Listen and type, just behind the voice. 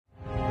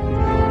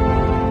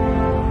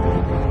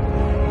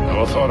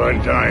thought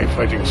I'd die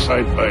fighting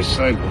side by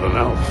side with an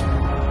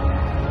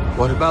elf.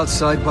 What about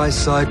side by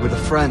side with a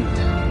friend?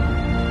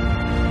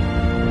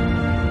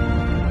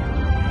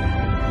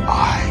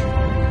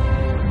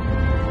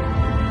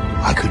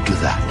 I could do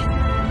that.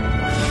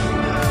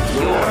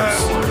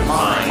 Yours,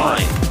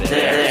 mine,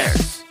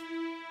 theirs.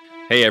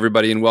 Hey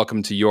everybody, and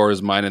welcome to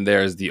Yours, Mine, and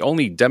Theirs, the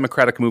only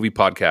democratic movie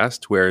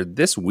podcast where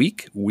this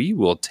week we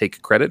will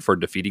take credit for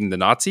defeating the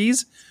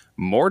Nazis,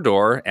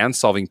 Mordor, and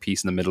solving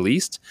peace in the Middle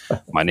East.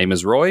 My name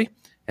is Roy,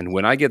 and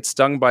when I get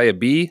stung by a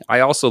bee,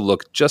 I also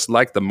look just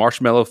like the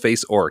marshmallow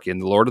face orc in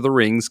The Lord of the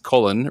Rings,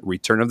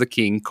 Return of the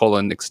King,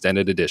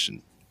 Extended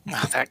Edition.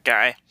 Oh, that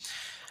guy.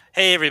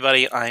 Hey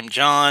everybody, I'm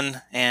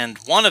John, and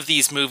one of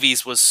these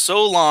movies was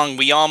so long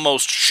we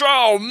almost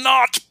shall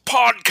not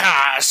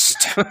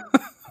podcast.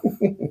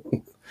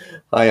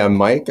 Hi, I'm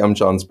Mike. I'm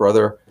John's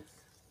brother,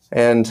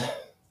 and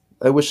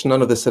I wish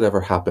none of this had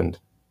ever happened.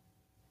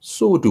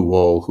 So do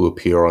all who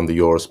appear on the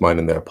Yours, Mine,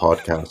 and Their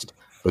podcast,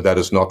 but that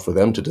is not for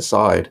them to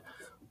decide.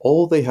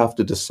 All they have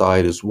to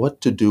decide is what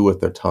to do with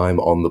their time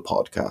on the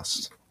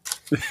podcast.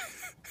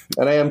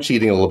 And I am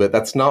cheating a little bit.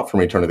 That's not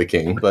from Return of the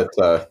King, but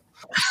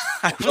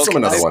from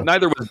another one.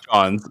 Neither was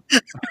John's.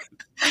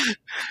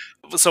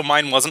 So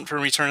mine wasn't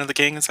from Return of the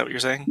King? Is that what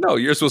you're saying? No,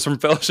 yours was from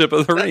Fellowship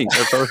of the Ring.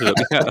 Fellowship,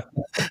 yeah.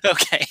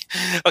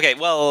 Okay.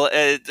 Well,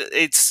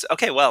 it's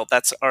okay. Well,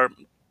 that's our.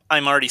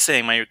 I'm already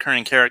saying my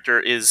recurring character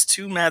is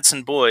two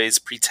Madsen boys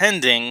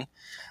pretending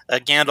a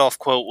Gandalf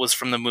quote was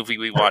from the movie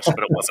we watched, but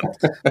it wasn't.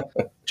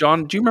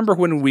 John, do you remember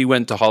when we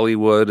went to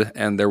Hollywood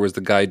and there was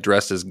the guy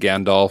dressed as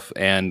Gandalf,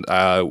 and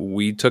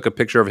we took a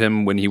picture of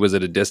him when he was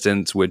at a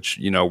distance, which,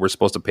 you know, we're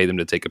supposed to pay them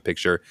to take a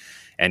picture,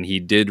 and he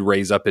did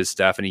raise up his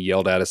staff and he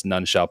yelled at us,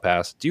 "None shall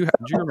pass." Do you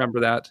remember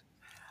that?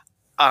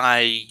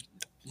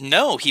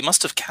 No, he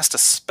must have cast a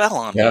spell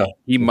on me.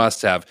 He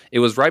must have. It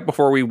was right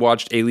before we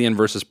watched Alien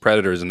versus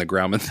Predators in the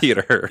Grauman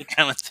Theater.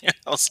 That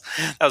was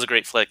a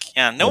great flick.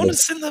 Yeah, no one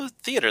was in the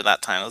theater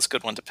that time. That was a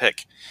good one to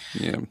pick.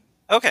 Yeah.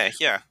 Okay,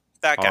 yeah,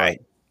 that guy.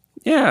 Right.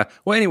 Yeah.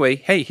 Well, anyway,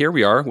 hey, here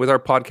we are with our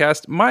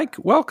podcast. Mike,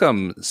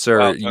 welcome, sir.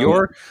 Welcome.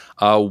 You're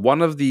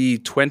one of the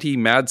 20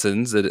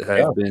 Madsons that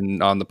have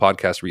been on the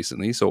podcast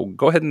recently. So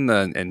go ahead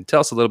and tell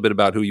us a little bit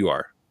about who you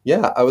are.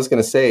 Yeah, I was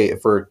going to say,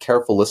 for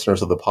careful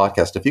listeners of the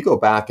podcast, if you go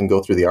back and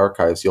go through the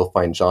archives, you'll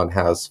find John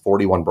has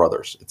 41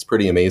 brothers. It's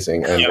pretty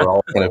amazing. And we're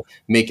all kind of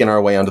making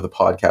our way onto the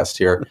podcast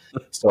here.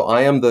 So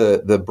I am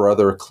the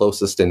brother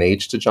closest in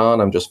age to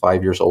John. I'm just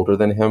 5 years older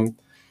than him.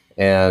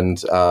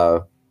 And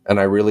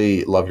I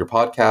really love your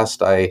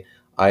podcast. I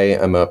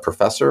am a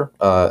professor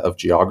of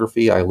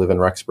geography. I live in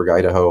Rexburg,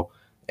 Idaho,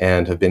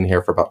 and have been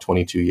here for about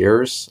 22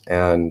 years.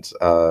 And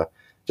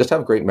just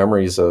have great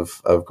memories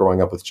of growing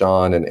up with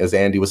John. And as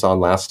Andy was on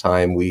last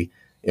time,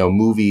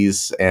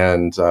 movies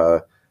and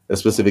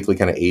specifically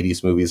kind of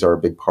 80s movies are a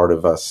big part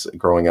of us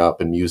growing up,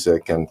 and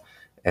music.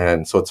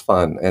 And so it's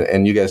fun.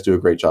 And you guys do a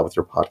great job with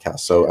your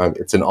podcast. So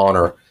it's an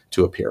honor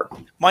to appear.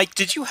 Mike,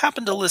 did you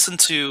happen to listen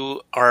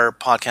to our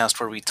podcast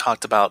where we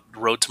talked about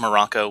Road to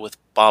Morocco with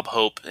Bob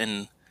Hope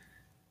and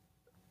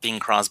Bing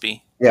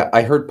Crosby? Yeah,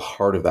 I heard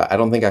part of that. I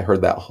don't think I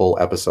heard that whole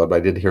episode, but I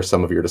did hear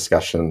some of your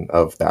discussion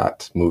of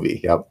that movie.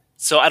 Yep.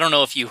 So I don't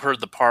know if you heard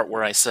the part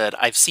where I said,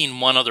 I've seen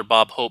one other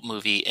Bob Hope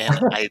movie, and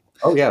I...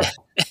 Oh, yeah.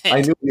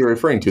 I knew what you were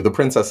referring to, The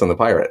Princess and the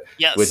Pirate.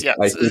 Yes, which yes.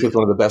 I think is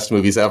one of the best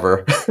movies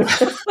ever.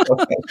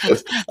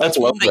 That's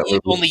one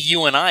that only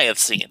you and I have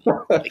seen,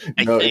 I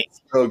think.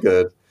 It's so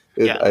good.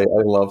 I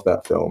love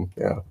that film,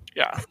 yeah.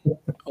 Yeah.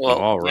 Well,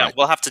 all right. Yeah,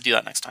 we'll have to do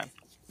that next time.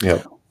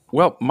 Yeah.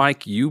 Well,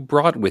 Mike, you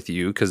brought with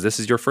you, because this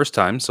is your first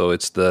time, so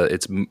it's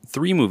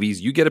three movies.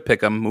 You get to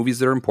pick them, movies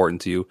that are important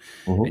to you.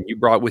 Mm-hmm. And you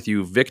brought with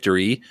you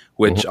Victory,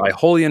 which I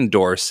wholly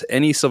endorse.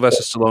 Any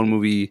Sylvester Stallone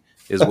movie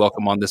is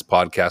welcome on this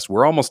podcast.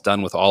 We're almost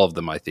done with all of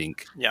them, I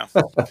think. Yeah.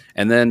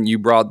 And then you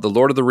brought The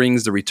Lord of the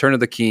Rings, The Return of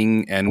the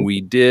King, and we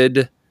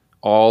did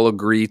all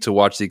agree to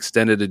watch the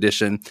extended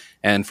edition.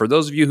 And for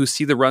those of you who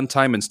see the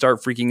runtime and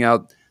start freaking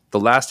out,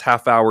 the last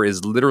half hour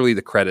is literally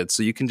the credits,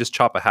 so you can just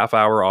chop a half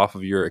hour off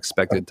of your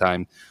expected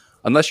time.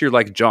 Unless you're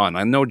like John.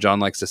 I know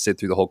John likes to sit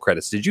through the whole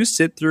credits. Did you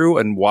sit through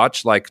and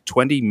watch like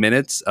 20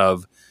 minutes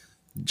of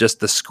just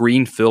the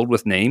screen filled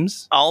with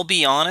names? I'll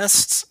be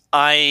honest,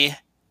 I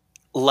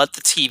let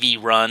the TV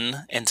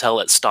run until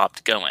it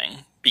stopped going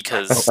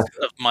because of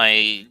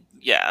my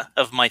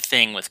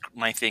thing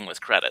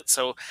with credits.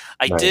 So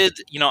I did,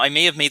 I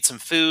may have made some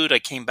food. I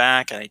came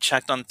back and I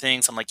checked on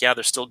things. I'm like, yeah,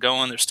 they're still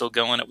going.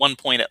 At one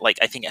point,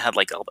 I think it had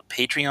like all the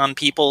Patreon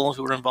people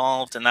who were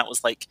involved, and that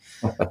was like,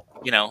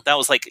 that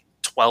was like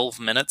 12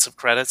 minutes of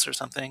credits or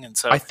something. And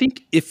so I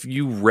think if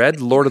you read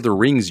Lord of the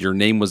Rings, your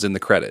name was in the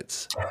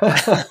credits.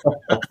 I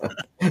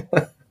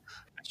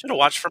should have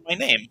watched for my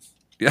name.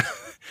 Yeah.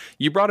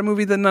 You brought a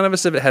movie that none of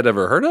us had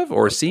ever heard of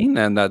or seen,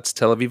 and that's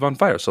Tel Aviv on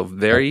Fire. So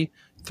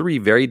three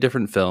very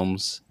different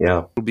films.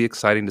 Yeah. It'll be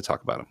exciting to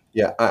talk about them.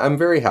 Yeah, I'm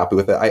very happy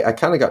with it. I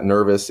kind of got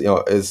nervous,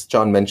 as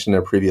John mentioned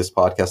in a previous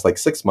podcast, like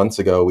 6 months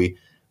ago, we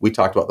we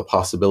talked about the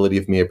possibility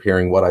of me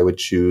appearing, what I would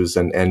choose,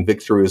 and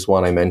Victory was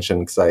one I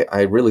mentioned because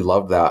I really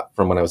loved that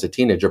from when I was a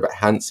teenager, but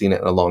hadn't seen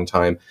it in a long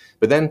time.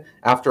 But then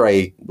after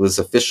I was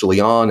officially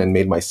on and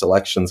made my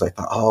selections, I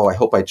thought, oh, I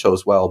hope I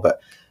chose well.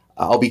 But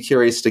I'll be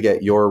curious to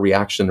get your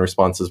reaction and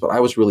responses. But I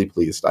was really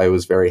pleased. I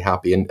was very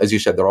happy. And as you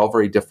said, they're all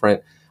very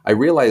different. I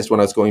realized when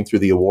I was going through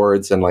the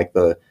awards and like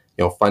the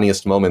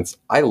funniest moments,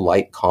 I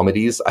like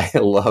comedies. I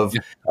love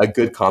a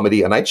good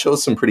comedy, and I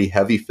chose some pretty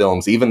heavy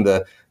films. Even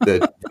the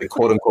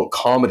quote unquote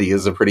comedy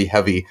is a pretty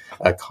heavy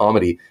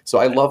comedy. So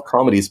I love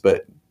comedies,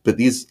 but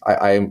these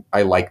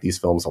I like these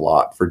films a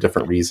lot for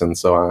different reasons.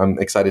 So I'm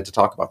excited to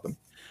talk about them.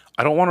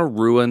 I don't want to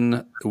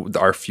ruin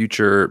our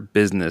future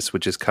business,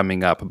 which is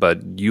coming up, but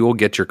you'll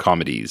get your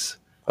comedies.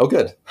 Oh,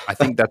 good. I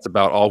think that's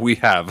about all we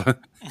have.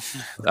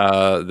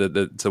 So we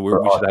should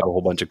have a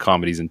whole bunch of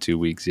comedies in 2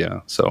 weeks. Yeah.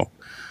 So.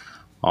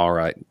 All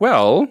right.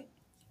 Well,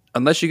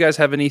 unless you guys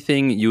have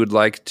anything you would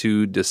like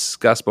to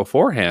discuss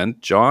beforehand,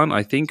 John,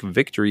 I think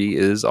Victory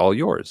is all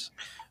yours.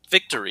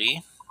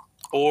 Victory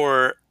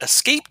or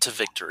Escape to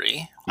Victory.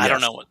 Yes. I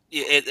don't know.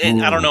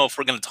 I don't know if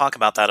we're going to talk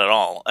about that at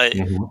all.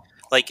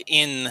 Like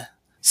in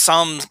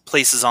some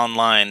places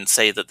online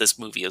say that this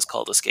movie is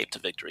called Escape to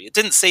Victory. It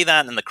didn't say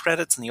that in the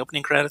credits, in the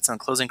opening credits and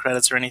closing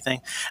credits or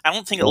anything. I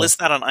don't think it lists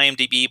that on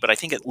IMDb, but I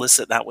think it lists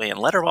it that way in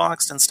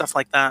Letterboxd and stuff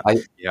like that.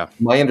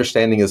 My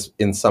understanding is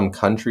in some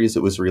countries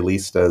it was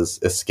released as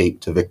Escape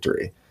to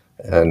Victory.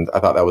 And I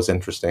thought that was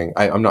interesting.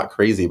 I'm not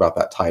crazy about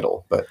that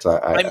title, but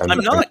I'm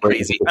not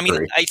crazy. I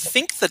mean, I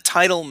think the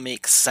title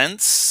makes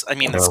sense. I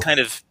mean, it's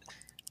kind of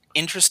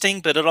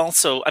interesting, but it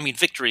also, I mean,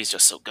 Victory is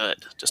just so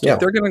good. If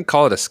they're going to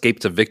call it Escape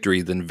to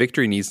Victory, then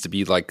Victory needs to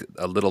be like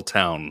a little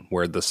town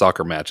where the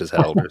soccer match is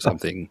held or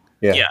something.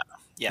 Yeah.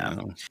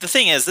 The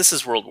thing is, this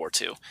is World War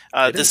II.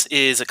 This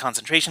is a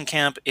concentration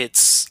camp.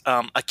 It's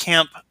a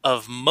camp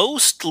of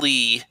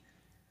mostly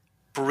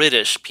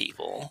British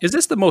people. Is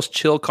this the most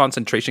chill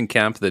concentration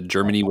camp that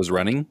Germany was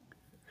running?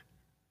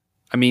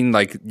 I mean,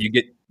 like you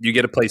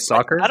get to play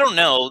soccer. I don't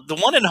know. The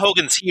one in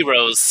Hogan's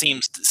Heroes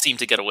seem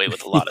to get away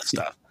with a lot of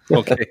stuff.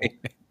 Okay.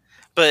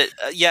 But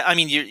I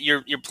mean,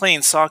 you're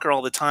playing soccer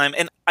all the time,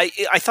 and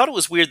I thought it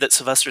was weird that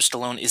Sylvester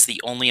Stallone is the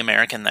only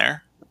American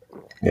there.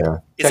 Yeah,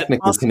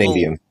 technically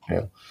Canadian.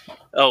 Yeah.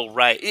 Oh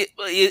right.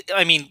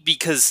 I mean,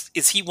 because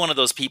is he one of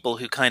those people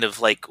who kind of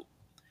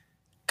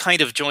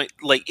joined?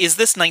 Like, is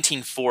this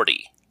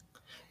 1940?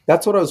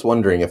 That's what I was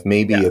wondering, if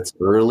maybe it's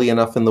early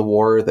enough in the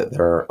war that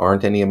there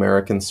aren't any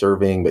Americans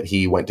serving, but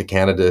he went to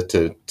Canada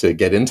to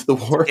get into the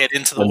war.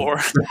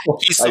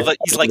 He's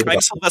like,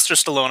 I'm Sylvester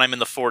Stallone, I'm in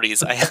the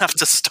 40s. I have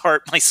to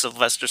start my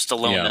Sylvester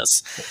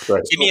Stallone-ness. Yeah.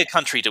 Right. Give me a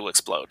country to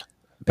explode.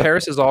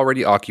 Paris is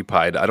already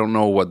occupied. I don't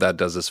know what that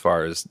does as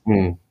far as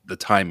the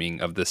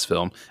timing of this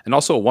film. And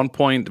also at one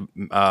point,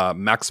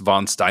 Max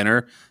von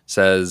Steiner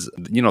says,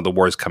 the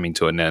war is coming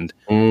to an end.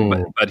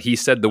 But he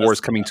said the war is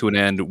coming to an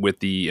end with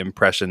the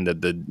impression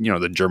that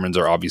the Germans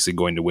are obviously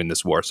going to win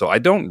this war. So I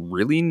don't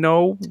really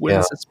know when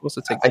this is supposed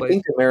to take place. I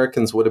think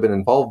Americans would have been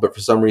involved, but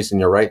for some reason,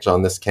 you're right,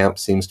 John, this camp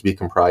seems to be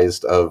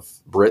comprised of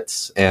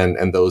Brits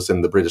and those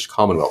in the British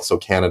Commonwealth. So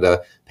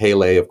Canada,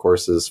 Pele, of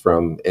course,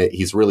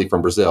 he's really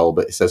from Brazil,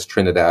 but he says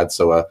Trinidad,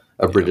 so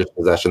a British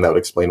possession. That would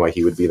explain why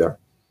he would be there.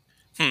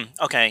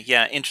 Okay,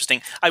 yeah,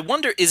 interesting. I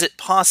wonder, is it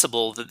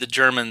possible that the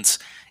Germans,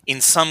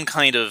 in some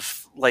kind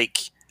of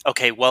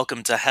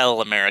welcome to hell,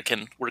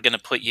 American, we're going to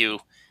put you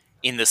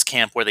in this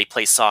camp where they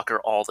play soccer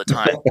all the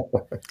time.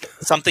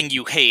 Something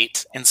you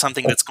hate and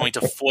something that's going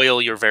to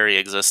foil your very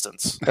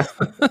existence.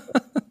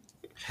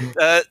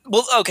 Let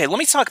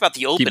me talk about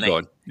the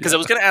opening, because I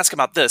was going to ask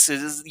about this.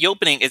 Is the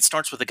opening, it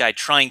starts with a guy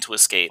trying to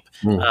escape,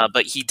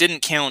 but he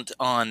didn't count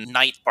on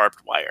night barbed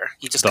wire.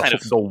 He just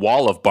the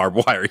wall of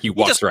barbed wire he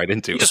walks right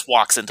into. He just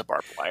walks into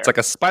barbed wire. It's like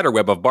a spider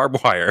web of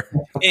barbed wire.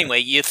 Anyway,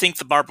 you think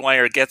the barbed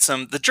wire gets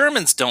him. The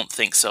Germans don't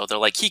think so. They're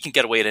like, he can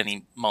get away at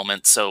any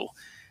moment. So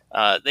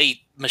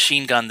they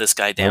machine gun this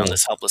guy down,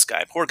 this helpless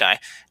guy, poor guy.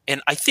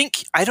 And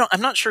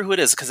I'm not sure who it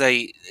is, because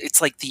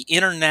it's like the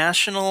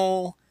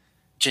International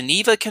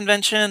Geneva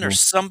Convention or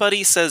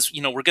somebody says,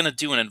 we're going to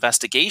do an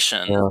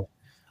investigation. Yeah.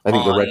 I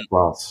think the Red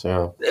Cross.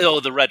 Yeah.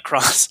 Oh, the Red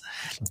Cross.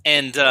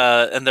 And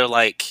they're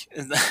like,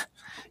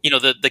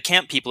 the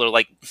camp people are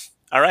like,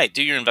 all right,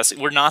 do your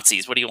investigation. We're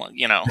Nazis. What do you want?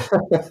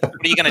 What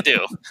are you going to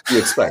do? You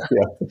expect,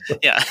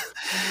 yeah.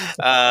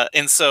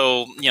 And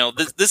so,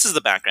 this is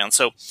the background.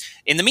 So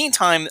in the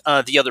meantime,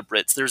 the other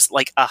Brits, there's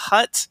like a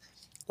hut,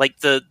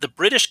 like the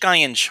British guy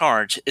in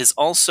charge is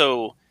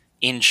also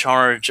in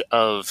charge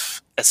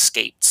of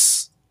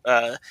escapes.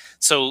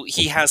 So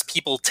he has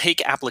people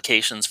take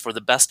applications for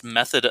the best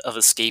method of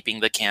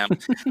escaping the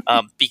camp,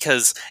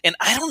 because, and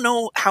I don't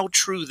know how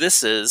true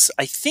this is.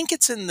 I think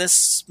it's in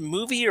this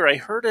movie, or I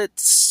heard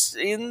it's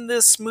in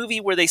this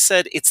movie where they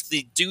said it's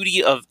the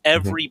duty of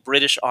every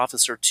British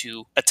officer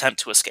to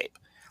attempt to escape.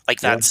 Like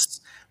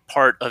that's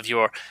part of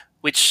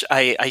which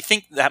I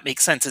think that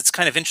makes sense. It's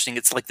kind of interesting.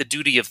 It's like the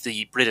duty of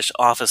the British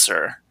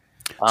officer.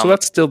 So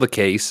that's still the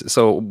case.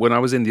 So when I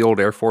was in the old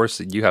Air Force,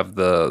 you have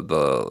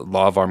the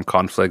law of armed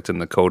conflict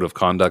and the code of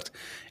conduct.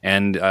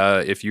 And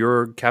if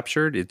you're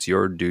captured, it's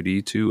your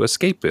duty to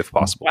escape if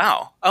possible.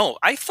 Wow. Oh,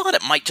 I thought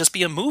it might just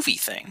be a movie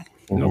thing.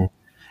 Nope.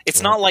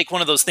 It's not like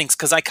one of those things,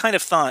 because I kind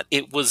of thought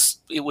it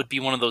would be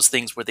one of those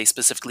things where they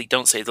specifically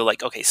don't say, they're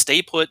like, okay,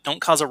 stay put, don't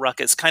cause a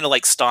ruckus, kind of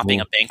like stopping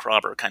a bank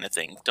robber kind of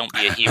thing. Don't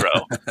be a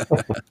hero.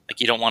 Like,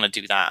 you don't want to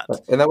do that.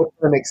 And that would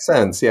kind of make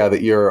sense, yeah,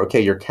 that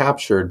you're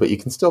captured, but you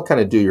can still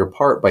kind of do your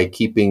part by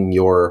keeping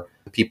your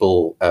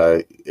people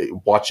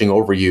watching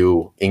over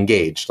you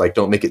engaged. Like,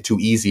 don't make it too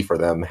easy for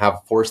them.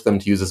 Force them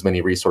to use as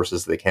many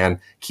resources as they can,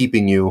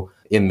 keeping you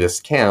in this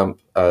camp,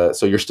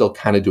 so you're still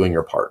kind of doing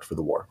your part for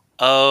the war.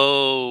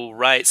 Oh,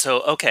 right.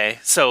 So, okay.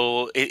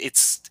 So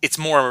it's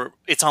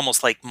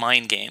almost like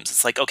mind games.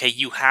 It's like, okay,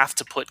 you have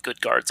to put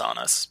good guards on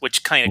us,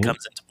 which kind of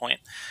comes into point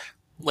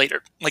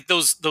later. Like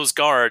those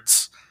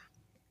guards,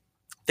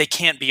 they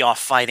can't be off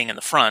fighting in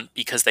the front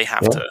because they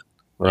have to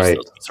use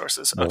those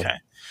resources. Okay.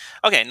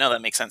 Okay, no,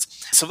 that makes sense.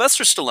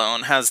 Sylvester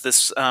Stallone has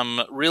this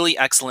really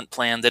excellent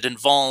plan that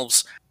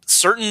involves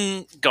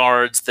certain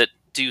guards that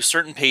do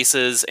certain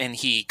paces, and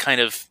he kind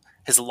of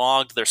has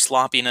logged their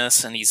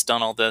sloppiness, and he's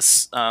done all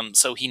this,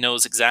 so he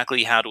knows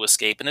exactly how to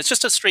escape. And it's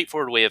just a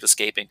straightforward way of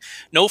escaping.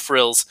 No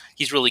frills.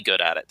 He's really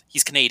good at it.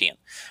 He's Canadian.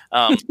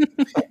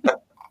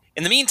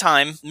 In the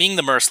meantime, Ming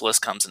the Merciless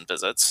comes and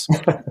visits.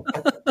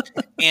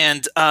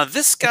 And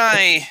this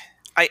guy,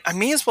 I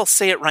may as well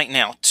say it right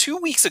now. 2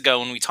 weeks ago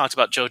when we talked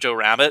about Jojo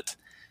Rabbit,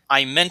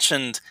 I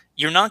mentioned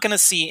you're not going to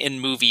see in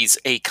movies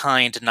a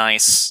kind,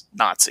 nice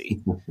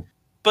Nazi.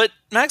 But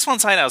Max von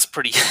Sydow's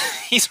pretty.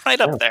 He's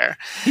right up there.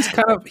 He's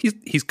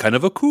kind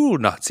of a cool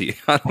Nazi.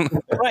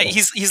 Right.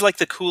 He's like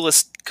the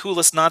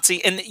coolest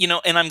Nazi, and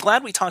and I'm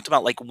glad we talked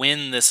about like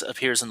when this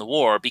appears in the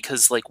war,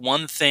 because like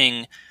one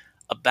thing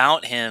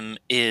about him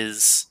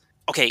is,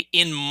 okay,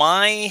 in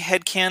my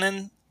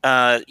headcanon,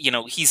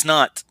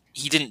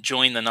 he didn't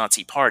join the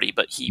Nazi party,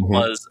 but he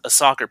was a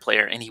soccer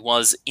player and he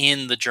was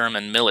in the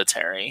German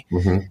military,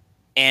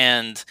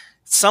 and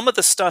some of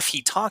the stuff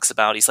he talks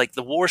about, he's like,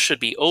 the war should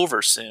be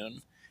over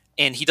soon.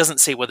 And he doesn't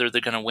say whether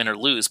they're going to win or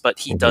lose, but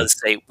he does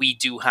say we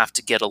do have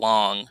to get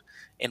along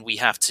and we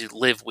have to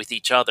live with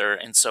each other.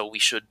 And so we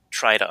should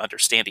try to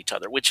understand each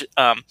other, which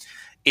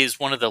is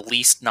one of the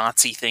least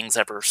Nazi things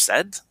ever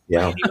said.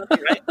 Yeah.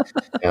 Right?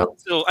 Yeah.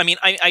 So, I mean,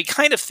 I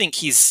kind of think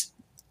he's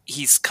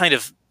kind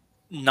of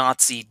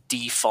Nazi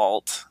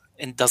default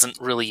and doesn't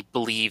really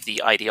believe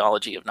the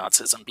ideology of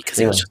Nazism because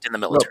he was just in the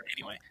military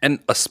anyway. And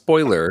a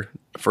spoiler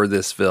for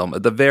this film,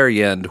 at the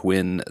very end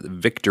when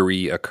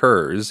victory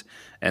occurs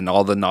and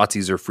all the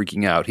Nazis are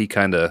freaking out, he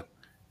kind of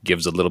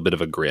gives a little bit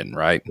of a grin,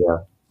 right?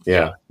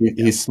 Yeah.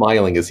 He's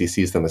smiling as he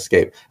sees them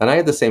escape. And I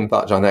had the same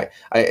thought, John.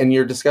 In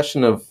your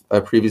discussion of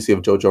previously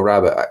of Jojo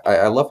Rabbit,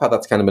 I love how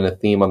that's kind of been a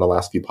theme on the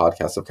last few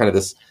podcasts of kind of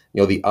this,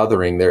 the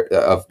othering there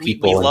of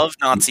people. We love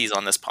Nazis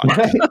on this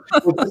podcast.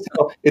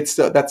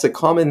 Right? That's a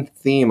common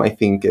theme, I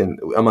think, and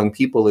among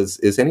people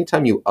is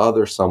anytime you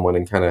other someone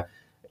and kind of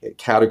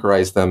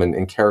categorize them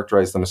and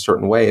characterize them a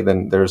certain way,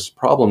 then there's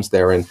problems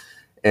there.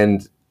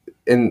 And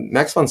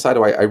Max von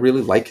Sydow, I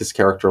really like his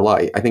character a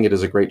lot. I think it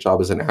does a great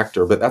job as an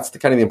actor, but that's the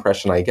kind of the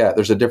impression I get.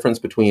 There's a difference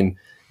between,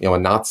 a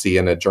Nazi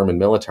and a German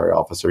military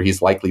officer.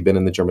 He's likely been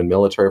in the German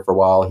military for a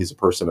while. He's a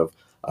person of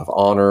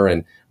honor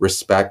and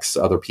respects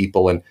other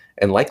people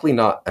and likely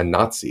not a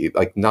Nazi.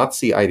 Like,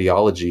 Nazi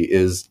ideology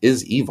is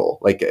evil.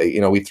 Like,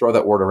 we throw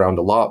that word around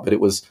a lot, but it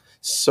was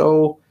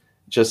so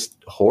just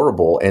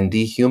horrible and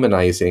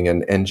dehumanizing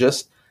and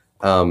just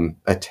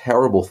a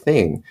terrible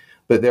thing.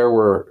 But there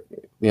were,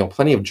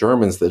 plenty of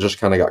Germans that just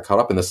kind of got caught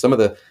up in this. Some of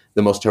the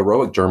most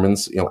heroic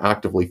Germans,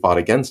 actively fought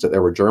against it.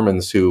 There were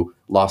Germans who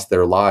lost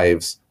their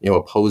lives,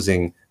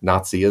 opposing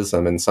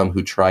Nazism, and some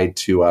who tried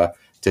to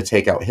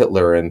take out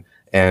Hitler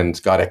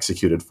and got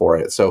executed for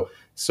it.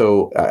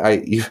 So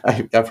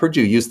I've heard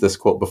you use this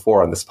quote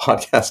before on this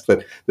podcast,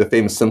 but the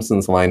famous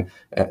Simpsons line,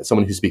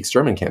 "Someone who speaks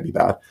German can't be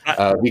bad,"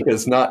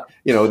 because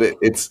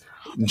it's.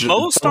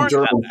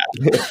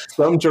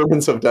 Some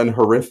Germans have done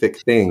horrific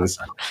things,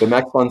 but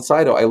Max von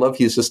Sydow, I love.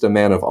 He's just a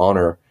man of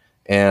honor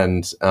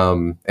and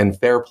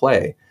fair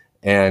play,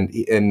 and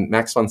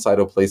Max von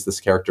Sydow plays this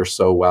character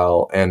so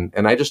well, and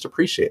I just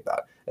appreciate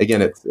that.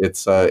 Again,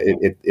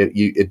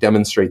 it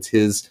demonstrates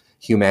his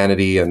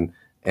humanity and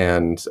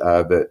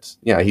that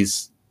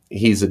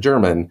he's a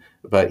German,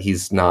 but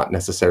he's not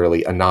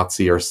necessarily a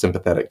Nazi or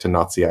sympathetic to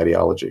Nazi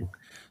ideology.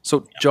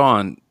 So,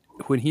 John,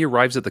 when he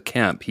arrives at the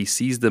camp, he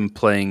sees them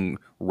playing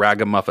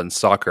ragamuffin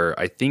soccer.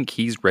 I think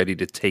he's ready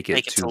to take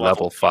it to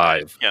level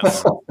 5.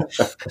 Yes.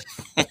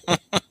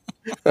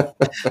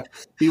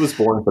 He was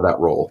born for that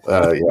role.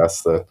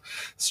 Yes, the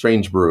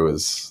Strange Brew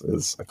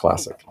is a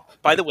classic.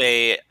 By the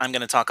way, I'm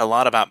going to talk a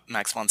lot about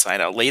Max von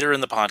Sydow later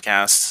in the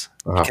podcast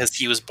because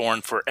he was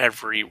born for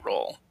every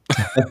role.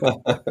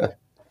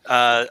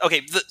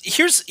 Okay,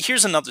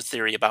 here's another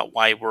theory about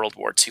why World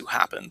War II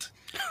happened.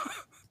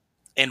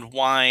 And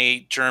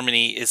why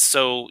Germany is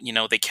so,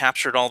 they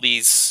captured all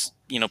these,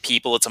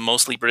 people. It's a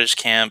mostly British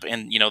camp,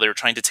 and they're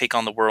trying to take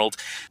on the world.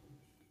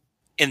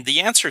 And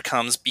the answer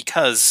comes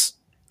because,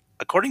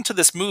 according to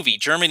this movie,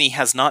 Germany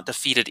has not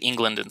defeated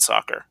England in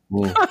soccer.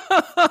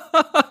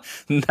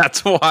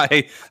 That's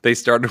why they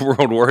started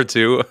World War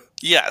II.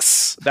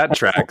 Yes, that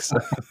tracks.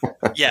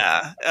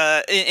 Yeah,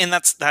 and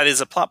that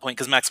is a plot point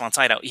because Max von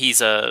Sydow,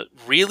 he's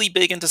really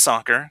big into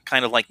soccer,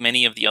 kind of like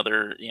many of the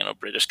other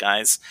British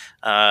guys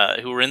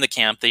who were in the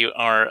camp. They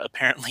are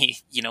apparently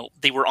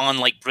they were on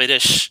like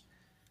British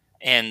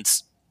and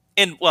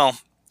well.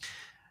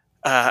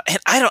 And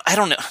I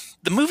don't know.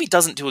 The movie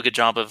doesn't do a good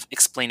job of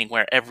explaining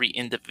where every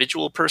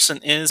individual person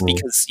is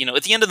because,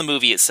 at the end of the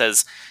movie it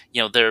says,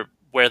 they're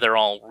where they're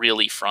all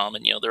really from,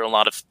 and there are a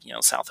lot of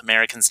South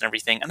Americans and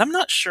everything. And I'm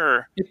not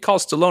sure. It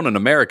calls Stallone an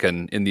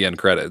American in the end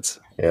credits.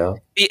 Yeah.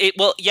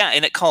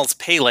 And it calls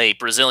Pele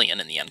Brazilian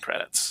in the end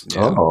credits.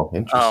 Yeah. Oh,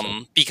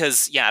 interesting.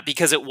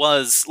 Because it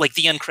was like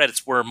the end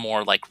credits were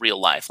more like real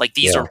life. Like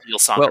these are real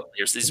soccer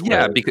players. These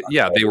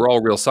they were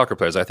all real soccer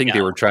players. I think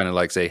they were trying to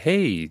like say,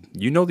 hey,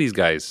 these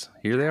guys.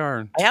 Here they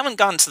are. I haven't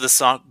gotten to the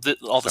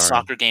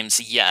soccer games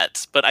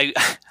yet, but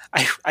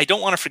I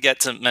don't want to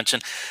forget to mention,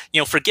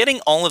 forgetting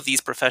all of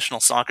these professional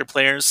soccer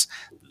players,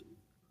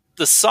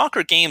 the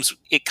soccer games,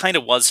 it kind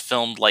of was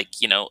filmed like,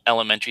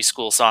 elementary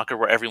school soccer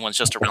where everyone's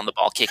just around the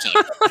ball kicking.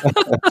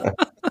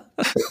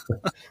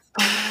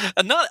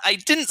 I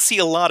didn't see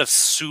a lot of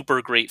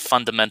super great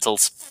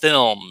fundamentals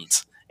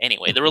filmed.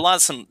 Anyway, there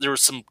were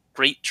some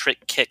great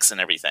trick kicks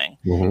and everything,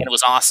 and it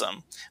was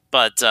awesome.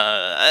 But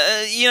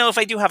if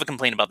I do have a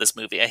complaint about this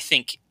movie, I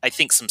think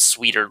some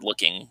sweeter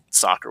looking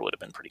soccer would have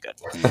been pretty good.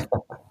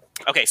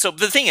 Okay, so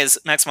the thing is,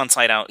 Max von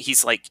Sydow,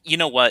 he's like, you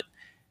know what?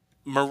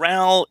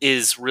 Morale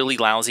is really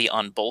lousy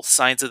on both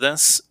sides of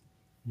this.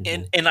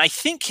 And I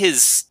think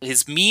his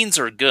means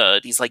are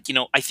good. He's like,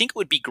 I think it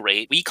would be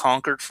great. We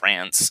conquered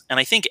France, and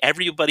I think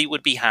everybody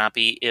would be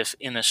happy if,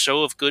 in a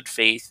show of good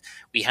faith,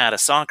 we had a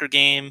soccer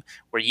game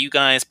where you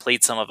guys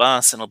played some of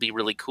us, and it'll be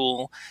really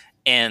cool.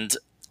 And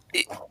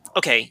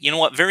okay, you know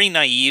what? Very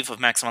naive of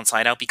Max von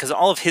Sydow, because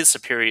all of his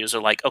superiors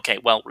are like, okay,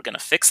 well, we're going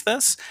to fix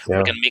this.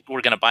 Yeah.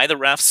 We're going to buy the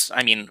refs.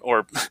 I mean,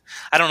 or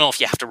I don't know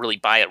if you have to really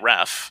buy a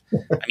ref.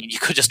 I mean, you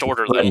could just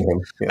order them.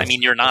 Yes. I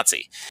mean, you're a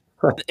Nazi.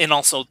 And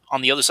also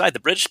on the other side,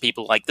 the British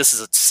people, like, this is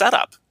a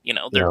setup.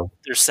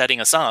 They're setting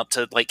us up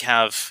to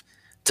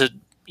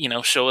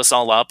show us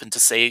all up and to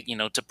say,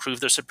 to prove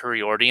their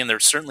superiority, and they're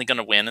certainly going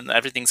to win, and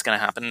everything's going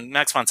to happen.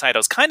 Max von Sydow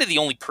is kind of the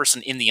only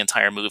person in the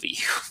entire movie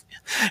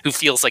who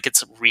feels like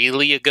it's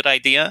really a good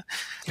idea.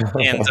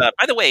 And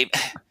by the way,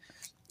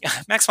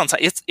 Max von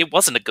Sydow, it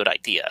wasn't a good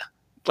idea.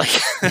 Like,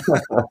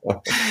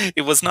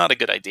 it was not a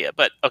good idea.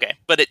 But okay,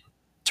 but it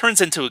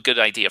turns into a good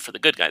idea for the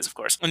good guys, of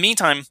course. In the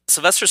meantime,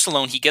 Sylvester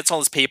Stallone, he gets all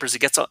his papers, he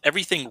gets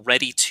everything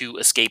ready to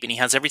escape, and he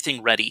has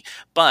everything ready.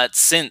 But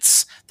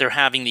since they're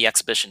having the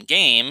exhibition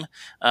game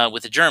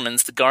with the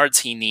Germans, the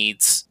guards he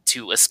needs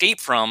to escape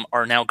from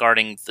are now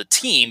guarding the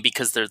team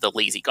because they're the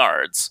lazy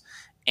guards.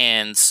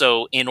 And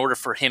so in order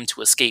for him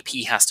to escape,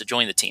 he has to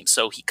join the team.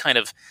 So he kind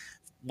of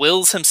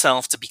wills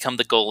himself to become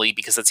the goalie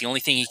because that's the only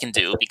thing he can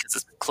do because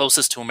it's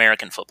closest to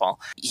American football.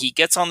 He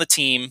gets on the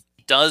team,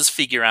 does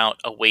figure out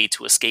a way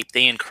to escape.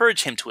 They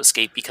encourage him to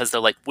escape because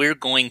they're like, we're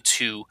going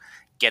to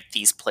get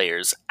these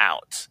players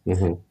out.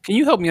 Can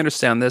you help me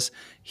understand this?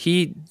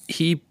 He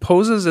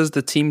poses as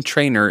the team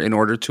trainer in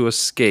order to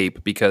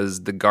escape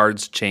because the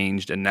guards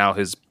changed and now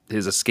his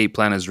escape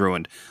plan is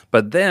ruined.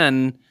 But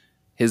then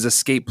his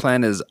escape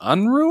plan is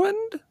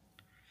unruined?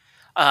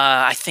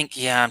 I think,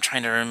 I'm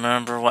trying to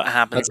remember what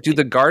happens. Like, do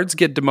the guards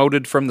get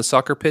demoted from the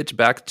soccer pitch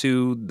back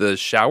to the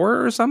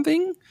shower or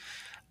something?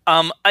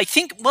 I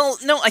think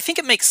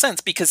it makes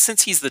sense because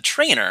since he's the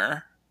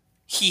trainer,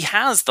 he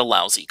has the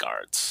lousy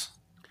guards.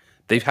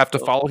 They have to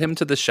follow him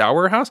to the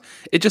shower house?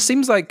 It just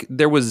seems like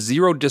there was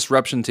zero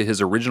disruption to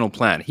his original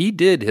plan. He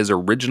did his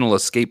original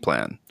escape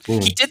plan. He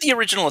did the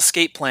original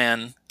escape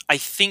plan, I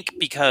think,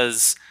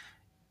 because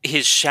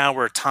his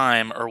shower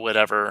time or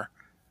whatever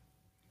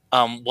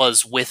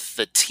was with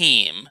the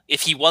team.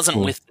 If he wasn't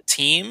with the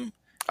team,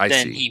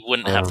 then he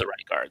wouldn't have the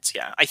right guards.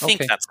 Yeah, I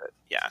think that's it.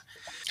 Yeah.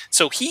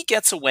 So he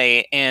gets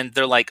away, and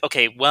they're like,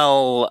 okay,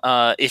 well,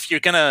 if we're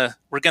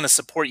gonna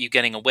support you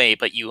getting away,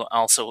 but you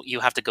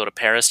have to go to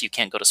Paris. You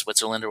can't go to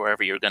Switzerland or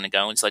wherever you're going to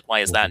go. And he's like, why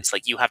is that? And he's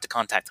like, you have to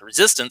contact the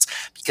resistance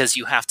because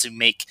you have to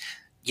make,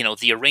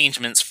 the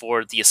arrangements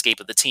for the escape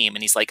of the team.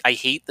 And he's like, I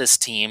hate this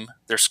team.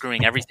 They're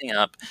screwing everything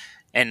up.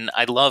 And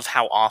I love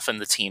how often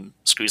the team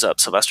screws up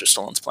Sylvester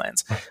Stallone's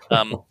plans.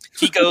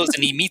 He goes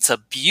and he meets a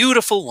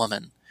beautiful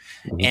woman,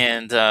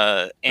 and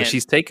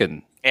she's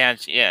taken.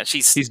 And yeah,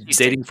 she's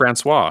dating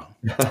Francois.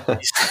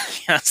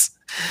 Yes,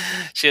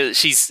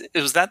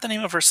 was that the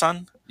name of her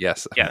son?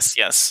 Yes.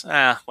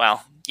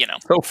 Well,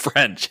 so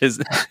French,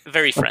 isn't it?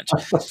 Very French.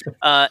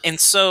 And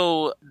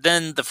so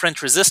then the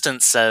French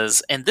resistance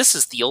says, and this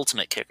is the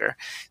ultimate kicker.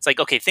 It's like,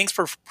 okay, thanks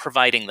for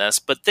providing this,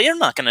 but they're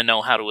not going to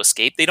know how to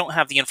escape. They don't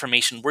have the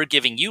information we're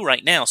giving you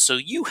right now. So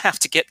you have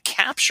to get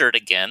captured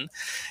again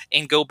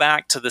and go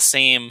back to the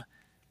same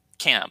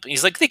camp. And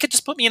he's like, they could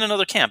just put me in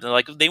another camp. And they're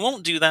like, they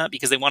won't do that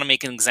because they want to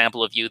make an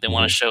example of you. They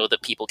want to show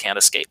that people can't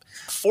escape.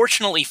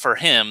 Fortunately for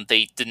him,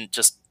 they didn't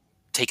just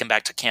take him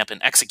back to camp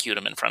and execute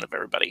him in front of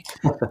everybody.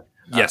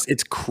 Yes,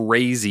 it's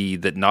crazy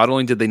that not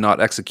only did they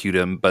not execute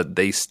him, but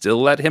they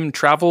still let him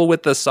travel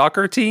with the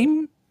soccer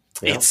team.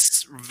 Yeah.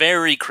 It's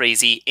very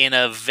crazy in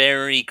a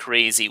very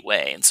crazy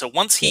way. And so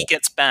once he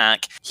gets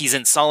back, he's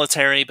in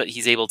solitary, but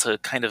he's able to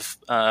kind of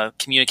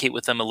communicate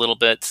with them a little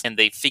bit, and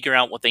they figure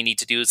out what they need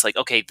to do. It's like,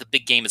 okay, the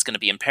big game is going to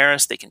be in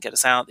Paris. They can get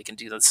us out. They can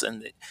do this,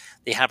 and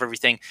they have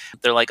everything.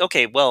 They're like,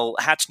 okay, well,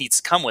 Hatch needs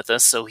to come with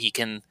us so he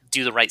can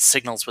do the right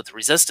signals with the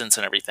resistance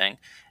and everything.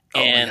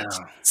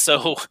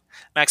 So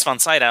Max von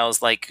Sydow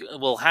is like,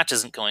 well, Hatch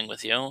isn't going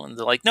with you. And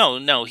they're like,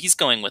 no, he's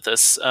going with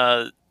us.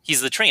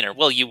 He's the trainer.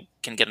 Well, you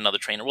can get another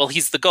trainer. Well,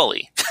 he's the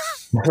goalie.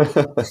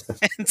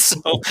 And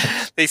so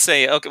they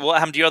say, okay, well, what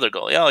happened to your other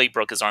goalie? Oh, he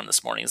broke his arm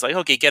this morning. He's like,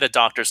 okay, get a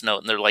doctor's note.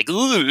 And they're like,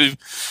 ooh.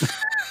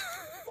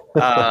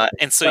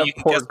 And so you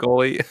can Poor guess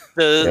goalie.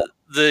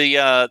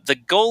 the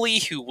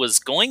goalie who was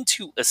going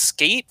to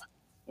escape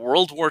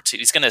World War II,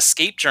 he's going to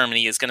escape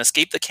Germany, he's going to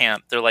escape the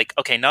camp. They're like,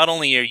 okay, not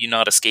only are you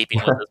not escaping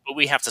with us, but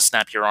we have to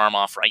snap your arm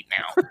off right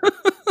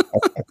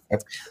now.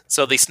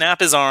 So they snap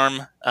his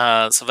arm.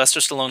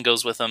 Sylvester Stallone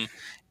goes with him,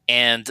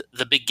 and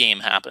the big game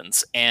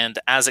happens. And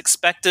as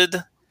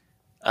expected,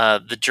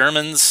 the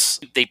Germans,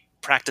 they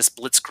practice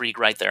blitzkrieg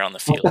right there on the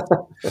field.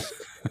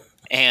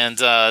 And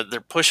they're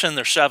pushing,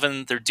 they're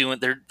shoving,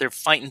 they're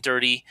fighting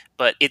dirty,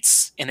 but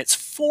it's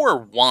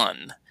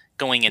 4-1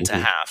 going into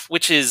half,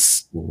 which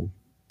is,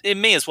 it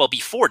may as well be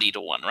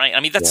 40-1, right? I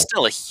mean, that's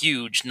still a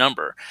huge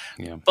number.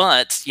 Yeah.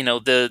 But,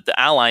 the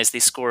Allies, they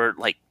score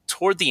like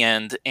toward the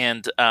end,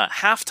 and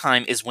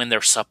halftime is when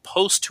they're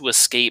supposed to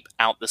escape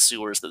out the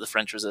sewers that the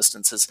French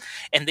resistance is.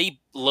 And they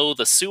blow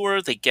the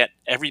sewer, they get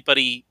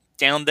everybody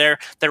down there.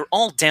 They're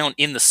all down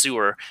in the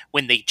sewer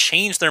when they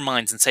change their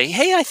minds and say,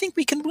 hey, I think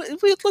we can,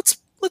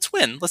 let's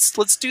win.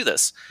 Let's do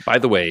this. By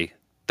the way,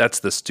 that's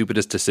the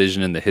stupidest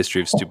decision in the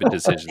history of stupid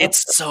decisions.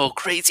 It's so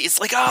crazy. It's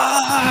like,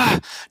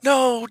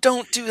 no,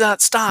 don't do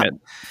that. Stop.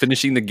 And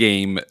finishing the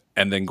game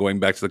and then going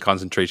back to the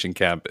concentration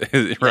camp,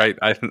 right?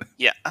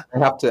 Yeah. I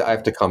have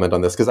to comment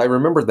on this because I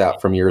remembered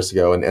that from years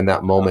ago and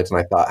that moment, and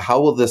I thought, how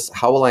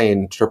will I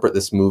interpret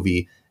this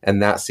movie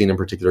and that scene in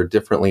particular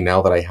differently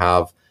now that I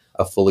have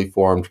a fully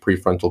formed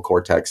prefrontal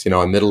cortex?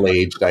 I'm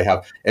middle-aged.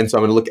 And so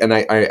I'm going to look, and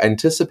I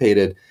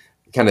anticipated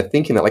kind of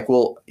thinking that, like,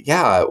 well,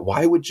 yeah,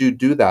 why would you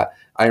do that?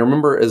 I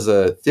remember as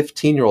a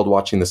 15-year-old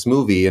watching this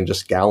movie and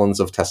just gallons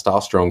of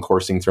testosterone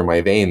coursing through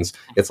my veins.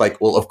 It's like,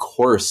 well, of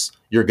course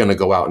you're going to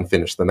go out and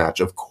finish the match.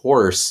 Of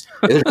course,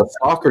 there's a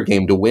soccer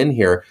game to win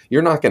here.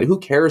 You're not going to. Who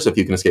cares if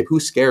you can escape? Who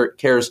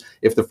cares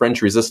if the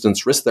French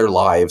resistance risk their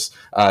lives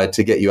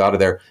to get you out of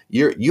there?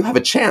 You have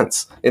a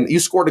chance, and you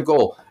scored a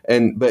goal.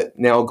 But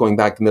now going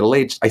back to middle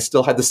age, I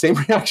still had the same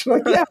reaction.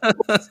 Like, yeah, of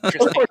course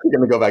you're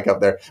going to go back up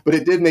there. But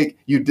it did make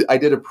you. I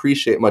did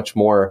appreciate much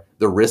more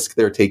the risk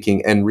they're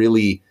taking, and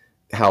really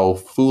how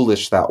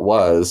foolish that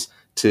was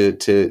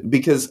to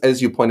because, as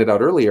you pointed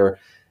out earlier,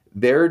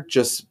 they're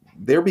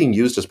being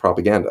used as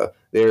propaganda.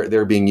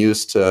 They're being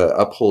used to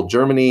uphold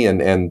Germany,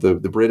 and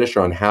the British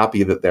are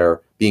unhappy that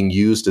they're being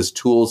used as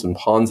tools and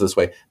pawns this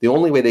way. The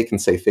only way they can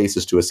save face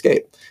is to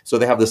escape. So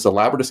they have this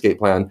elaborate escape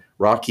plan.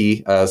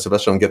 Rocky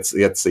Sylvester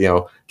gets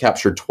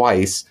captured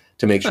twice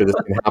to make sure this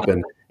can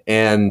happen.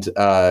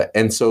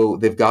 And so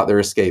they've got their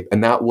escape,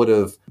 and that would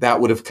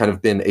have kind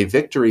of been a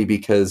victory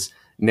because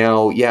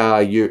now, yeah,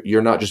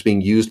 you're not just being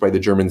used by the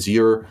Germans,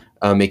 you're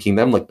making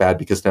them look bad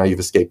because now you've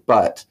escaped.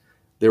 But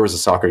there was a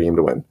soccer game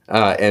to win,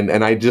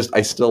 and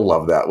I still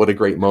love that. What a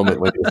great moment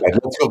when they said,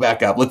 "Let's go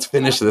back up, let's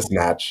finish this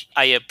match."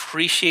 I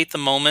appreciate the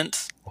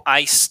moment.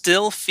 I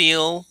still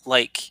feel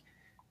like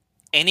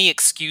any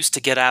excuse to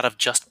get out of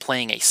just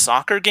playing a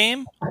soccer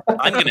game,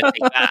 I'm going to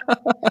take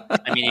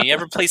that. I mean, you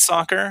ever play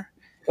soccer?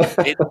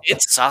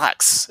 It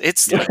sucks.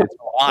 It's like a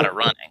lot of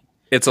running.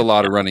 It's a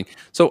lot of running.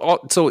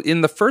 So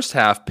in the first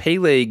half,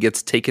 Pele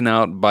gets taken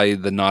out by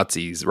the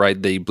Nazis, right?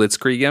 They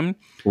blitzkrieg him.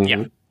 Mm-hmm.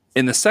 Yeah.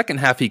 In the second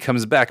half, he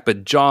comes back.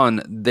 But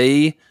John,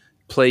 they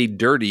play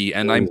dirty,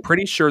 and I'm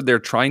pretty sure they're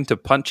trying to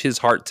punch his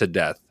heart to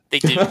death. They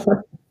do.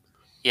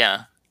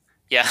 Yeah.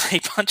 Yeah, they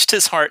punched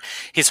his heart.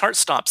 His heart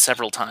stopped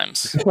several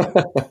times.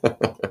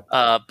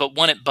 But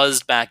when it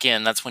buzzed back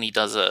in, that's when he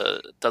does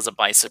a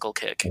bicycle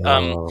kick.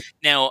 Now,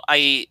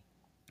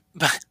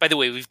 by the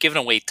way, we've given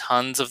away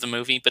tons of the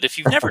movie, but if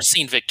you've never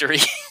seen Victory,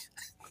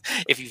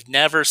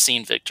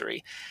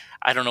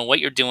 I don't know what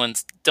you're doing.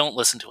 Don't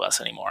listen to us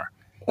anymore.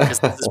 Because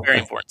this is very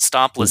important.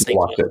 Stop listening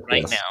to it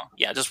right now.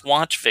 Yeah, just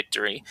watch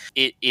Victory.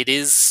 It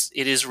is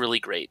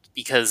really great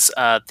because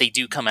they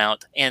do come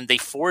out and they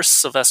force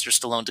Sylvester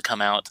Stallone to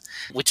come out,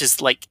 which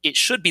is like it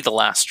should be the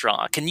last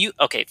straw.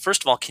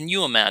 First of all, can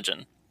you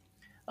imagine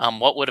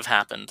what would have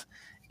happened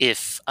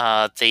if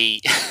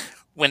they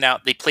went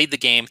out, they played the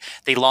game,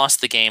 they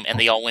lost the game, and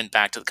they all went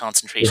back to the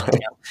concentration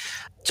camp?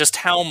 Just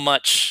how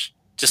much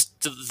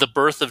just the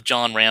birth of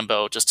John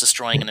Rambo, just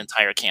destroying an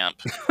entire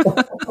camp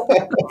over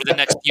the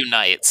next few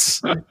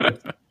nights.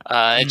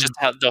 And just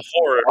have the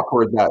horror.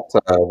 Awkward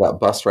that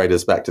bus ride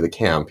is back to the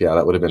camp. Yeah,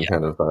 that would have been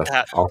kind of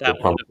awkward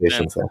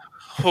conversations there.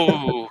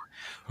 Oh,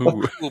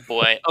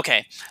 boy.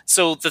 Okay,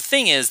 so the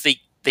thing is,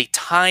 they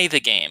tie the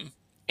game,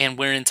 and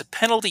we're into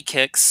penalty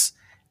kicks,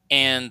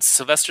 and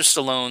Sylvester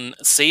Stallone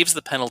saves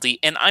the penalty.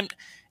 And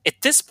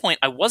at this point,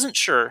 I wasn't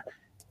sure,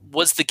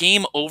 was the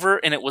game over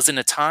and it was in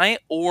a tie,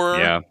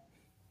 or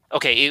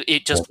okay,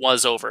 it just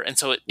was over, and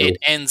so it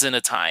ends in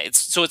a tie.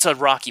 So it's a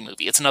Rocky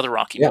movie. It's another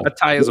Rocky movie. A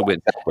tie is a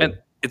win. And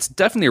it's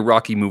definitely a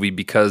Rocky movie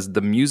because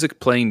the music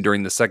playing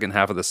during the second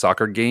half of the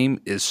soccer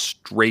game is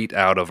straight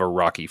out of a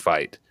Rocky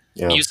fight.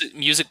 Yeah.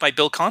 Music by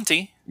Bill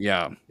Conti.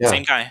 Yeah.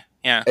 Same guy.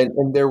 Yeah.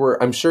 And there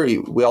were, I'm sure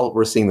we all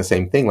were seeing the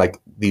same thing, like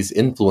these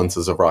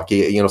influences of Rocky.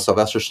 You know,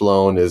 Sylvester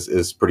Stallone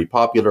is pretty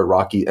popular.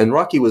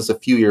 Rocky was a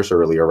few years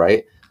earlier,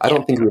 right? I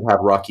don't think we have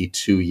Rocky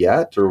 2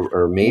 yet,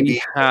 or maybe.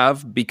 We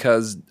have,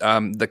 because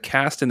the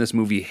cast in this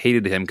movie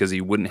hated him because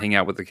he wouldn't hang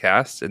out with the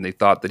cast, and they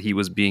thought that he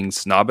was being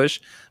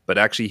snobbish, but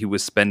actually he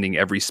was spending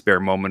every spare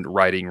moment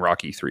writing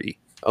Rocky 3.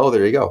 Oh,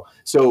 there you go.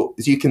 So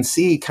you can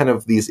see kind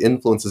of these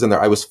influences in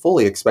there. I was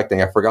fully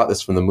expecting, I forgot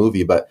this from the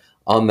movie, but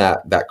on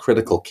that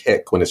critical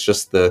kick, when it's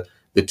just the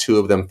two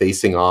of them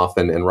facing off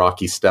and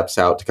Rocky steps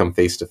out to come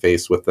face to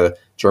face with the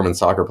German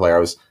soccer player, I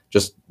was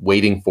just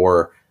waiting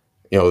for,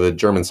 you know, the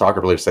German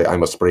soccer player to say, "I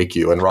must break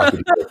you," and Rocky.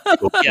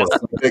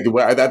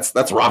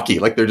 That's Rocky.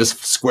 Like they're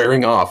just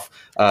squaring off,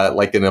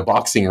 like in a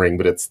boxing ring,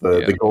 but it's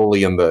the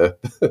goalie and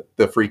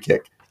the free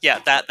kick. Yeah,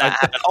 that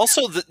happened.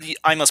 Also, the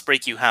 "I must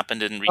break you"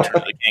 happened in Return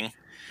of the King.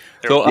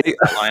 So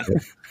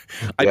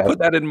I put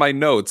that in my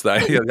notes.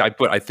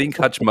 That I think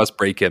Hutch must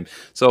break him.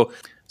 So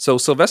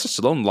Sylvester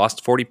Stallone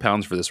lost 40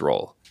 pounds for this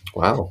role.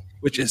 Wow.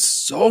 Which is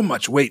so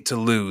much weight to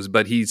lose.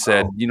 But he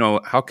said, you know,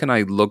 how can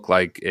I look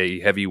like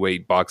a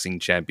heavyweight boxing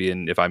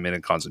champion if I'm in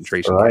a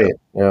concentration camp?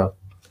 Yeah.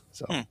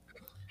 So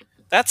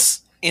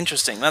that's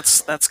interesting.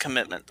 That's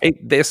commitment. Hey,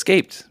 they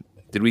escaped.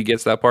 Did we get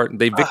to that part?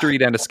 They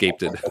victoried and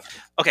escaped it.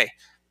 Okay.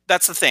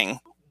 That's the thing.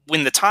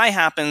 When the tie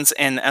happens,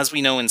 and as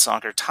we know in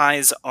soccer,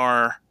 ties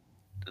are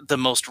the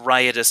most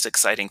riotous,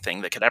 exciting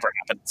thing that could ever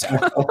happen.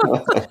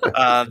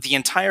 The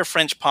entire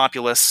French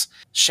populace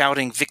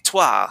shouting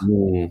 "Victoire!"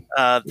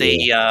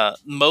 They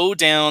mow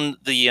down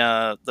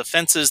the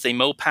fences. They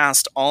mow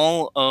past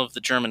all of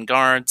the German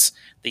guards.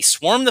 They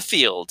swarm the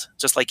field,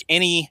 just like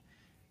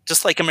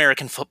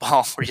American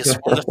football, where you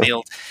swarm the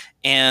field,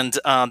 and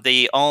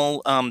they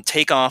all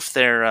take off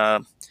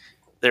their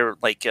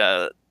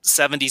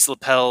 70s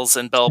lapels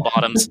and bell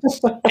bottoms.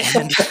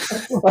 And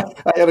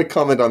I had a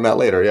comment on that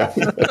later, yeah.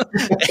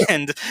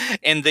 and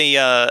they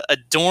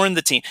adorn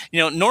the team. You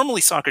know,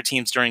 normally soccer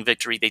teams during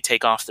victory, they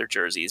take off their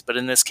jerseys, but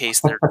in this case,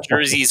 their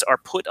jerseys are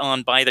put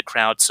on by the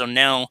crowd. So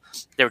now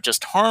they're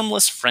just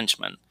harmless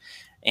Frenchmen,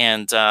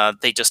 and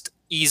they just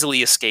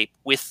easily escape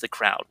with the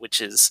crowd,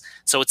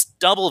 so it's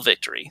double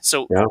victory.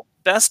 So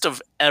best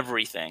of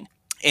everything.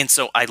 And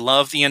so I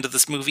love the end of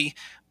this movie,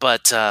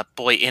 but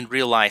boy, in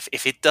real life,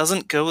 if it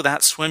doesn't go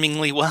that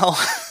swimmingly well,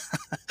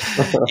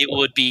 it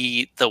would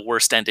be the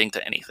worst ending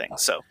to anything.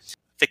 So,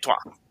 victoire.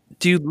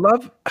 Do you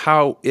love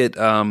how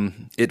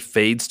it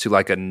fades to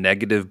like a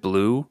negative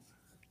blue?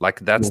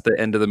 Like that's the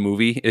end of the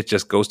movie. It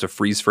just goes to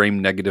freeze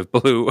frame negative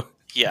blue.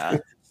 Yeah.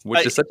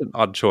 Which is such an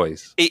odd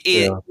choice. It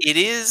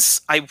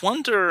is. I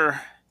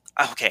wonder.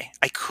 Okay,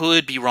 I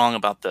could be wrong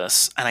about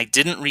this, and I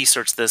didn't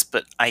research this,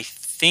 but I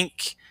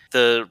think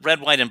the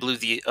red, white, and blue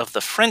of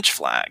the French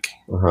flag,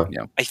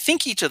 I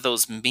think each of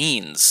those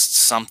means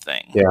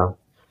something. Yeah.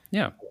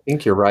 I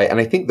think you're right. And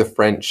I think the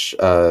French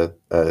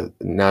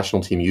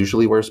national team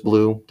usually wears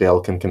blue.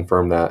 Dale can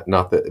confirm that.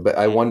 But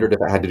I wondered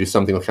if it had to do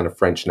something with kind of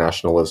French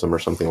nationalism or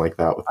something like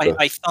that.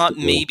 I thought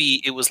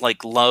maybe it was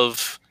like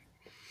love,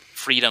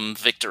 freedom,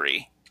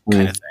 victory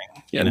kind of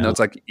thing. Yeah, no, it's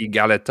like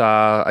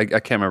Egalita. I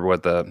can't remember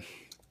what the...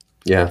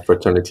 Yeah,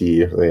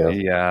 fraternity.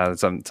 Yeah,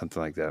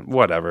 something like that.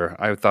 Whatever.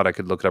 I thought I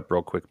could look it up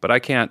real quick, but I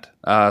can't.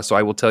 So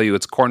I will tell you,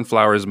 it's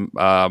cornflowers,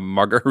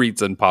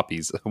 marguerites, and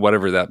poppies,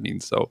 whatever that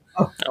means. So.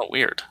 Oh,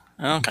 weird.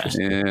 Okay.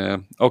 Yeah.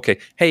 Okay.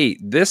 Hey,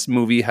 this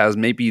movie has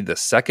maybe the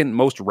second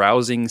most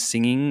rousing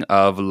singing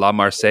of La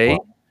Marseillaise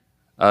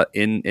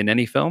in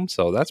any film,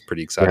 so that's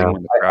pretty exciting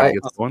when the crowd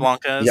gets going.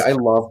 Yeah, I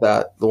love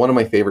that. One of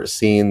my favorite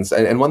scenes,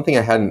 and one thing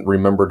I hadn't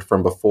remembered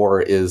from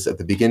before is at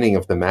the beginning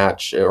of the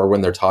match, or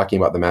when they're talking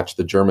about the match,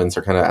 the Germans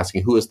are kind of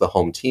asking who is the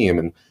home team,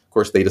 and of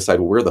course they decide,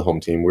 well, we're the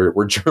home team.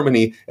 We're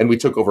Germany, and we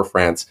took over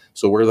France,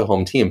 so we're the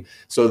home team.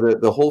 So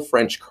the whole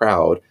French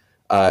crowd.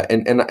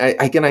 And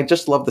I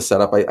just love the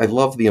setup. I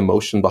love the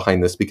emotion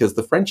behind this because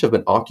the French have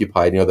been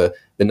occupied. You know,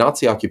 the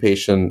Nazi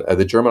occupation,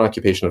 the German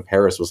occupation of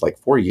Paris was like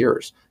 4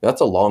 years.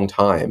 That's a long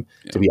time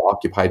to be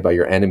occupied by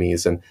your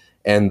enemies. And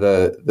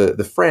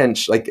the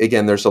French, like,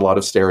 again, there's a lot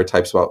of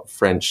stereotypes about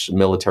French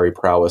military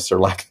prowess or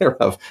lack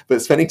thereof.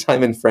 But spending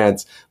time in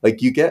France,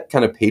 like, you get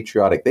kind of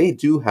patriotic. They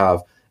do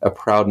have a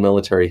proud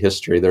military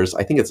history.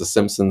 I think it's The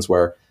Simpsons,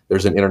 where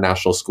there's an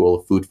international school,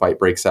 a food fight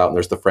breaks out, and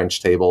there's the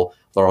French table.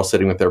 They're all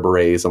sitting with their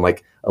berets, and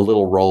like a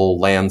little roll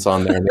lands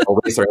on there, and they all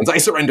raise their hands. I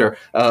surrender.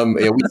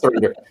 We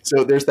surrender.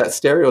 So there's that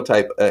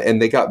stereotype,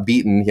 and they got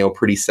beaten,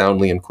 pretty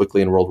soundly and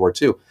quickly in World War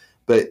II.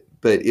 But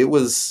it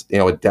was,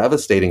 a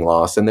devastating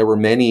loss, and there were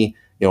many,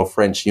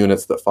 French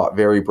units that fought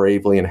very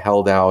bravely and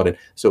held out, and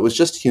so it was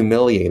just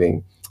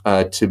humiliating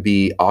to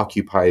be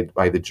occupied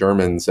by the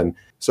Germans. And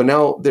so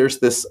now there's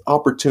this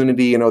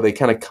opportunity. They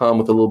kind of come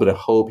with a little bit of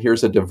hope.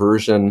 Here's a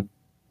diversion.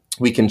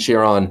 We can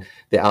cheer on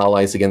the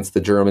Allies against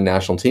the German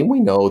national team.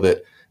 We know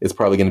that it's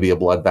probably going to be a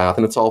bloodbath,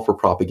 and it's all for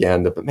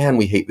propaganda. But man,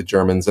 we hate the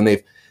Germans, and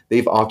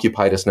they've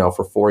occupied us now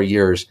for 4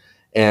 years.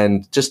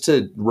 And just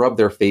to rub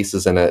their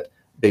faces in it,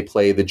 they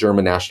play the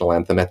German national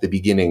anthem at the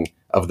beginning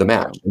of the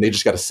match, and they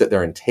just got to sit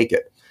there and take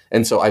it.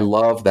 And so I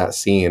love that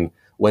scene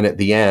when at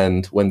the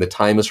end, when the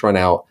time has run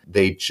out,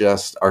 they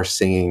just are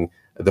singing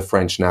the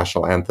French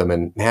national anthem.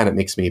 And man, it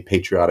makes me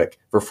patriotic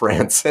for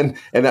France. And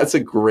that's a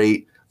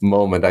great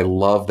moment. I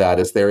love that,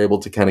 as they're able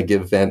to kind of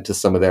give vent to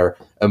some of their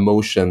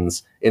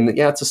emotions. And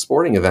yeah, it's a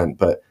sporting event,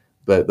 but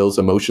those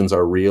emotions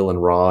are real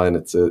and raw, and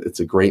it's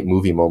a great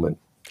movie moment.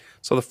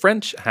 So the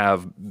French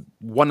have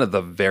one of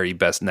the very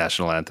best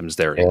national anthems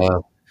there. Yeah.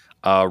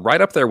 Right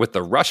up there with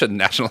the Russian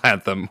national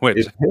anthem,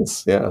 which It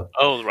is, yeah.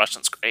 Oh, the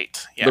Russian's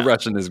great. Yeah. the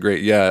Russian is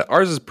great. Yeah,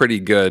 ours is pretty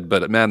good,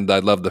 but man, I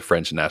love the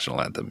French national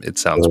anthem. It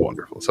sounds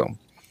wonderful. So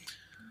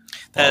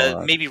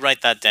maybe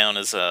write that down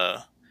as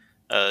a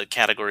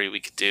category we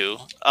could do.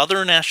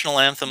 Other national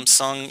anthems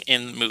sung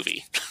in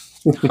movie.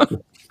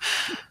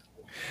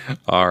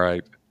 all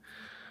right.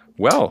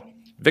 Well,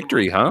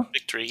 victory, huh?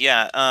 Victory,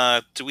 yeah.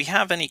 Do we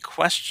have any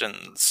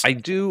questions? I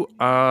do.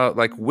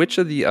 Like, which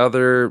of the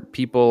other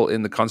people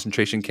in the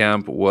concentration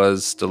camp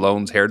was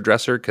Stallone's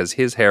hairdresser? Because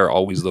his hair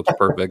always looks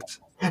perfect.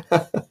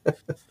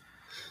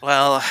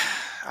 Well,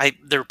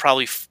 there were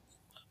probably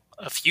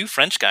a few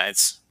French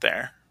guys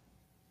there.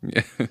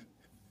 Yeah.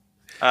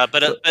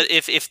 But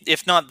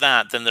if not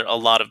that, then there are a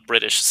lot of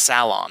British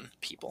salon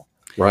people.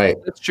 Right.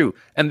 That's true.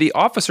 And the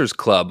officers'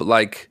 club,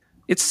 like,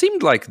 it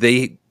seemed like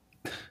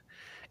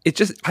it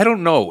just, I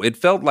don't know. It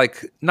felt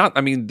like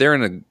they're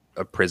in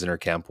a prisoner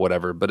camp,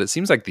 whatever, but it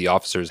seems like the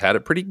officers had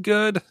it pretty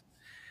good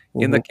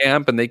in the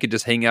camp, and they could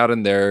just hang out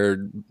in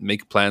there,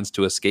 make plans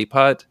to escape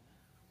hut.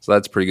 So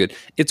that's pretty good.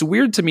 It's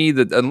weird to me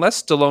that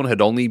unless Stallone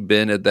had only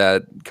been at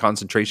that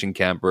concentration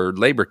camp or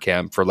labor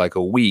camp for like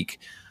a week,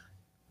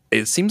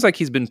 it seems like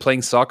he's been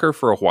playing soccer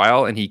for a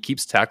while, and he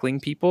keeps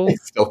tackling people. He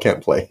still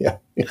can't play. Yeah.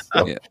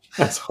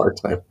 That's a hard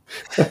time.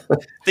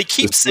 They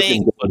keep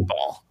saying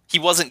football. He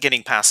wasn't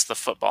getting past the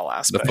football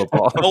aspect.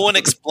 No one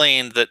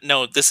explained that,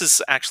 no, this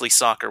is actually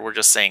soccer. We're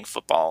just saying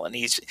football. And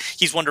he's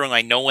wondering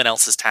why no one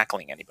else is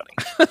tackling anybody.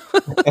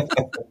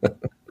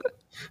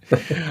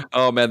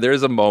 Oh, man,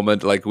 there's a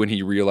moment like when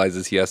he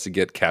realizes he has to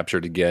get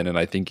captured again, and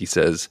I think he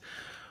says,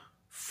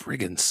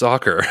 friggin'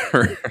 soccer.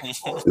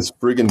 This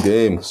friggin'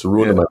 game is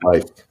ruining my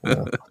life.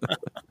 Yeah.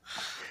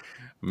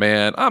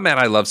 Man,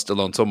 I love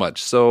Stallone so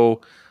much.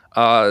 So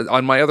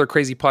on my other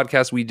crazy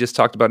podcast, we just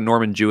talked about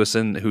Norman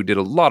Jewison, who did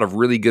a lot of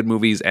really good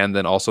movies and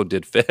then also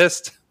did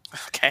Fist.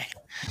 Okay.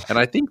 And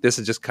I think this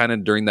is just kind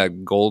of during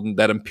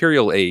that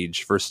imperial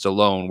age for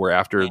Stallone, where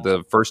after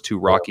the first two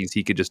Rockies,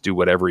 he could just do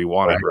whatever he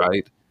wanted,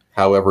 right?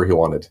 However he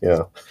wanted,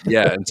 yeah.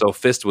 Yeah, and so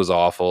Fist was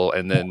awful,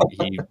 and then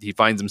he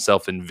finds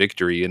himself in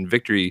Victory, and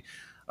Victory,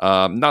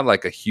 not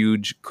like a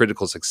huge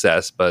critical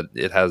success, but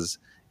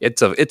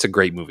it's a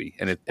great movie,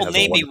 and it has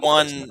maybe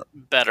one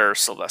better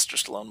Sylvester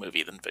Stallone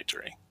movie than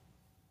Victory.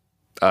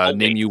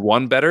 Name you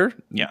one better?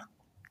 Yeah.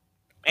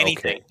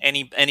 Anything,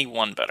 okay. any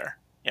one better.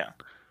 Yeah.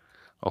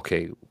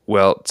 Okay,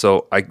 well,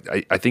 so I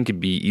think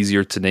it'd be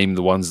easier to name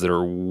the ones that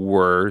are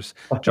worse.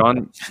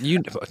 John,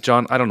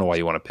 I don't know why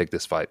you want to pick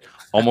this fight.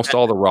 Almost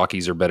all the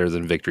Rockies are better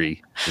than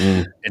Victory.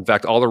 In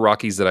fact, all the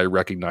Rockies that I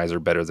recognize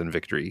are better than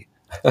Victory.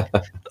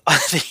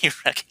 That you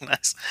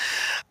recognize?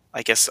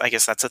 I guess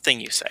that's a thing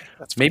you say.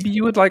 Maybe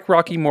you would like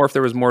Rocky more if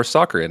there was more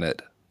soccer in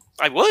it.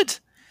 I would.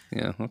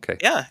 Yeah. Okay.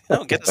 Yeah.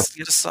 No. Get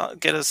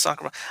a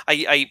soccer.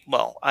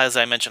 Well, as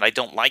I mentioned, I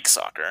don't like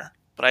soccer.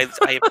 But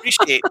I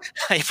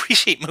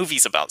appreciate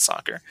movies about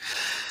soccer.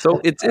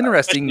 So it's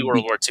interesting. The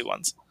World War II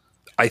ones.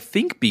 I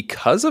think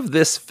because of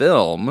this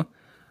film,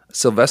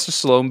 Sylvester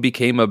Stallone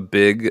became a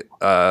big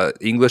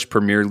English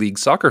Premier League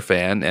soccer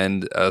fan,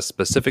 and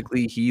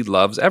specifically, he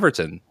loves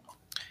Everton.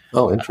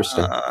 Oh,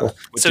 interesting.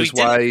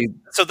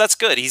 So that's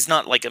good. He's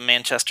not like a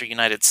Manchester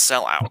United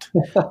sellout.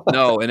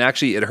 No, and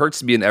actually, it hurts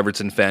to be an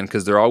Everton fan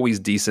because they're always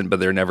decent, but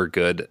they're never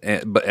good.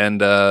 And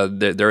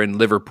they're in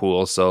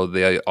Liverpool, so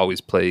they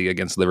always play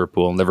against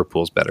Liverpool, and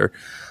Liverpool's better.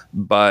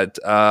 But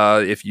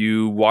if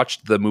you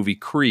watched the movie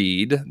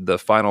Creed, the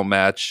final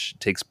match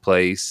takes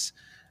place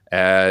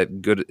at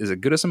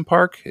Goodison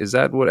Park? Is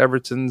that what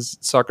Everton's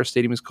soccer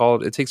stadium is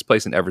called? It takes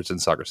place in Everton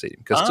soccer stadium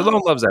because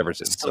Stallone loves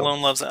Everton.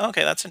 Stallone loves it.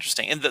 Okay, that's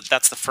interesting. And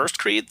that's the first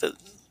Creed that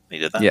he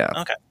did that? Yeah.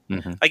 Okay.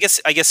 Mm-hmm. I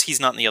guess he's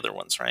not in the other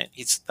ones, right?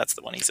 That's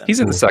the one he's in. He's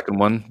in the second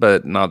one,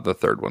 but not the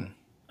third one.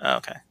 Oh,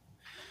 okay.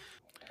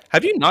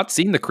 Have you not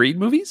seen the Creed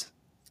movies?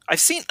 I've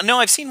seen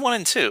 1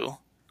 and 2.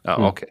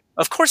 Oh, okay.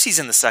 Of course he's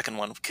in the second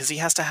one because he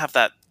has to have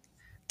that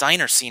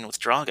diner scene with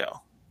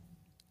Drago.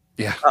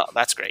 Yeah. Oh,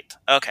 that's great.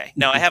 Okay.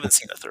 No, I haven't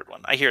seen the third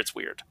one. I hear it's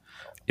weird.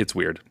 It's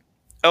weird.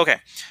 Okay.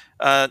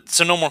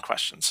 So no more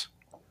questions.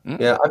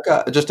 Yeah, I've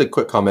got just a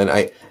quick comment.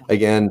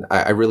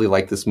 I really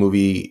like this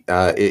movie.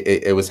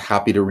 I was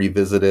happy to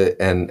revisit it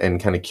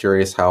and kind of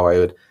curious how I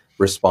would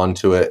respond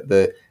to it.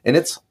 And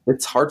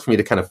it's hard for me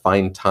to kind of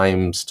find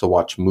times to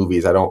watch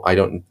movies. I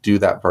don't do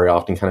that very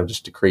often. Kind of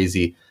just a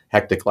crazy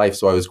hectic life.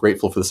 So I was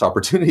grateful for this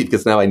opportunity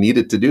because now I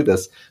needed to do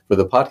this for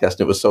the podcast.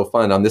 And it was so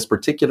fun. On this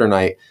particular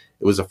night,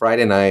 it was a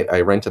Friday night.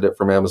 I rented it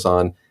from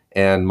Amazon,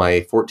 and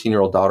my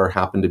 14-year-old daughter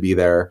happened to be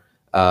there.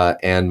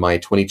 And my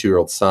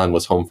 22-year-old son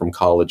was home from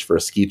college for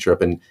a ski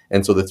trip.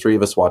 And so the three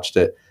of us watched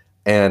it,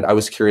 and I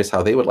was curious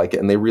how they would like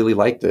it, and they really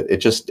liked it. It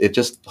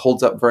just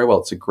holds up very well.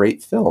 It's a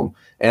great film.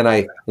 And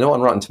I know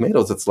on Rotten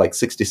Tomatoes, it's like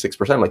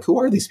 66%. I'm like, who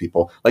are these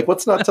people? Like,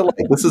 what's not to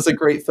like? This is a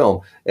great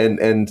film. And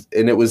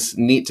it was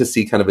neat to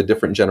see kind of a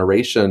different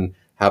generation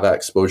have that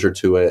exposure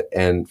to it,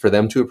 and for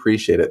them to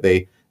appreciate it.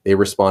 They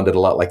responded a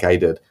lot like I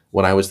did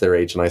when I was their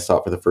age and I saw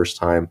it for the first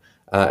time.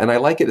 And I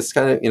like it. It's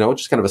kind of,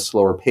 just kind of a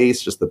slower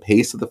pace. Just the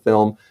pace of the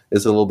film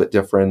is a little bit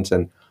different.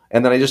 And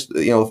then I just,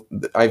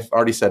 I've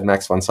already said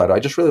Max von Sydow. I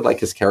just really like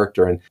his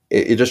character. And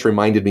it just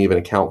reminded me of an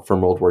account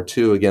from World War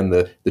II. Again,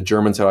 the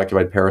Germans had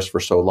occupied Paris for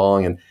so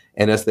long.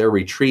 And as they're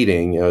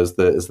retreating, as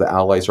the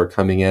Allies are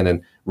coming in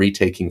and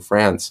retaking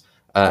France,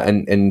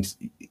 and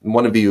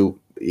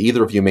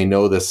either of you may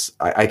know this.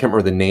 I can't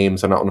remember the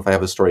names. I don't know if I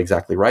have the story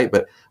exactly right,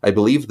 but I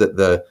believe that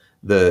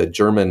the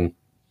German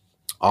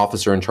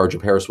officer in charge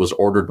of Paris was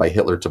ordered by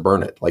Hitler to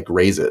burn it, like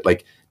raze it,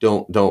 like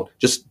don't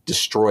just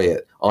destroy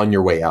it on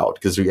your way out,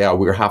 because we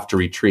have to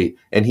retreat,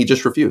 and he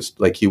just refused,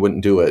 like he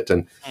wouldn't do it,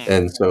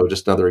 and so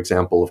just another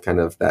example of kind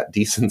of that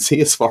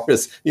decency as far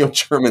as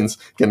Germans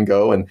can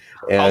go, and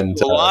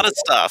a lot of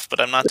stuff, but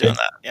I'm not doing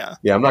that.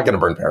 Yeah, I'm not going to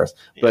burn Paris,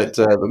 but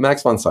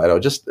Max von Sydow,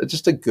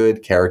 just a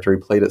good character. He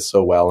played it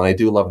so well, and I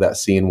do love that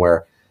scene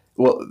where,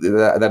 well,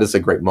 that is a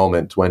great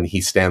moment when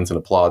he stands and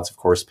applauds, of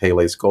course,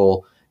 Pélé's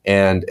goal,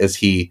 and as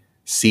he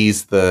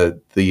sees the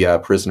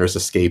prisoners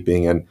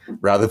escaping, and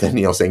rather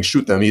than saying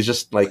shoot them, he's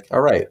just like, all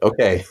right,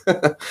 okay.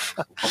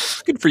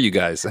 Good for you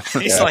guys.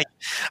 He's like,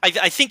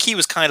 I think he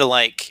was kind of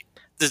like,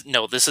 this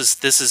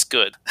is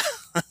good.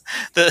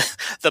 the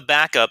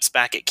backups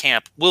back at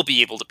camp will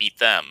be able to beat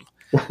them.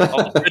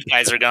 All the good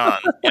guys are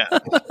gone. Yeah.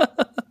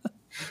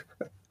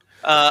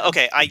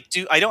 Okay,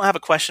 I don't have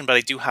a question, but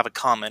I do have a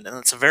comment, and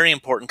it's a very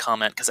important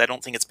comment because I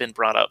don't think it's been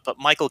brought up. But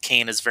Michael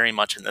Caine is very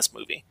much in this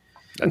movie.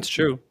 That's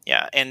true.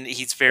 Yeah, and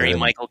he's very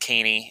Michael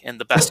Caine-y, and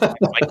the best of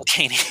Michael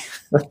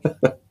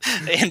Caine-y.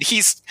 And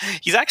he's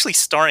actually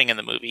starring in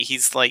the movie.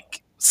 He's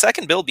like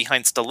second bill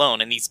behind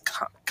Stallone, and he's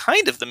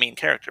kind of the main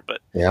character.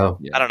 But yeah,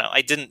 I don't know.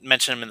 I didn't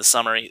mention him in the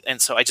summary,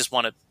 and so I just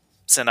want to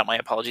send out my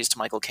apologies to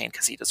Michael Caine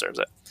because he deserves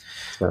it.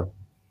 Yeah.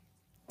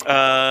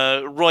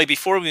 Roy,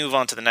 before we move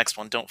on to the next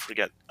one, don't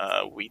forget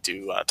we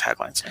do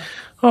taglines.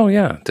 Oh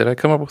yeah, did I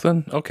come up with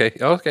one?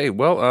 Okay.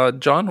 Well,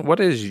 John, what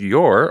is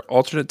your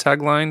alternate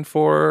tagline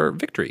for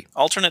victory?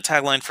 Alternate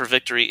tagline for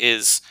victory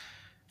is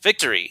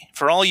victory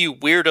for all you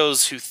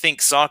weirdos who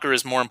think soccer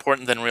is more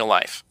important than real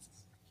life.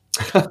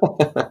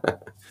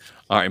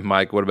 All right,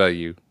 Mike, what about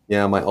you?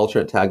 Yeah, my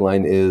alternate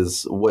tagline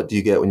is, what do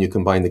you get when you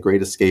combine The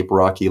Great Escape,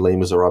 Rocky, Les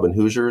Miserables, and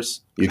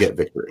Hoosiers? You get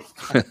victory.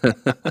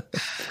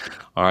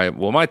 All right,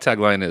 well, my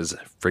tagline is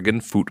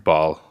friggin'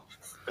 football.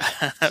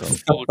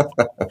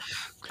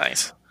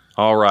 Nice.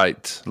 All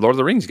right, Lord of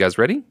the Rings, you guys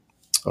ready?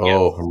 Oh,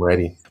 yeah. I'm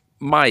ready.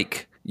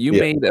 Mike, you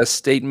made a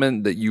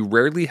statement that you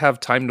rarely have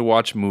time to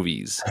watch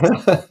movies.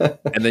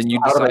 And then you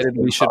decided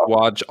we should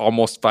watch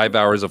almost 5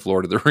 hours of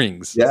Lord of the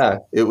Rings. Yeah,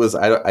 it was,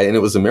 and it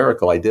was a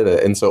miracle I did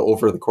it. And so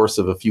over the course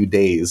of a few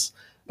days,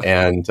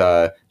 and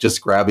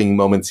just grabbing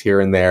moments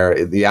here and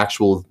there, the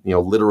actual,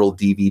 literal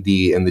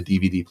DVD and the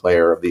DVD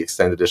player of the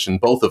extended edition,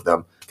 both of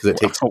them, because it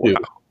takes two. Wow.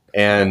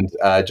 And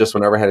just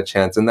whenever I had a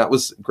chance, and that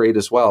was great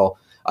as well.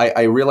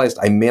 I realized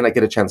I may not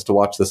get a chance to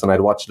watch this, and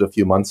I'd watched it a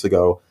few months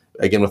ago,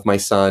 again with my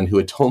son, who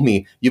had told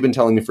me, you've been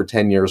telling me for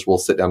 10 years we'll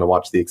sit down and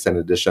watch the extended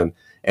edition,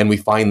 and we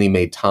finally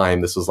made time.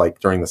 This was like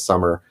during the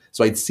summer.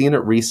 So I'd seen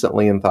it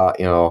recently and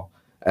thought,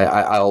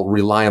 I'll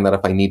rely on that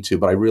if I need to,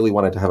 but I really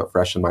wanted to have it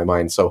fresh in my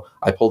mind. So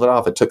I pulled it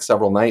off. It took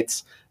several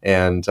nights,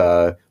 and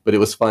but it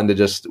was fun to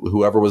just,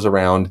 whoever was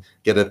around,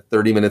 get a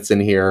 30 minutes in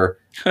here,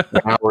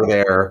 an hour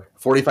there,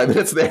 45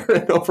 minutes there,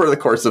 and over the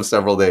course of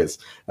several days,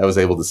 I was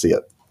able to see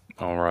it.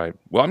 All right.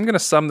 Well, I'm going to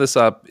sum this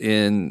up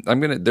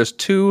there's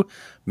two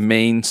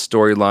main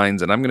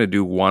storylines, and I'm going to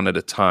do one at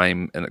a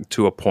time and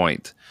to a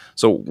point.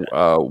 So,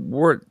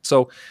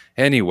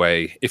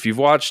 anyway, if you've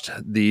watched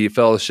the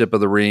Fellowship of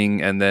the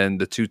Ring and then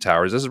the Two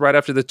Towers, this is right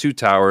after the Two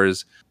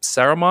Towers.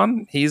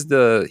 Saruman, he's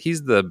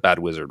the bad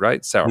wizard,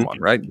 right? Saruman,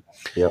 right?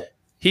 Yeah.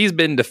 He's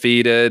been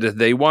defeated.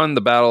 They won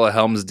the Battle of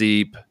Helm's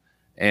Deep,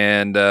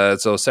 And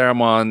so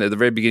Saruman, at the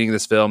very beginning of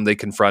this film, they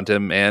confront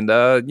him, and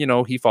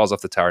he falls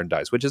off the tower and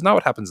dies, which is not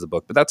what happens in the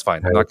book, but that's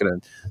fine. I'm not going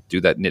to do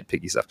that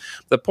nitpicky stuff.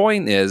 The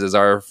point is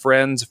our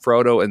friends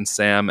Frodo and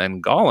Sam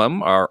and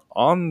Gollum are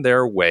on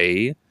their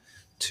way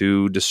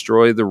to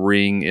destroy the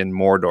ring in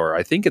Mordor.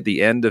 I think at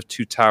the end of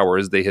Two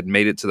Towers, they had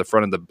made it to the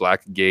front of the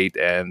Black Gate,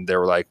 and they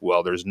were like,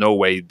 well, there's no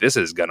way this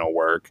is going to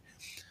work.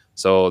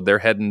 So they're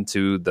heading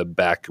to the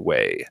back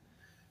way.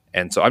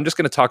 And so I'm just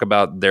going to talk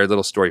about their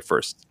little story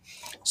first.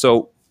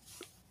 So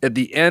at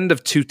the end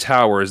of Two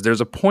Towers,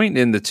 there's a point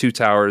in the Two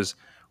Towers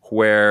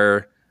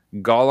where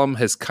Gollum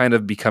has kind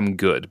of become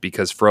good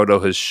because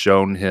Frodo has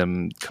shown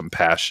him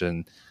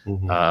compassion.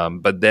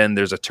 But then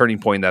there's a turning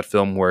point in that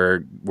film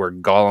where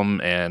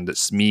Gollum and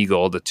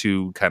Smeagol, the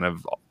two kind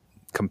of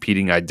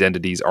competing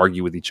identities,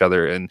 argue with each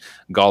other, and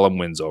Gollum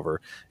wins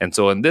over. And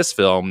so in this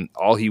film,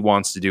 all he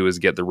wants to do is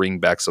get the ring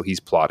back, so he's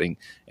plotting.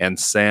 And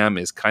Sam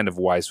is kind of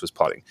wise was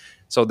plotting.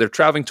 So they're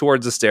traveling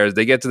towards the stairs.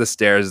 They get to the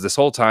stairs. This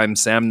whole time,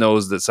 Sam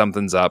knows that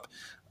something's up.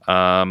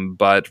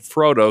 But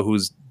Frodo,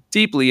 who's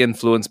deeply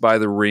influenced by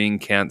the ring,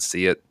 can't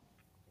see it.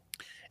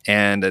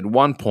 And at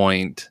one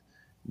point,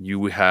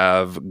 you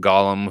have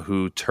Gollum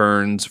who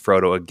turns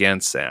Frodo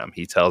against Sam.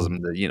 He tells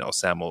him that,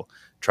 Sam will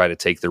try to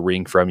take the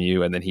ring from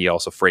you. And then he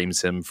also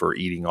frames him for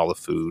eating all the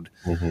food.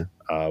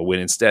 When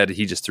instead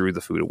he just threw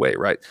the food away,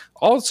 right?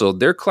 Also,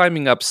 they're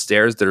climbing up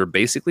stairs that are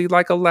basically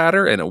like a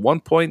ladder, and at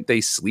one point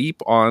they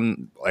sleep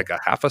on like a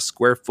half a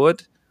square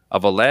foot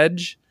of a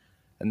ledge,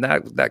 and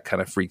that kind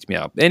of freaked me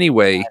out.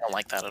 Anyway, I don't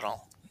like that at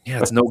all.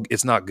 Yeah,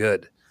 it's not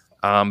good.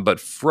 But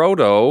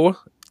Frodo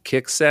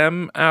kicks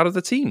Sam out of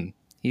the team.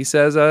 He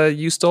says,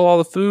 "You stole all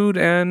the food,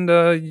 and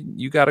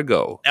you got to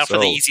go." Now for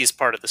the easiest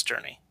part of this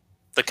journey,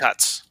 the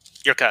cuts.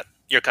 Your cut,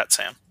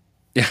 Sam.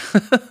 Yeah.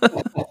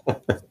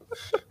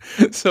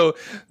 So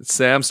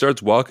Sam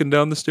starts walking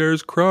down the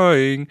stairs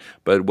crying,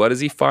 but what does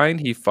he find?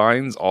 He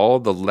finds all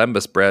the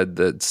lembas bread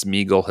that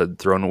Smeagol had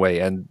thrown away,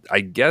 and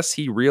I guess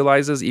he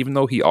realizes, even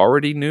though he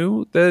already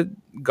knew that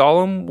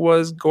Gollum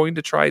was going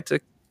to try to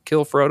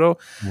kill Frodo,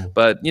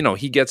 but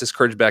he gets his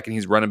courage back and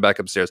he's running back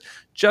upstairs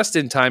just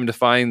in time to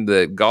find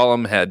that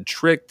Gollum had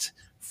tricked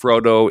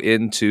Frodo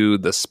into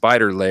the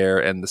spider lair,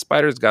 and the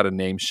spider's got a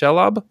name,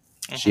 Shelob.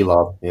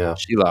 Shelob,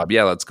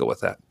 yeah, let's go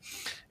with that.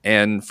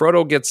 And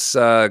Frodo gets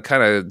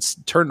kind of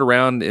turned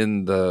around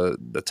in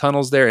the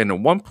tunnels there. And at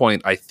one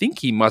point, I think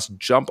he must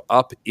jump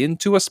up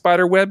into a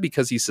spider web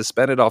because he's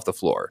suspended off the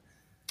floor.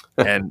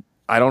 And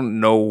I don't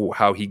know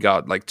how he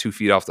got like 2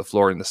 feet off the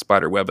floor in the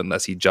spider web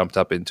unless he jumped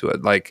up into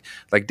it, like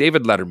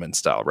David Letterman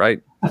style,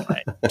 right?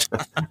 With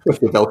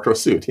the Velcro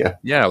suit, yeah.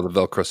 Yeah, with the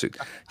Velcro suit.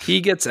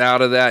 He gets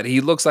out of that.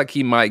 He looks like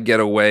he might get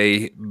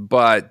away,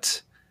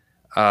 but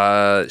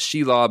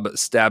Shelob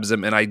stabs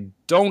him, and I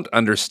don't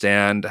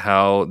understand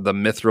how the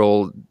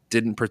Mithril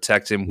didn't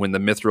protect him when the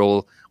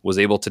Mithril was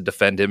able to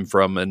defend him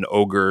from an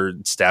ogre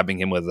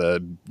stabbing him with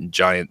a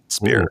giant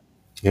spear.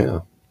 Yeah,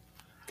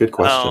 good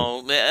question.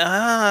 Oh,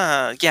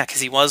 yeah, because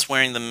he was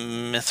wearing the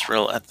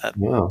Mithril at that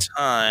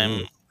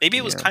time. Maybe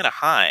it was kind of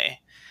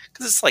high,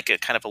 because it's like a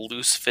kind of a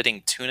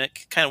loose-fitting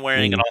tunic, kind of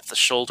wearing it off the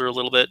shoulder a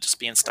little bit, just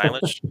being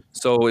stylish.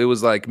 So it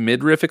was like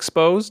midriff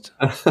exposed?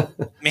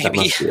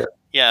 Maybe.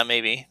 Yeah,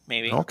 maybe.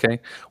 Okay,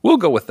 we'll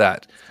go with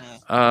that.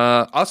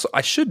 Also,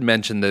 I should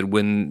mention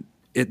that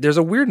there's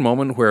a weird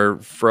moment where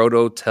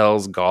Frodo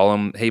tells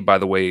Gollum, "Hey, by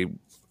the way,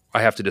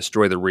 I have to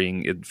destroy the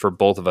ring for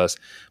both of us."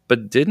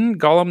 But didn't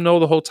Gollum know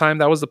the whole time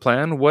that was the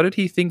plan? What did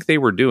he think they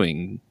were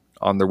doing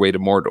on their way to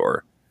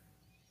Mordor?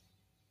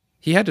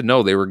 He had to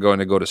know they were going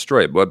to go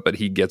destroy it, but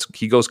he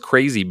goes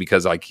crazy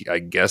because I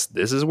guess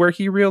this is where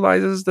he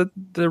realizes that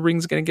the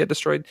ring's going to get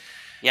destroyed.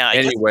 Yeah.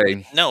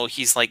 Anyway, no,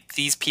 he's like,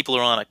 these people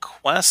are on a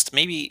quest.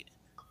 Maybe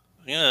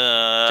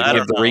to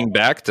give the ring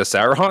back to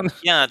Sauron.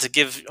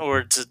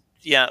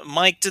 Yeah,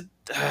 Mike.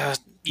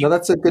 No,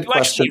 that's a good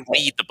question. You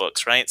actually read the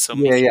books, right? So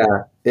yeah.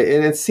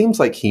 And it seems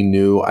like he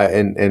knew,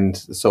 and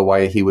so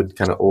why he would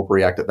kind of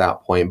overreact at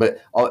that point. But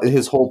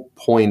his whole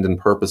point and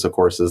purpose, of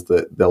course, is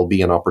that there'll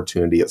be an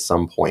opportunity at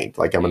some point.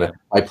 Like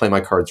I play my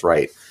cards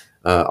right,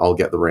 I'll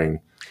get the ring.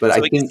 But so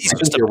I think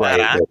you're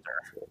right.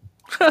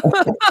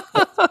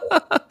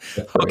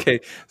 Okay,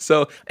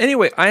 so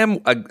anyway,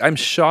 I'm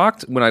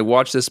shocked when I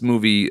watch this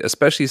movie,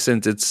 especially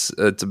since it's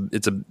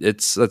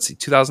let's see,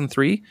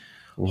 2003.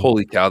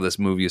 Holy cow, this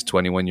movie is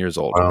 21 years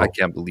old. Wow. I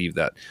can't believe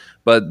that.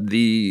 But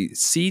the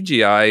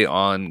CGI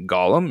on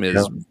Gollum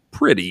is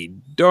pretty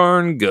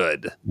darn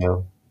good. Yeah.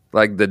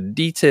 Like the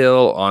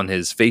detail on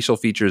his facial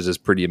features is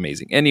pretty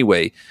amazing.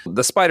 Anyway,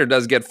 the spider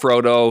does get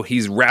Frodo.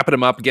 He's wrapping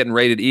him up, getting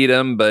ready to eat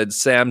him, but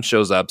Sam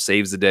shows up,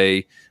 saves the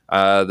day.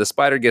 The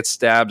spider gets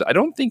stabbed. I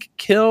don't think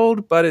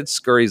killed, but it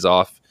scurries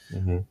off.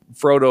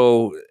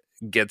 Frodo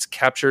gets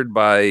captured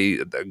by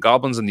the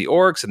goblins and the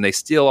orcs, and they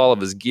steal all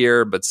of his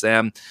gear, but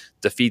Sam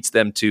defeats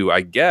them too.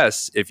 I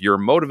guess if you're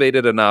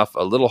motivated enough,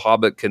 a little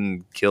hobbit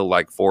can kill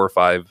like 4 or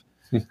 5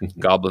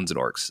 goblins and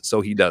orcs.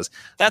 So he does.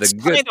 That's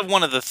kind of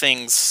one of the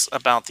things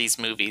about these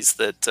movies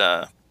that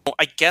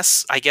I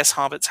guess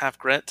hobbits have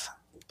grit,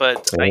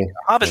 but Hey,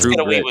 hobbits True get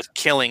away grit. with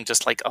killing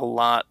just like a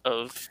lot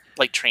of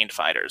like trained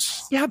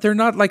fighters. Yeah, they're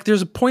not like.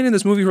 There's a point in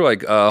this movie where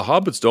like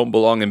hobbits don't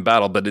belong in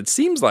battle, but it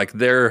seems like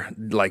they're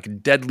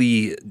like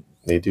deadly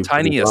they do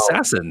tiny pretty well.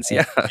 assassins.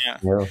 Yeah. Yeah.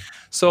 Yeah.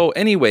 So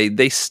anyway,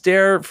 they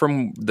stare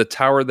from the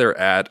tower they're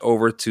at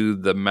over to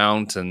the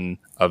mountain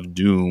of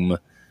doom,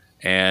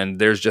 and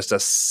there's just a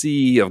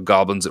sea of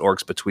goblins and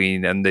orcs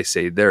between, and they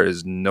say, there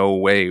is no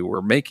way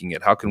we're making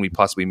it. How can we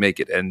possibly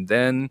make it? And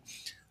then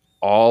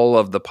all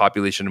of the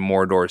population of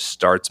Mordor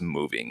starts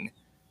moving,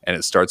 and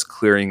it starts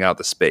clearing out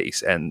the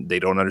space, and they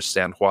don't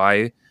understand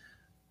why,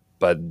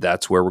 but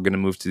that's where we're going to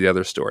move to the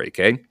other story,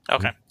 okay?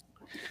 Okay.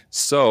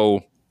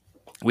 So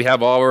we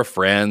have all our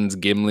friends,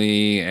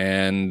 Gimli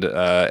and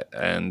Gandalf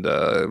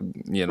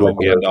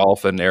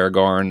and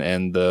Aragorn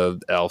and the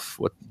elf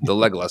with the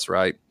Legolas,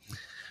 right?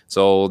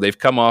 So they've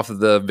come off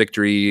the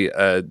victory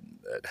at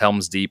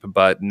Helm's Deep,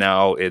 but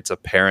now it's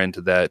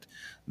apparent that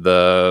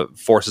the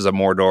forces of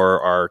Mordor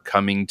are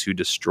coming to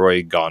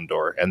destroy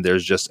Gondor, and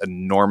there's just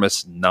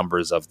enormous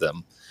numbers of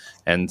them.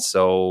 And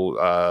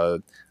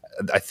so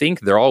I think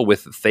they're all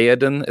with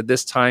Theoden at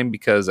this time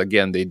because,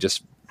 again, they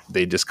just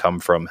come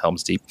from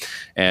Helm's Deep.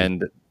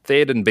 And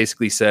Theoden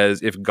basically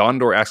says, if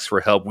Gondor asks for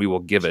help, we will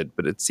give it.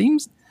 But it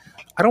seems,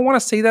 I don't want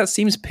to say that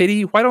seems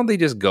pity. Why don't they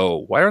just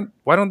go? Why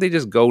don't they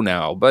just go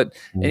now? But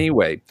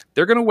anyway,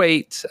 they're going to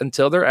wait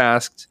until they're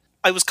asked.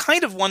 I was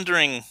kind of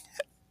wondering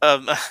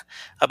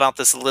about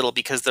this a little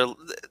because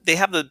they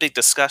have the big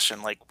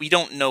discussion. Like, we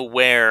don't know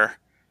where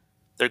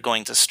they're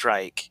going to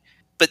strike,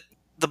 but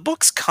the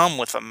books come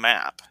with a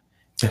map,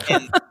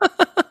 and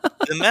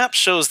the map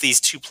shows these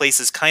two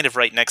places kind of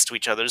right next to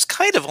each other. There's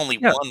kind of only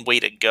one way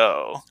to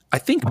go. I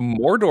think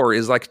Mordor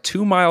is like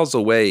 2 miles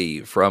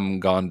away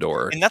from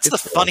Gondor. And that's the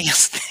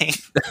funniest thing.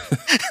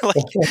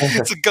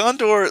 So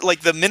Gondor,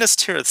 like the Minas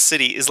Tirith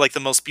city, is like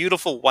the most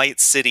beautiful white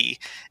city.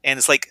 And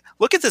it's like,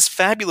 look at this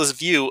fabulous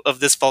view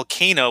of this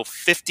volcano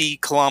 50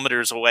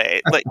 kilometers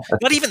away. Like,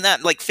 not even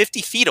that, like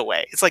 50 feet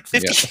away. It's like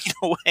 50 feet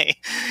away.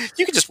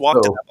 You can just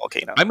walk to that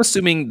volcano. I'm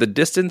assuming the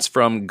distance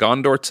from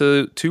Gondor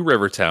to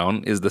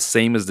Rivertown is the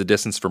same as the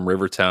distance from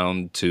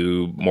Rivertown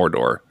to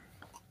Mordor.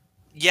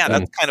 Yeah,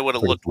 that's kind of what it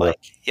looked like.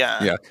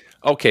 Yeah. Yeah.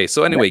 Okay.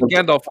 So anyway,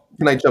 Gandalf.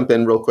 Can I jump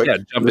in real quick? Yeah,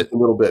 jump in. A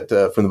little bit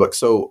from the book.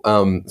 So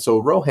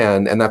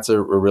Rohan, and that's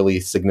a really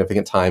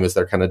significant time as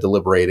they're kind of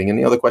deliberating.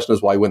 And the question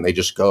is, why wouldn't they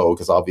just go?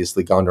 Because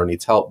obviously Gondor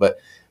needs help. But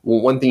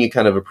one thing you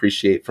kind of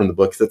appreciate from the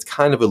book that's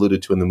kind of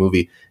alluded to in the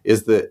movie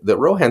is that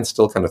Rohan's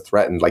still kind of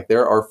threatened. Like,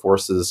 there are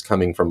forces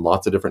coming from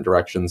lots of different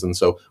directions. And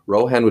so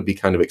Rohan would be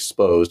kind of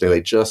exposed, and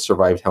they just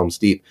survived Helm's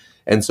Deep.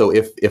 And so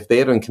if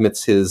Theoden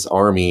commits his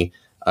army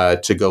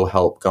to go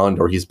help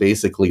Gondor, he's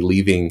basically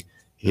leaving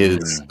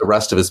the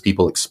rest of his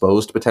people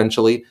exposed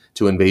potentially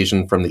to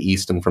invasion from the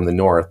east and from the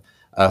north.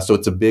 So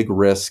it's a big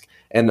risk.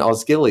 And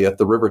Osgiliath,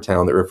 the river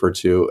town that referred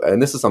to,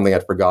 and this is something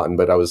I'd forgotten,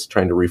 but I was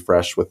trying to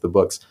refresh with the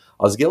books.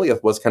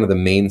 Osgiliath was kind of the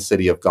main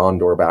city of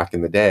Gondor back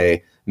in the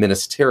day.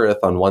 Minas Tirith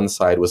on one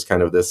side was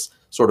kind of this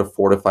sort of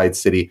fortified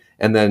city,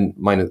 and then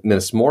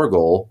Minas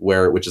Morgul,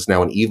 which is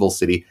now an evil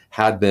city,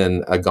 had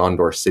been a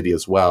Gondor city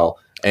as well.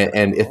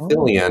 And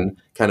Ithilien,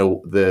 kind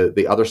of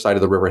the other side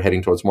of the river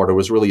heading towards Mordor,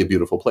 was really a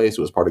beautiful place.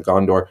 It was part of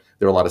Gondor.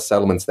 There were a lot of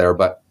settlements there,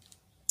 but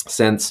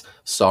since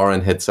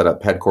Sauron had set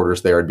up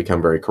headquarters there, it had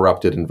become very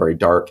corrupted and very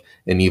dark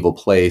and evil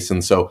place.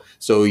 And so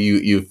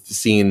you've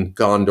seen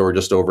Gondor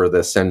just over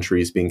the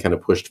centuries being kind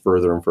of pushed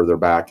further and further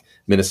back.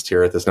 Minas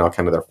Tirith is now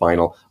kind of their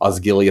final.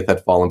 Osgiliath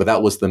had fallen, but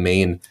that was the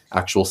main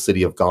actual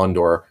city of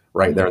Gondor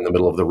right there in the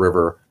middle of the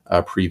river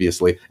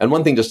previously. And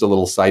one thing, just a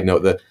little side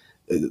note, that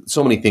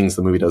so many things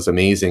the movie does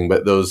amazing,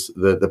 but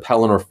the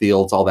Pelennor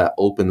fields, all that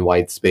open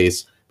wide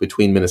space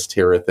between Minas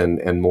Tirith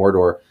and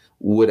Mordor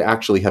would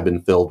actually have been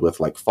filled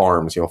with like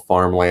farms,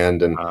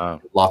 farmland, and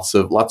lots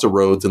of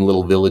roads and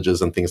little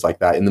villages and things like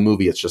that. In the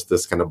movie, it's just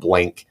this kind of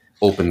blank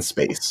open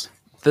space.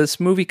 This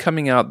movie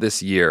coming out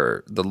this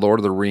year, The Lord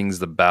of the Rings,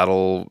 the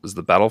battle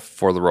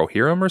for the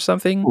Rohirrim or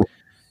something. Ooh.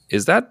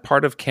 Is that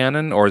part of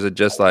canon, or is it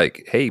just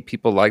like, hey,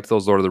 people liked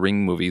those Lord of the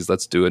Rings movies,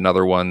 let's do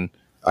another one?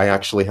 I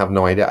actually have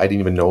no idea. I didn't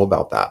even know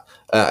about that.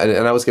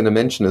 And I was going to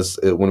mention is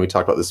when we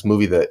talked about this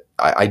movie that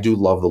I do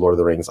love The Lord of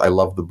the Rings. I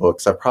love the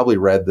books. I've probably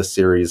read the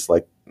series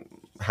like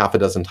half a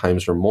dozen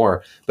times or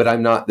more, but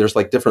I'm not, there's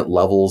like different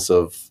levels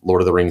of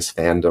Lord of the Rings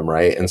fandom,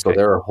 right? And so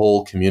there are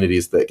whole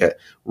communities that get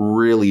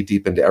really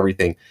deep into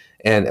everything.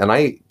 And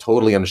I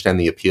totally understand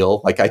the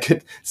appeal. Like, I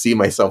could see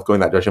myself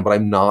going that direction, but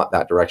I'm not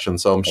that direction.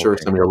 So I'm sure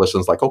some of your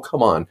listeners like, oh,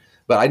 come on.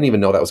 But I didn't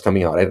even know that was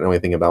coming out. I didn't know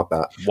anything about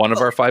that. One of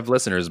our 5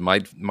 listeners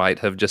might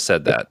have just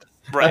said that.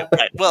 Right.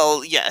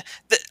 Well, yeah.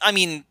 I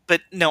mean, but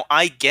no,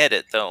 I get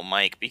it though,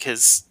 Mike,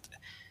 because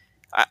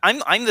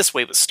I'm this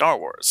way with Star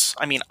Wars.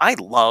 I mean, I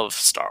love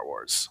Star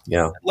Wars.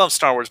 Yeah. I love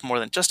Star Wars more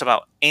than just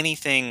about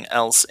anything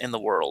else in the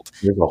world.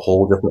 There's a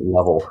whole different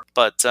level.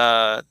 But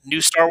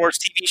new Star Wars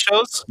TV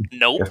shows?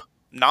 Nope.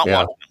 Not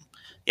watching them.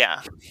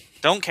 Yeah.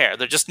 Don't care.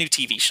 They're just new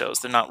TV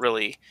shows. They're not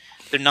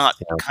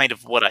kind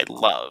of what I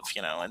love,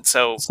 And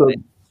so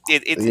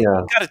it's you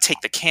got to take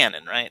the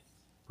canon, right?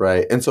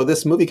 Right. And so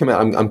this movie came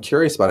out. I'm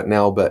curious about it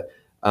now, but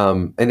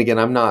and again,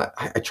 I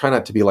try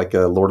not to be like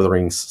a Lord of the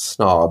Rings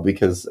snob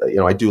because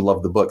I do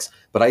love the books,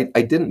 but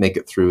I didn't make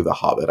it through The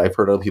Hobbit. I've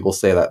heard other people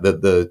say that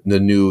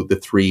the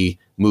three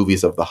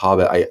movies of The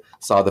Hobbit, I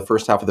saw the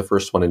first half of the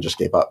first one and just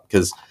gave up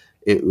because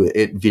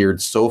it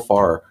veered so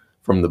far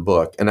from the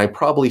book, and I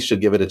probably should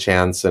give it a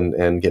chance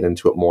and get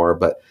into it more.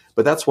 But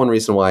that's one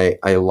reason why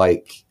I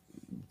like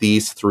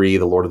these three,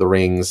 The Lord of the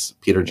Rings,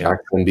 Peter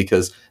Jackson,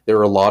 because there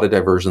are a lot of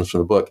diversions from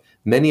the book.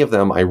 Many of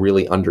them I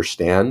really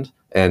understand,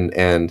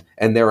 and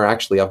there are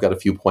actually, I've got a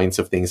few points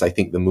of things I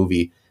think the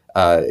movie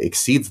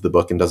exceeds the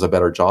book and does a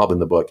better job in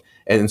the book.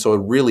 And so a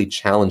really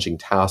challenging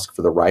task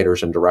for the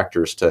writers and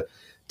directors to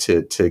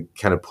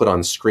kind of put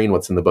on screen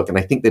what's in the book. And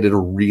I think they did a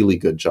really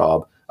good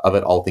job of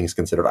it, all things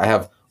considered. I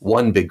have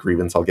one big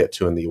grievance I'll get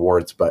to in the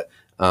awards, but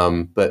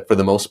for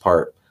the most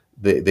part,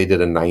 they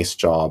did a nice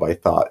job, I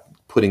thought,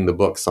 putting the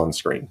books on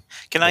screen.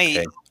 Can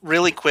I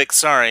really quick?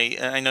 Sorry,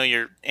 I know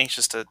you're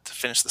anxious to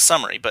finish the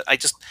summary, but I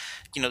just,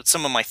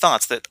 some of my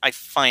thoughts that I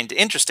find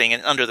interesting,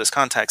 and under this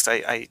context,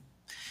 I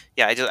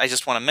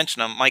just want to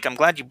mention them. Mike, I'm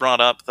glad you brought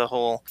up the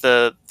whole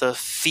the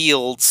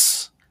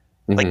fields,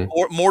 like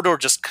Mordor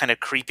just kind of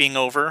creeping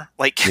over,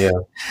 like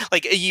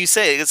like you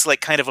say, it's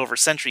like kind of over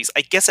centuries.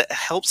 I guess it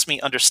helps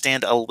me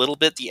understand a little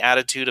bit the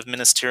attitude of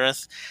Minas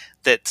Tirith,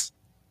 that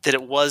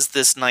it was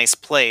this nice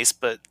place,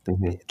 but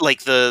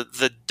like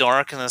the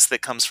darkness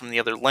that comes from the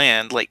other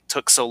land, like,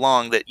 took so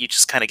long that you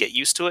just kind of get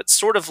used to it.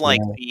 Sort of like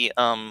the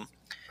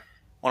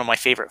one of my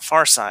favorite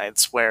Far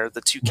Sides, where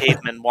the two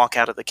cavemen walk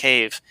out of the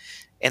cave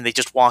and they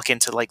just walk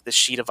into like this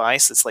sheet of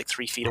ice that's like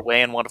 3 feet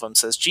away, and one of them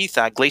says, "Gee,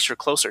 Thad, glacier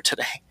closer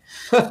today."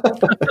 That's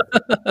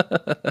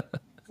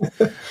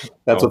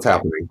what's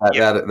happening.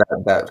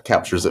 That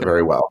captures it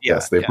very well.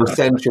 For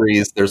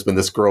centuries, there's been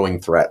this growing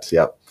threat.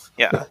 Yep.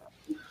 Yeah.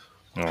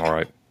 All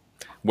right.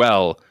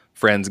 Well,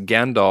 friends,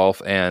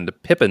 Gandalf and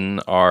Pippin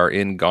are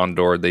in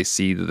Gondor. They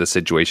see that the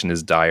situation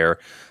is dire.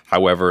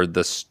 However,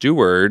 the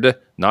steward,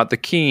 not the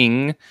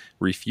king,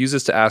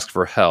 refuses to ask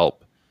for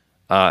help.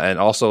 And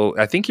also,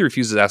 I think he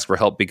refuses to ask for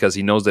help because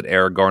he knows that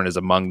Aragorn is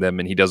among them,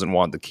 and he doesn't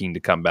want the king to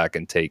come back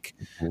and take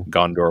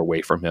Gondor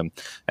away from him.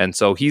 And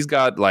so he's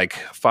got like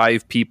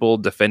 5 people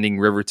defending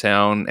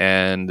Rivertown,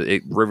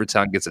 and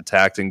Rivertown gets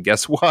attacked. And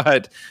guess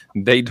what?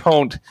 They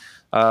don't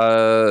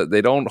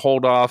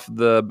hold off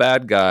the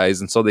bad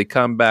guys, and so they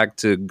come back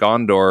to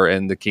Gondor,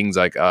 and the king's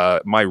like,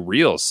 my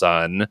real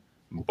son,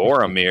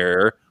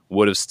 Boromir,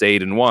 would have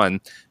stayed and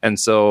won. And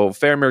so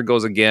Faramir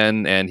goes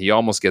again, and he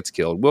almost gets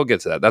killed. We'll get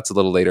to that. That's a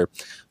little later.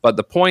 But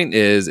the point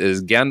is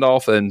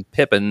Gandalf and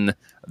Pippin,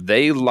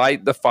 they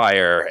light the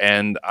fire,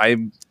 and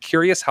I'm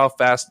curious how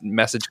fast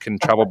message can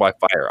travel by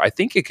fire. I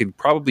think it could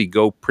probably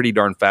go pretty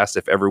darn fast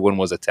if everyone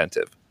was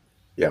attentive.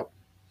 Yeah.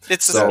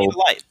 It's the speed of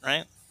light,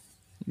 right?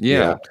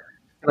 Yeah.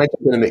 And I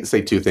just want to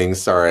say 2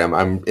 things. Sorry,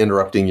 I'm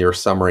interrupting your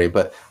summary,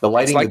 but the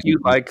lighting. It's like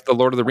you like the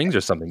Lord of the Rings or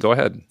something. Go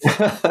ahead.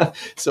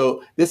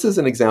 So this is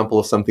an example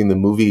of something the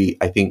movie,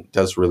 I think,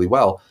 does really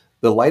well.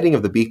 The lighting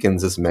of the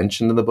beacons is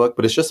mentioned in the book,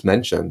 but it's just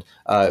mentioned.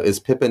 As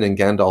Pippin and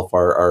Gandalf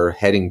are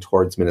heading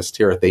towards Minas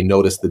Tirith, they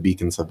notice the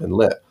beacons have been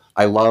lit.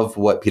 I love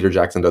what Peter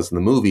Jackson does in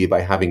the movie by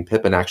having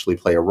Pippin actually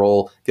play a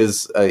role,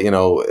 because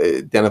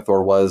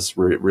Denethor was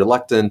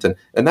reluctant,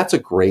 and that's a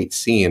great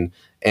scene.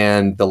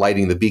 And the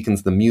lighting, the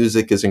beacons, the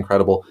music is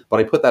incredible. But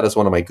I put that as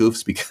one of my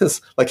goofs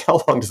because, like,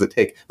 how long does it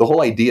take? The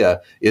whole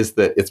idea is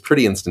that it's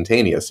pretty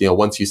instantaneous.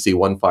 Once you see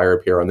one fire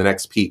appear on the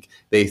next peak,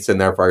 they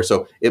send their fire.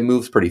 So it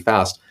moves pretty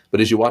fast.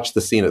 But as you watch the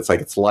scene, it's like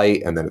it's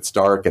light, and then it's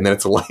dark, and then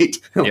it's light.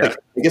 Like,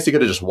 I guess you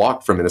could have just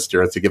walked from Minas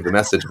Tirith to give the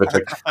message, but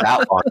it took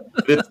that long.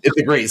 It's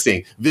a great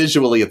scene.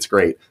 Visually, it's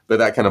great. But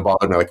that kind of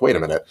bothered me. Like, wait a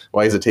minute.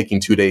 Why is it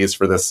taking 2 days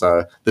for this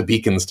the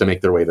beacons to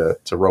make their way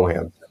to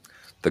Rohan?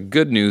 The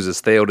good news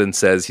is Theoden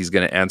says he's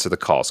going to answer the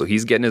call. So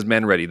he's getting his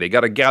men ready. They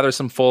got to gather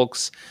some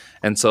folks.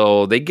 And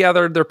so they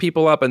gathered their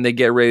people up and they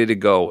get ready to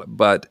go.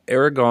 But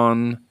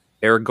Aragorn,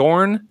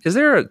 is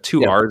there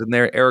 2 R's in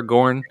there?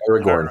 Aragorn,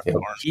 yeah.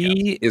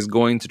 He is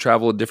going to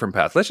travel a different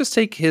path. Let's just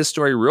take his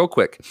story real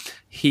quick.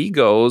 He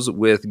goes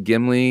with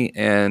Gimli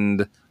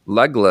and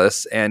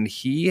Legolas, and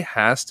he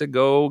has to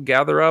go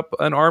gather up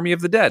an army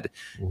of the dead.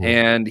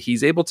 And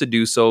he's able to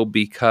do so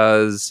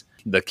because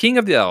the king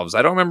of the elves,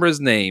 I don't remember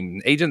his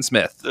name, Agent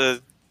Smith.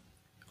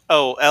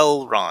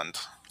 Elrond.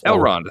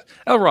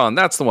 Elrond,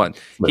 that's the one.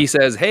 He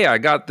says, hey, I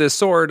got this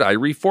sword, I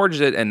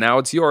reforged it, and now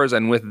it's yours,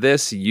 and with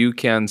this, you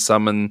can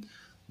summon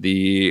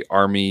the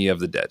army of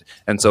the dead.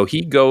 And so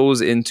he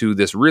goes into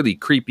this really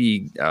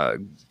creepy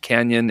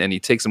canyon, and he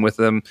takes them with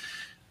him,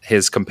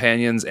 his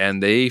companions,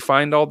 and they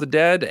find all the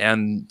dead,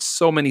 and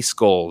so many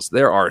skulls.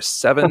 There are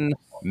 7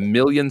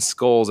 million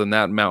skulls in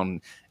that mountain.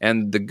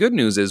 And the good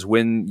news is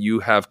when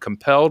you have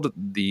compelled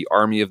the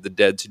army of the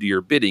dead to do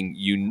your bidding,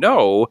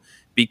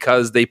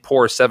 because they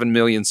pour 7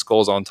 million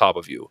skulls on top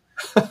of you.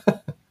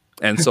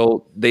 And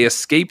so they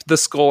escape the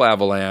skull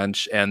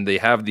avalanche, and they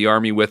have the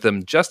army with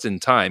them just in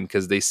time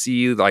because they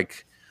see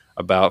like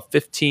about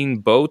 15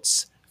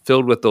 boats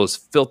filled with those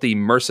filthy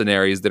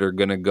mercenaries that are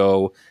going to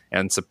go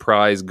and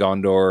surprise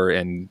Gondor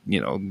and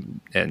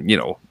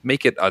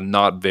make it a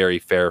not very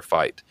fair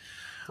fight.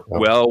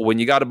 Well, when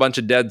you got a bunch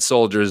of dead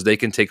soldiers, they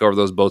can take over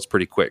those boats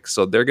pretty quick.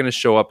 So they're going to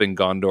show up in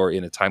Gondor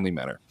in a timely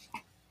manner.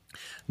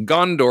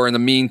 Gondor, in the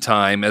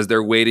meantime, as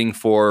they're waiting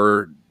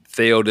for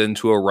Theoden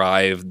to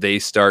arrive, they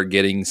start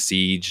getting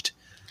sieged.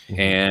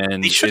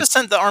 And they should have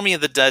sent the army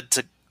of the dead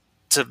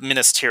to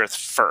Minas Tirith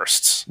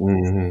first.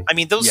 Mm-hmm. I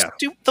mean, those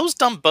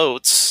dumb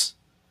boats.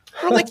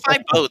 Or like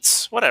 5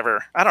 boats,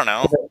 whatever. I don't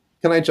know.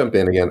 Can I jump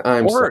in again?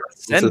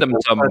 Send them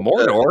to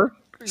Mordor.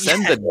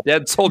 Send the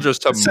dead soldiers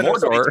to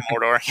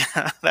Mordor.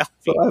 Yeah,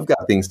 so I've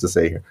got things to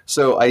say here.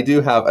 So I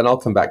do have, and I'll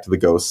come back to the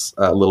ghosts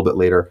a little bit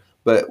later.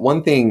 But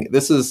one thing,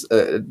 this is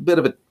a bit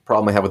of a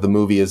problem I have with the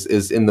movie,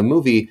 is in the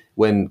movie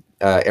when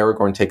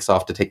Aragorn takes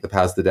off to take the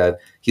Paths of the Dead,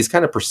 he's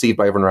kind of perceived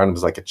by everyone around him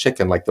as like a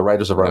chicken. Like the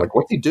writers are like,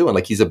 what's he doing?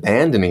 Like he's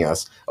abandoning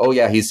us. Oh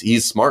yeah,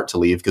 he's smart to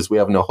leave because we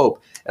have no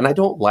hope. And I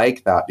don't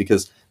like that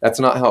because that's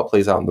not how it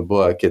plays out in the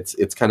book.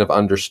 It's kind of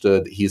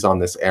understood he's on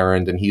this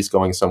errand and he's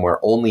going somewhere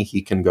only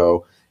he can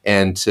go,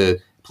 and to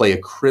play a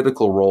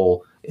critical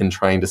role in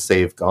trying to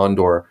save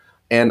Gondor.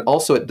 And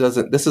also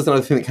this is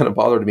another thing that kind of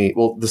bothered me.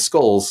 Well, the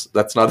skulls,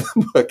 that's not in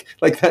the book.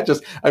 Like that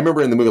I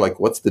remember in the movie,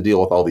 like, what's the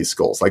deal with all these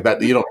skulls? Like that,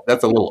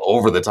 that's a little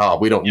over the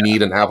top. We don't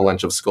need an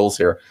avalanche of skulls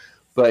here.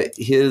 But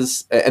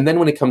and then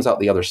when it comes out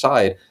the other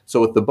side,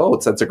 so with the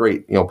boats, that's a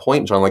great,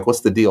 point, John, like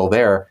what's the deal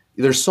there?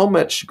 There's so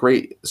many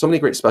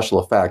great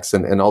special effects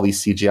and all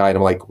these CGI. And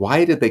I'm like,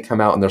 why did they come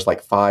out and there's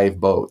like 5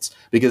 boats?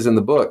 Because in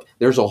the book,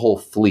 there's a whole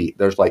fleet.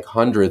 There's like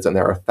hundreds and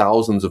there are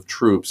thousands of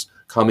troops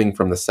coming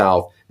from the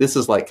south. This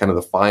is like kind of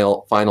the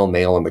final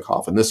nail in the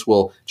coffin. This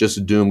will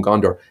just doom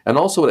Gondor. And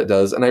also what it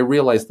does, and I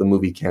realize the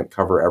movie can't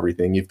cover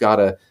everything. You've got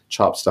to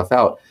chop stuff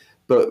out.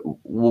 But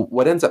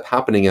what ends up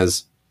happening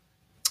is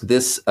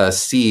this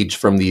siege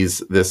from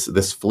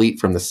this fleet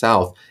from the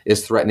south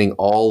is threatening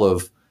all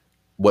of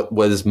what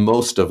was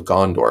most of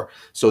Gondor.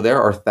 So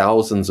there are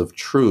thousands of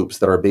troops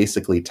that are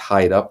basically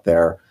tied up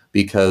there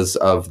because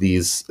of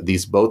these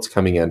boats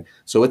coming in.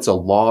 So it's a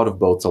lot of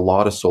boats, a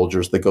lot of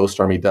soldiers. The Ghost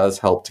Army does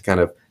help to kind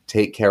of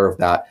take care of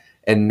that.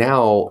 And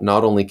now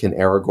not only can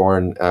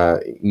Aragorn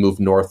move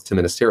north to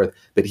Minas Tirith,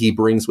 but he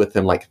brings with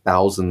him like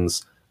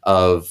thousands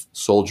of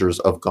soldiers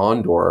of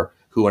Gondor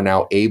who are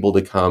now able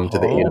to come to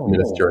the aid of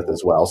Minas Tirith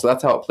as well. So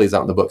that's how it plays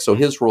out in the book. So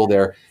his role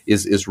there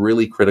is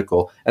really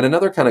critical. And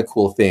another kind of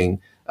cool thing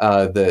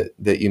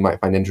that you might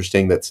find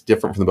interesting that's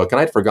different from the book,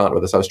 and I'd forgotten about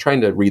this. I was trying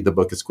to read the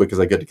book as quick as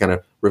I could to kind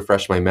of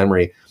refresh my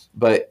memory.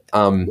 But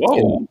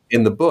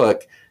in the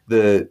book,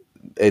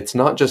 it's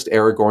not just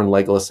Aragorn,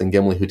 Legolas, and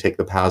Gimli who take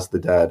the Paths of the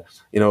Dead.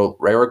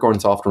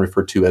 Aragorn's often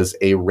referred to as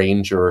a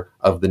ranger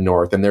of the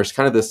north, and there's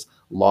kind of this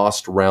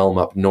lost realm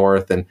up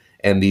north,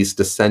 and these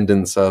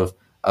descendants of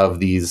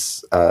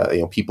these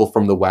people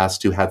from the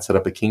west who had set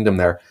up a kingdom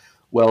there.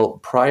 Well,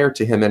 prior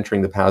to him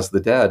entering the Paths of the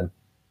Dead,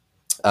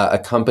 a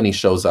company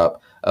shows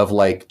up of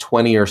like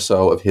 20 or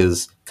so of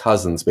his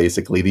cousins,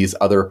 basically these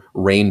other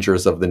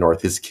rangers of the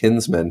north, his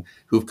kinsmen,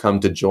 who've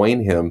come to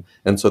join him.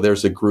 And so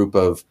there's a group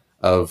of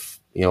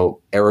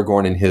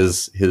Aragorn and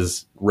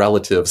his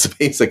relatives,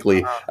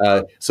 basically.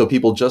 So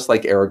people just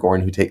like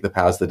Aragorn who take the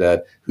Paths of the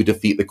Dead, who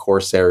defeat the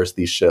Corsairs,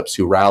 these ships,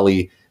 who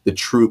rally the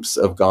troops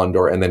of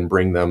Gondor and then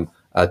bring them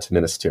to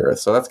Minas Tirith.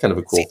 So that's kind of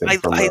a cool thing.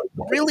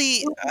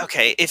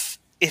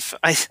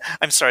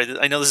 I'm sorry,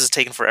 I know this is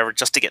taking forever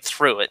just to get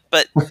through it,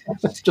 but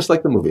just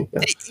like the movie.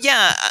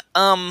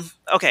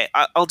 Okay,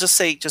 I'll just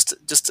say,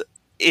 just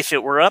if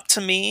it were up to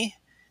me,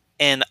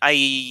 and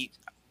I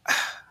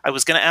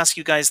was going to ask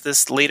you guys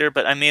this later,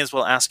 but I may as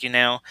well ask you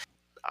now.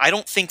 I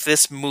don't think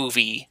this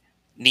movie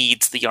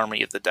needs the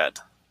Army of the Dead.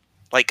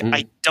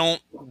 I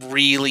don't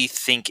really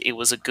think it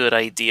was a good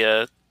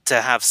idea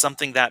to have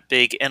something that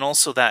big and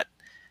also that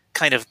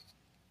kind of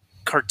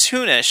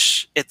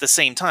cartoonish at the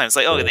same time. It's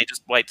like, they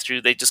just wipe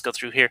through, they just go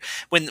through here,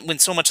 when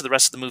so much of the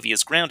rest of the movie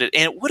is grounded.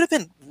 And it would have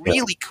been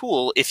really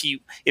cool if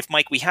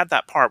Mike, we had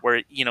that part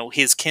where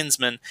his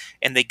kinsmen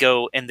and they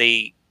go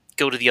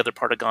to the other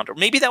part of Gondor.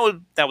 Maybe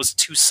that was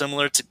too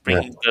similar to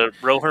bringing the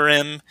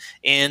Rohirrim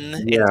in.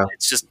 And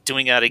it's just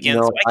doing that again.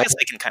 So I guess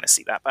I can kind of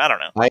see that, but I don't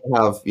know. I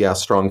have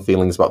strong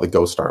feelings about the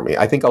Ghost Army.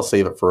 I think I'll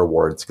save it for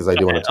awards because I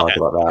do want to talk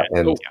about that.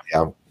 And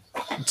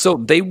so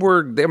they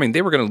were going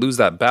to lose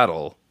that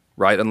battle,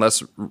 right?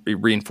 Unless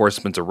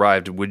reinforcements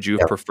arrived. Would you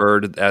have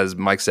preferred, as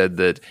Mike said,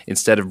 that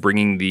instead of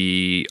bringing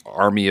the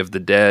Army of the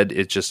Dead,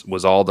 it just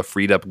was all the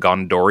freed up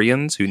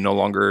Gondorians who no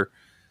longer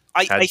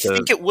I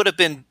think it would have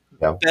been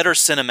better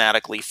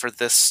cinematically for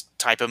this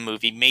type of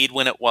movie, made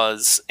when it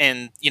was.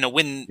 And,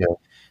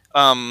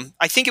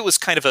 I think it was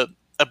kind of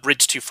a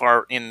bridge too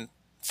far in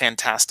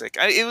Fantastic.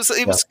 It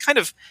was kind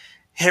of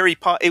Harry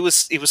Potter. It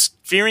was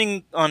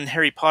veering on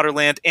Harry Potter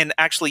land, and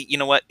actually, you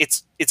know what?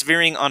 It's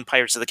veering on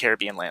Pirates of the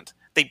Caribbean land.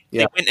 They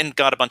went and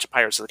got a bunch of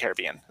Pirates of the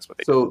Caribbean. Is what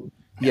they did.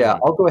 Yeah,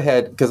 I'll go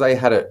ahead because I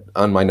had it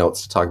on my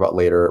notes to talk about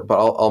later, but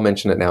I'll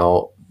mention it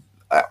now.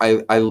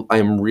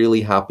 I'm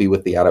really happy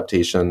with the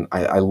adaptation.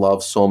 I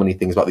love so many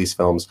things about these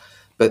films,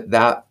 but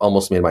that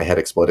almost made my head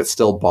explode. It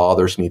still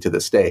bothers me to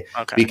this day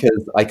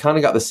because I kind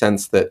of got the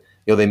sense that,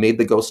 they made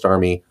the Ghost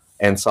Army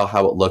and saw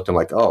how it looked and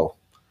like, oh,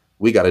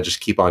 we got to just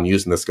keep on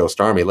using this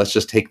Ghost Army. Let's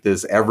just take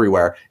this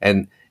everywhere.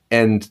 And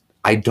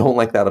I don't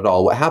like that at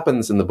all. What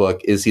happens in the book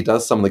is he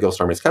does some of the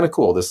Ghost Army. It's kind of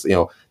cool.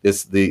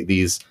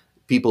 These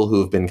people who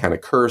have been kind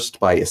of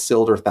cursed by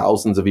Isildur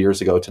thousands of years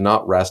ago to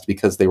not rest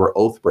because they were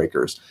oath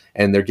breakers,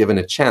 and they're given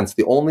a chance.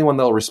 The only one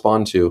they'll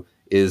respond to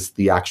is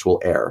the actual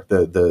heir,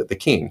 the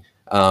king,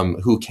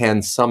 who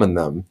can summon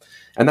them.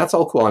 And that's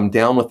all cool. I'm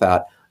down with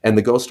that. And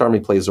the Ghost Army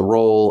plays a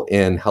role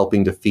in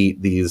helping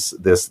defeat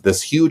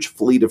this huge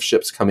fleet of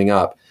ships coming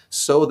up,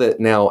 so that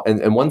now,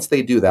 and once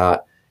they do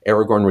that,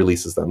 Aragorn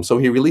releases them. So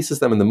he releases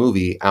them in the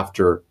movie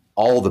after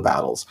all the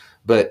battles.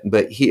 But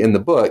he, in the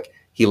book,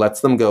 he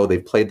lets them go.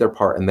 They've played their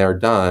part and they're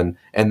done.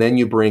 And then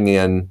you bring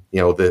in,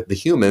 the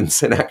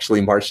humans and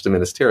actually march to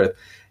Minas Tirith.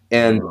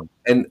 And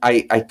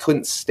I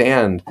couldn't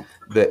stand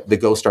that the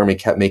Ghost Army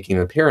kept making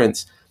an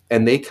appearance,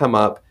 and they come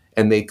up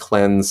and they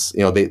cleanse,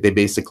 they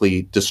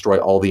basically destroy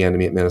all the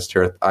enemy at Minas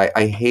Tirith.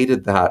 I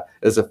hated that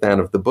as a fan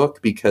of the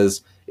book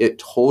because it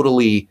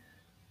totally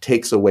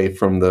takes away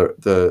from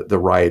the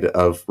ride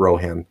of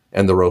Rohan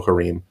and the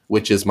Rohirrim,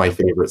 which is my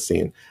favorite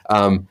scene.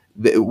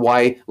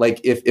 Why,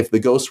 like, if the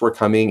ghosts were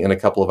coming in a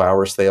couple of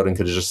hours, Theoden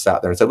could have just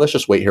sat there and said, let's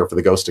just wait here for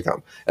the ghost to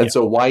come. And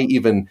so why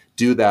even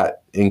do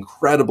that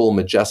incredible,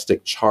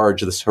 majestic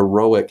charge, this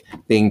heroic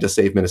thing to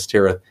save Minas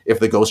Tirith, if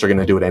the ghosts are going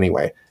to do it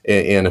anyway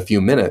in a few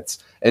minutes?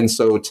 And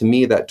so to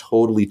me, that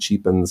totally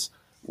cheapens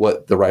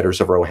what the writers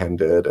of Rohan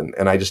did.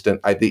 And I just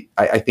didn't,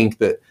 I think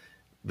that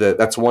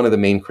that's one of the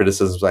main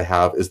criticisms I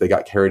have, is they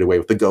got carried away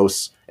with the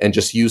ghosts and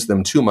just used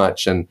them too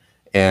much and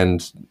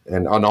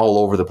on all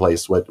over the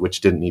place,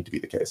 which didn't need to be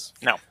the case.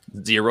 No.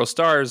 0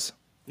 stars.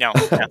 No.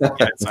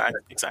 Yeah,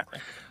 exactly.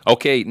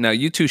 Okay, now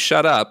you two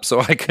shut up so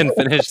I can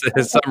finish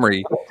the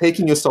summary. It's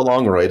taking you so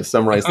long, Roy, to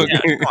summarize the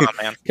Come on,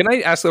 man. Can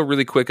I ask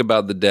really quick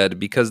about the dead?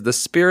 Because the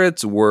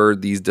spirits were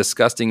these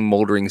disgusting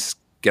moldering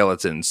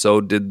skeletons.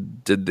 So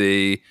did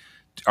they...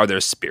 Are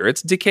their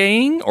spirits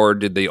decaying, or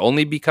did they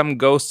only become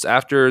ghosts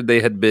after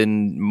they had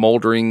been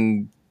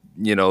moldering,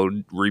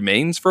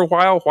 remains for a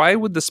while? Why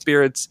would the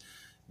spirits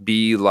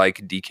be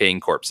like decaying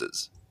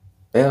corpses?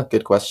 Yeah,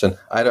 good question.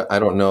 I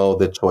don't know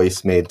the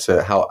choice made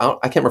to how.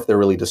 I can't remember if they're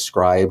really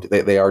described.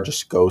 They are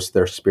just ghosts.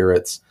 They're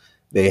spirits.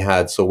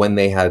 So when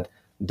they had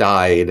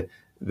died,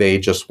 they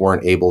just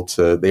weren't able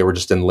to. They were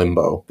just in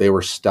limbo. They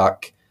were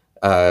stuck,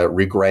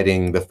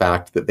 regretting the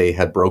fact that they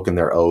had broken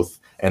their oath.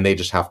 And they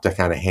just have to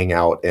kind of hang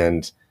out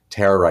and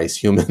terrorize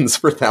humans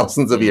for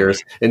thousands of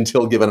years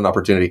until given an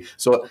opportunity.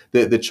 So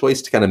the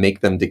choice to kind of make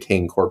them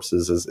decaying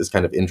corpses is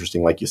kind of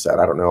interesting, like you said.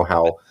 I don't know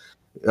how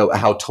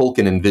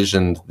Tolkien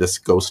envisioned this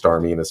ghost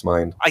army in his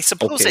mind. I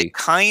suppose it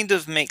kind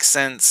of makes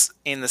sense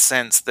in the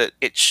sense that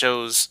it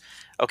shows,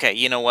 okay,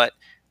 you know what?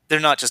 They're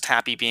not just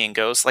happy being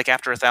ghosts. Like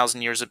after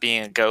 1,000 years of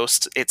being a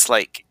ghost, it's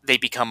like they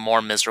become more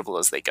miserable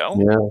as they go.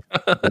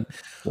 Yeah.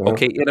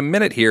 Okay, in a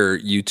minute here,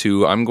 you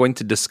two, I'm going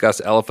to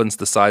discuss elephants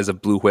the size of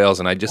blue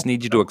whales, and I just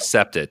need you to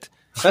accept it,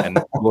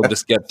 and we'll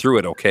just get through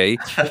it, okay?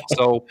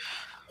 So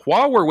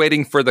while we're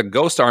waiting for the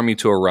ghost army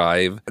to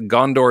arrive,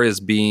 Gondor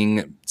is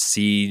being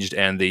sieged,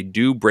 and they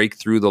do break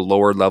through the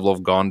lower level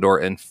of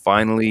Gondor, and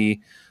finally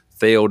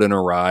Theoden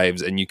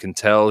arrives, and you can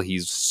tell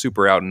he's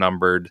super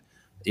outnumbered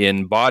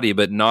in body,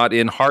 but not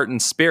in heart and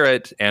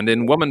spirit and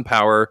in woman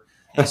power.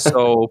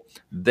 So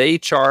they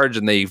charge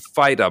and they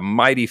fight a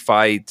mighty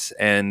fight,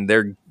 and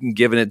they're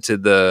giving it to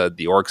the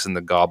orcs and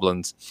the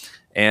goblins.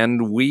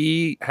 And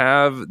we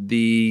have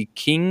the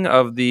king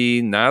of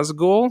the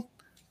Nazgul,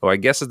 who I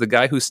guess is the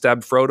guy who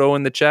stabbed Frodo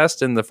in the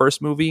chest in the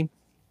first movie.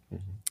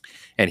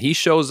 And he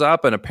shows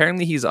up, and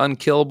apparently he's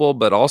unkillable,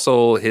 but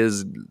also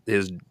his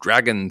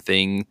dragon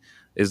thing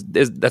is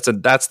that's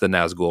the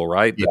Nazgul,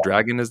 right? Yeah. The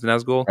dragon is the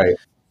Nazgul. Right.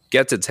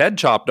 Gets its head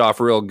chopped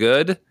off real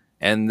good,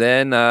 and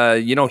then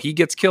he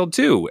gets killed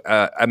too.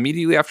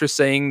 Immediately after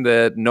saying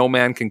that no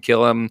man can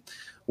kill him,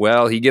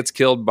 well, he gets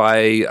killed by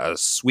a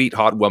sweet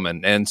hot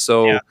woman, and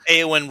so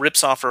Eowyn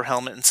rips off her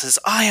helmet and says,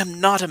 "I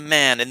am not a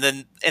man," and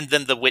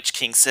then the Witch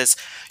King says,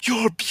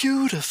 "You're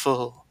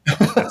beautiful."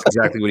 That's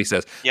exactly what he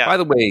says. Yeah. By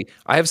the way,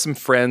 I have some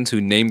friends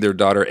who named their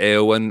daughter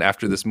Eowyn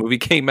after this movie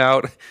came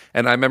out,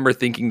 and I remember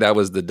thinking that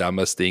was the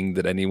dumbest thing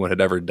that anyone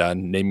had ever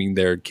done, naming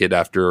their kid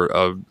after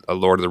a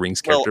Lord of the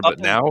Rings character. But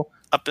now,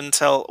 up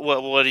until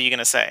what are you going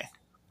to say?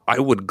 I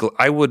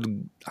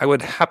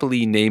would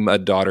happily name a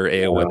daughter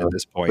Eowyn at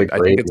this point. I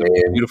think it's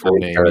a beautiful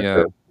name.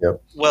 Yeah.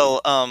 Yep. Well,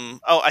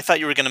 I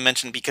thought you were going to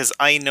mention, because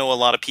I know a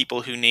lot of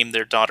people who named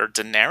their daughter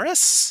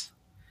Daenerys.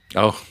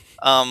 Oh.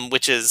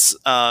 Which is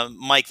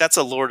Mike. That's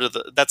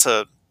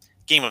a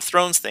Game of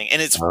Thrones thing,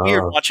 and it's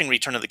weird watching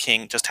Return of the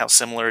King just how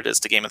similar it is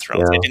to Game of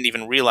Thrones. Yeah. I didn't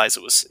even realize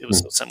it was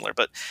so similar.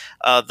 But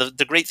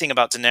the great thing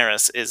about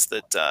Daenerys is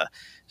that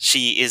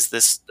she is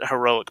this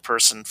heroic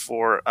person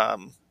for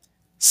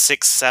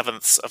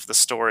 6/7 of the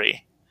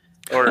story,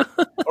 or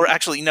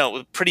actually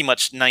no, pretty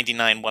much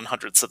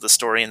 99/100 of the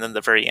story, and then the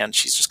very end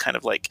she's just kind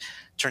of like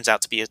turns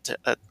out to be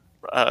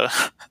a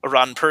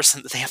rotten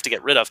person that they have to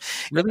get rid of.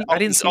 Really? I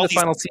didn't see the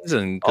final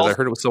season because I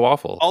heard it was so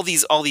awful. All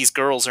these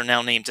girls are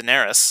now named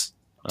Daenerys,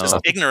 just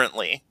Oh.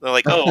 ignorantly. They're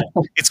like, oh,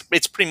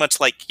 it's pretty much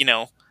like,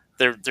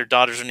 their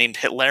daughters are named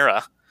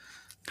Hitlera.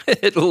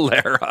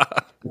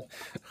 Hitlera.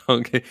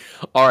 Okay.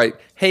 All right.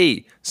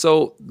 Hey,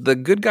 so the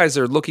good guys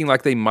are looking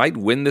like they might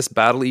win this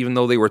battle, even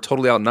though they were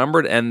totally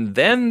outnumbered. And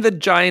then the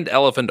giant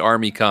elephant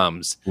army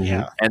comes.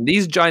 Yeah. And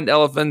these giant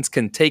elephants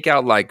can take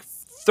out like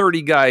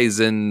 30 guys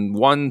in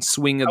one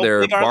swing of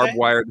their barbed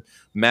wired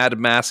Mad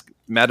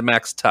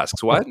Max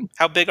tusks. What?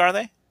 How big are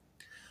they?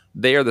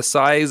 They are the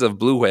size of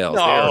blue whales.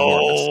 They are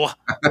enormous.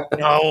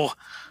 No.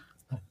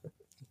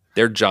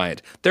 They're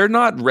giant. They're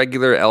not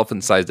regular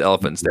elephant-sized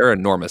elephants. They're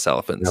enormous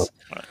elephants.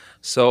 Yep.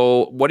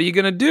 So what are you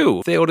going to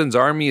do? Theoden's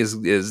army is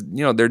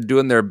they're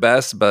doing their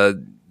best, but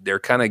they're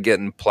kind of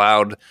getting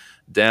plowed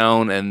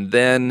down. And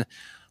then,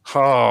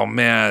 oh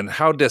man,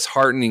 how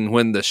disheartening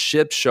when the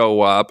ships show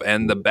up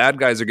and the bad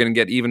guys are going to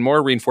get even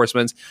more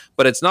reinforcements.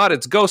 But it's not.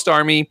 It's Ghost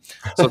Army.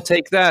 So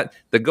take that.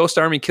 The Ghost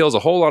Army kills a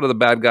whole lot of the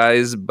bad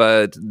guys,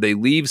 but they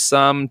leave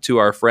some to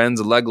our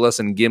friends Legolas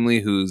and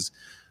Gimli, whose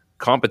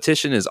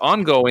competition is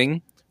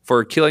ongoing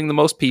for killing the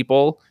most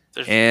people.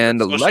 And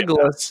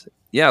Legolas,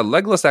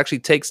 Legolas actually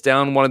takes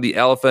down one of the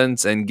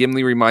elephants, and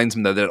Gimli reminds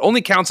him that it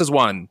only counts as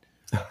one.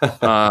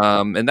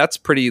 And that's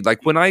pretty,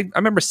 like, when I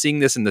remember seeing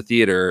this in the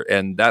theater,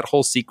 and that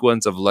whole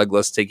sequence of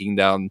Legolas taking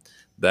down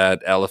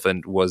that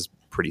elephant was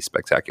pretty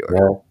spectacular.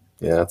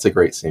 Yeah, that's a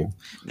great scene.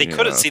 They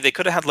could have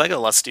had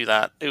Legolas do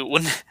that.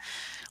 Wouldn't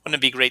it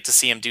be great to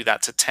see him do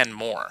that to 10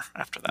 more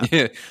after that?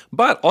 Yeah,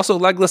 but also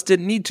Legolas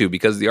didn't need to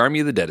because the army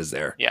of the dead is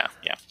there. Yeah.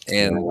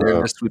 And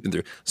they're just sweeping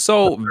through.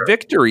 So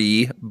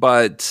victory,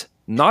 but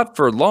not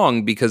for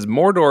long, because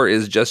Mordor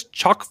is just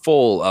chock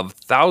full of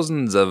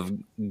thousands of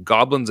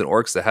goblins and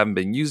orcs that haven't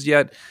been used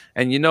yet,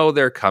 and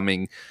they're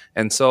coming.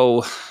 And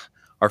so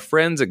our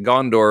friends at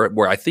Gondor,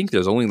 where I think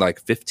there's only like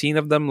 15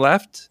 of them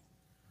left,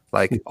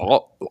 like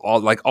all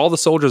the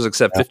soldiers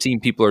except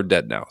 15 people are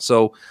dead now.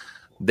 So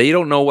they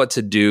don't know what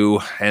to do,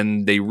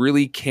 and they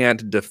really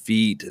can't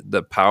defeat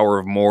the power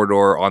of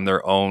Mordor on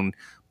their own.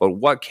 But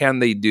what can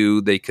they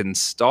do? They can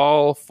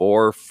stall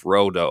for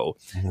Frodo.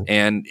 Mm-hmm.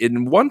 And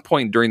in one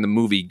point during the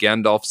movie,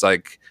 Gandalf's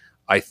like,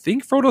 I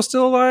think Frodo's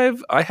still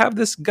alive. I have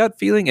this gut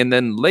feeling. And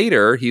then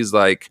later, he's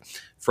like,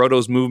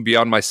 Frodo's moved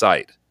beyond my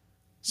sight.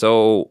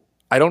 So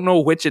I don't know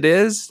which it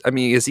is. I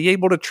mean, is he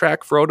able to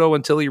track Frodo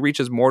until he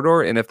reaches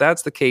Mordor? And if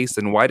that's the case,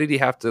 then why did he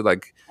have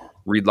to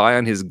rely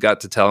on his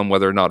gut to tell him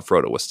whether or not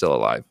Frodo was still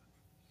alive?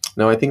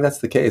 No, I think that's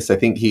the case. I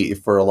think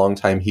for a long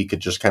time, he could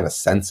just kind of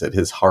sense it.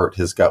 His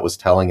gut was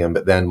telling him.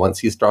 But then once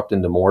he's dropped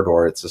into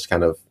Mordor, it's just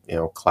kind of,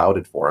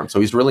 clouded for him. So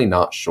he's really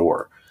not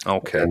sure.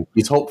 Okay. And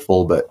he's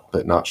hopeful,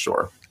 but not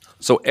sure.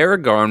 So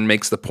Aragorn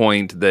makes the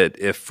point that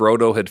if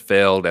Frodo had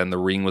failed and the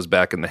ring was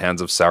back in the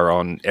hands of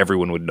Sauron,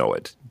 everyone would know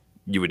it.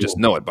 You would just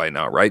know it by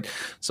now, right?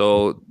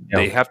 So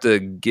they have to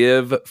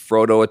give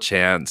Frodo a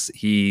chance.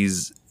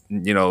 He's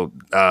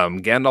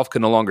Gandalf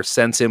can no longer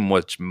sense him,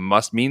 which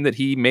must mean that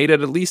he made it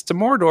at least to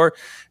Mordor.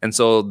 And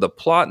so the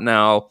plot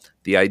now,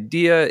 the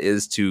idea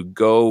is to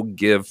go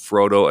give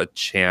Frodo a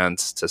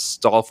chance to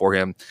stall for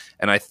him.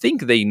 And I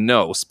think they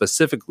know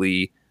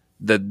specifically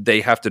that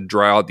they have to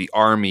draw out the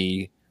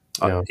army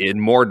in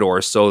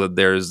Mordor so that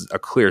there's a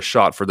clear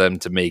shot for them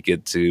to make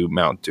it to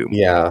Mount Doom.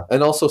 Yeah,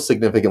 and also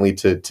significantly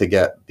to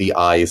get the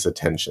eye's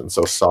attention.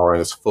 So Sauron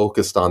is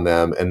focused on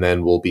them and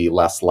then will be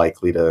less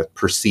likely to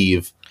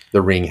perceive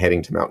the ring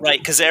heading to Mount Doom. Right,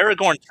 because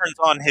Aragorn turns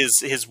on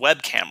his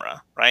web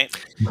camera, right?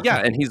 Yeah,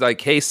 and he's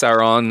like, hey,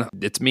 Sauron,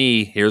 it's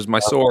me. Here's my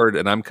sword,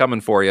 and I'm coming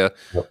for you.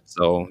 Yep.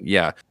 So,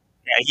 yeah.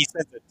 Yeah, he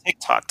sends a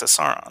TikTok to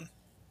Sauron.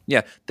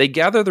 Yeah, they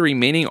gather the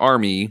remaining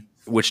army,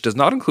 which does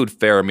not include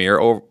Faramir,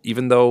 or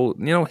even though,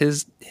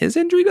 his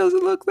injury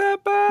doesn't look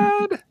that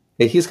bad.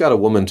 Hey, he's got a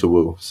woman to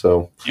woo,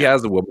 so... He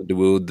has a woman to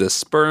woo. The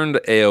spurned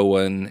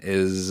Eowyn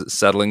is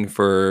settling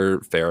for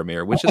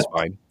Faramir, which is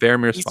fine.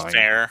 Faramir's fine.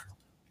 Fair.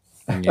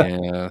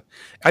 Yeah.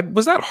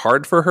 Was that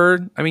hard for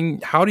her? I mean,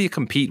 how do you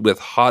compete with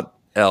hot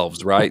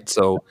elves, right?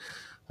 So,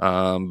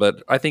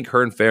 but I think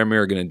her and Faramir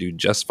are going to do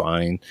just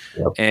fine.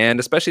 Yep. And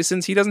especially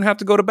since he doesn't have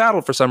to go to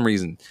battle for some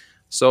reason.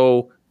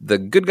 So the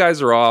good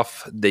guys are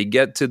off. They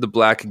get to the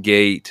Black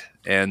Gate,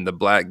 and the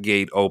Black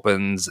Gate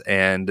opens,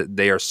 and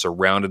they are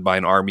surrounded by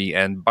an army,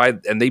 and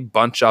they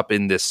bunch up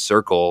in this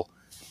circle,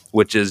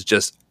 which is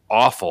just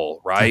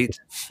awful, right?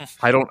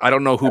 I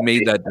don't know who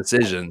made that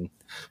decision.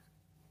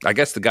 I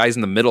guess the guys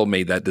in the middle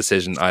made that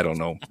decision. I don't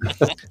know.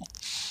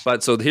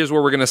 But so here's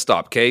where we're going to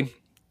stop, okay?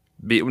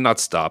 Not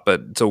stop,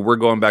 but so we're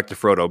going back to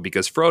Frodo,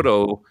 because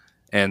Frodo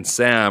and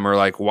Sam are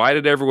like, why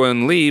did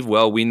everyone leave?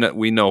 Well, we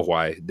know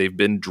why. They've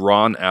been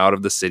drawn out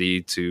of the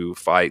city to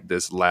fight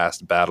this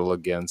last battle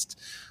against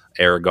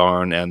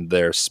Aragorn and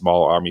their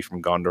small army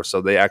from Gondor. So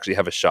they actually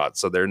have a shot.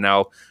 So they're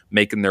now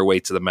making their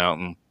way to the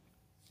mountain.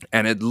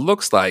 And it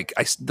looks like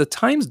the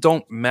times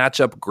don't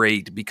match up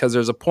great because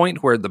there's a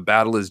point where the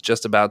battle is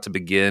just about to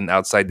begin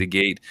outside the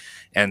gate,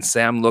 and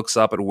Sam looks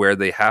up at where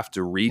they have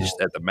to reach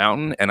at the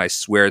mountain, and I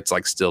swear it's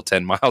like still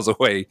 10 miles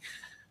away.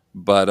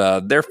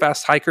 But they're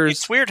fast hikers.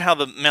 It's weird how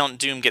the Mount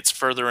Doom gets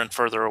further and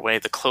further away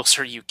the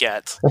closer you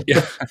get.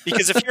 Yeah.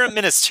 Because if you're at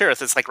Minas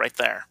Tirith, it's like right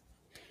there.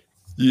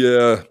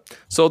 Yeah.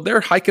 So they're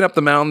hiking up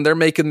the mountain. They're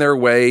making their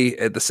way.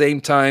 At the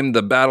same time,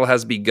 the battle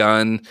has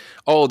begun.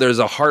 Oh, there's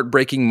a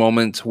heartbreaking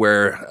moment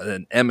where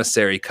an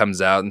emissary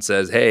comes out and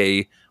says,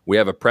 "Hey, we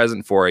have a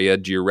present for you.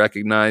 Do you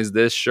recognize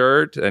this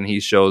shirt?" And he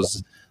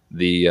shows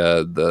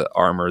the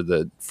armor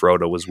that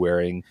Frodo was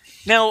wearing.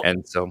 Now,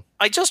 And so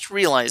I just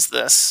realized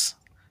this.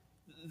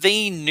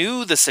 They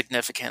knew the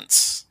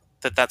significance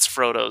that's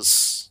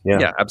Frodo's.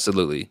 yeah,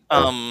 absolutely.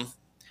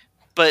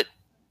 But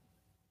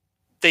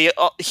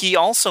he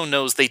also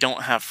knows they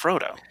don't have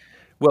Frodo.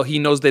 Well, he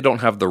knows they don't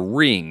have the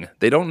ring.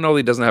 They don't know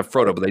he doesn't have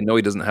Frodo, but they know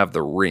he doesn't have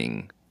the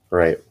ring.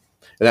 Right.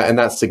 And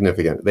that's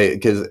significant.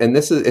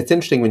 It's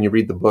interesting when you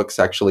read the books,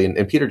 actually,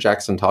 and Peter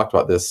Jackson talked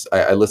about this.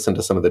 I listened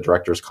to some of the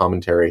director's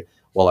commentary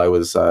while I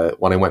was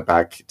when I went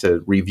back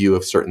to review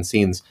of certain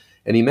scenes,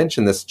 and he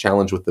mentioned this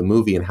challenge with the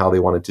movie and how they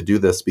wanted to do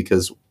this,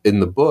 because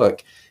in the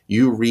book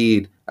you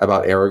read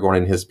about Aragorn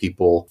and his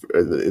people.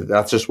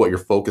 That's just what you're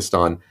focused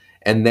on,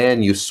 and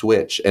then you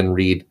switch and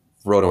read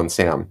Frodo and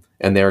Sam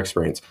and their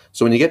experience.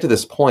 So when you get to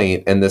this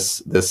point, and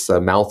this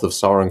mouth of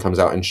Sauron comes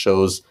out and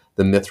shows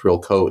the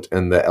mithril coat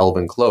and the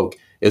elven cloak,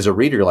 as a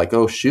reader, you're like,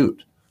 oh,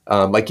 shoot.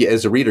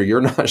 As a reader,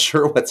 you're not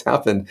sure what's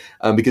happened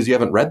because you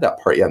haven't read that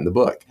part yet in the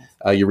book.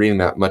 You're reading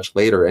that much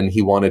later, and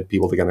he wanted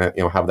people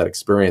to have that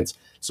experience.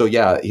 So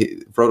yeah,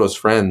 Frodo's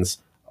friends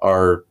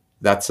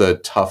that's a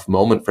tough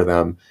moment for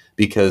them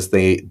because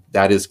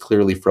that is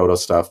clearly Frodo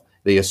stuff.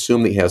 They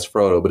assume that he has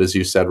Frodo, but as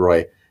you said,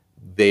 Roy,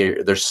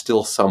 there's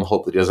still some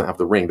hope that he doesn't have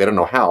the ring. They don't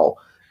know how,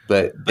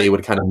 but they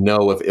would kind of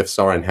know if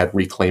Sauron had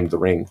reclaimed the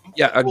ring.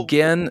 Yeah,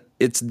 again,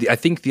 I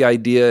think the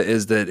idea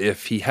is that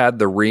if he had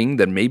the ring,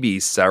 then maybe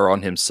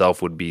Sauron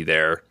himself would be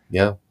there.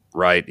 Yeah.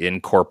 Right,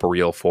 in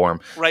corporeal form.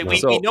 Right, we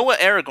know what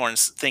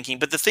Aragorn's thinking,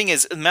 but the thing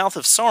is, the mouth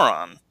of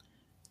Sauron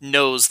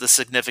knows the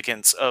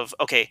significance of,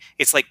 okay,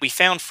 it's like we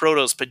found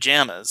Frodo's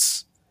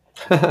pajamas,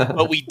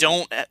 but we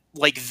don't,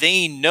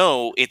 they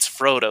know it's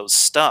Frodo's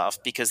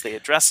stuff because they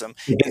address him.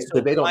 They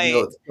still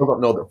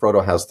don't know that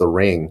Frodo has the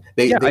ring.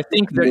 I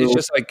think that it's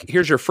just like,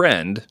 here's your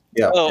friend.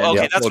 Yeah. Oh,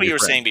 okay, that's what you were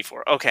saying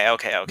before. Okay,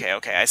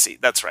 I see.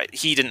 That's right.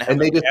 He didn't have.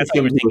 And they just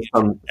assumed he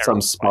was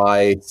some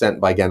spy sent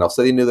by Gandalf.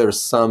 So they knew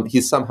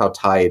he's somehow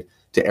tied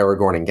to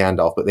Aragorn and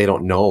Gandalf, but they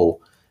don't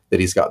know that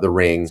he's got the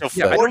ring. So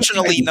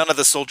fortunately, none of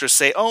the soldiers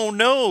say, "Oh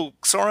no,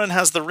 Sauron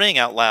has the ring"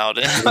 out loud.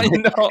 I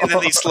know. And then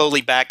they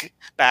slowly back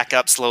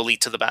up slowly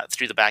to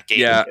through the back gate.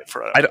 Yeah,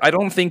 I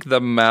don't think the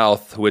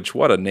mouth,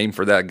 what a name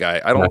for that guy.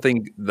 I don't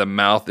think the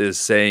mouth is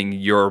saying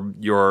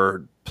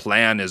your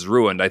plan is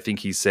ruined. I think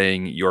he's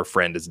saying your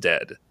friend is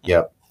dead.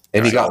 Yep.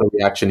 And he got the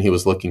reaction he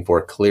was looking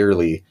for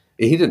clearly.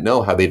 He didn't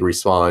know how they'd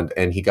respond,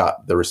 and he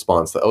got the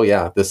response that, oh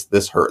yeah,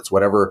 this hurts.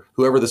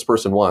 Whoever this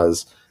person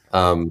was,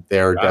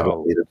 they're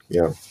devastated.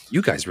 Yeah.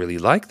 You guys really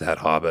like that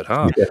Hobbit,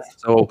 huh? Yeah.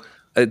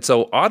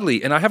 So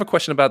oddly, and I have a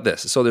question about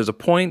this. So there's a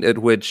point at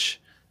which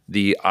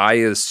the Eye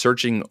is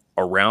searching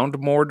around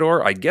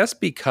Mordor, I guess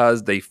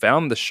because they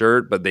found the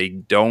shirt, but they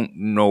don't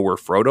know where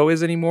Frodo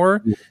is anymore.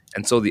 Mm.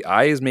 And so the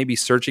Eye is maybe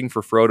searching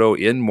for Frodo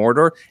in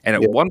Mordor. And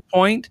at one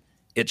point,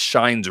 it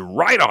shines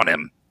right on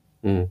him.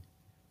 Mm.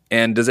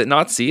 And does it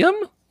not see him?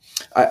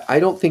 I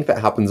don't think that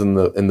happens in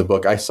the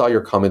book. I saw your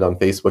comment on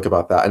Facebook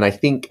about that, and I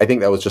think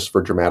that was just for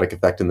dramatic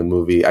effect in the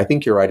movie. I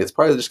think you're right. It's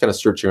probably just kind of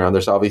searching around.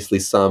 There's obviously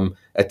some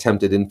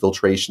attempted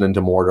infiltration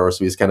into Mordor,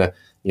 so he's kind of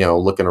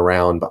looking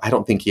around. But I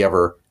don't think he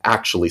ever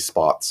actually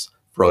spots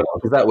Frodo,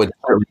 because that would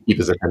certainly keep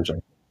his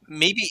attention.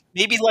 Maybe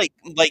like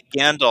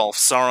Gandalf,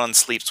 Sauron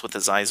sleeps with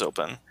his eyes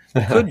open.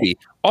 Could be.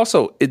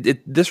 Also,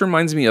 this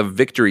reminds me of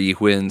Victory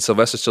when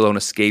Sylvester Stallone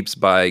escapes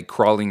by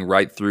crawling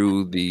right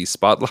through the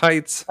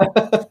spotlights.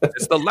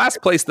 It's the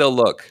last place they'll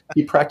look.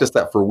 He practiced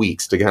that for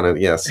weeks to kind of,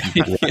 just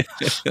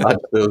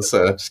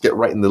get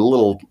right in the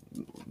little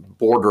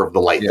border of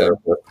the light there.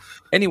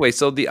 Anyway,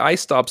 so the Eye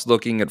stops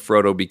looking at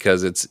Frodo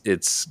because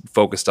it's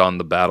focused on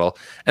the battle.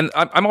 And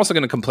I'm also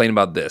going to complain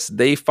about this.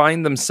 They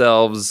find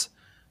themselves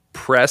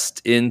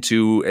pressed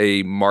into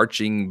a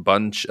marching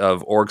bunch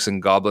of orcs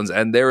and goblins,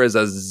 and there is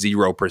a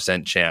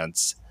 0%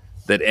 chance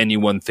that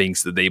anyone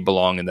thinks that they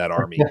belong in that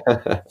army.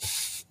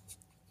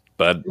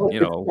 But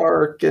it's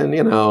dark, and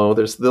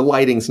there's the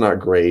lighting's not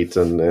great,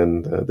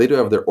 and they do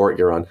have their orc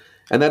gear on.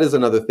 And that is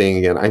another thing.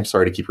 Again, I'm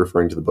sorry to keep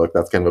referring to the book.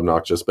 That's kind of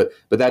obnoxious, but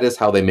that is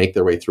how they make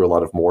their way through a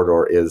lot of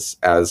Mordor, is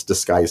as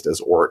disguised as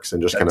orcs and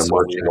just kind of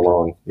marching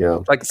along. Yeah,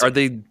 like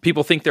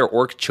people think they're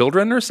orc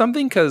children or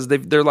something because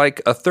they're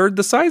like a third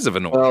the size of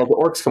an orc. Well, the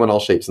orcs come in all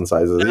shapes and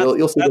sizes.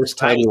 You'll see there's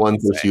tiny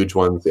ones, there's huge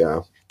ones.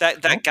 Yeah,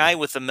 that guy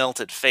with the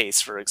melted face,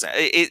 for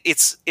example,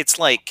 it's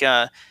like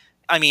I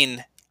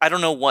mean, I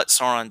don't know what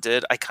Sauron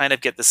did. I kind of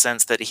get the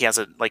sense that he has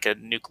a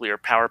nuclear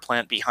power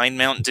plant behind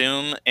Mount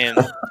Doom, and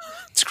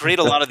to create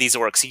a lot of these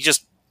orcs, he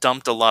just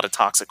dumped a lot of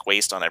toxic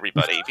waste on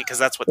everybody because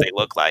that's what they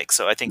look like.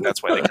 So I think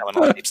that's why they come in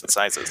all shapes and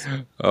sizes.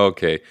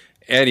 Okay.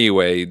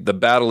 Anyway, the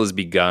battle has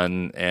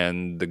begun,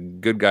 and the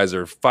good guys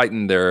are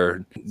fighting.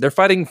 They're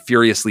fighting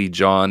furiously,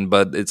 John,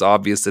 but it's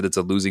obvious that it's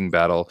a losing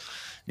battle.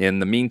 In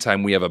the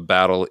meantime, we have a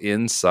battle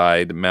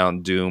inside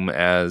Mount Doom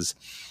as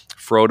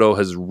Frodo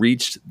has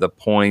reached the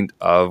point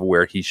of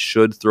where he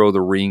should throw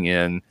the ring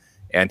in,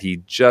 and he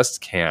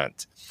just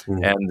can't.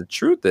 And the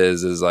truth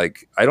is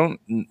like,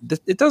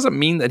 it doesn't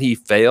mean that he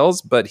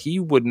fails, but he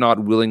would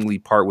not willingly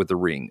part with the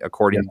ring,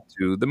 according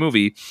to the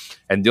movie.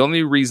 And the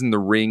only reason the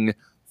ring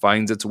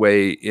finds its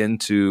way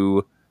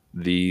into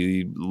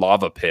the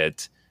lava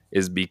pit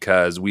is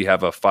because we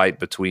have a fight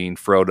between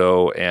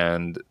Frodo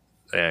and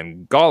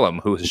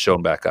Gollum, who has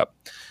shown back up.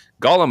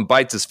 Gollum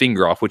bites his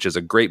finger off, which is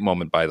a great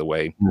moment, by the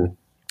way.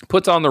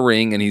 Puts on the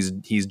ring, and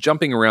he's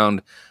jumping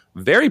around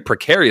very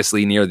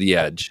precariously near the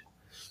edge.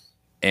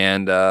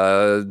 And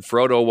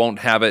Frodo won't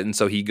have it, and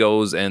so he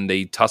goes and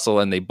they tussle,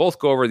 and they both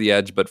go over the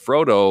edge, but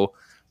Frodo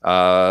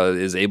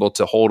is able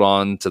to hold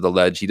on to the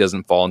ledge. He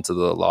doesn't fall into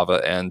the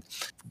lava, and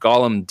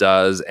Gollum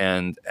does,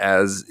 and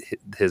as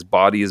his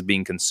body is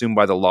being consumed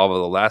by the lava,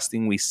 the last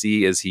thing we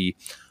see is he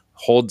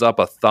holds up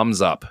a thumbs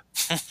up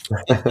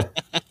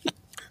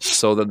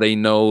so that they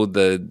know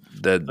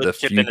the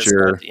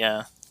future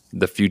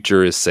the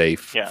future is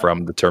safe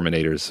from the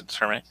Terminators.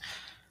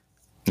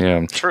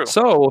 Yeah. True.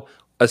 So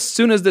as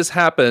soon as this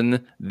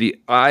happened, the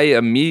eye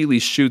immediately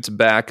shoots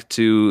back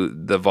to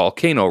the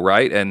volcano,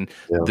 right? And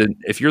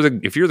if you're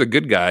the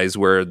good guys,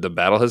 where the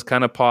battle has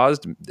kind of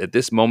paused at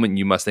this moment,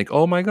 you must think,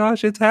 "Oh my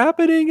gosh, it's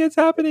happening! It's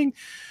happening!"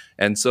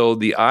 And so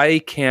the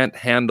eye can't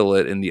handle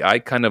it, and the eye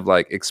kind of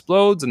like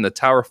explodes, and the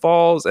tower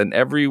falls, and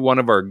every one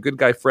of our good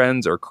guy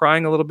friends are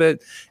crying a little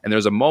bit, and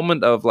there's a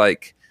moment of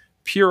like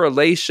pure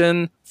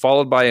elation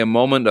followed by a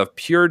moment of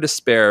pure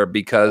despair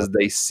because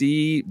they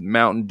see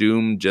Mount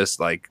Doom just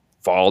like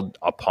fall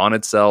upon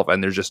itself,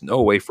 and there's just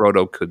no way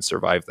Frodo could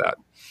survive that.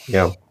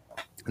 Yeah.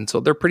 And so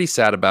they're pretty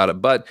sad about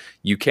it, but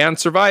you can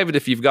survive it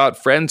if you've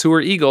got friends who are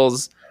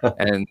eagles.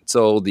 And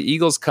so the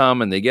eagles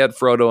come and they get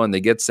Frodo and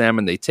they get Sam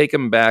and they take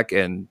him back,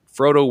 and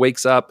Frodo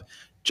wakes up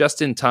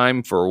just in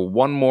time for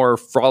one more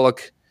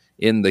frolic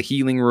in the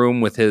healing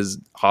room with his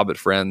hobbit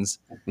friends,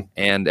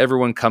 and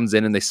everyone comes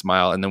in and they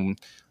smile. And then,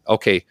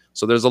 okay,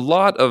 so there's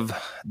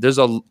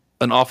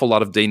an awful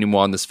lot of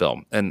denouement in this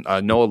film, and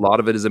I know a lot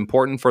of it is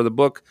important for the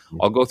book.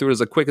 I'll go through it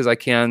as quick as I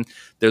can.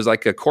 There's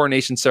like a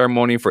coronation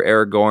ceremony for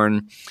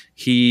Aragorn.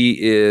 He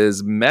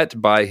is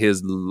met by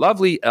his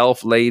lovely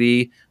elf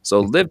lady. So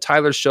Liv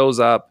Tyler shows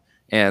up,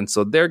 and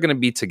so they're going to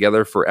be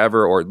together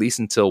forever, or at least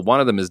until one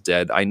of them is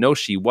dead. I know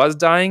she was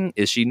dying.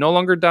 Is she no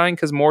longer dying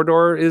because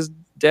Mordor is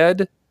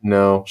dead?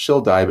 No,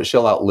 she'll die, but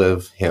she'll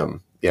outlive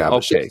him. Yeah,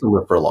 but she'll still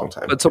live for a long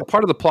time. But so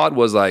part of the plot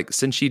was like,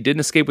 since she didn't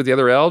escape with the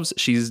other elves,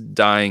 she's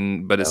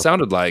dying, but it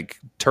sounded like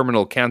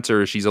terminal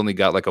cancer. She's only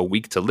got like a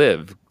week to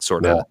live,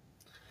 sort of.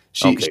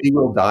 She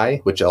will die,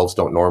 which elves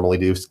don't normally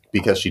do,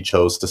 because she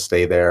chose to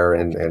stay there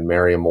and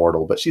marry a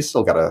mortal, but she's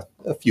still got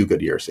a few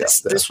good years.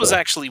 This was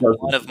actually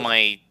one of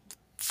my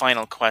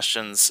final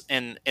questions,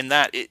 in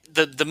that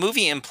the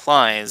movie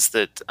implies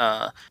that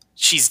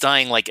she's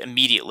dying like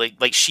immediately,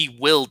 like she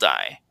will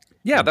die.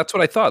 Yeah, that's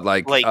what I thought.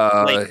 Like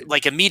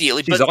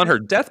immediately. She's on her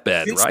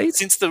deathbed, right?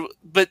 Since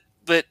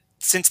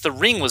the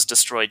ring was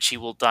destroyed, she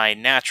will die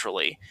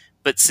naturally.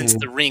 But since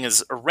the ring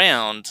is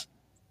around,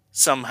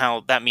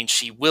 somehow that means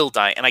she will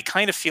die. And I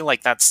kind of feel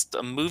like that's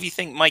a movie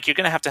thing. Mike, you're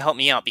going to have to help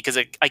me out, because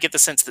I get the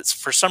sense that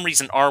for some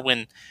reason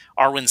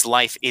Arwen's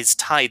life is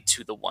tied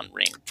to the One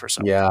Ring for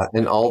some reason. Yeah,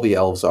 and all the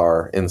elves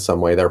are in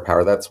some way their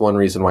power. That's one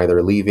reason why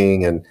they're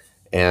leaving, and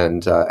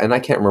I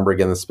can't remember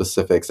again the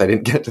specifics. I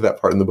didn't get to that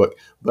part in the book,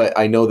 but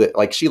I know that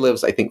like she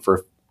lives, I think, for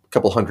a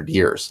couple hundred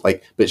years.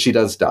 But she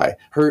does die.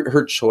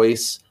 Her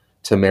choice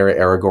to marry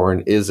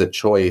Aragorn is a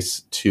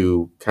choice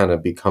to kind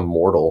of become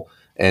mortal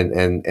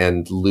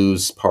and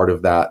lose part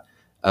of that,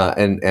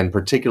 and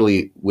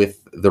particularly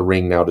with the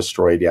ring now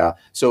destroyed. Yeah.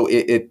 So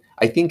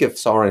I think if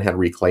Sauron had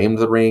reclaimed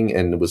the ring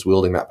and was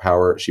wielding that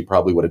power, she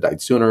probably would have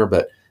died sooner.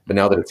 But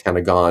now that it's kind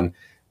of gone,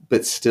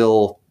 but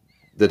still,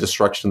 the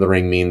destruction of the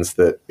ring means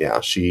that,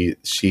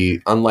 she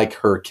unlike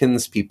her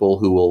kinspeople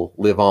who will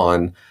live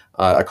on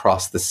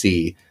across the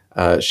sea,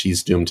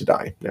 she's doomed to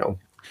die now.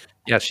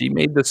 Yeah, she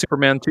made the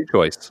Superman 2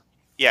 choice.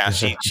 Yeah,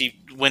 she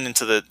went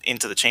into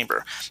the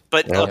chamber.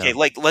 But okay,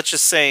 like let's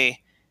just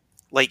say,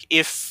 like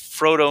if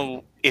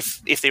Frodo,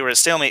 if they were a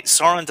stalemate,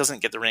 Sauron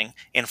doesn't get the ring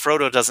and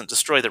Frodo doesn't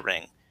destroy the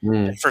ring,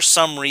 and for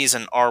some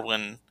reason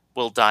Arwen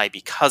will die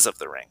because of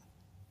the ring.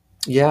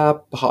 Yeah,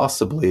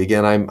 possibly.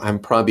 Again, I'm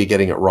probably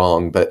getting it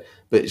wrong, but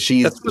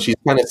she's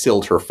kind of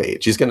sealed her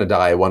fate. She's going to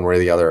die one way or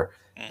the other,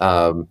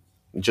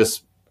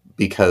 just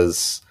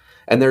because.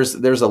 And there's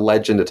a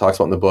legend that talks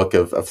about in the book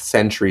of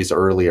centuries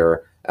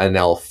earlier, an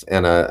elf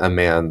and a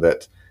man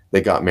that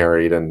got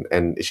married,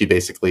 and she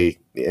basically,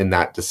 in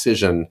that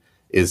decision,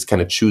 is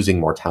kind of choosing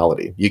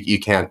mortality. You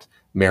can't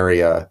marry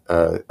a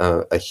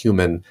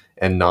human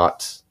and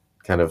not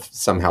kind of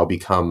somehow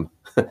become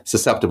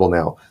susceptible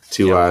now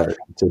to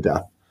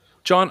death.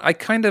 John, I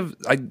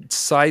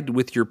side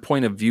with your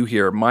point of view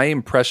here. My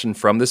impression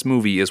from this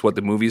movie is what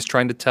the movie is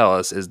trying to tell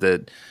us is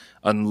that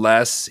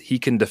unless he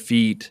can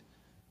defeat,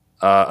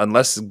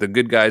 unless the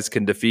good guys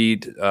can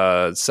defeat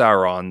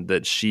Sauron,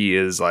 that she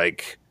is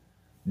like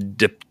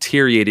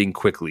deteriorating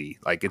quickly.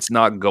 Like it's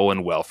not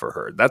going well for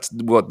her. That's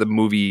what the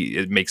movie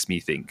it makes me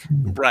think.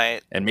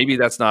 Right. And maybe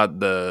that's not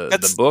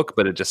the book,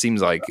 but it just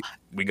seems like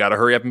we got to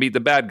hurry up and beat the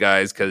bad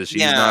guys because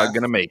she's not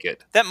going to make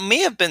it. That may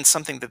have been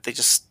something that they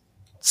just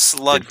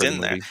slugged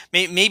in there.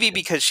 Maybe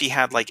because she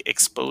had like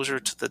exposure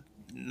to the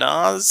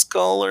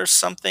Nazgul or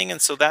something, and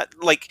so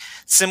that like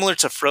similar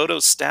to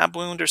Frodo's stab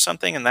wound or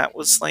something, and that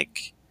was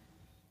like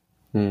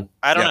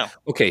I don't know.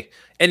 Okay.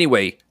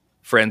 Anyway,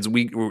 friends,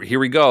 here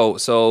we go.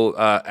 So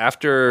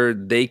after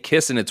they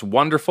kiss and it's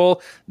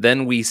wonderful,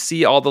 then we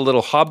see all the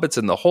little hobbits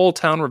and the whole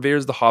town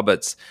reveres the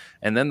hobbits,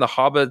 and then the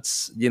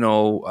hobbits,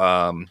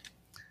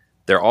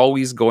 they're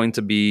always going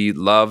to be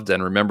loved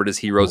and remembered as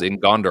heroes in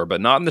Gondor,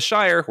 but not in the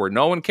Shire, where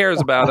no one cares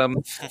about them.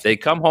 They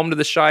come home to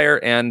the Shire,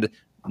 and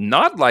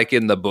not like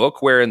in the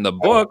book, where in the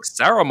book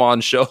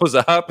Saruman shows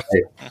up.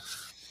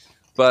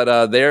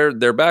 But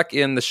they're back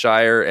in the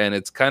Shire, and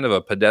it's kind of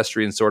a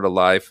pedestrian sort of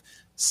life.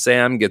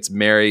 Sam gets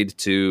married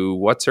to,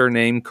 what's her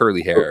name?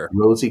 Curly hair.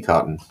 Rosie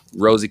Cotton.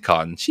 Rosie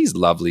Cotton. She's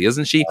lovely,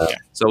 isn't she?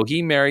 So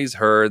he marries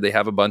her. They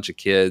have a bunch of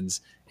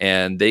kids,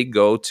 and they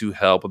go to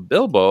help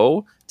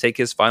Bilbo take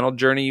his final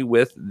journey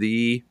with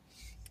the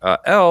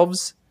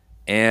elves.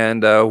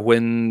 And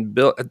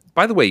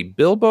by the way,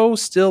 Bilbo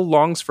still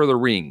longs for the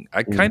ring.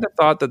 I kind of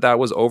thought that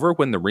was over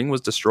when the ring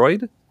was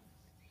destroyed.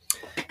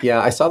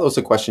 Yeah, I saw that was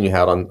a question you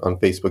had on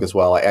Facebook as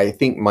well. I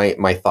think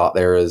my thought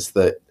there is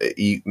that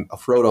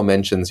Frodo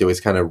mentions he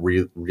always kind of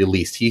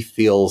released. He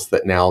feels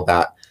that now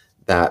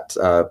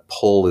that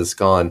pull is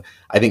gone.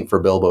 I think for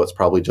Bilbo, it's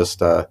probably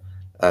just a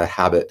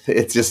habit.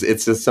 It's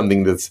just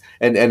something that's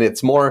and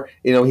it's more,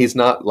 he's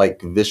not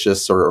like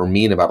vicious or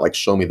mean about like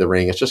show me the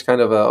ring. It's just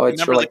kind of I'd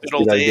sure like to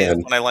see that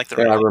again. When I like the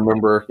ring. I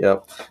remember.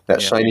 Yep,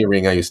 that shiny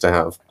ring I used to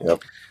have.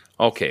 Yep.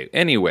 Okay.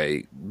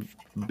 Anyway,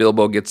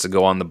 Bilbo gets to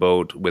go on the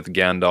boat with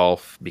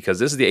Gandalf because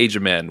this is the Age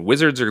of Men.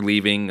 Wizards are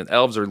leaving,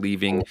 elves are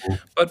leaving,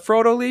 but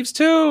Frodo leaves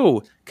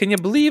too. Can you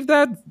believe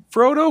that?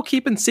 Frodo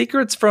keeping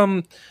secrets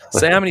from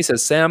Sam, and he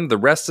says, "Sam, the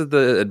rest of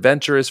the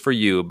adventure is for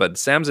you, but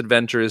Sam's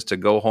adventure is to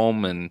go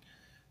home and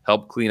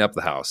help clean up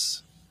the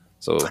house."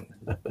 So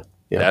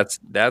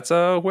that's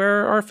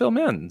where our film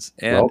ends.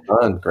 And well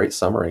done. Great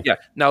summary. Yeah.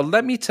 Now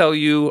let me tell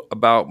you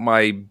about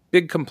my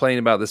big complaint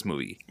about this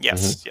movie.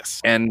 Yes,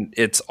 yes. And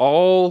it's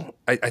all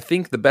I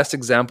think the best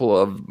example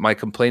of my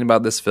complaint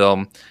about this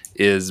film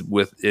is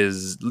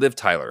Liv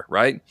Tyler,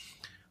 right?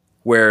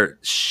 Where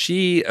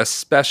she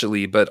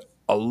especially, but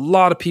a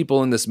lot of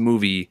people in this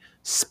movie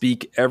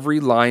speak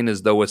every line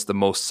as though it's the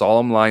most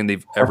solemn line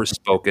they've ever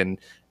spoken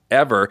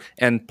ever.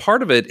 And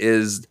part of it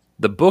is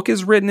the book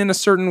is written in a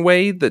certain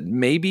way that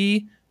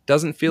maybe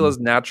doesn't feel as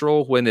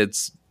natural when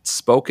it's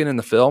spoken in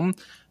the film,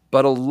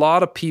 but a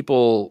lot of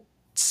people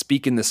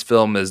speak in this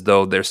film as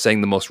though they're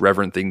saying the most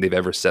reverent thing they've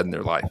ever said in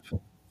their life.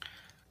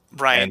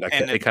 Right.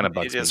 And it kind of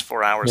bugs me. It is me.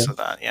 4 hours of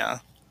that, yeah.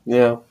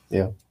 Yeah.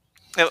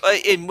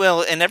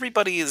 And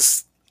everybody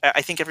is,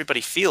 I think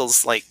everybody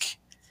feels like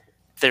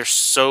they're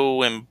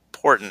so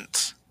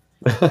important.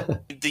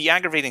 The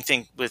aggravating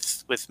thing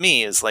with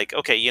me is like,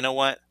 okay, you know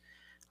what?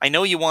 I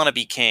know you want to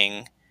be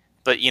king,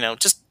 but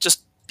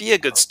just be a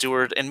good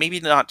steward and maybe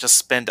not just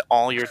spend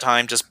all your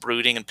time just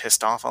brooding and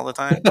pissed off all the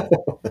time.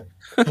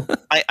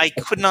 I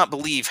could not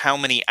believe how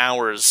many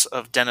hours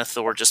of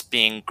Denethor just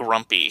being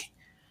grumpy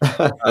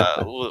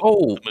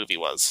the movie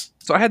was.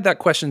 So I had that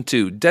question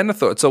too.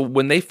 Denethor. So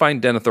when they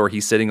find Denethor,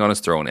 he's sitting on his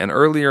throne, and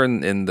earlier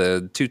in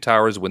the Two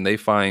Towers, when they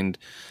find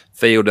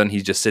Theoden,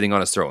 he's just sitting on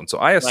his throne. So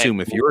I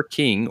assume if you're a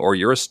king or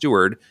you're a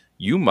steward,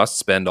 you must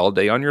spend all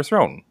day on your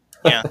throne.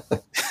 Yeah,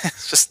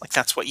 it's just like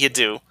that's what you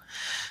do.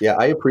 Yeah,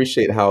 I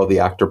appreciate how the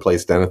actor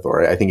plays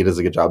Denethor. I think he does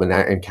a good job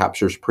and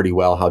captures pretty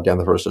well how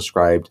Denethor is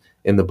described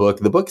in the book.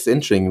 The book's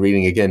interesting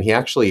reading again. He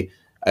actually,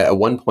 at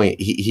one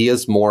point, he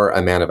is more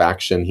a man of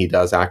action. He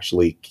does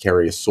actually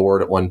carry a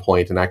sword at one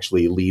point and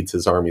actually leads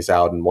his armies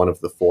out in one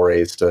of the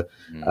forays to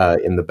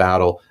in the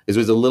battle. It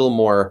was a little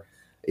more,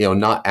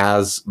 not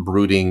as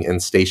brooding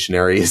and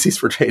stationary as he's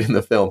portrayed in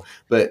the film,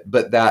 but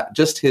that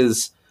just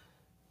his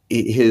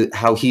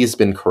how he has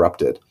been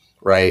corrupted.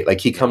 Right, like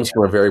he comes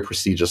from a very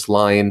prestigious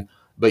line,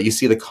 but you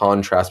see the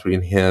contrast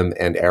between him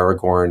and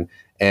Aragorn,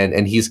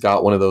 and he's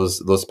got one of those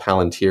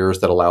palantirs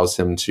that allows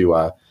him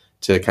to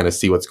kind of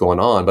see what's going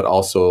on, but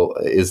also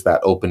is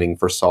that opening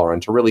for Sauron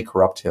to really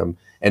corrupt him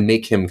and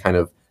make him kind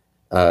of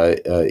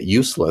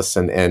useless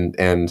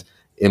and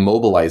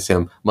immobilize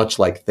him, much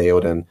like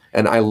Theoden.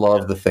 And I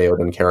love the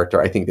Theoden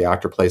character. I think the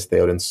actor plays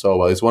Theoden so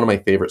well. He's one of my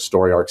favorite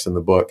story arcs in the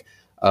book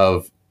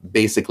of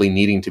basically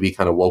needing to be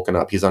kind of woken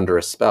up. He's under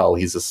a spell.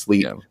 He's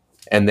asleep. Yeah.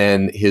 and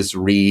then his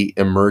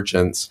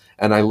re-emergence.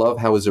 And I love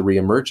how his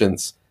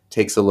re-emergence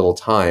takes a little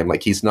time.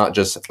 Like, he's not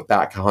just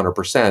back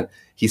 100%.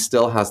 He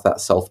still has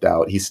that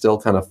self-doubt. He still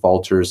kind of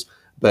falters,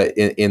 but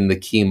in the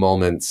key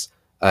moments,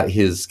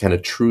 his kind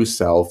of true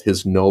self,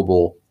 his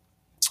noble,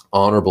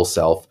 honorable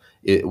self,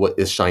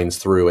 it shines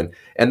through.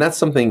 And that's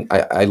something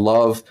I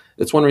love.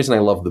 It's one reason I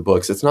love the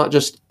books. It's not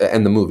just,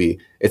 and the movie,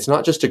 it's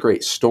not just a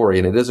great story,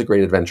 and it is a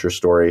great adventure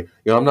story.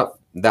 I'm not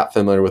that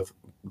familiar with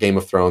Game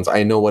of Thrones.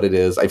 I know what it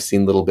is. I've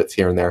seen little bits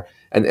here and there.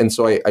 And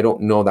so I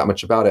don't know that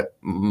much about it.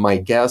 My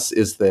guess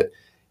is that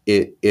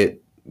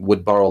it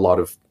would borrow a lot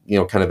of,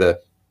 kind of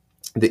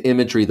the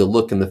imagery, the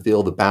look and the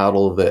feel, the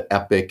battle, the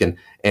epic,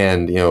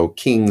 and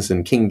kings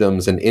and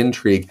kingdoms and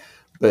intrigue.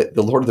 But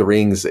the Lord of the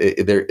Rings,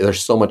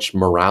 there's so much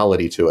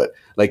morality to it.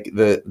 Like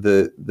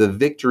the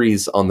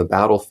victories on the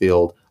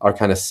battlefield are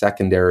kind of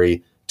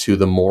secondary to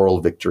the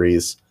moral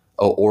victories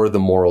or the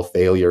moral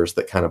failures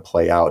that kind of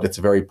play out. It's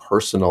very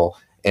personal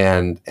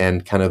and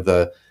kind of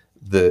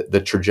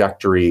the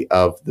trajectory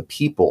of the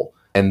people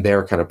and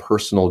their kind of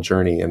personal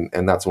journey.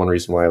 And that's one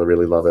reason why I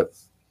really love it.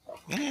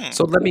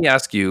 So let me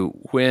ask you,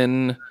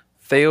 when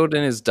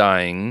Theoden is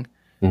dying,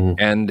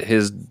 and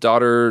his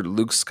daughter,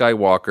 Luke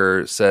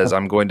Skywalker, says,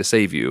 "I'm going to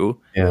save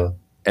you." Yeah.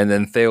 And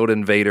then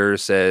Theoden Vader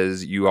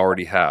says, "You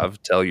already have.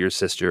 Tell your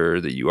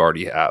sister that you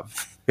already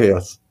have."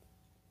 Yes.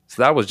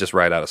 So that was just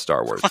right out of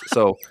Star Wars.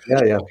 So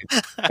yeah.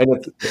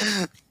 And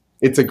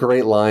it's a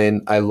great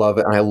line. I love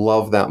it. And I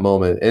love that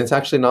moment. And it's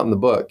actually not in the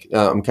book.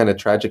 I'm kind of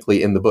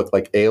tragically in the book,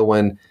 like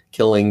Eowyn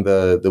killing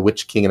the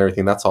Witch King and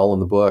everything. That's all in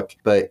the book.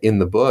 But in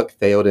the book,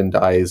 Theoden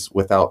dies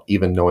without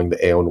even knowing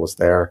that Eowyn was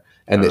there,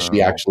 and that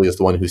she actually is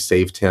the one who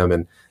saved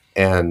him.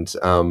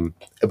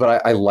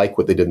 But I like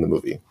what they did in the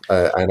movie,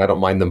 and I don't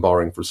mind them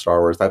borrowing for Star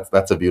Wars.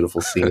 That's a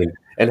beautiful scene,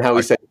 and how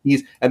he said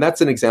and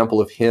that's an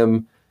example of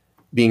him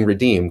being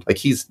redeemed. Like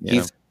he's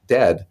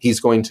dead. He's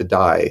going to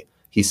die.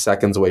 He's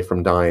seconds away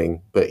from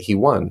dying, but he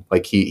won.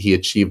 Like he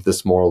achieved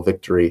this moral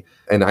victory.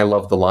 And I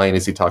love the line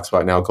as he talks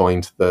about now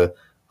going to the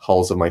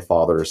halls of my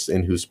fathers,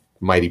 in whose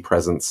mighty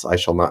presence I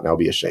shall not now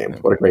be ashamed.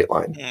 What a great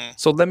line.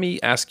 So let me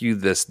ask you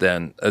this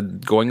then,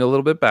 going a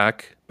little bit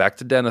back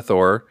to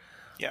Denethor.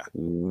 Yeah.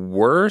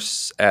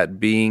 Worse at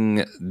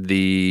being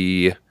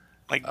the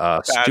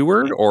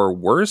steward, or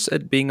worse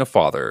at being a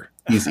father?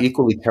 He's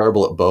equally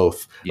terrible at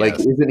both. Yes. Like,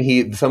 isn't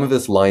he? Some of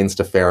his lines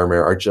to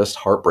Faramir are just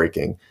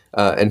heartbreaking.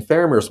 And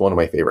Faramir is one of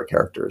my favorite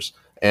characters.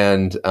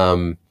 And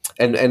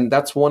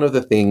that's one of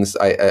the things.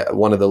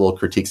 One of the little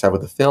critiques I have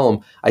with the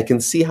film. I can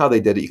see how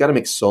they did it. You got to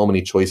make so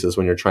many choices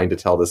when you're trying to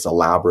tell this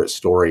elaborate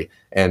story,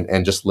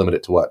 and just limit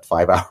it to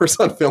 5 hours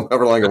on film,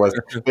 however long it was.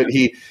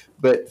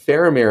 But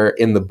Faramir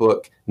in the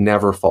book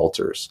never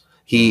falters.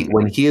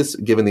 When he is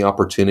given the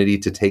opportunity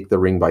to take the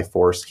ring by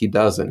force, he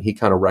doesn't. He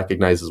kind of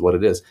recognizes what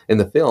it is. In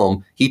the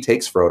film, he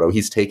takes Frodo.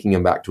 He's taking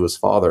him back to his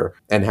father,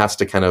 and has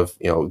to kind of,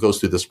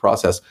 goes through this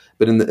process.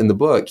 But in the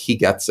book, he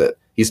gets it.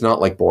 He's not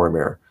like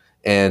Boromir.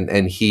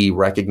 And he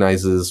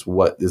recognizes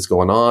what is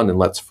going on and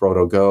lets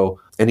Frodo go.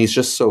 And he's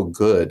just so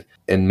good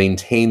and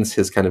maintains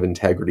his kind of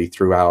integrity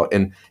throughout.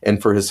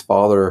 And for his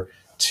father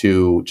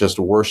to just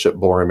worship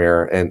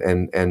Boromir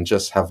and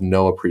just have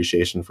no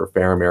appreciation for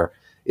Faramir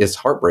is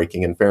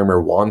heartbreaking. And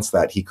Faramir wants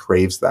that. He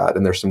craves that.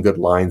 And there's some good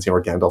lines,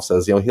 where Gandalf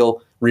says,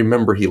 he'll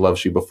remember he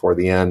loves you before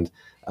the end.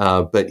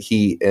 And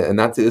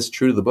that is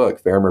true to the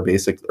book. Faramir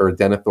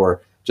Denethor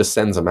just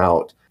sends him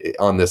out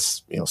on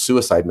this,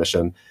 suicide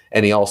mission.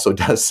 And he also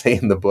does say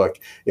in the book,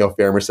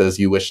 Faramir says,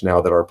 "You wish now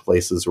that our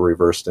places were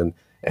reversed and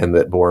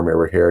that Boromir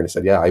were here." And he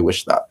said, "Yeah, I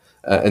wish that."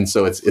 And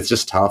so it's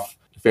just tough.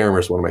 Faramir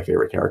is one of my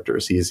favorite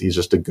characters. He's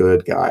just a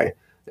good guy.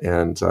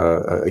 And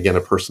again,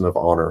 a person of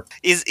honor.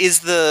 Is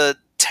the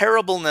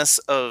terribleness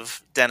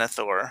of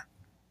Denethor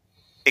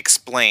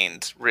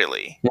explained,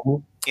 really? Mm-hmm.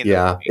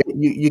 Yeah,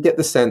 you get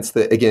the sense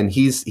that, again,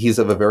 he's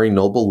of a very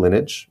noble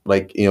lineage,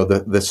 like,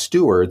 the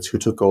stewards who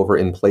took over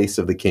in place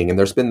of the king. And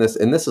there's been this,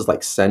 and this is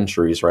like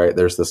centuries, right?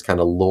 There's this kind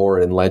of lore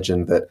and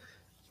legend that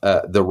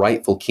the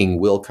rightful king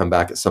will come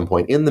back at some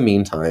point. In the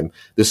meantime,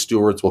 the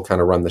stewards will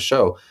kind of run the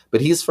show.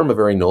 But he's from a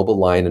very noble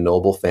line, a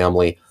noble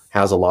family,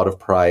 has a lot of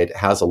pride,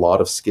 has a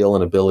lot of skill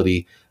and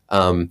ability,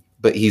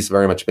 but he's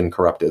very much been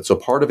corrupted. So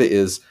part of it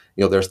is,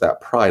 there's that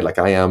pride, like,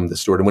 I am the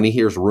steward. And when he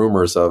hears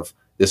rumors of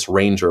this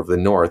ranger of the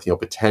north,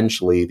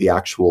 potentially the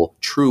actual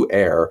true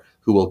heir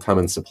who will come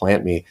and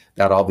supplant me,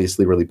 that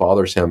obviously really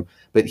bothers him.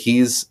 But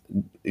he's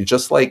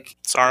just like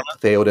Saruman.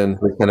 Theoden,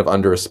 was kind of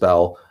under a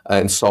spell,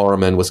 and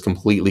Saruman was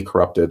completely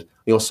corrupted.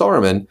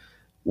 Saruman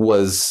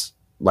was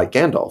like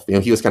Gandalf.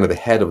 He was kind of the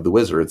head of the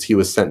wizards. He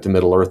was sent to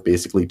Middle-earth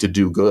basically to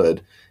do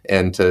good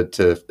and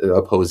to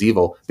oppose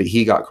evil, but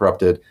he got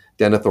corrupted.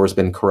 Denethor's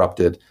been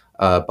corrupted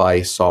by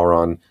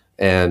Sauron,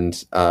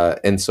 and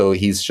so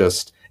he's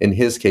just, in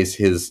his case,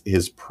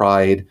 his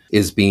pride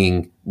is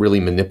being really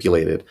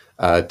manipulated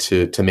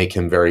to make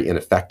him very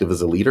ineffective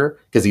as a leader,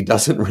 because he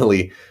doesn't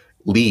really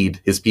lead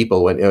his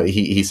people. When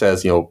he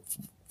says,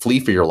 flee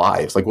for your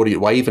lives. Like,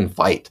 why even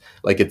fight?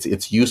 Like,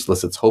 it's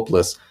useless. It's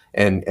hopeless.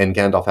 and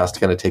Gandalf has to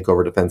kind of take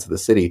over defense of the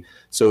city.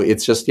 So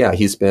it's just,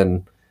 he's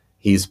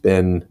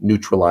been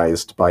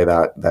neutralized by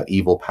that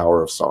evil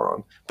power of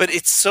Sauron. But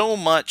it's so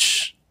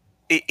much.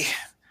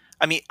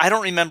 I mean, I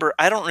don't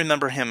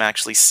remember him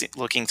actually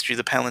looking through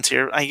the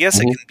Palantir. I guess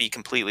it can be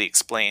completely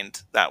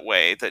explained that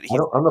way. That I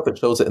don't know if it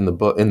shows it in the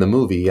book, in the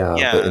movie,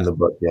 but in the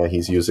book,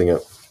 he's using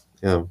it.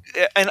 Yeah.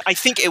 And I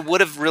think it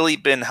would have really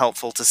been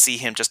helpful to see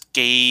him just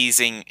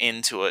gazing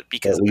into it,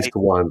 because at least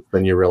once,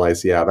 then you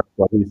realize, that's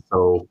why he's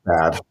so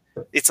bad.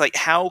 It's like,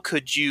 how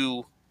could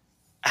you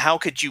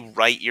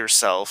write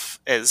yourself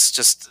as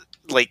just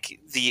like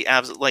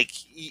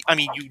I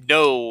mean,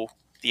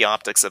 the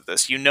optics of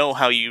this,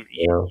 how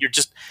you're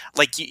just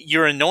like,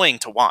 you're annoying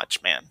to watch,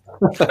 man.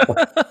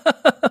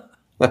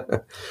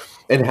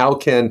 And how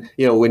can,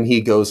 when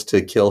he goes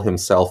to kill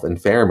himself in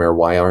Faramir,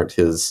 why aren't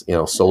his,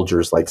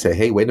 soldiers like say,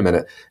 hey, wait a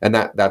minute? And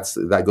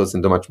that goes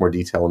into much more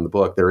detail in the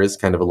book. There is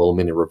kind of a little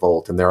mini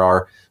revolt, and there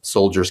are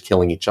soldiers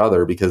killing each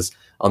other because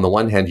on the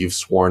one hand, you've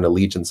sworn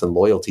allegiance and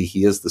loyalty.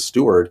 He is the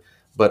steward,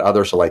 but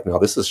others are like, no,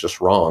 this is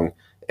just wrong.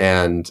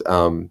 And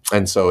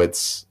so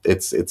it's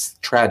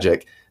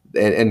tragic.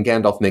 And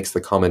Gandalf makes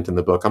the comment in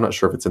the book, I'm not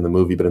sure if it's in the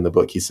movie, but in the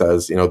book he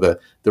says, the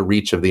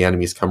reach of the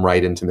enemies come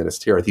right into Minas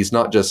Tirith. He's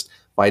not just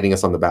fighting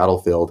us on the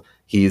battlefield.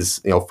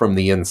 He's, from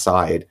the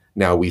inside.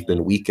 Now we've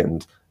been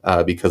weakened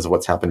because of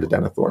what's happened to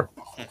Denethor.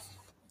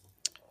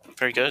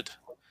 Very good.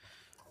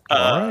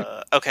 All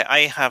right. Okay,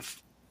 I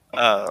have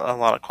a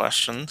lot of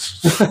questions.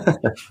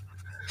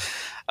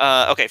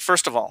 Okay,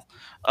 first of all,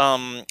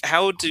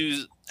 how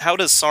does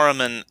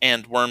Saruman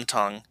and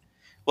Wormtongue?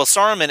 Well,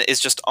 Saruman is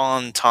just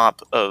on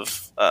top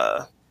of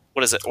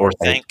what is it,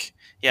 Orthanc?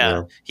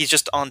 Yeah, he's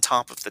just on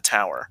top of the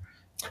tower.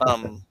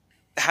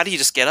 How do you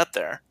just get up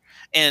there?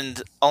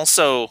 And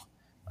also,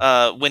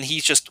 when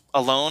he's just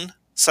alone,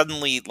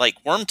 suddenly like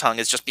Wormtongue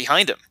is just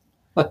behind him.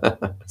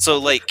 So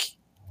like,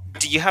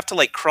 do you have to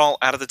like crawl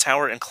out of the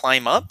tower and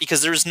climb up?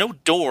 Because there's no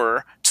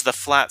door to the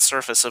flat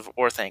surface of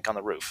Orthanc on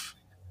the roof.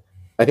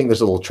 I think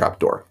there's a little trap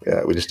door.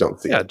 Yeah, we just don't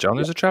see it. Yeah, John,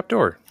 there's a trap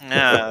door.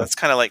 Yeah, it's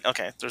kind of like,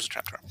 okay, there's a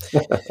trap door.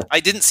 I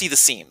didn't see the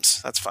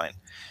seams. That's fine.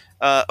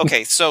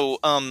 Okay, so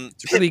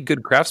it's really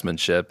good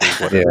craftsmanship is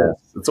what it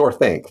is. It's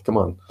Orthanc. Come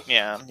on.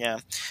 Yeah.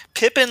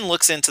 Pippin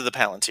looks into the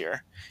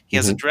Palantir. He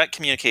has a direct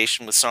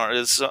communication with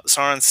Sauron.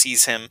 Sauron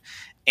sees him,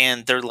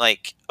 and they're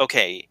like,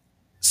 okay,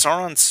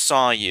 Sauron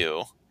saw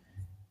you,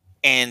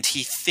 and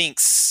he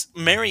thinks,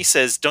 Mary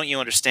says, don't you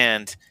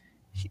understand?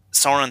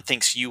 Sauron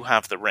thinks you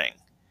have the ring.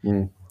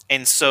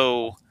 And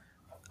so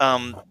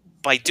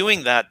by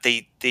doing that,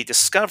 they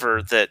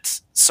discover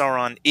that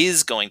Sauron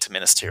is going to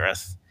Minas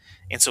Tirith.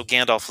 And so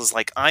Gandalf was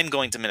like, I'm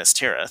going to Minas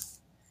Tirith,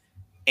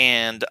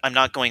 and I'm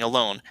not going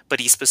alone. But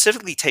he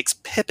specifically takes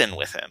Pippin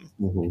with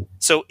him.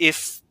 So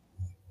if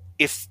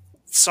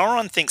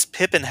Sauron thinks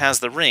Pippin has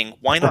the ring,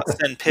 why not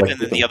send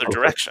Pippin in the other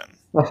direction?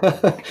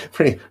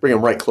 Bring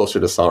him right closer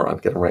to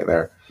Sauron. Get him right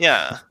there.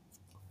 Yeah.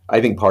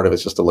 I think part of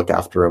it's just to look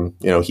after him.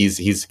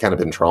 He's kind of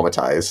been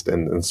traumatized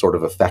and sort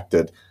of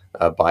affected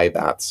by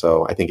that.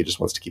 So I think he just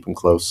wants to keep him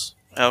close.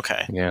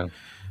 Okay. Yeah.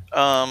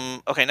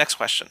 Okay, next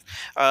question.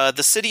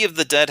 The City of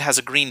the Dead has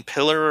a green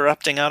pillar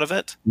erupting out of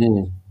it.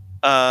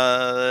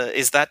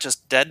 Is that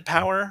just dead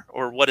power,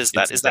 or what is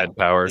that? Is that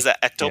power? Is that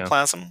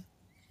ectoplasm?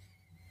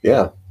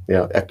 Yeah,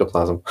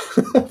 ectoplasm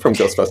from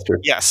Ghostbusters.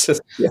 Yes.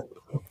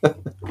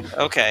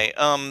 Okay.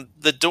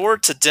 The door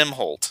to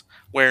Dimholt,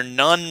 where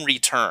none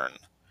return,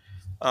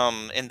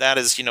 and that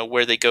is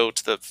where they go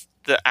to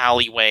the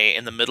alleyway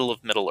in the middle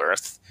of Middle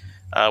Earth,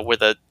 where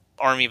the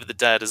Army of the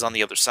Dead is on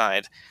the other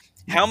side.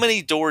 How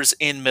many doors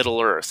in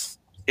Middle Earth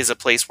is a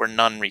place where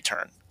none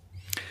return?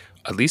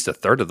 At least a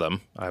third of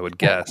them, I would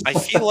guess. I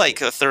feel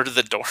like a third of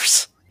the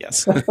doors.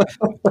 Yes.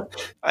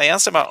 I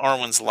asked about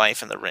Arwen's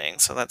life in the ring,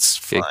 so that's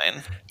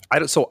fine. I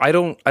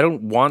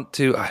don't want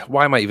to.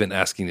 Why am I even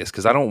asking this?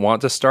 Because I don't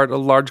want to start a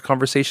large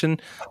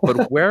conversation.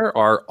 But where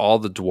are all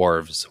the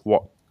dwarves?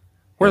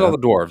 Where's all the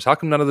dwarves? How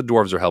come none of the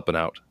dwarves are helping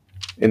out?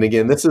 And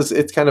again,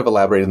 it's kind of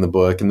elaborated in the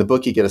book. In the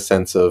book, you get a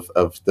sense of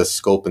the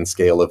scope and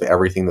scale of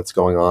everything that's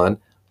going on,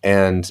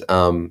 and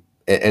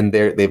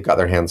they've got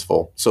their hands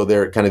full. So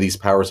they're kind of, these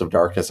powers of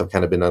darkness have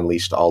kind of been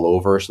unleashed all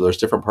over. So there's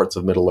different parts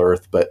of Middle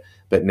Earth, but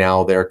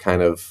now they're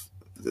kind of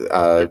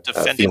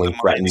feeling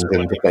threatened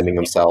and defending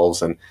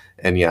themselves, and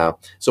yeah.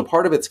 So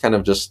part of it's kind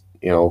of just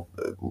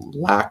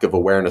lack of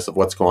awareness of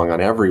what's going on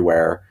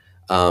everywhere,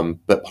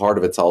 but part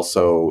of it's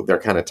also they're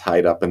kind of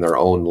tied up in their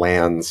own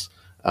lands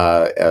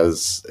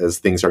as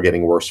things are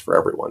getting worse for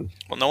everyone.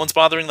 Well, no one's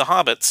bothering the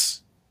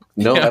hobbits.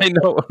 No, I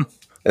know.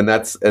 And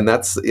that's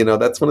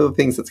that's one of the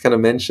things that's kind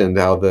of mentioned,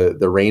 how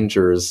the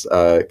Rangers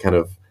kind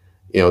of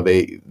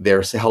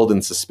they're held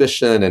in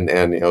suspicion,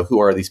 and who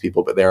are these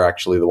people? But they're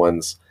actually the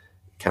ones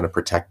kind of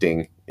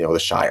protecting the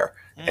Shire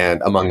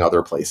and among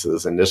other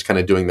places, and just kind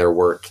of doing their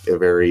work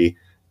very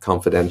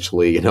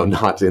confidentially,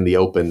 not in the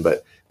open,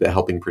 but they're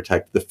helping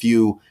protect the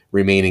few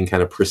remaining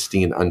kind of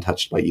pristine,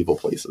 untouched by evil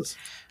places.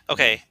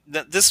 Okay,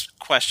 this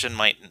question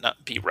might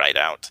not be right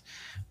out,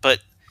 but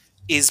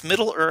is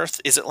Middle Earth,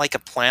 is it like a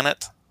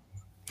planet?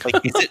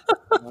 Like, is it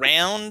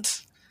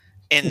round?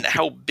 And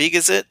how big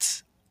is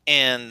it?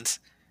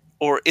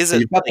 Or is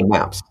it? You've got the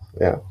maps.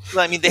 Yeah.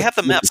 Well, I mean, they have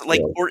the maps,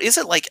 like, or is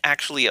it like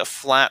actually a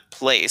flat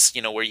place,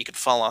 where you could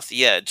fall off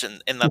the edge,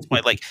 and that's why,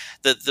 like,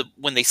 the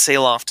when they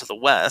sail off to the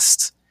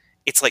west,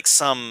 it's like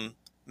some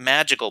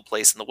magical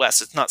place in the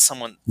west. It's not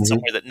somewhere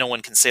that no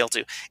one can sail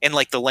to, and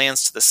like the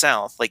lands to the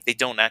south, like they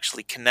don't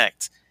actually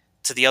connect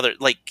to the other.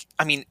 Like,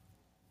 I mean,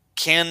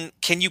 can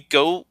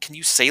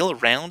you sail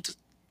around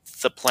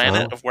the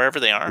planet of wherever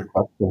they are?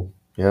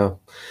 Yeah,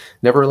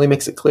 never really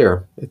makes it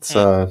clear. It's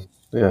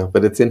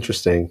but it's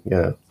interesting.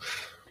 Yeah.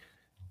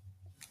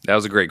 That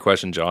was a great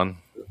question, John.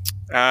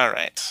 All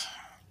right.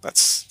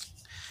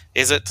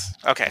 Is it?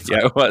 Okay. Fine.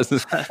 Yeah, it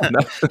was.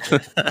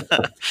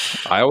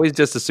 I always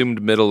just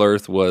assumed Middle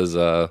Earth was,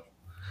 like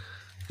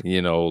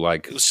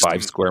was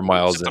 5 square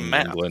miles in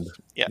map. England.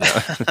 Yeah.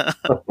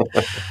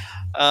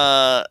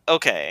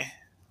 Okay.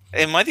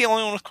 Am I the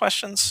only one with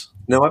questions?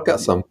 No, I've got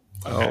some.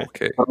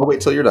 Okay. I'll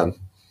wait till you're done.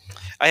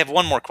 I have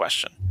one more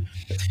question.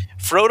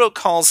 Frodo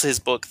calls his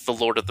book The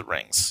Lord of the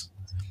Rings.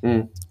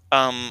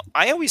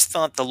 I always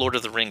thought The Lord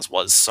of the Rings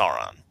was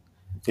Sauron.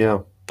 Yeah.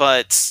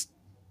 But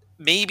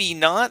maybe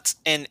not.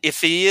 And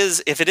if it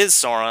is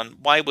Sauron,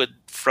 why would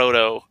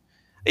Frodo...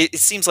 It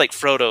seems like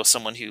Frodo,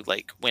 someone who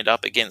like went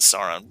up against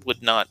Sauron,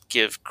 would not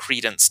give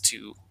credence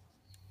to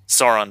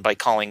Sauron by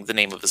calling the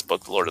name of his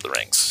book The Lord of the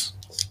Rings.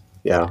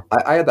 Yeah,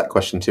 I had that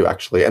question too,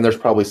 actually. And there's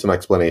probably some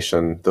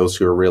explanation. Those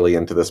who are really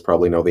into this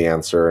probably know the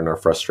answer and are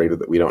frustrated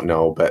that we don't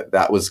know. But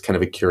that was kind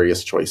of a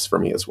curious choice for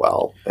me as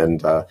well.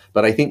 And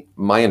but I think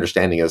my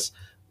understanding is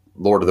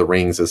Lord of the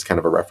Rings is kind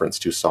of a reference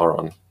to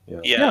Sauron.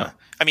 Yeah.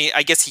 I mean,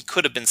 I guess he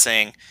could have been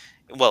saying,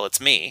 well,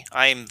 it's me.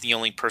 I'm the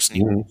only person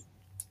who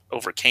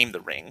overcame the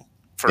ring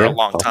for a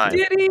long time.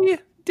 Did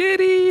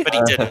he? But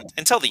he didn't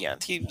until the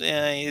end.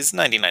 He's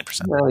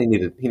 99%. Well, he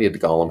needed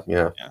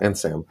Gollum, and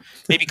Sam.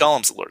 Maybe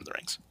Gollum's the Lord of the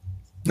Rings.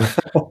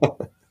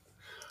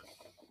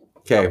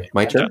 Okay,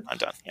 my turn. I'm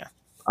done. Yeah.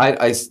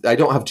 I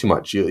don't have too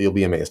much. You'll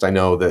be amazed. I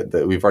know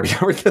that we've already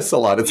covered this a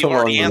lot. It's a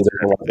long one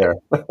there.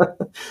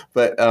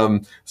 But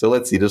so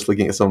let's see. Just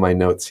looking at some of my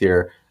notes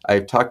here,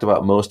 I've talked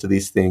about most of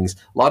these things.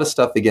 A lot of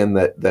stuff again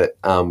that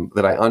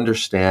I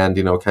understand.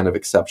 Kind of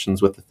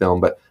exceptions with the film,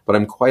 but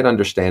I'm quite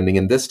understanding.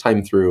 And this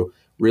time through,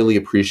 really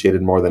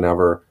appreciated more than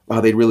ever. Wow,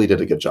 they really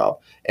did a good job.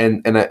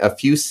 And a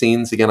few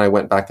scenes again, I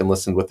went back and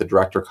listened with the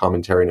director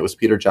commentary, and it was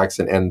Peter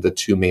Jackson and the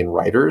two main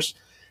writers.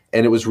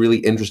 And it was really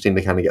interesting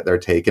to kind of get their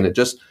take. And it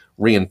just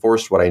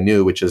reinforced what I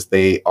knew, which is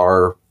they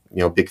are,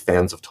 big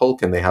fans of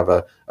Tolkien. They have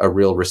a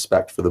real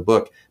respect for the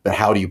book. But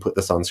how do you put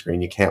this on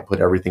screen? You can't put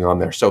everything on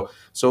there. So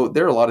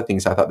there are a lot of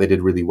things I thought they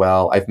did really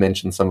well. I've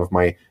mentioned some of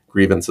my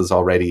grievances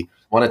already. I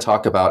want to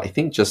talk about, I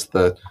think, just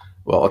a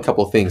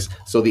couple of things.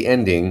 So the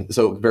ending,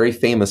 so very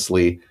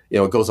famously,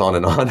 it goes on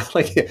and on.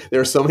 Like there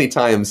are so many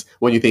times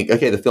when you think,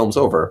 okay, the film's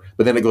over,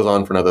 but then it goes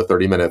on for another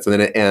 30 minutes and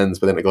then it ends,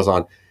 but then it goes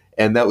on.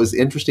 And that was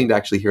interesting to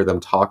actually hear them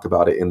talk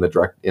about it in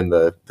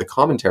the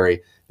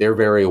commentary. They're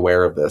very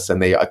aware of this,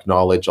 and they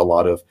acknowledge a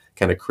lot of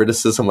kind of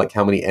criticism, like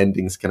how many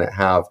endings can it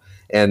have?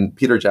 And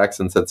Peter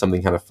Jackson said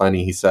something kind of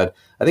funny. He said,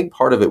 I think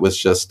part of it was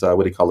just,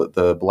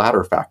 the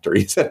bladder factor.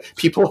 He said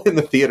people in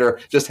the theater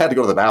just had to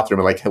go to the bathroom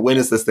and like, when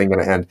is this thing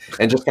going to end?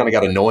 And just kind of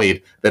got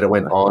annoyed that it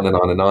went on and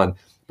on and on.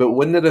 But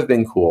wouldn't it have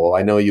been cool?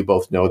 I know you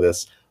both know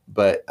this,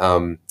 but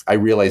I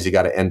realize you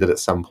got to end it at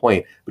some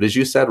point. But as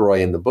you said,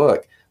 Roy, in the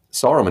book,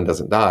 Saruman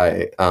doesn't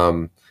die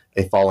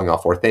a falling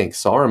off or think.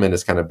 Saruman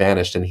is kind of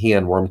banished, and he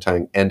and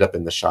Wormtongue end up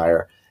in the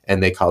Shire,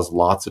 and they cause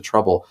lots of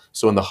trouble.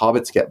 So when the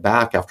hobbits get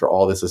back after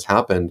all this has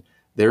happened,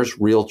 there's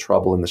real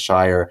trouble in the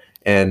Shire.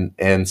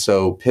 And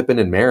so Pippin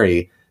and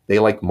Merry, they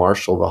like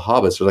marshal the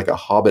hobbits. There's like a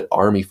hobbit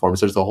army forms.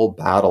 There's a whole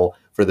battle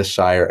for the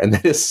Shire, and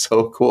that is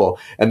so cool.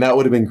 And that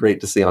would have been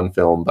great to see on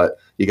film, but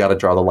you got to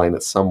draw the line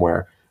at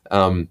somewhere.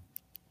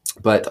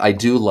 But I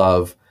do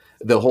love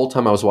the whole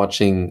time I was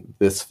watching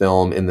this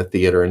film in the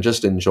theater and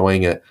just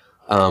enjoying it.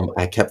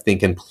 I kept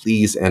thinking,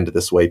 please end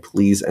this way,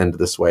 please end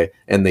this way.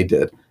 And they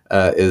did.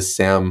 Is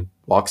Sam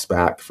walks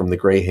back from the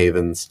Grey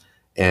Havens,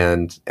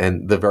 and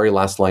the very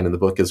last line in the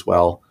book as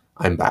well,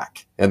 I'm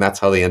back. And that's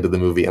how they ended the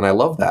movie. And I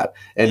love that.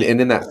 And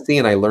in that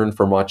scene, I learned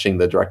from watching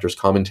the director's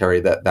commentary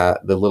that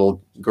the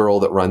little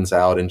girl that runs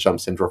out and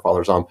jumps into her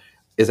father's arm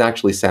is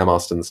actually Sam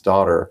Austin's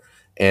daughter.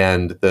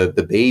 And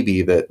the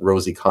baby that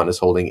Rosie Cotton is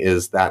holding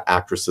is that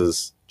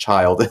actress's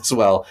child as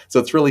well. So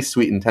it's really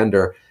sweet and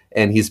tender.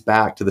 And he's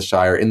back to the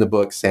Shire. In the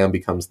book, Sam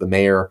becomes the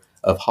mayor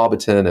of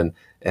Hobbiton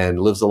and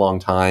lives a long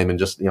time and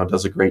just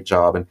does a great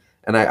job.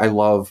 And I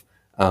love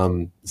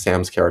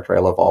Sam's character. I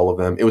love all of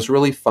them. It was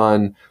really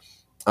fun.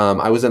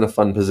 I was in a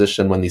fun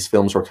position when these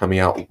films were coming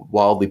out,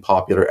 wildly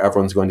popular.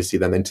 Everyone's going to see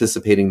them,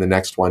 anticipating the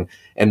next one.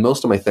 And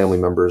most of my family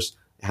members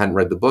hadn't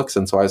read the books,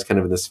 and so I was kind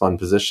of in this fun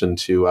position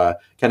to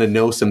kind of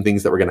know some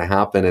things that were going to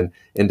happen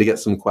and to get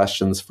some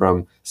questions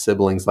from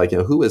siblings like,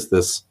 who is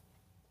this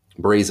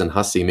brazen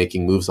hussy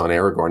making moves on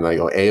Aragorn? And I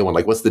go, Eowyn,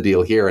 like, what's the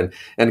deal here?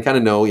 And kind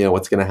of know,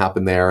 what's going to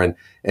happen there,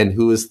 and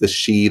who is the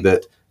she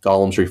that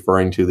Gollum's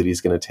referring to that he's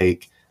going to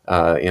take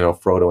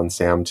Frodo and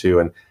Sam too,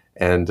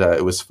 and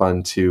it was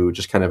fun to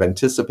just kind of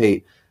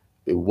anticipate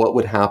what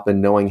would happen,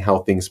 knowing how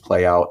things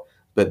play out,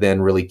 but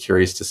then really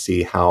curious to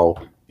see how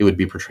it would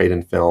be portrayed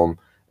in film.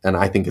 And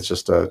I think it's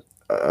just a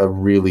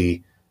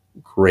really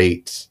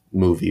great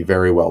movie,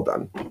 very well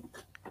done.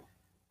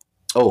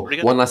 Oh,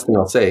 one last thing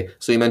I'll say.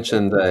 So you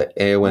mentioned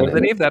Eowyn. Was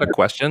any of that a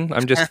question?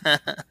 I'm just...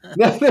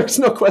 No, there's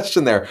no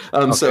question there.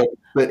 Okay.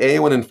 But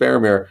Eowyn and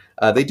Faramir,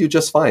 they do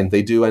just fine.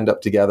 They do end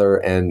up together,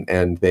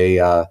 and they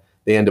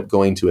end up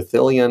going to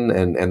Ithilien,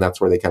 and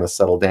that's where they kind of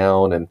settle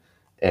down.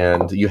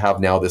 And you have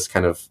now this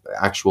kind of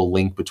actual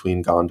link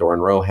between Gondor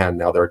and Rohan.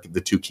 Now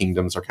the two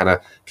kingdoms are kind of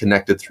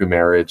connected through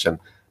marriage, and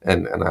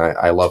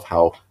I love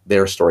how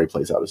their story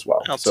plays out as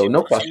well. So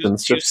no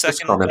questions. Two just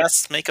second comment.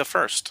 best make a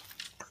first.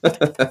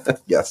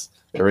 Yes,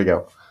 there we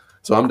go.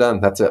 So I'm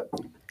done. That's it.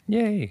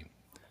 Yay.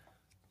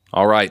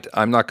 All right.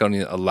 I'm not going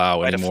to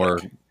allow any more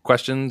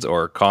questions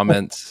or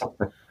comments.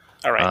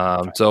 All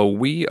right. So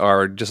we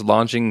are just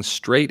launching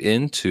straight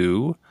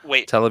into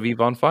Tel Aviv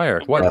on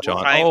Fire. What,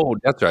 John? Oh,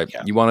 that's right.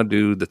 Yeah. You want to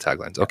do the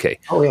taglines. Okay.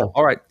 Oh, yeah.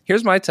 All right.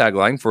 Here's my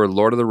tagline for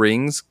Lord of the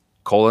Rings,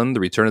 The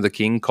Return of the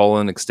King,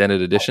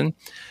 Extended Edition.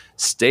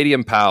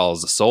 Stadium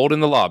Pals, sold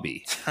in the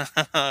lobby.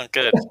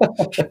 Good.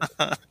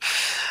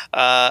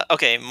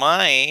 Okay,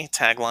 my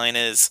tagline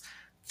is,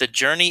 the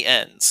journey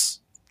ends.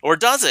 Or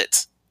does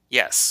it?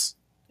 Yes,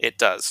 it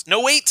does.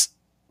 No, wait.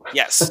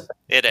 Yes,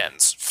 it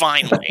ends.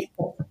 Finally.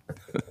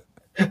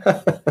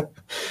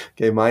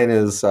 Okay, mine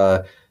is,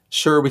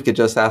 sure, we could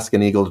just ask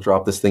an eagle to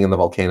drop this thing in the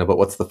volcano, but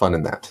what's the fun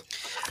in that?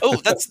 Oh,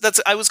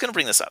 that's. I was going to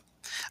bring this up,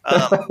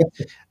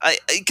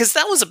 because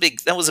that was a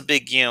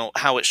big,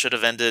 how it should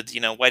have ended.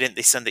 Why didn't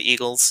they send the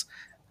eagles?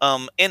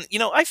 And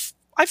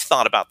I've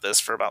thought about this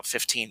for about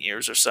 15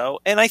 years or so,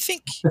 and I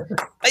think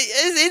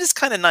it is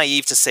kind of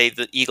naive to say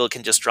the eagle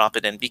can just drop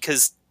it in,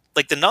 because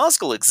like the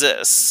Nazgul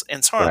exists,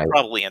 and Sauron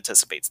probably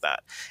anticipates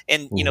that,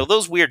 and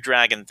those weird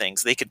dragon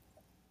things,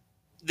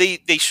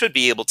 they should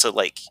be able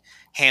to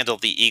handle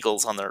the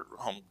eagles on their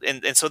home,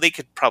 and so they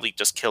could probably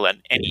just kill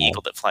any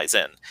eagle that flies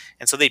in,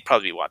 and so they'd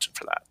probably be watching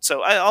for that.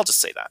 So I'll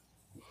just say that.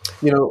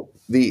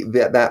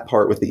 That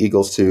part with the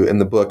eagles too in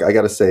the book, I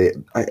got to say,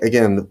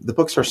 again, the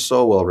books are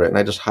so well written.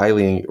 I just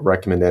highly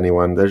recommend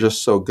anyone. They're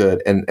just so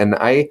good. And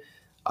I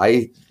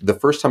the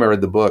first time I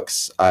read the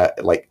books,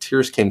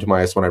 tears came to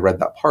my eyes when I read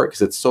that part,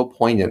 because it's so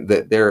poignant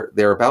that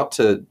they're about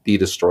to be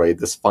destroyed.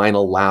 This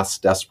final,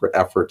 last, desperate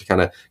effort to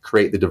kind of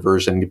create the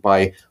diversion,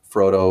 buy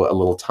Frodo a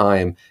little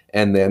time,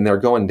 and then they're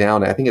going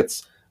down. I think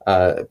it's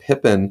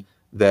Pippin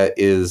that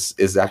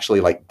is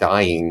actually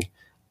dying.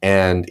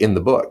 And in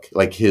the book,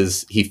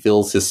 he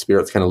feels his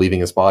spirits kind of leaving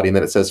his body. And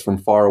then it says from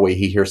far away,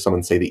 he hears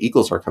someone say the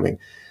eagles are coming.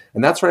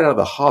 And that's right out of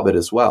The Hobbit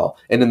as well.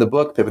 And in the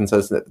book, Pippin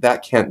says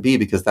that can't be,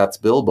 because that's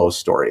Bilbo's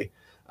story.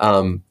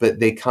 But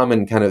they come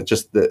in kind of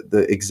just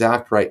the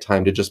exact right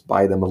time to just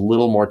buy them a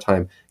little more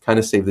time, kind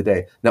of save the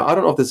day. Now, I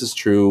don't know if this is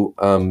true.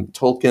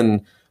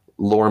 Tolkien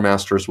lore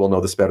masters will know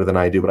this better than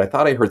I do, but I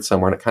thought I heard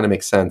somewhere, and it kind of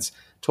makes sense.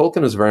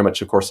 Tolkien was very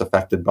much, of course,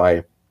 affected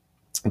by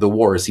the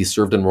wars. He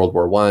served in World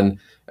War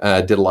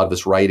I, did a lot of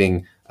his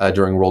writing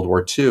during World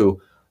War II,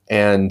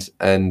 and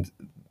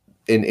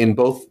in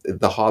both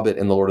The Hobbit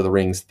and The Lord of the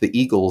Rings, the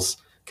eagles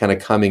kind of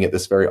coming at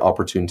this very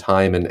opportune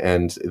time,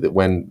 and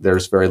when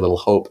there's very little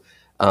hope.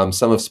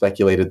 Some have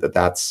speculated that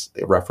that's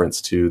a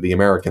reference to the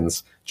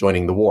Americans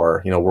joining the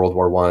war, World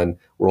War I,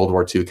 World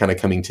War II, kind of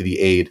coming to the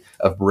aid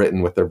of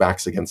Britain with their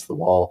backs against the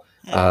wall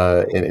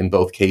in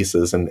both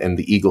cases, and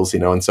the eagles,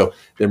 and so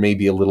there may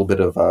be a little bit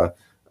of a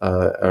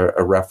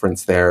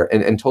reference there.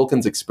 And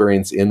Tolkien's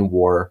experience in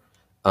war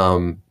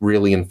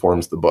really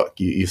informs the book.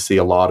 You see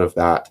a lot of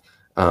that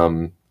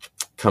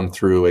come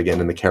through again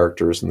in the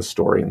characters and the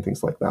story and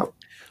things like that.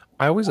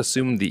 I always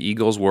assumed the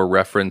eagles were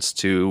reference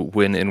to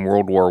when in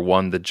World War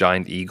I the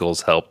giant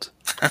eagles helped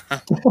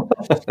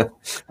the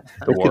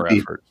war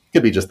effort.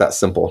 Could be just that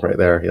simple right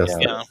there. Yes,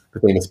 yeah. The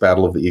famous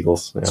Battle of the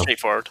Eagles. Yeah.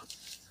 Straightforward.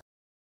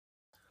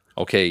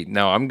 Okay,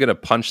 now I'm going to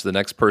punch the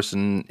next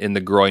person in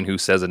the groin who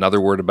says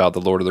another word about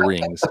the Lord of the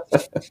Rings.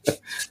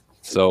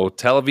 So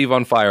Tel Aviv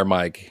on Fire,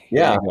 Mike.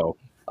 Yeah. Here you go.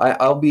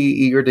 I'll be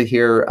eager to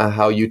hear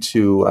how you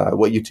two,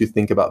 what you two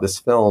think about this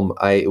film.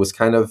 It was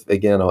kind of,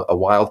 again, a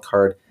wild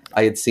card.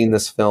 I had seen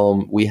this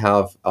film. We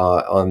have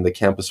on the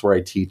campus where I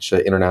teach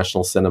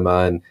international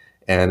cinema,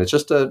 and it's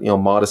just a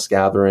modest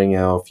gathering.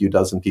 A few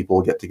dozen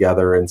people get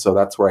together, and so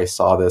that's where I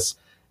saw this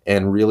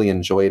and really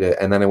enjoyed it.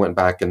 And then I went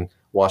back and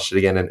watched it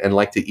again and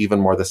liked it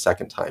even more the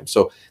second time.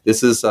 So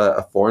this is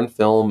a foreign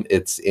film.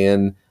 It's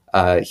in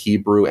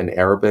Hebrew and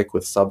Arabic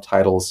with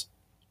subtitles.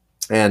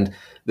 And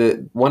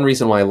the one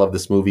reason why I love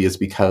this movie is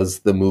because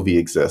the movie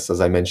exists.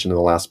 As I mentioned in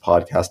the last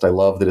podcast, I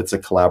love that it's a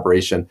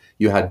collaboration.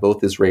 You had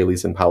both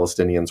Israelis and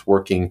Palestinians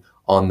working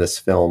on this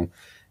film.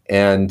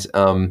 And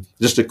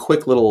just a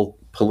quick little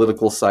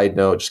political side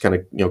note, just kind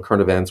of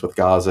current events with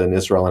Gaza and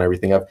Israel and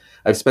everything.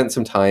 I've spent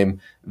some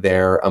time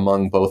there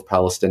among both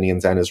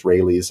Palestinians and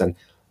Israelis,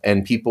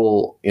 and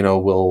people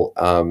will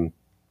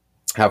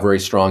have very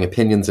strong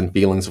opinions and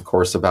feelings, of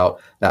course,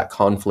 about that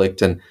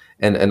conflict, and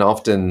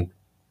often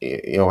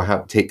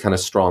take kind of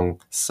strong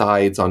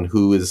sides on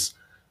whose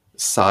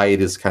side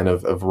is kind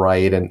of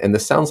right. And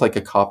this sounds like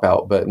a cop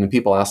out, but when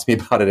people ask me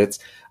about it,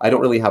 I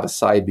don't really have a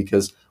side,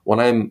 because when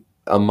I'm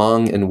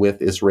among and with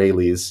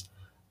Israelis,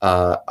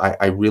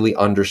 I really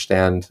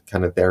understand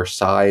kind of their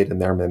side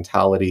and their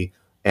mentality,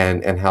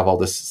 and have all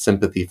this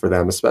sympathy for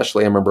them.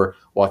 Especially, I remember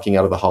walking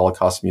out of the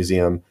Holocaust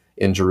Museum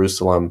in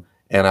Jerusalem,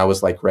 and I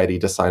was like ready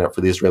to sign up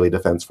for the Israeli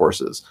Defense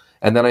Forces.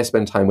 And then I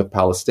spend time with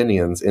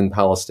Palestinians in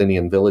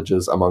Palestinian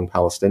villages among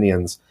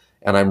Palestinians,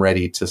 and I'm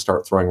ready to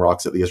start throwing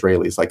rocks at the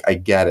Israelis. Like, I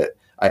get it.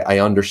 I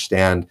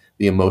understand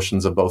the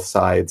emotions of both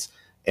sides,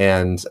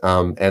 and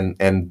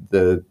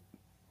the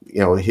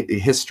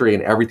history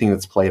and everything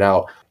that's played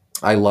out.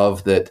 I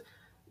love that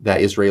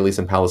Israelis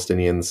and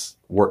Palestinians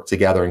worked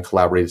together and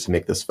collaborated to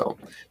make this film.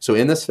 So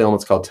in this film,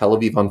 it's called Tel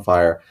Aviv on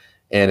Fire,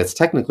 and it's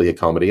technically a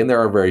comedy, and there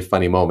are very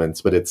funny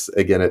moments, but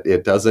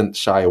it doesn't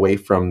shy away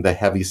from the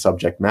heavy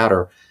subject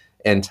matter.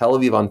 And Tel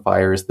Aviv on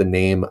Fire is the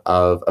name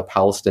of a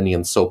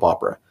Palestinian soap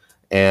opera.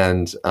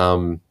 And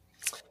so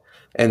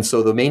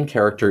the main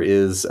character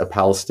is a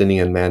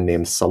Palestinian man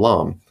named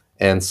Salam.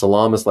 And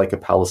Salam is like a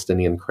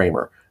Palestinian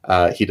Kramer.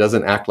 He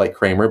doesn't act like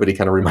Kramer, but he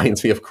kind of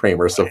reminds me of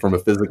Kramer. So from a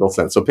physical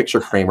sense. So picture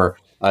Kramer.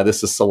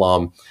 This is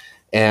Salam.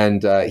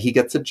 And he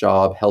gets a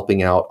job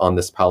helping out on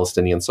this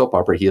Palestinian soap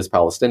opera. He is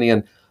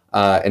Palestinian.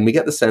 And we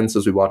get the sense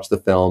as we watch the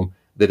film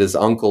that his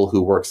uncle,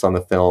 who works on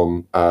the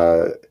film,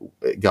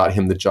 got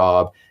him the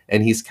job.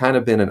 And he's kind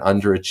of been an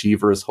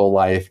underachiever his whole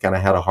life, kind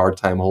of had a hard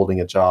time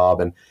holding a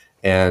job,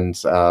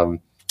 and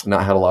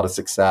not had a lot of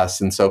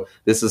success. And so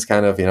this is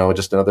kind of,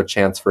 just another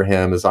chance for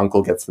him. His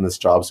uncle gets him this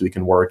job so he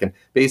can work, and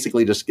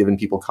basically just giving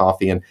people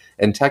coffee.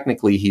 And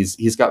technically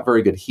he's got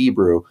very good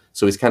Hebrew.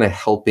 So he's kind of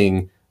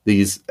helping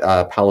these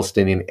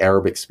Palestinian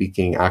Arabic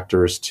speaking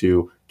actors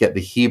to get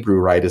the Hebrew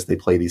right as they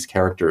play these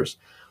characters.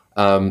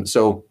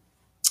 So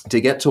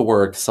to get to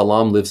work,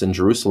 Salam lives in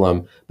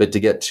Jerusalem, but to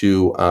get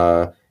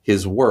to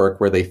his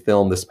work where they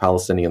film this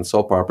Palestinian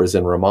soap opera is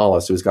in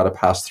Ramallah. So he's got to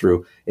pass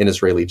through an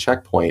Israeli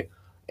checkpoint.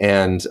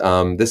 And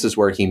this is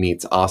where he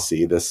meets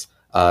Asi, this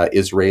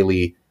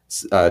Israeli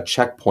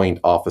checkpoint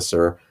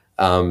officer.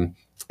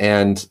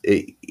 And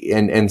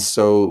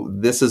so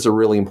this is a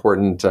really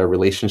important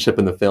relationship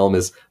in the film,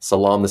 is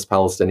Salam, this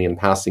Palestinian,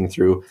 passing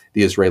through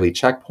the Israeli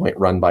checkpoint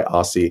run by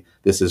Asi,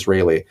 this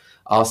Israeli.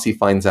 Asi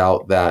finds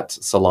out that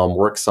Salam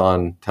works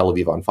on Tel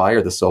Aviv on Fire,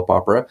 the soap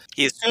opera.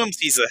 He assumes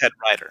he's a head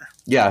writer.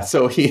 Yeah,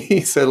 so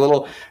he's a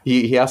little,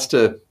 he has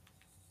to,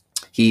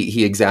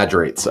 he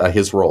exaggerates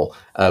his role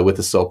with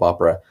the soap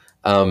opera.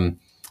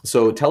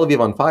 So Tel Aviv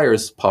on Fire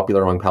is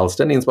popular among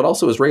Palestinians, but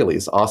also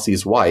Israelis.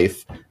 Asi's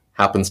wife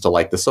happens to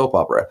like the soap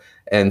opera.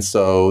 And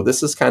so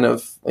this is kind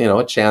of,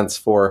 a chance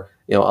for,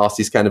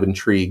 Asi's kind of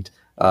intrigued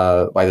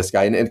by this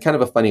guy. And in kind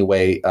of a funny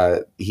way,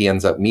 he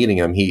ends up meeting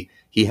him.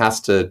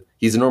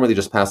 He's normally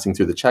just passing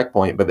through the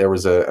checkpoint, but there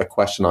was a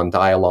question on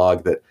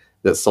dialogue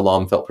that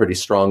Salam felt pretty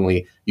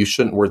strongly. You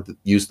shouldn't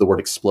use the word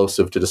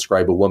explosive to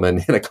describe a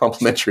woman in a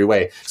complimentary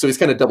way. So he's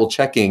kind of double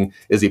checking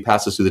as he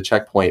passes through the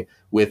checkpoint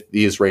with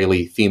the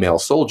Israeli female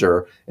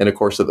soldier. And of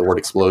course, at the word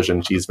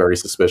explosion, she's very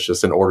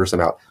suspicious and orders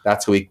him out.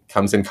 That's how he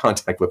comes in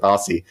contact with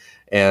Asi.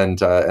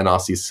 And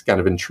Asi's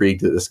kind of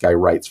intrigued that this guy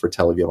writes for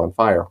Tel Aviv on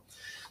Fire.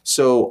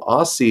 So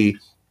Asi,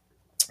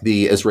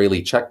 the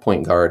Israeli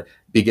checkpoint guard,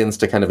 begins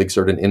to kind of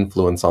exert an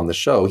influence on the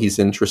show. He's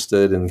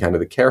interested in kind of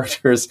the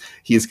characters.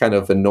 He's kind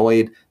of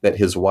annoyed that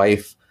his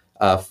wife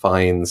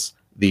finds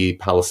the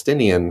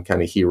Palestinian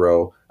kind of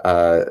hero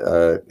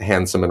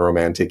handsome and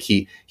romantic.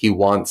 He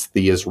wants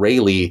the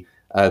Israeli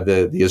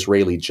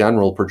Israeli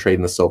general portrayed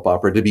in the soap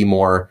opera to be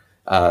more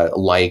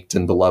liked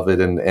and beloved,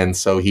 and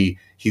so he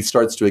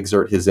starts to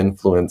exert his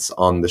influence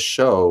on the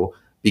show,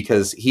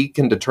 because he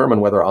can determine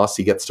whether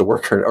Asi gets to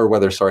work or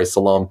whether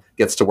Salam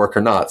gets to work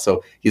or not.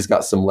 So he's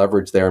got some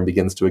leverage there and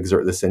begins to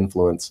exert this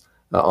influence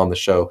on the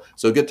show.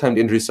 So a good time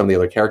to introduce some of the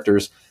other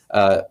characters.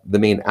 The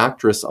main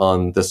actress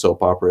on the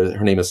soap opera,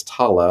 her name is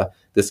Tala.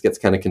 This gets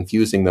kind of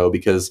confusing though,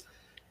 because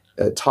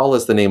Tala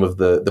is the name of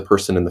the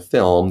person in the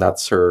film.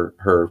 That's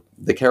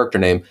the character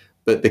name.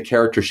 But the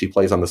character she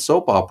plays on the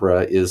soap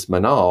opera is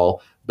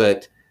Manal.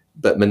 But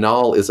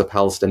Manal is a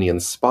Palestinian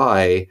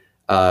spy.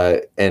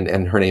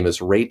 And her name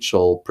is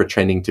Rachel,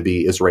 pretending to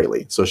be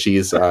Israeli. So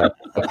she's a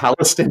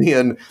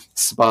Palestinian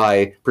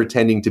spy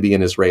pretending to be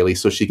an Israeli,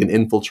 so she can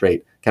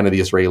infiltrate kind of the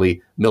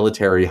Israeli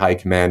military high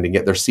command and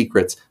get their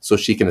secrets so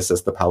she can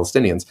assist the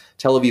Palestinians.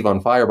 Tel Aviv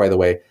on Fire, by the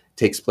way,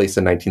 takes place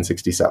in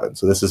 1967.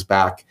 So this is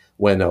back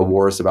when a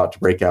war is about to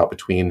break out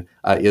between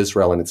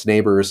Israel and its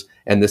neighbors.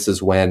 And this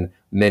is when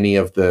many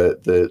of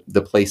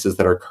the places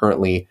that are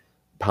currently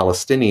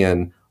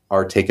Palestinian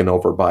are taken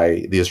over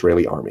by the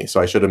Israeli army. So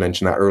I should have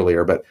mentioned that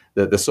earlier, but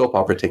the soap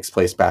opera takes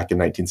place back in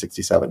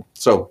 1967.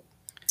 So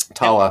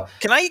Tala.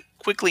 Can I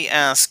quickly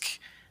ask,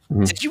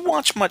 did you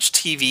watch much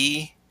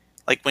TV,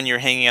 like when you're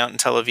hanging out in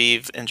Tel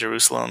Aviv and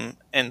Jerusalem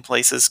and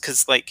places?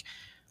 Because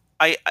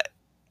I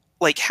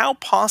how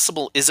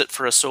possible is it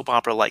for a soap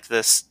opera like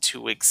this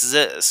to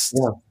exist?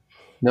 Yeah.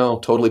 No,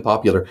 totally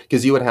popular,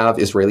 because you would have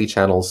Israeli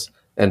channels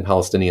and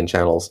Palestinian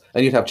channels,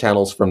 and you'd have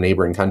channels from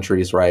neighboring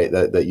countries, right,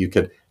 that you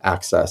could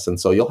access, and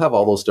so you'll have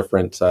all those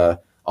different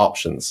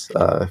options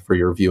for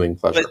your viewing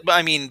pleasure. But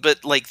I mean,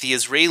 but like the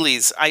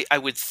Israelis, I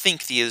would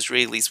think the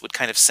Israelis would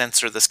kind of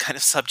censor this kind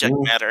of subject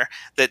matter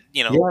that,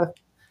 you know. Yeah.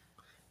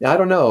 Yeah, I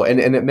don't know.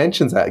 And it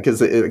mentions that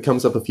because it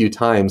comes up a few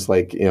times.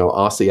 Like,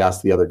 Aussie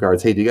asked the other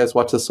guards, hey, do you guys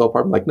watch this soap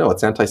opera? I'm like, no,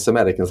 it's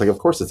anti-Semitic. And it's like, of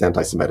course it's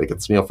anti-Semitic.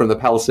 It's, from the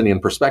Palestinian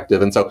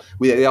perspective. And so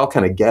they all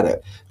kind of get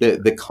it.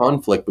 The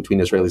conflict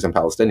between Israelis and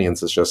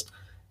Palestinians is just,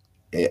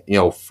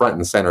 front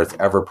and center. It's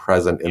ever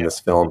present in this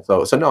film.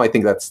 So no, I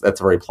think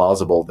that's very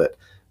plausible that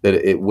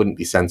it wouldn't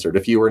be censored.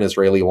 If you were an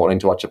Israeli wanting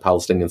to watch a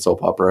Palestinian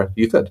soap opera,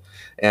 you could.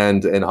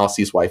 And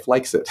Aussie's wife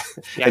likes it.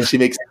 Yeah.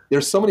 And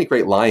there's so many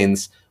great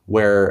lines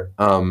where,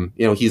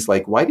 he's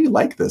like, why do you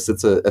like this?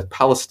 It's a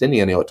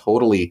Palestinian, it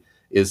totally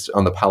is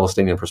on the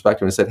Palestinian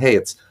perspective. And he said, hey,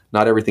 it's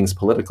not everything's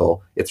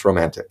political, it's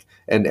romantic.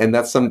 And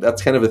that's kind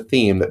of a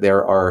theme that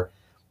there are,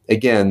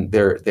 again,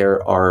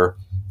 there are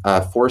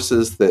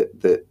forces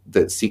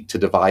that seek to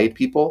divide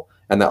people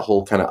and that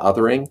whole kind of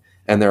othering.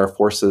 And there are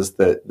forces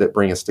that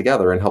bring us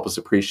together and help us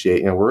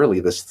appreciate, we're really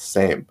the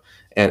same.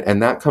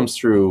 And that comes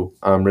through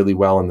really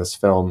well in this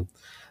film.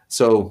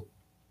 So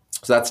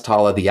that's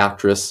Tala, the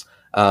actress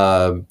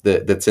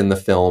that's in the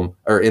film,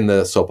 or in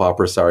the soap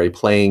opera,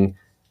 playing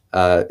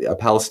a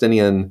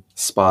Palestinian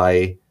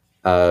spy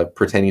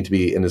pretending to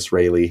be an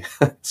Israeli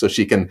so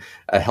she can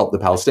help the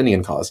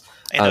Palestinian cause.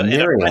 And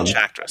a French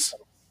actress.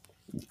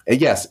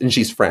 Yes, and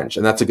she's French,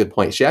 and that's a good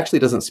point. She actually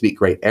doesn't speak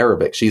great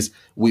Arabic.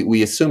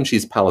 We assume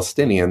she's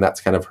Palestinian, that's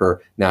kind of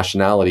her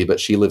nationality, but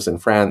she lives in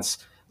France,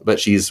 but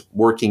she's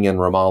working in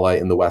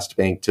Ramallah in the West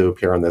Bank to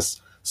appear on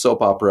this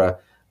soap opera.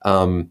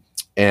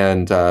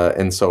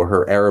 And so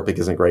her Arabic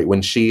isn't great.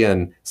 When she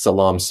and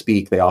Salam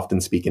speak, they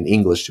often speak in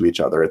English to each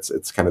other.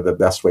 It's kind of the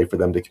best way for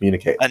them to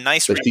communicate. A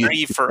nice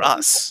reprieve for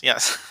us,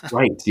 yes.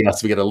 Right,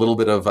 yes. We get a little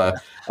bit of,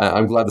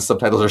 I'm glad the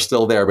subtitles are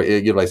still there, but you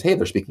realize, hey,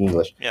 they're speaking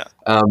English. Yeah.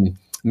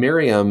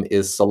 Miriam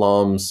is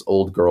Salam's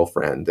old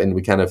girlfriend, and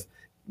we kind of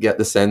get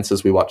the sense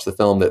as we watch the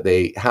film that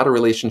they had a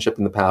relationship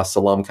in the past.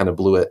 Salam kind of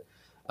blew it.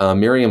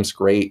 Miriam's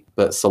great,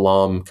 but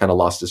Salam kind of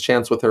lost his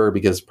chance with her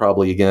because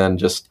probably, again,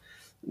 just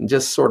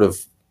sort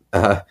of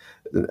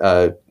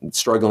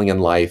struggling in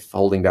life,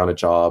 holding down a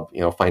job,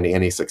 finding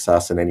any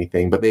success in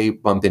anything. But they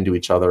bump into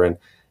each other,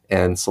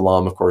 and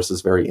Salam, of course,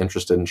 is very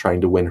interested in trying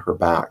to win her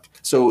back.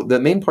 So the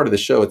main part of the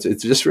show,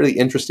 it's just really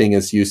interesting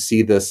as you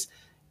see this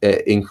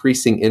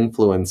increasing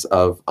influence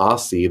of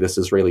Aussie, this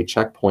Israeli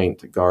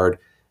checkpoint guard,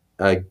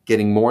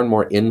 getting more and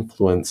more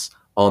influence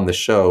on the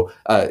show.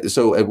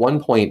 So at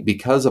one point,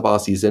 because of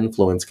Aussie's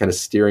influence, kind of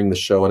steering the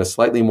show in a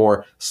slightly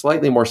more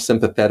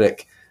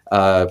sympathetic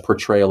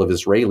portrayal of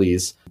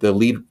Israelis,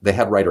 the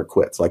head writer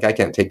quits. Like, I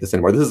can't take this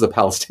anymore. This is a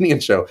Palestinian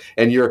show,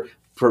 and you're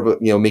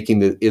making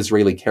the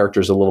Israeli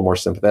characters a little more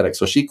sympathetic.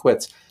 So she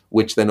quits,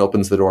 which then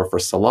opens the door for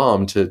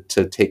Salam to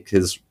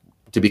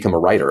become a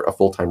writer, a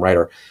full-time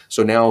writer.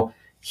 So now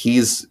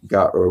he's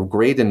got a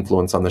great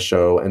influence on the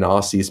show, and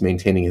Aussie's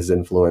maintaining his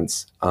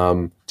influence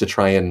to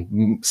try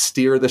and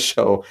steer the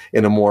show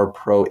in a more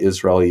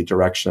pro-Israeli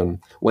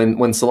direction.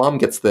 When Salam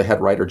gets the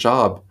head writer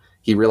job,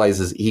 he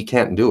realizes he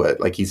can't do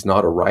it. Like, he's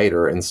not a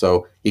writer. And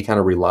so he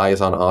kind of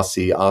relies on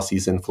Aussie.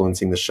 Aussie's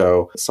influencing the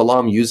show.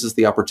 Salam uses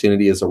the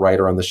opportunity as a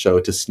writer on the show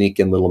to sneak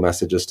in little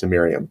messages to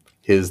Miriam,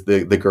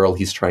 the girl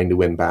he's trying to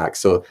win back.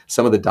 So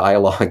some of the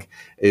dialogue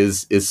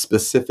is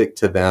specific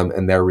to them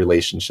and their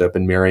relationship.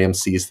 And Miriam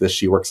sees this.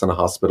 She works in a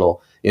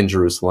hospital in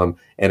Jerusalem,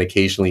 and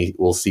occasionally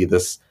we'll see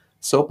this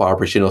soap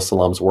opera. She knows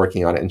Salam's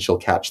working on it, and she'll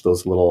catch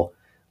those little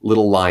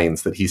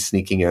lines that he's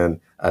sneaking in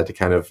to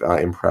kind of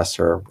impress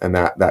her, and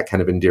that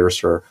kind of endears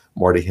her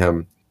more to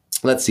him.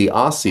 Let's see,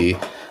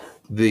 Aussie,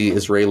 the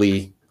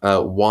Israeli,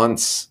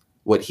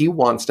 what he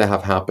wants to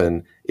have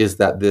happen is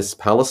that this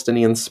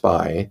Palestinian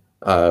spy,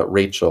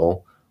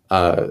 Rachel,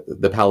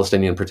 the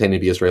Palestinian pretending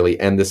to be Israeli,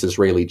 and this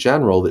Israeli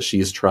general that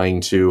she's trying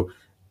to,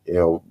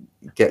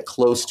 get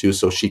close to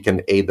so she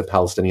can aid the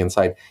Palestinian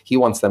side, he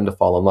wants them to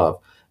fall in love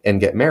and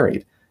get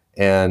married.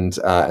 And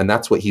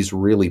that's what he's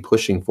really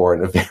pushing for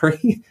in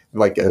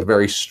a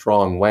very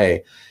strong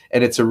way.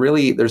 And it's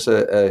there's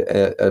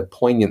a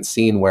poignant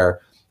scene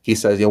where he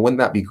says, wouldn't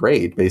that be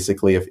great?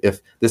 Basically,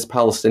 if this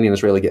Palestinian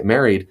Israeli get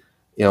married,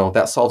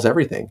 that solves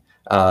everything.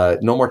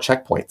 No more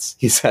checkpoints.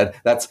 He said,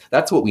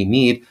 that's what we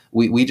need.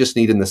 We just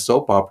need in the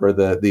soap opera,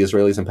 the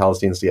Israelis and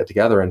Palestinians to get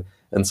together.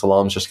 And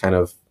Salam's just kind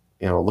of,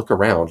 look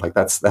around, like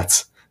that's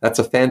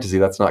a fantasy.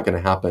 That's not going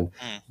to happen.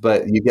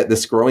 But you get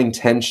this growing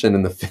tension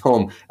in the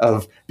film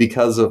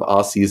because of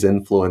Aussie's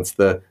influence,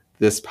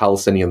 this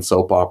Palestinian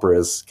soap opera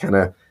is kind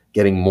of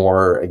getting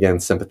more,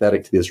 again,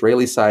 sympathetic to the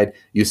Israeli side.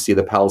 You see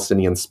the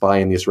Palestinian spy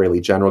and the Israeli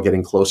general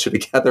getting closer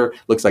together.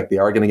 Looks like they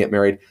are going to get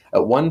married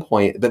at one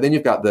point. But then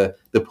you've got the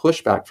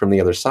pushback from the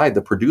other side.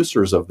 The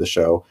producers of the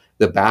show,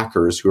 the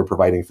backers who are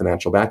providing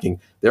financial backing,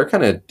 they're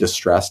kind of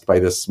distressed by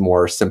this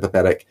more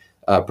sympathetic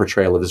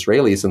portrayal of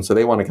Israelis. And so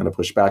they want to kind of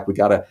push back. We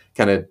got to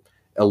kind of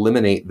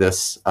eliminate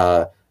this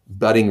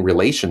budding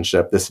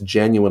relationship, this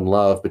genuine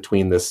love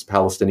between this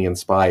Palestinian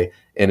spy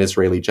and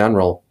Israeli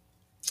general.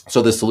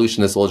 So the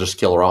solution is, we'll just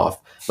kill her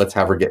off. Let's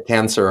have her get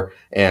cancer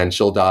and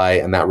she'll die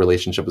and that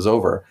relationship is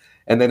over.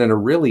 And then in a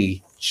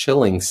really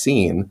chilling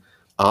scene,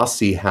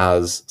 Asi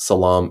has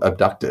Salam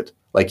abducted.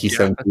 Like he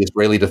sent the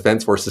Israeli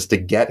Defense Forces to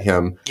get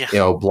him,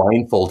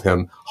 blindfold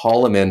him,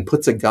 haul him in,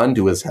 puts a gun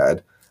to his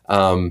head,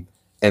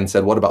 and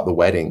said, "What about the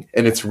wedding?"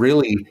 And it's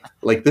really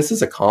like, this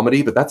is a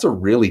comedy, but that's a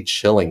really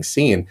chilling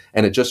scene.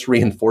 And it just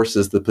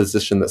reinforces the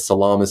position that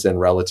Salam is in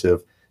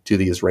relative to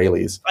the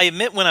Israelis. I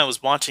admit, when I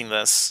was watching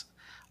this,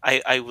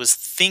 I was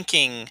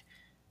thinking,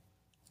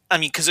 I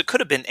mean, because it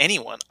could have been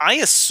anyone. I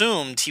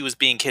assumed he was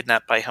being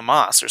kidnapped by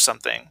Hamas or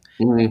something.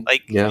 Mm-hmm.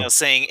 Like,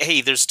 saying,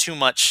 "Hey, there's too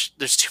much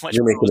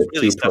You're making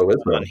it too stuff going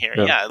pro-Israel on here."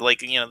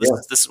 Yeah,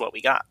 this is what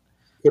we got.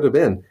 Could have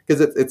been,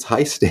 because it's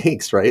high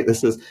stakes, right?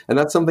 And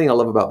that's something I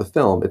love about the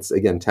film. It's,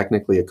 again,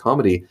 technically a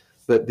comedy,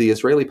 but the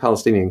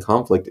Israeli-Palestinian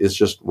conflict is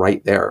just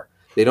right there.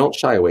 They don't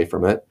shy away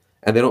from it,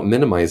 and they don't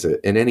minimize it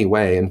in any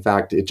way. In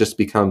fact, it just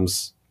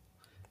becomes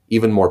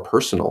even more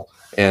personal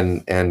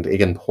and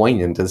again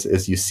poignant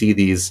as you see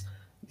these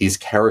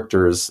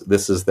characters.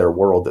 This is their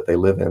world that they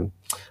live in.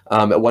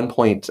 At one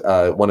point,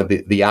 one of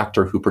the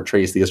actor who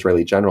portrays the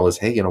Israeli general is,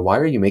 "Hey, why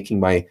are you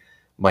making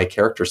my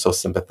character so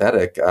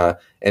sympathetic?"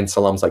 And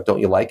Salam's like, "Don't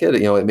you like it?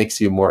 It makes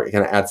you more," it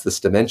kind of adds this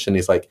dimension.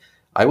 He's like,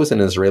 "I was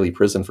in an Israeli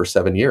prison for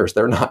 7 years.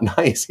 They're not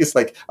nice." He's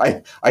like,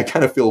 I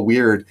kind of feel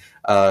weird,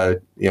 kind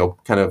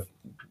of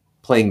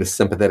playing this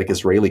sympathetic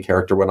Israeli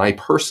character when I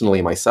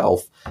personally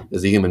myself,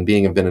 as a human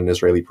being, have been in an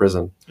Israeli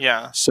prison.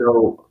 Yeah.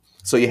 So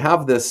you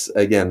have this,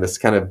 again, this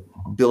kind of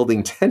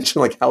building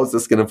tension, like, how is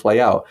this going to play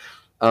out?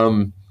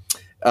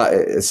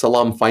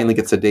 Salam finally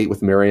gets a date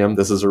with Miriam.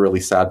 This is a really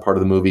sad part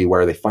of the movie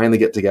where they finally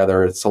get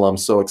together.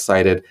 Salam's so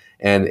excited,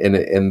 and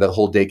the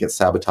whole date gets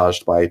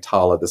sabotaged by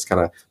Tala, this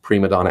kind of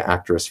prima donna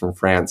actress from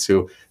France,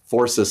 who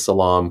forces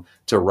Salam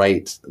to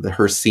write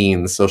her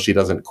scenes so she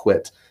doesn't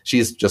quit.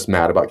 She's just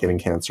mad about getting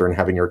cancer and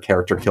having her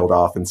character killed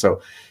off, and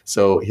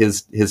so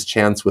his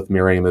chance with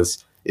Miriam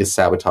is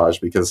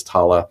sabotaged because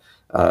Tala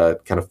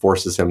kind of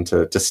forces him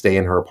to stay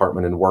in her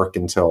apartment and work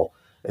until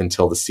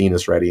the scene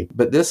is ready.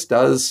 But this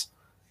does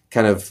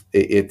kind of,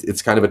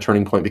 it's kind of a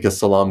turning point, because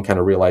Salam kind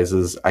of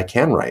realizes, I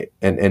can write,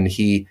 and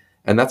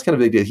that's kind of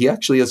the idea. He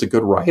actually is a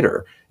good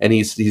writer, and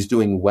he's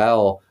doing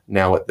well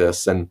now at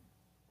this.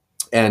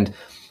 And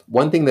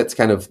one thing that's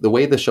kind of the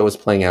way the show is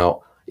playing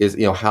out is,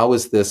 how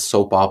is this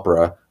soap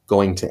opera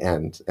going to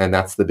end? And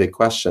that's the big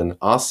question.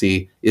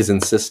 Asi is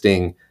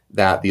insisting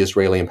that the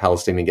Israeli and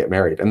Palestinian get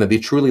married, and that they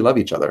truly love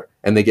each other,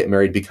 and they get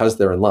married because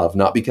they're in love,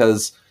 not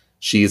because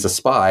she's a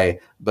spy,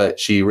 but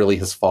she really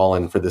has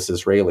fallen for this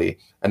Israeli,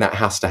 and that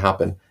has to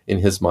happen in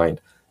his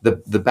mind.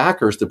 The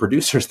backers, the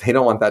producers, they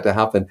don't want that to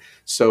happen,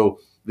 so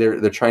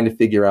they're trying to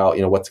figure out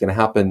what's going to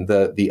happen.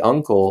 The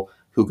uncle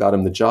who got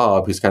him the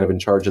job, who's kind of in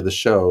charge of the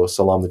show,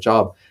 Salam the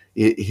job,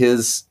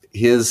 his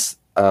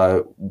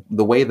the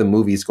way the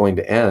movie's going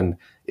to end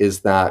is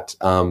that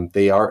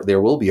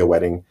there will be a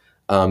wedding,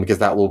 because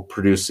that will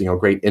produce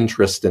great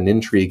interest and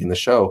intrigue in the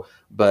show,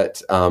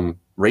 but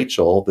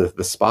Rachel,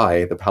 the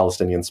spy, the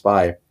Palestinian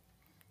spy,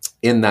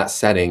 in that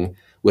setting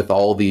with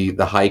all the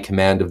high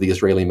command of the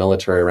Israeli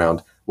military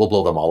around, will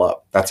blow them all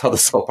up. That's how the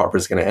soap opera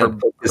is going to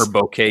end. Her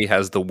bouquet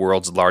has the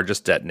world's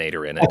largest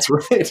detonator in it. That's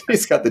right.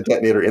 She's got the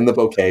detonator in the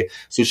bouquet,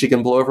 so she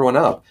can blow everyone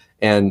up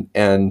and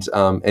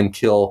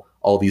kill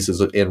all these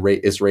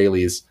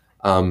Israelis,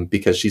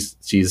 because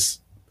she's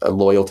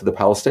loyal to the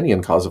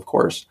Palestinian cause, of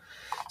course.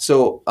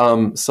 So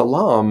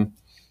Salam,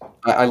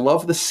 I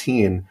love the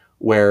scene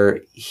where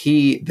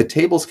the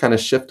tables kind of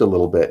shift a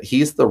little bit.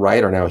 He's the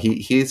writer now.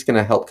 He's going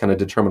to help kind of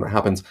determine what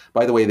happens.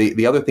 By the way,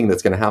 the other thing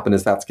that's going to happen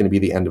is that's going to be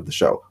the end of the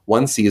show.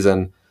 One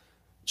season,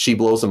 she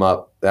blows him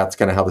up. That's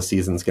kind of how the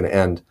season's going to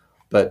end.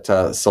 But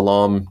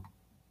Salam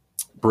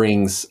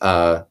brings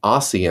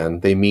Asi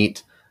in. They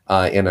meet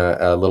in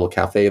a little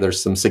cafe.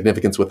 There's some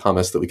significance with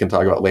hummus that we can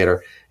talk about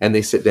later. And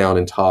they sit down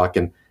and talk.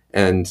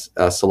 And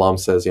Salam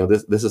says,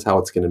 this is how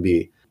it's going to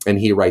be. And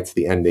he writes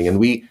the ending. And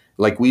we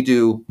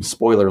do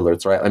spoiler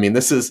alerts, right? I mean,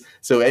 this is,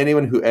 so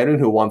anyone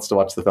who wants to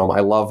watch the film,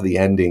 I love the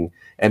ending.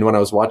 And when I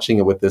was watching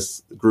it with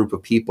this group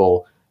of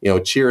people,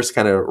 cheers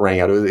kind of rang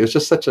out. It was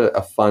just such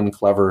a fun,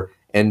 clever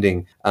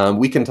ending.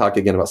 We can talk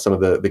again about some of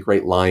the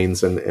great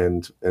lines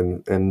and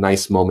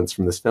nice moments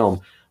from this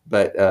film.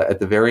 But at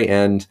the very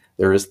end,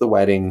 there is the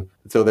wedding.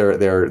 So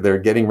they're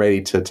getting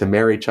ready to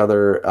marry each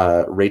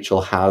other.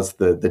 Rachel has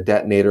the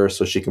detonator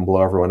so she can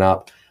blow everyone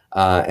up.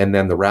 And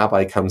then the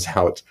rabbi comes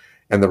out,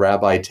 and the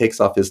rabbi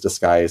takes off his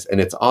disguise, and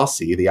it's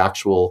Asi, the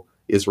actual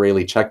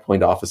Israeli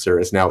checkpoint officer,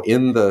 is now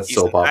in the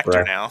soap opera.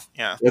 Actor now.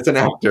 Yeah. It's an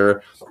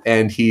actor,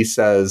 and he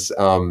says,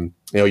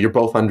 you're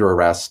both under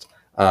arrest.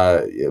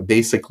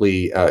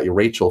 Basically,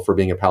 Rachel for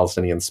being a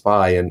Palestinian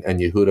spy, and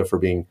Yehuda for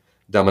being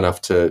dumb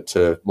enough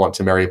to want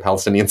to marry a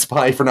Palestinian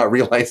spy, for not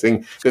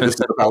realizing that this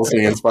is a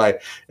Palestinian spy.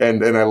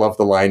 And I love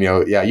the line,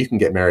 you can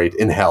get married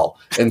in hell.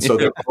 And so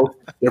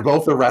they're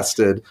both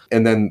arrested.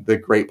 And then the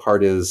great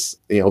part is,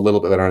 a little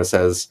bit later on, it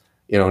says,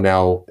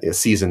 now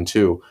season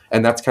 2.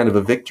 And that's kind of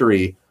a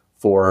victory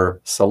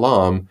for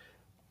Salam.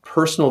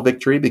 Personal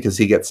victory because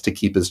he gets to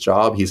keep his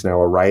job. He's now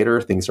a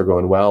writer. Things are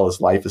going well. His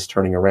life is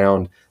turning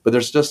around. But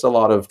there's just a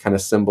lot of kind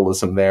of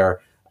symbolism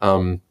there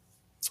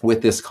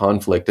with this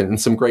conflict, and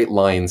some great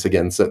lines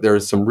again. So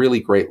there's some really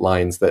great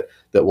lines that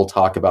we'll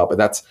talk about. But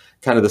that's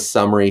kind of the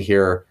summary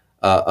here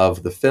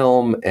of the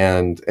film,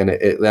 and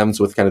it ends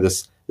with kind of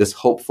this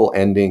hopeful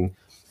ending.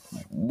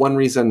 One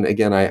reason,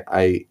 again,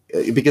 I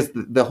because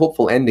the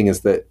hopeful ending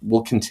is that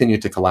we'll continue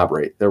to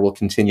collaborate. There will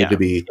continue to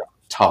be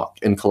talk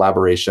and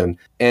collaboration.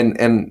 And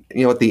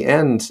at the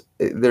end,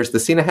 there's the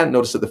scene I hadn't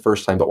noticed it the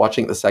first time, but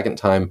watching it the second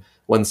time,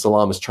 when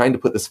Salam is trying to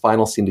put this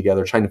final scene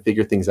together, trying to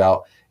figure things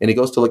out, and he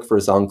goes to look for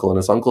his uncle, and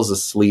his uncle's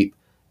asleep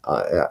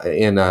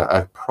in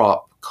a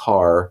prop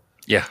car.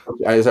 Yeah.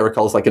 As I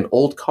recall, it's like an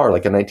old car,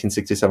 like a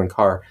 1967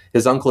 car.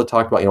 His uncle had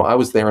talked about, I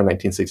was there in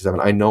 1967.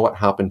 I know what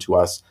happened to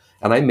us,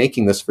 and I'm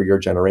making this for your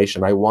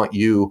generation. I want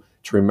you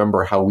to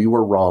remember how we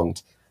were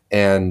wronged.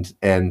 And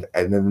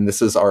then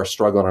this is our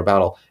struggle and our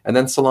battle. And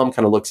then Salam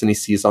kind of looks and he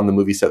sees on the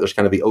movie set, there's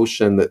kind of the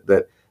ocean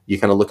that you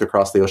kind of look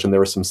across the ocean. There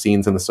were some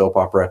scenes in the soap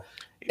opera,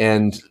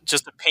 and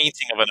just a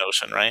painting of an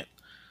ocean, right?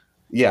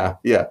 Yeah.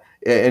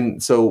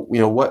 And so,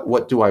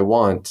 what do I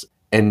want?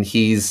 And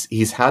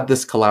he's had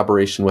this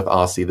collaboration with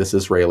Aussie, this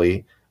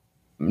Israeli,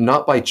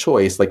 not by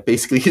choice. Like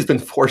basically he's been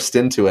forced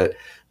into it,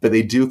 but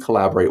they do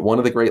collaborate. One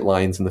of the great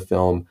lines in the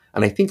film,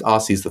 and I think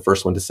Aussie's the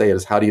first one to say it,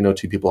 is, how do you know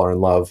two people are in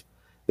love?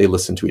 They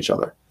listen to each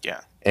other. Yeah.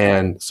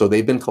 And so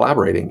they've been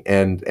collaborating,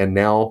 and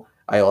now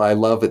I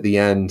love at the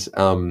end,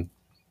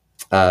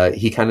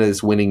 he kind of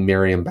is winning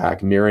Miriam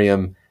back.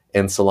 Miriam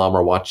and Salam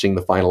are watching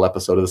the final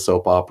episode of the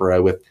soap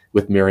opera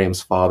with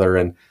Miriam's father,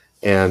 and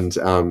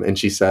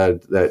she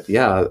said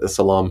that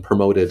Salam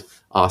promoted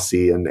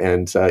Aussie,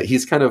 and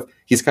he's kind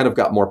of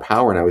got more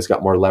power now. He's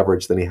got more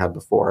leverage than he had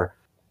before,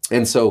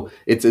 and so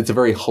it's a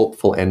very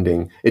hopeful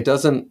ending. It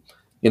doesn't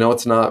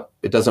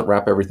it doesn't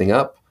wrap everything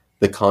up.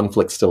 The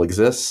conflict still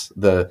exists,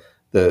 the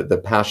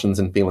passions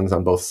and feelings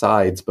on both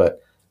sides,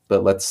 but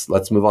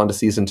let's move on to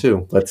season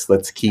 2.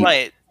 Let's keep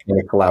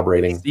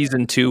collaborating.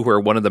 Season 2,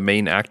 where one of the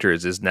main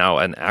actors is now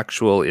an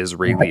actual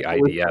Israeli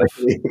IDF.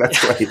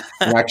 That's right,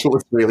 an actual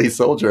Israeli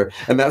soldier,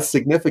 and that's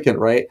significant,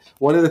 right?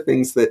 One of the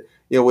things that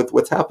with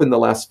what's happened the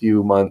last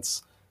few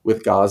months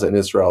with Gaza and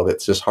Israel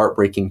that's just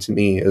heartbreaking to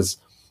me is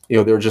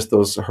there are just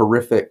those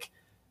horrific,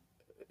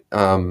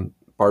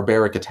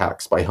 barbaric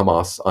attacks by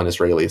Hamas on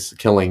Israelis,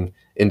 killing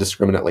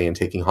indiscriminately and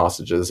taking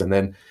hostages. And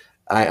then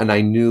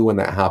I knew when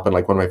that happened,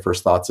 like one of my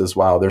first thoughts is,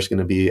 wow, there's going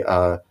to be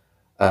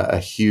a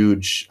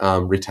huge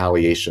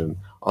retaliation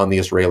on the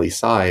Israeli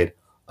side,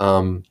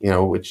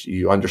 which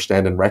you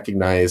understand and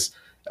recognize.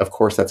 Of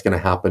course, that's going to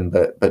happen.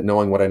 But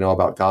knowing what I know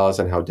about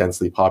Gaza and how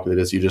densely populated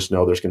it is, you just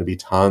know there's going to be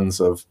tons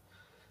of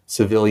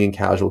civilian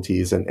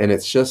casualties. And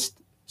it's just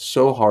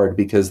so hard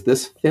because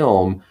this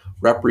film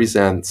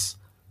represents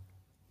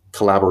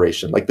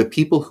collaboration. Like the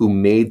people who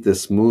made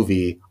this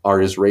movie are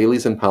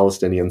Israelis and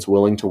Palestinians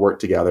willing to work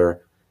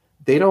together.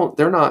 They're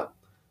not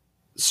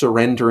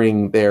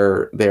surrendering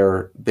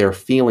their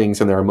feelings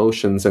and their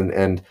emotions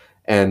and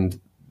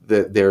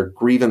their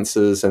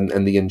grievances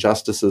and the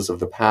injustices of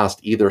the past,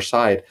 either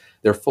side.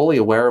 They're fully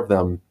aware of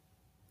them,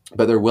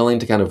 but they're willing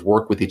to kind of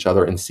work with each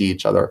other and see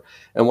each other.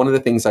 And one of the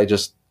things I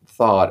just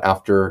thought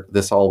after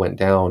this all went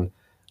down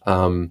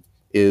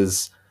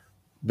is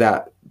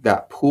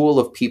that pool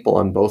of people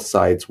on both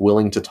sides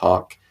willing to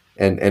talk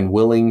and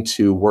willing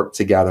to work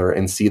together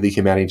and see the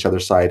humanity on each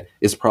other's side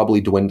is probably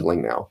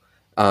dwindling now.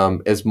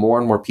 As more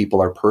and more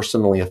people are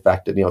personally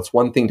affected. It's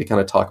one thing to kind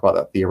of talk about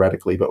that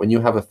theoretically, but when you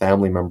have a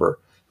family member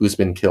who's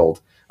been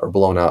killed or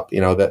blown up,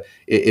 that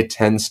it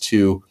tends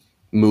to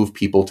move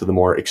people to the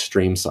more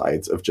extreme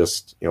sides of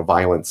just,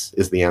 violence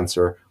is the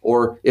answer.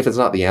 Or if it's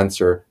not the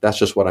answer, that's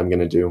just what I'm going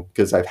to do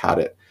because I've had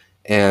it.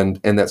 And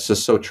that's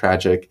just so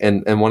tragic.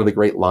 And one of the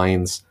great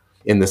lines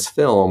in this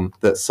film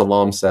that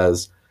Salam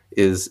says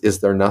is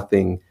there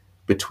nothing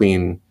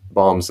between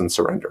bombs and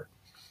surrender?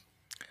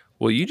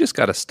 Well, you just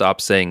got to stop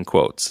saying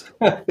quotes.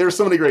 There's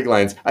so many great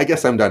lines. I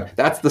guess I'm done.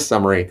 That's the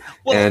summary.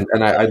 Well,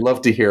 and I'd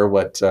love to hear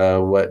what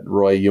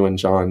Roy, you and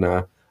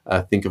John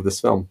think of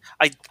this film.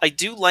 I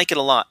do like it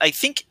a lot. I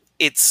think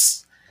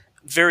it's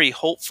very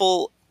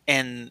hopeful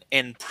and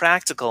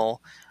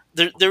practical.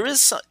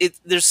 There's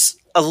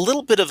a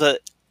little bit of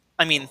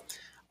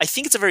I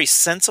think it's a very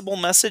sensible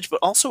message, but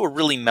also a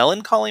really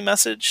melancholy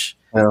message.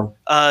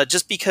 Yeah.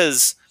 Just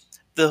because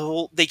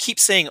they keep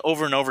saying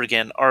over and over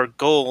again, our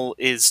goal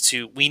is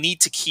we need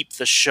to keep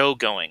the show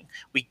going.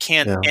 We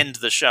can't end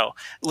the show.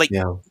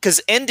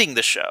 Because ending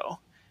the show,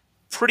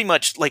 pretty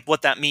much like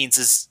what that means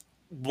is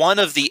one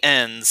of the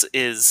ends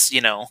is,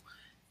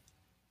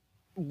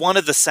 one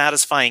of the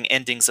satisfying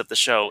endings of the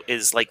show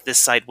is like this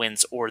side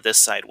wins or this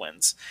side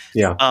wins.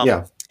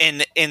 Yeah.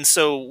 And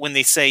so when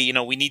they say,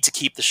 we need to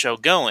keep the show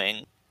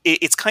going,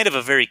 it's kind of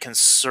a very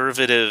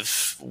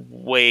conservative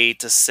way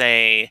to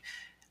say,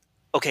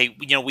 okay,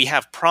 we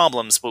have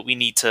problems, but we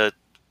need to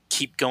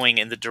keep going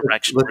in the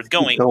direction Let's we're keep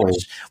going, going.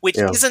 which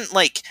Yeah.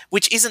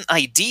 isn't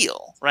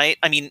ideal, right?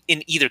 I mean,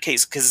 in either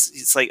case, because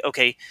it's like,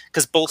 okay,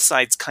 because both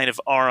sides kind of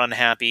are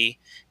unhappy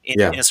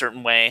Yeah. in a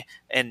certain way,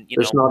 and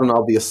There's not an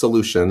obvious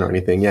solution or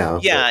anything. Yeah.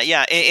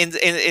 yeah, and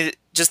it,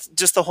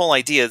 just the whole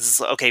idea is,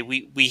 okay,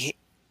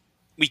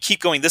 we keep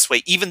going this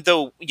way, even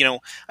though,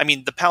 I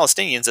mean, the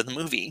Palestinians in the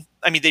movie,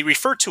 I mean, they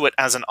refer to it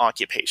as an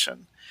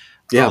occupation,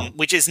 Yeah.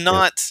 which is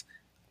not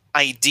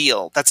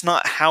ideal. That's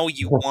not how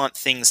you want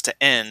things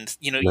to end.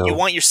 You No.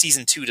 want your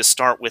season 2 to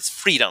start with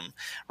freedom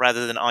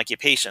rather than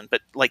occupation.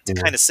 But like, to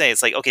kind of say,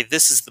 it's like, okay,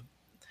 this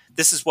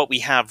is what we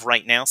have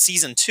right now.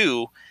 Season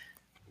 2,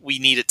 we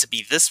need it to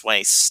be this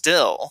way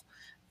still.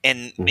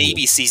 And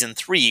maybe season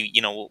 3,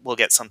 we'll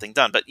get something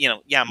done. But,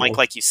 yeah, Mike,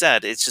 like you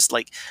said, it's just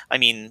like, I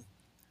mean,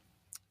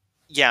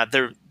 yeah,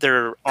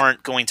 there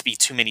aren't going to be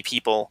too many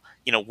people,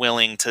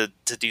 willing to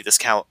do this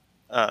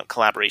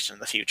collaboration in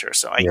the future.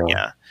 So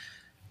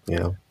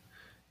Yeah.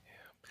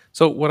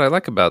 So what I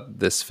like about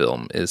this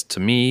film is, to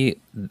me,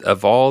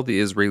 of all the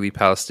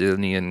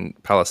Israeli-Palestinian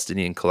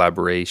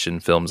collaboration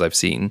films I've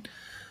seen,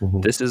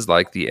 this is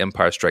like the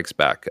Empire Strikes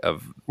Back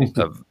of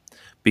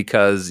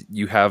because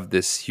you have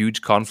this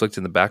huge conflict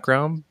in the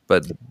background,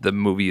 but the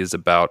movie is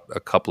about a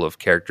couple of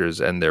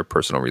characters and their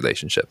personal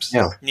relationships.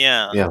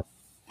 Yeah.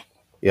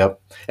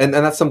 Yep. And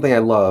that's something I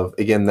love.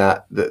 Again,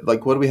 that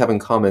like, what do we have in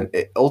common?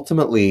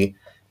 Ultimately,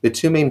 the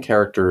two main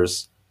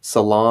characters,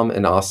 Salam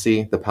and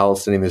Asi, the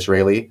Palestinian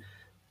Israeli,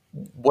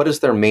 what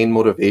is their main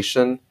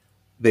motivation?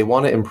 They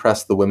want to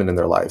impress the women in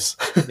their lives.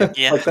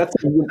 Yeah. Like,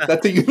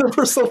 that's a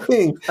universal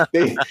thing.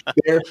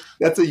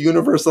 That's a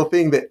universal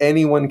thing that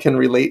anyone can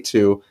relate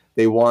to.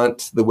 They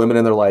want the women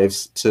in their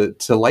lives to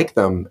like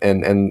them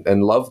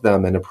and love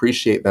them and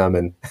appreciate them.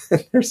 And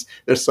there's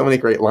so many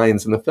great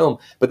lines in the film.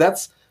 But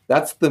that's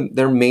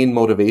their main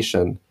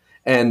motivation.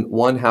 And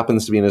one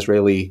happens to be an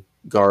Israeli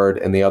guard,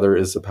 and the other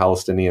is a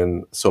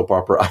Palestinian soap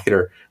opera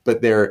writer.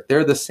 But they're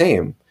the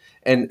same,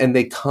 and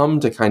they come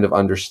to kind of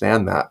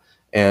understand that.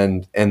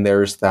 And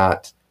there's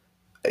that,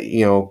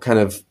 kind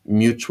of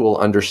mutual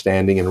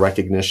understanding and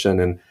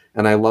recognition.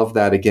 And I love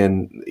that,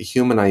 again,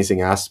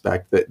 humanizing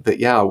aspect that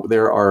yeah,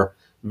 there are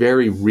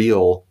very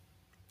real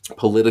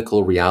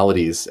political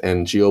realities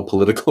and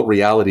geopolitical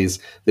realities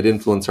that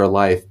influence our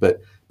life,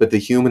 but the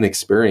human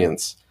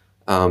experience,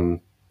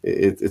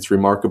 it's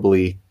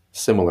remarkably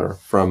similar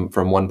from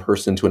one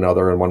person to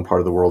another and one part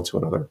of the world to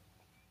another.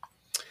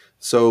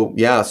 So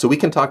yeah, so we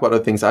can talk about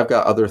other things. I've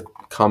got other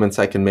comments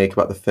I can make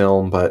about the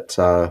film, but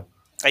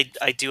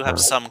I do have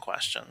some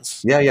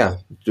questions. Yeah.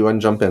 Do you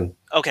want to jump in?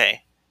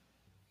 Okay.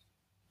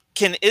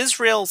 Can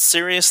Israel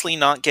seriously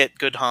not get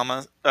good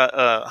hummus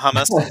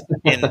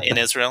in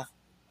Israel?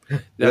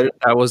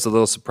 That was a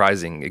little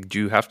surprising. Do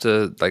you have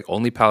to, like,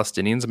 only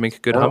Palestinians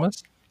make good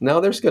hummus? No,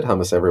 there's good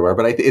hummus everywhere.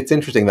 But it's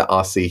interesting that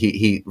Asi,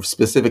 he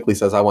specifically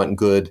says, I want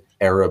good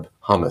Arab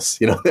hummus.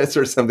 That's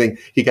sort of something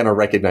he kind of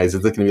recognizes.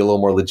 It's going to be a little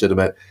more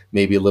legitimate,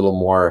 maybe a little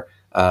more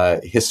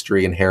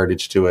history and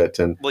heritage to it.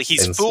 And well,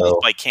 he's fooled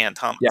by canned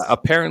hummus. Yeah,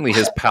 apparently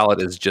his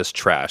palate is just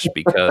trash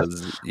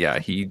because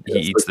he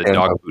eats the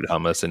dog food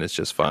hummus and it's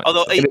just fun.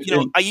 Although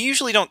I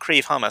usually don't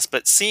crave hummus,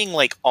 but seeing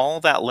like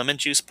all that lemon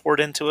juice poured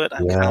into it,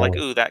 I'm kind of like,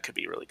 ooh, that could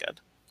be really good.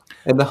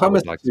 And the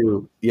hummus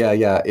too,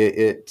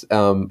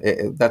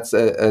 that's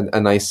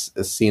a nice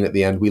scene at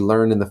the end. We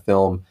learn in the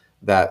film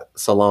that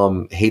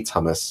Salam hates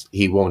hummus;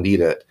 he won't eat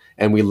it,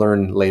 and we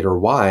learn later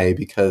why.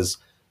 Because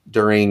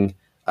during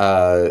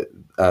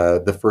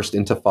the first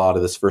Intifada,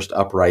 this first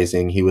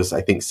uprising, he was, I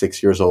think,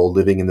 6 years old,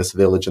 living in this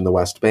village in the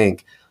West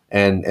Bank,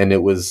 and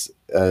it was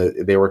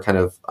they were kind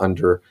of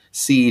under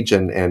siege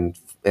and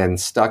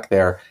stuck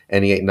there,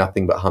 and he ate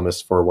nothing but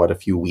hummus for a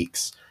few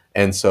weeks.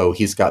 And so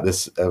he's got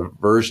this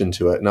aversion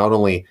to it. Not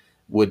only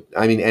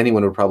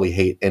anyone would probably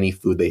hate any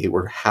food they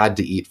had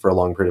to eat for a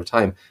long period of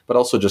time, but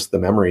also just the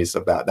memories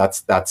of that.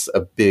 That's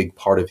a big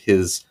part of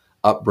his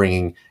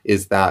upbringing,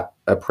 is that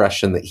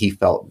oppression that he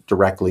felt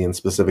directly and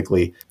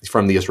specifically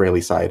from the Israeli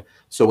side.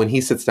 So when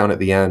he sits down at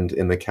the end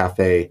in the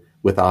cafe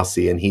with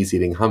Asi and he's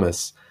eating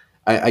hummus,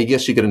 I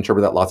guess you could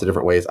interpret that lots of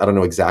different ways. I don't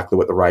know exactly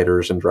what the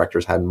writers and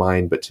directors had in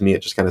mind, but to me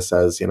it just kind of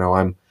says,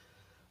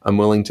 I'm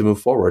willing to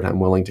move forward. I'm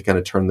willing to kind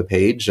of turn the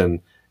page,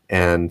 and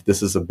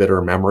this is a bitter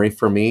memory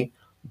for me,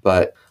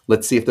 but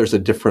let's see if there's a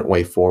different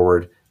way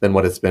forward than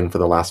what it's been for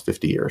the last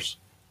 50 years.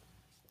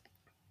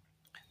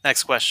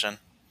 Next question.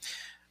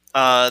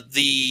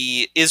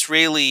 The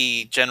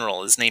Israeli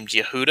general is named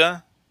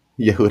Yehuda.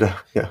 Yehuda,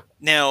 yeah.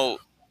 Now,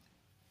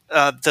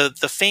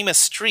 the famous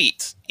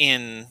street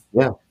in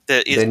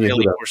the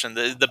Israeli portion,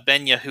 the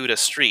Ben Yehuda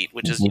Street,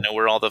 which is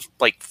where all the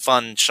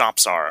fun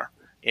shops are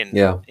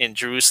in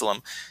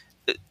Jerusalem.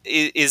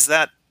 Is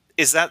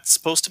that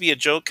supposed to be a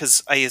joke?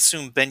 Because I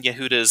assume Ben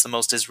Yehuda is the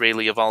most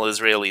Israeli of all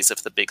Israelis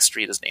if the big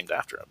street is named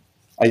after him.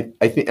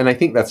 I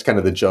think that's kind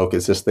of the joke.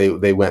 Is just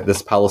they went,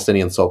 this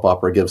Palestinian soap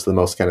opera gives the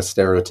most kind of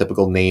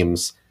stereotypical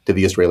names to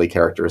the Israeli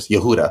characters.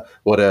 Yehuda,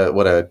 what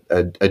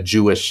a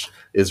Jewish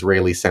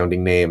Israeli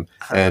sounding name,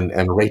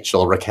 and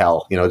Rachel,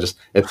 Raquel, just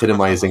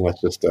epitomizing with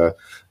just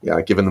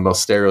given the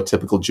most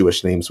stereotypical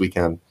Jewish names we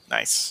can.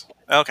 Nice.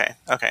 Okay.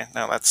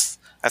 No, that's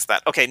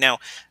that. Okay, now,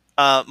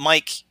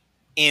 Mike,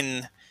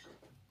 in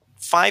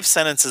 5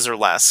 sentences or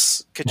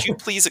less, could you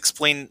please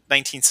explain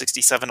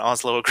 1967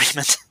 Oslo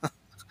Agreement?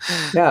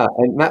 Yeah,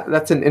 and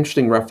that's an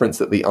interesting reference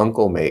that the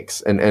uncle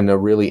makes, and a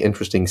really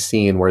interesting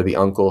scene where the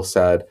uncle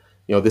said,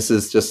 this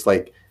is just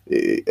like,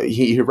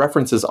 he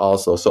references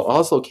Oslo. So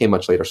Oslo came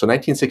much later. So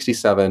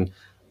 1967,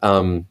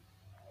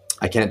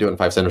 I can't do it in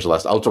 5 sentences or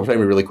less. I'll try to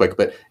be really quick.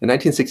 But in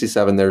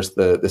 1967, there's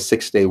the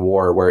 6-Day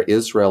War where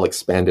Israel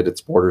expanded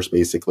its borders,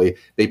 basically.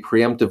 They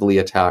preemptively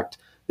attacked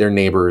their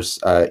neighbors,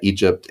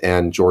 Egypt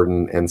and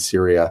Jordan and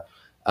Syria,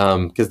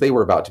 because they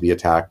were about to be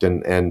attacked.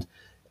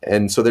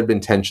 And so there'd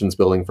been tensions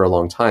building for a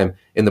long time.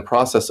 In the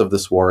process of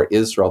this war,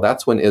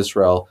 that's when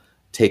Israel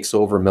takes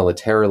over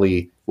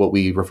militarily what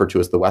we refer to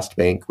as the West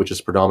Bank, which is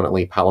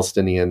predominantly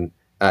Palestinian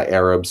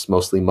Arabs,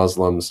 mostly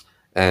Muslims,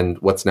 and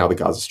what's now the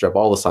Gaza Strip,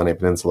 all the Sinai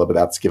Peninsula, but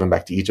that's given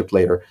back to Egypt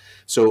later.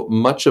 So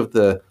much of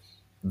the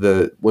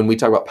when we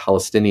talk about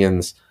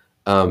Palestinians,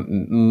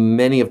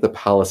 many of the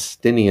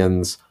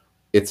Palestinians,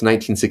 it's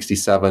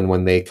 1967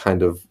 when they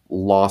kind of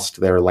lost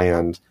their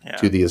land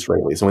to the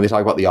Israelis. And when they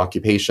talk about the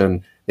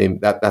occupation,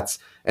 that's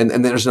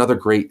there's another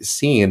great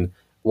scene.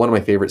 One of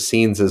my favorite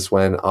scenes is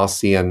when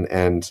Asi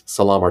and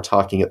Salam are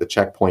talking at the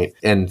checkpoint,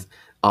 and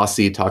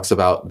Asi talks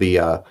about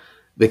the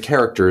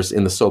characters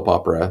in the soap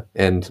opera,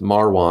 and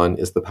Marwan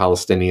is the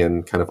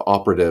Palestinian kind of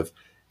operative,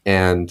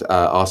 and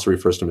Asi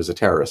refers to him as a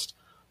terrorist.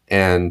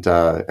 And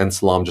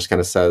Salam just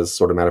kind of says,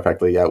 sort of matter of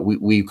factly, yeah,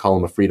 we call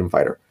him a freedom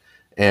fighter.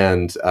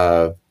 And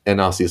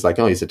Asi is like,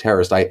 oh, he's a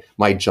terrorist.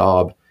 My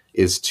job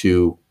is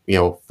to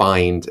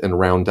find and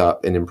round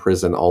up and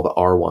imprison all the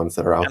R1s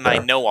that are out there.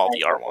 And I know all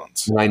the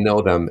R1s. And I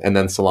know them. And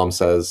then Salam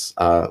says,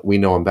 we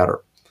know them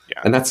better.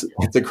 Yeah. And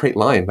it's a great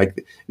line.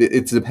 Like,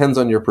 it depends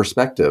on your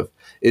perspective.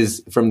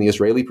 Is from the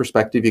Israeli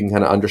perspective, you can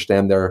kind of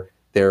understand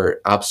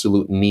their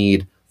absolute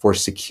need for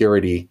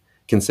security,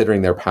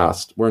 considering their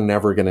past. We're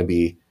never going to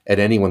be at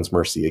anyone's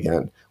mercy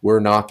again. We're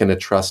not going to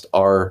trust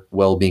our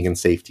well-being and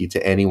safety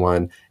to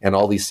anyone, and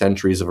all these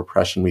centuries of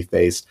oppression we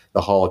faced,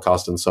 the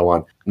Holocaust and so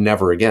on,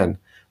 never again.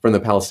 From the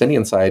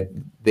Palestinian side,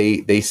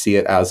 they see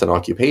it as an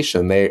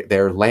occupation.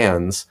 Their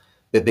lands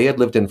that they had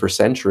lived in for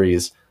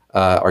centuries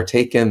are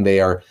taken.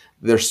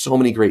 There's so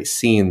many great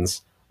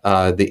scenes.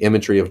 The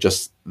imagery of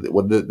just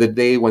the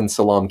day when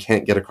Salam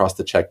can't get across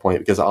the checkpoint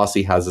because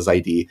Asi has his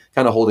ID,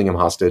 kind of holding him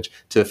hostage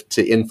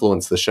to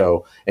influence the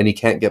show, and he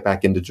can't get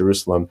back into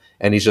Jerusalem,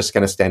 and he's just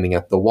kind of standing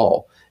at the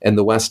wall. And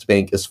the West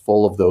Bank is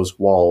full of those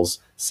walls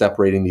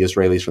separating the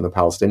Israelis from the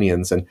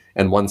Palestinians,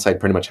 and one side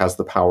pretty much has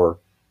the power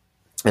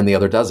and the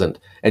other doesn't.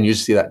 And you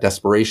just see that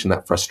desperation,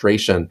 that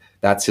frustration.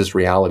 That's his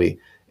reality.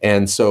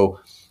 And so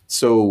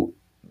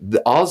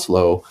the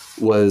Oslo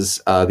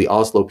was the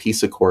Oslo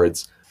Peace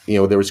Accords.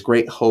 There was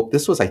great hope.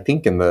 This was, I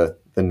think, in the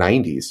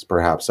 90s,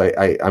 perhaps.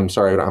 I'm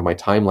sorry, I don't have my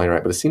timeline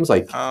right, but it seems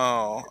like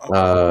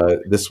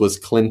this was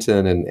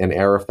Clinton and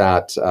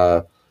Arafat.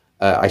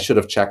 I should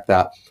have checked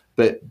that.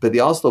 But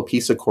the Oslo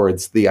Peace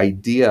Accords, the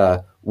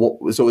idea, so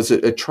it was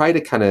a try to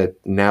kind of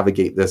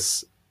navigate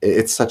this.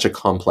 It's such a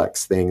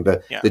complex thing,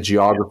 the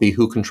geography,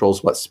 who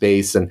controls what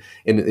space. And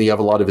you have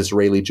a lot of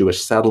Israeli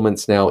Jewish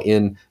settlements now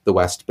in the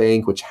West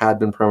Bank, which had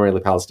been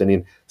primarily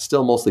Palestinian,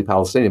 still mostly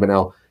Palestinian, but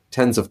now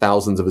tens of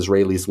thousands of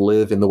Israelis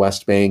live in the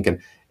West Bank, and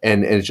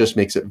it just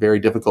makes it very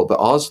difficult. But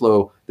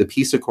Oslo, the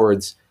peace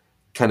accords,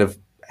 kind of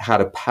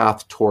had a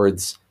path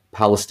towards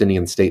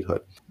Palestinian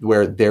statehood,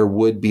 where there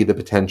would be the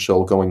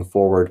potential going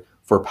forward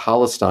for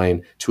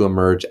Palestine to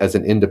emerge as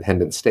an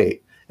independent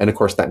state. And of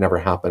course, that never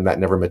happened. That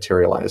never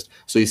materialized.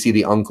 So you see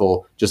the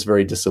uncle just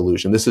very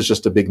disillusioned. This is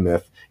just a big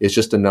myth. It's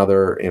just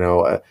another,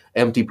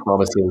 empty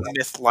promises.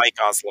 Myth like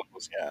Oslo.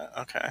 Yeah.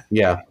 Okay.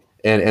 Yeah.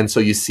 And so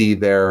you see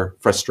their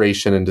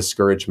frustration and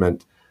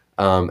discouragement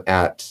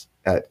at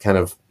kind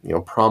of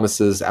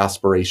promises,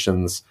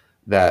 aspirations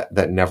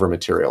that never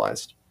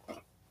materialized.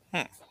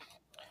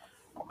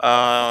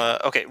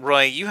 Okay,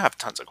 Roy, you have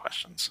tons of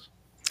questions.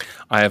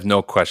 I have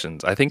no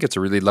questions. I think it's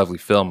a really lovely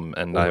film,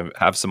 and I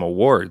have some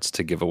awards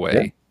to give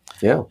away.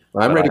 Yeah.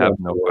 I'm ready. I have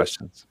no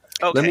questions.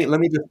 Okay. Let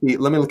me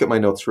look at my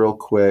notes real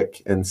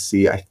quick and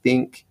see. I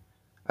think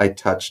I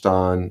touched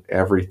on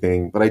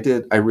everything, but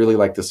I really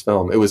like this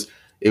film. It was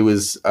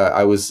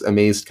I was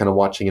amazed kind of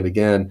watching it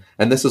again.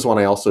 And this is one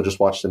I also just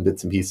watched in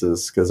bits and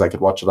pieces because I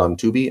could watch it on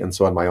Tubi. And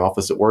so in my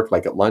office at work,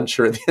 like at lunch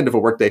or at the end of a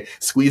workday,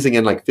 squeezing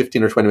in like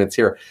 15 or 20 minutes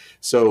here.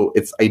 So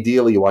it's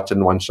ideally you watch it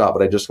in one shot,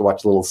 but I just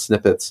watched little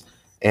snippets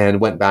and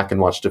went back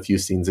and watched a few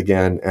scenes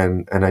again.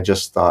 And I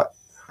just thought,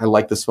 I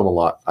like this film a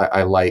lot.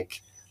 I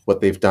like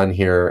what they've done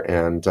here.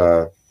 And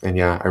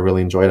yeah, I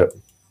really enjoyed it.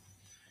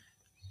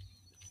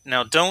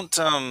 Now, don't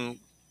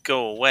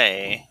go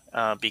away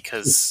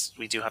because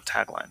we do have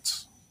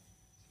taglines.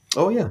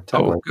 Oh, yeah.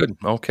 Tagline. Oh, good.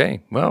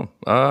 Okay. Well,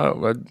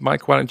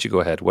 Mike, why don't you go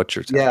ahead? What's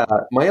your tagline? Yeah,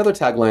 my other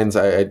taglines,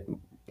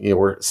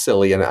 we're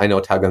silly, and I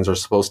know taglines are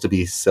supposed to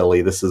be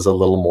silly. This is a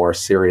little more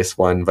serious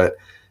one, but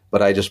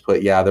I just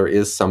put, there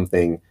is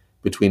something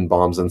between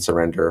bombs and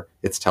surrender.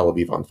 It's Tel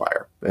Aviv on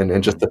fire,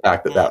 and just the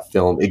fact that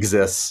film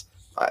exists,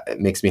 it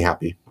makes me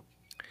happy.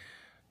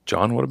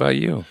 John, what about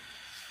you?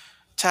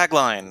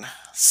 Tagline: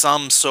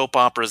 Some soap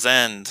operas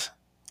end,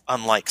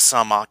 unlike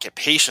some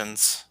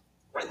occupations.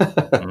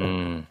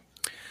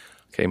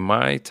 Okay,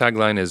 my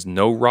tagline is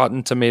no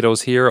rotten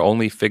tomatoes here,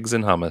 only figs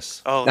and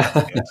hummus. Oh,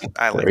 that's good.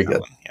 I like Very that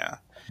good. one. Yeah.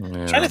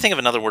 I'm trying to think of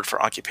another word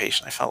for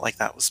occupation. I felt like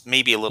that was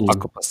maybe a little.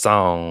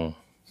 Occupation.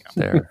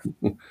 There.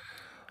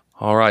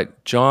 All right,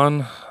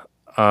 John.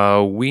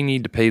 We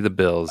need to pay the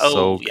bills.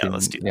 Oh, yeah,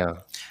 let's do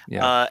that.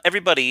 Yeah.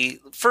 Everybody,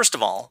 first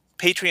of all,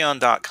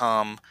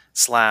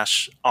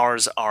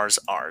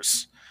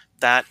 patreon.com/ours.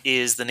 That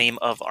is the name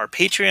of our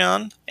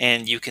Patreon,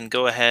 and you can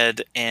go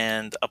ahead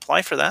and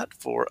apply for that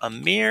for a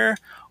mere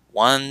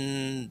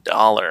 $1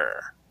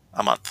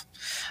 a month.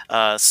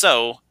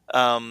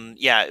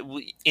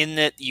 In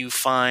it you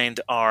find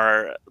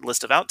our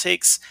list of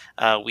outtakes.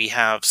 We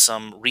have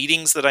some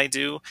readings that I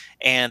do,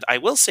 and I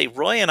will say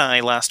Roy and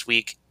I last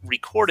week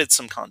recorded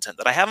some content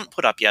that I haven't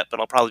put up yet, but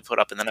I'll probably put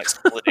up in the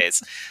next couple of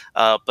days.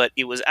 But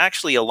it was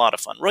actually a lot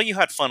of fun. Roy, you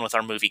had fun with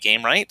our movie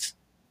game, right?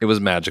 It was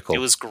magical. It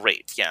was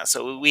great. Yeah.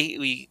 So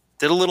we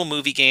did a little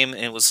movie game,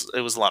 and it was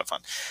a lot of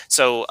fun.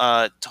 So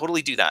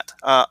totally do that.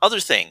 Other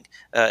thing,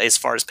 as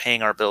far as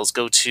paying our bills,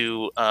 go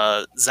to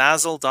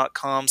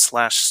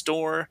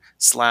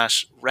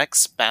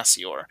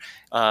zazzle.com/store/rexbasior.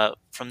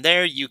 From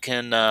there, you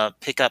can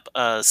pick up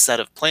a set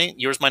of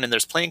Yours, Mine, and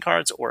Theirs playing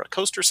cards, or a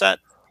coaster set,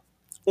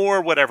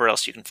 or whatever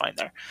else you can find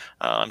there.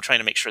 I'm trying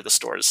to make sure the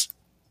store is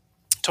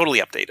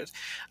totally updated.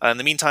 In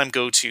the meantime,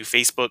 go to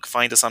Facebook,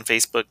 find us on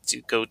Facebook,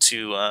 do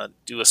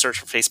a search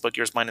for Facebook,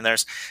 Yours, Mine, and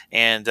Theirs,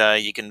 and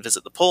you can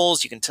visit the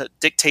polls. You can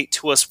dictate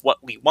to us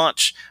what we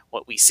watch,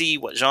 what we see,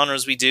 what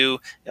genres we do.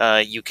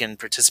 You can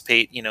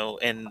participate,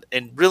 and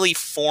really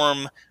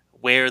form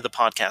where the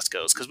podcast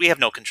goes, because we have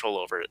no control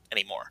over it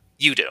anymore.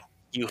 You do.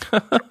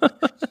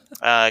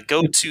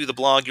 Go to the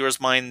blog Yours,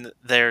 Mine,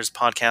 Theirs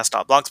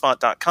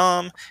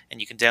podcast.blogspot.com,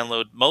 and you can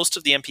download most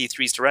of the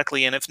MP3s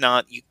directly, and if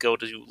not, you go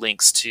to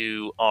links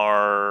to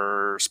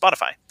our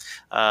Spotify.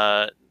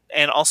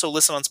 And also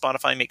listen on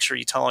Spotify. Make sure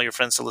you tell all your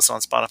friends to listen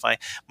on Spotify.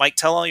 Mike,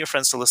 tell all your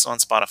friends to listen on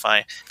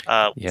Spotify.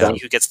 See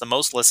who gets the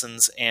most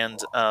listens, and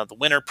the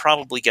winner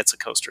probably gets a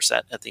coaster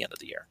set at the end of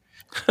the year.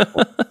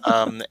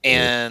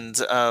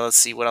 Let's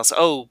see what else.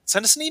 Oh,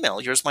 send us an email,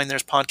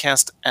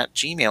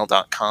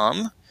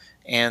 yoursminetheirs@gmail.com,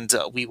 and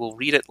we will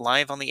read it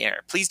live on the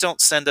air. Please don't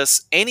send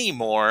us any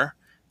more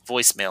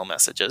voicemail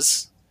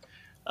messages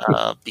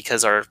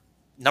because our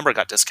number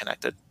got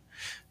disconnected.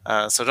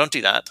 So don't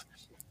do that.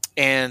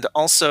 And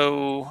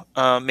also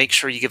make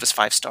sure you give us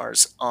 5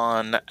 stars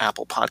on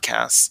Apple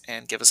Podcasts,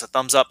 and give us a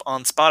thumbs up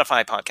on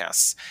Spotify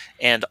Podcasts,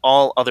 and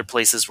all other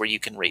places where you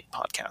can rate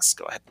podcasts.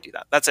 Go ahead and do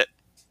that. That's it.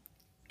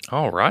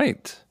 All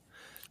right.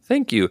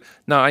 Thank you.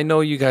 Now, I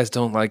know you guys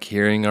don't like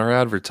hearing our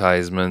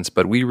advertisements,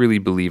 but we really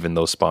believe in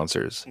those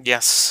sponsors.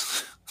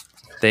 Yes.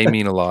 They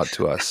mean a lot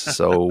to us.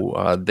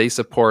 So they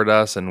support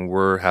us, and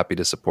we're happy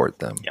to support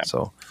them. Yep.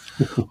 So,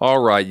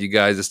 all right, you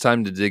guys, it's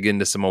time to dig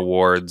into some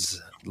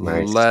awards.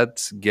 Nice.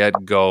 Let's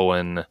get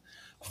going.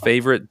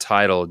 Favorite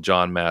title,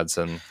 John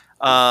Madsen?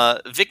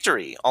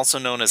 Victory, also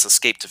known as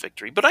Escape to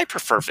Victory, but I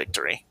prefer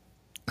Victory.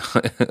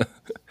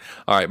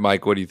 All right,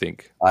 Mike, what do you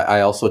think?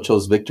 I also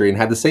chose Victory and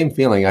had the same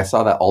feeling. I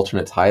saw that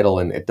alternate title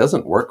and it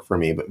doesn't work for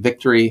me, but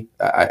Victory,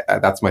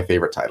 that's my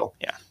favorite title.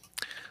 Yeah.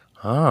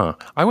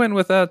 I went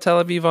with Tel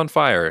Aviv on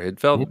Fire. It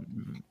felt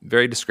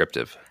very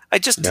descriptive. I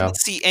just didn't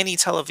see any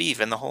Tel Aviv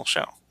in the whole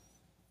show.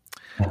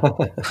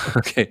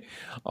 Okay.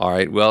 All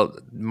right. Well,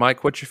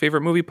 Mike, what's your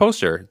favorite movie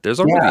poster? There's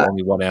already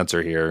only one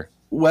answer here.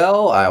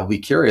 Well, I'll be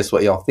curious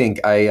what y'all think.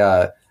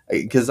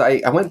 Because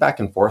I went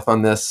back and forth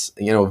on this.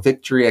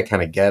 Victory, I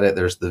kind of get it.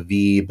 There's the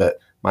V, but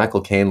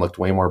Michael Caine looked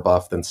way more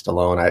buff than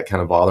Stallone. It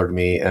kind of bothered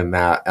me in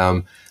that.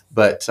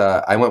 But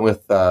I went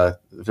with for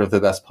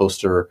the best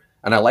poster,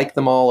 and I like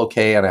them all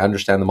okay, and I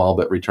understand them all,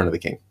 but Return of the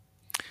King.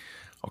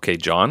 Okay,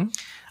 John?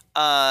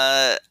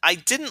 I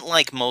didn't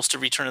like most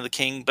of Return of the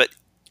King, but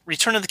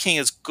Return of the King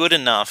is good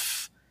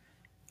enough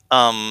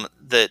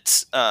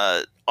that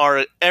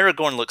our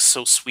Aragorn looks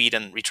so sweet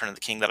in Return of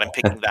the King that I'm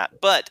picking that.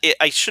 But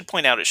I should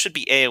point out, it should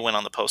be Eowyn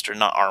on the poster,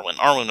 not Arwen.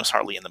 Arwen was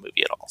hardly in the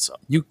movie at all. So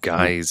you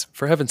guys,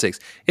 for heaven's sakes,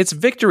 it's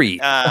Victory.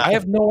 I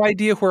have no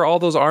idea where all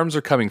those arms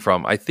are coming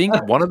from. I think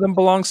one of them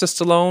belongs to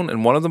Stallone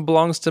and one of them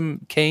belongs to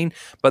Caine,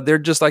 but they're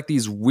just like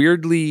these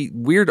weird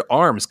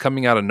arms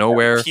coming out of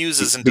nowhere.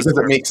 Fuses into because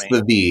it makes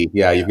the V.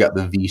 Yeah, you've got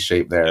the V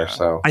shape there. Yeah.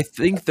 So I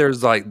think they're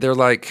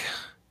like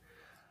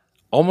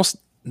almost.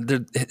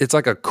 It's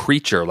like a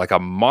creature, like a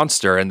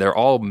monster, and they're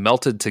all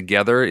melted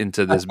together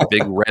into this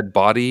big red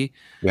body.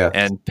 Yeah.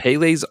 And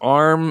Pele's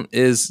arm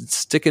is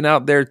sticking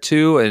out there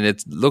too, and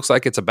it looks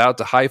like it's about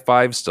to high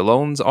five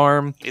Stallone's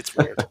arm. It's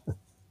weird.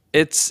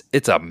 It's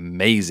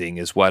amazing,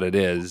 is what it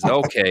is.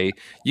 Okay,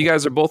 you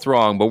guys are both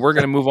wrong, but we're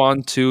going to move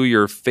on to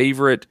your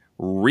favorite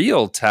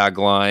real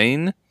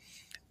tagline.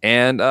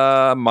 And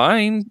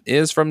mine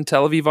is from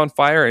Tel Aviv on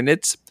Fire, and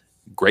it's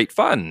great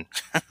fun.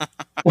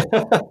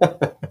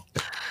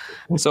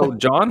 So,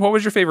 John, what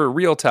was your favorite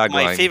real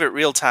tagline? My favorite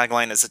real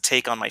tagline is a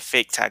take on my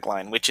fake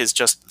tagline, which is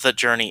just "The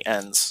journey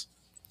ends."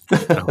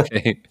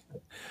 Okay.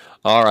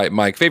 All right,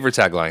 Mike, favorite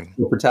tagline?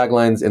 For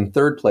taglines, in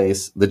third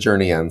place, the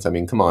journey ends. I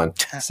mean, come on.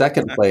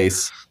 Second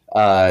place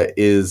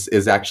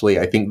is actually,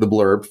 I think, the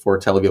blurb for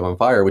Tel Aviv on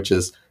Fire, which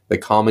is the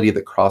comedy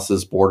that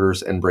crosses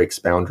borders and breaks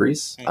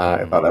boundaries.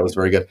 I thought that was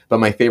very good. But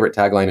my favorite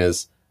tagline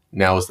is,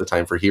 now is the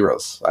time for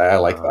heroes. I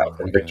like that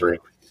from Victory.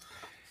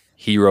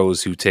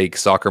 Heroes who take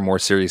soccer more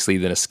seriously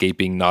than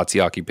escaping Nazi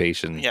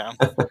occupation. Yeah.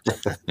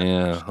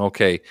 Yeah,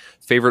 okay.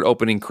 Favorite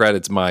opening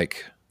credits,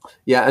 Mike?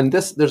 Yeah, and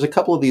there's a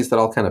couple of these that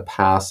I'll kind of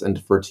pass and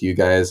defer to you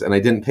guys, and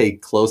I didn't pay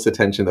close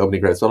attention to the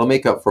opening credits, but I'll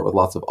make up for it with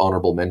lots of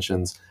honorable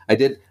mentions. I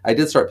did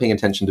start paying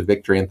attention to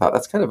Victory and thought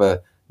that's kind of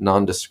a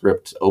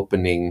nondescript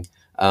opening,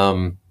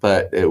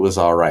 but it was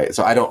all right.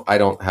 So I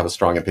don't have a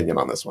strong opinion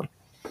on this one.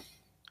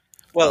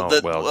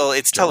 Well,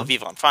 it's Tel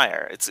Aviv on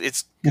Fire. It's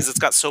because it's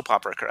got soap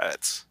opera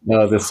credits.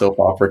 No, the soap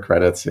opera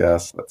credits.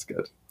 Yes, that's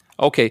good.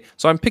 Okay,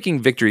 so I'm picking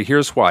Victory.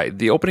 Here's why.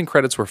 The opening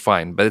credits were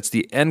fine, but it's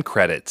the end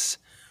credits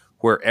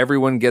where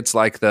everyone gets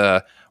like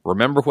the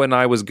 "remember when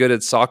I was good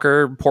at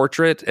soccer"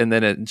 portrait, and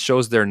then it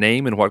shows their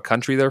name and what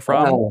country they're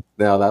from. Oh,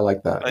 yeah, I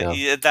like that.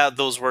 Yeah.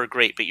 Those were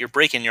great, but you're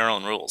breaking your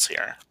own rules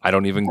here. I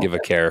don't even give a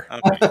care.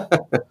 Okay.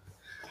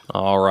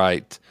 All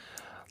right.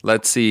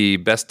 Let's see.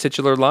 Best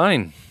titular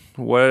line.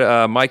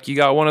 What, Mike, you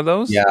got one of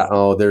those? Yeah.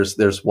 Oh,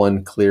 there's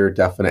one clear,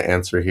 definite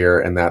answer here,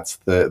 and that's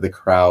the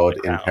crowd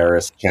in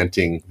Paris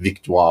chanting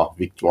 "Victoire,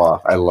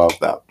 Victoire." I love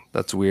that.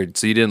 That's weird.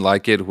 So you didn't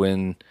like it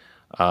when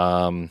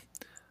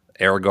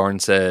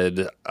Aragorn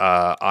said,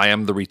 "I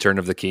am the return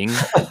of the king."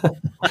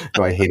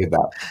 No, I hated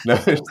that. No,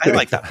 I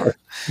like that part.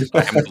 I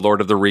am the Lord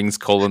of the Rings: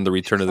 the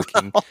return of the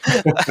king.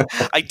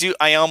 I do.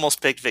 I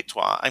almost picked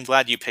Victoire. I'm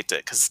glad you picked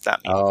it because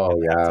that means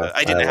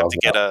I didn't have to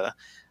get a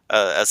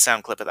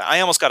sound clip of that.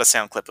 I almost got a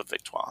sound clip of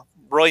Victoire.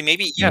 Roy,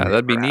 maybe. Yeah,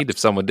 that'd be neat if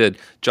someone did.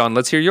 John,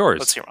 let's hear yours.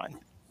 Let's hear mine.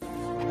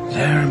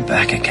 There and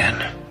back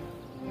again.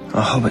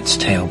 A Hobbit's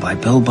Tale by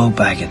Bilbo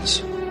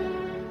Baggins.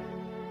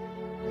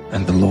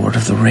 And the Lord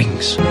of the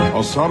Rings.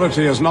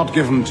 Authority is not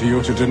given to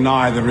you to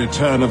deny the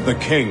return of the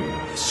king,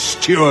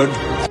 steward.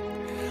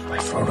 By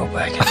Frodo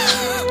Baggins.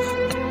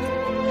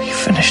 You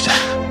finished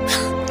it.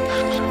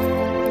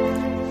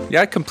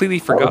 Yeah, I completely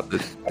forgot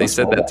that they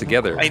said that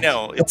together. I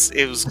know.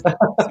 It was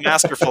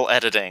masterful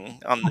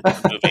editing on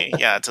the movie.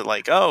 Yeah, to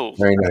like, oh,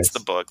 very nice. That's the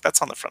book.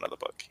 That's on the front of the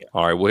book. Yeah.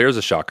 All right, well, here's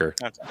a shocker.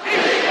 Okay.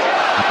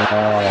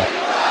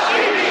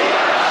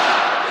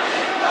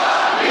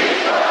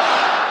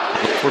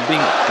 If we're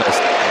being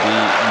honest,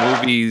 the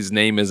movie's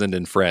name isn't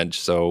in French,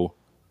 so...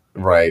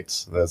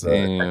 Right. There's a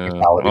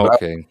technicality.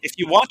 Okay. If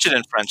you watch it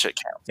in French, it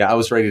counts. Yeah, I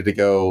was ready to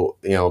go,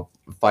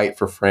 fight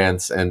for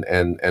France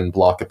and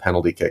block a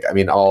penalty kick. I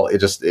mean,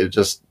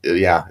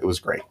 it was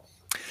great.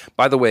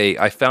 By the way,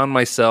 I found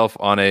myself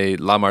on a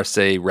La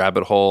Marseille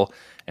rabbit hole,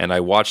 and I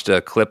watched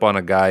a clip on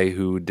a guy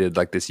who did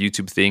like this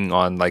YouTube thing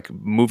on like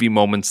movie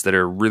moments that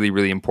are really,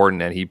 really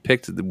important, and he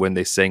picked when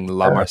they sang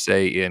La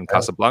Marseille in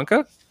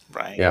Casablanca.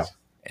 Right. Yeah.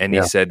 And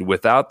he said,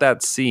 without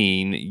that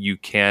scene, you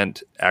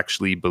can't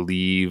actually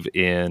believe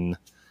in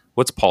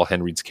what's Paul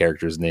Henreid's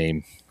character's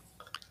name?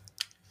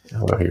 I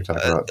don't know who you're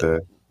talking about.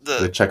 The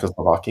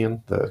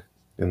Czechoslovakian,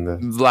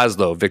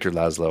 Victor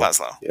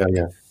Laszlo.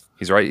 Yeah.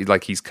 He's right.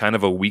 Like he's kind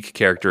of a weak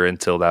character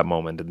until that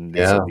moment, and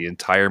he said the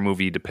entire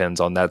movie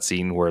depends on that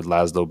scene where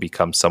Laszlo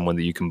becomes someone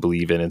that you can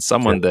believe in and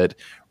someone that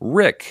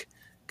Rick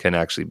can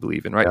actually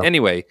believe in. Right. Yeah.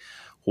 Anyway.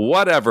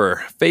 Whatever.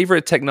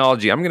 Favorite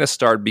technology. I'm going to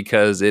start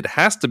because it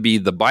has to be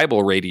the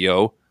Bible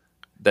radio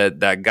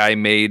that guy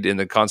made in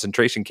the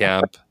concentration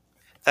camp.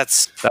 That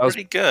was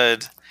pretty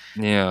good.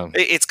 Yeah.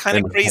 It's kind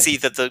of crazy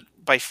that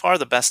by far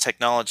the best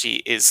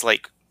technology is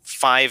like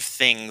 5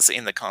 things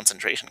in the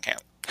concentration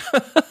camp.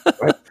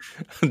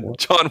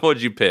 John,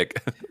 what'd you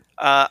pick?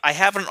 I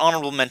have an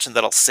honorable mention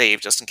that I'll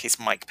save just in case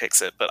Mike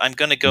picks it, but I'm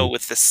going to go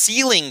with the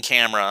ceiling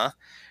camera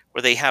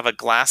where they have a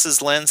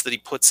glasses lens that he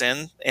puts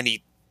in and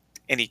he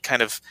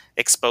kind of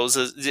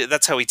exposes.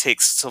 That's how he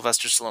takes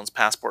Sylvester Stallone's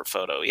passport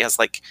photo. He has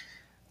like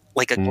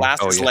a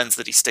glasses lens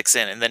that he sticks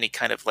in, and then he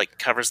kind of like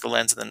covers the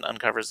lens and then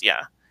uncovers.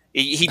 Yeah,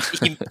 he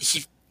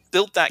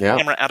built that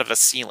camera out of a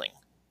ceiling.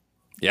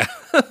 Yeah.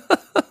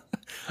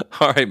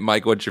 All right,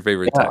 Mike, what's your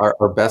favorite tech?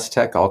 Our best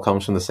tech all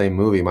comes from the same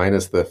movie. Mine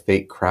is the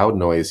fake crowd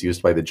noise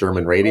used by the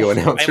German radio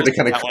announcer to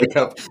kind of click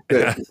up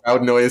the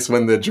crowd noise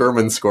when the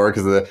Germans score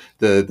because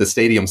the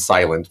stadium's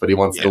silent, but he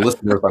wants the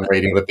listeners on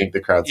radio to think the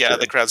crowd's cheering.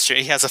 The crowd's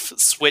cheering. He has a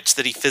switch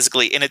that he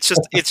physically, and it's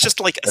just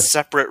like a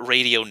separate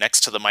radio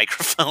next to the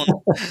microphone.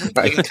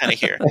 You can kind of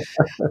hear.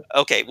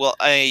 Okay, well,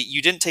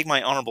 you didn't take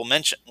my honorable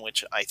mention,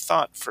 which I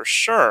thought for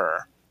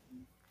sure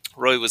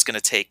Roy was going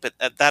to take, but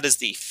that is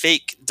the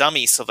fake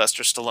dummy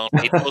Sylvester Stallone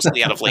made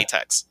mostly out of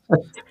latex.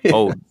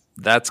 Oh,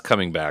 that's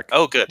coming back.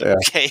 Oh, good. Yeah.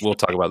 Okay. We'll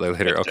talk about that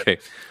later. Okay.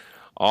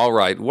 All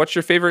right. What's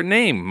your favorite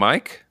name,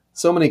 Mike?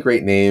 So many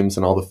great names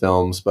in all the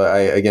films,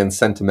 but again,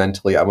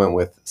 sentimentally, I went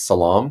with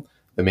Salam,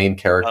 the main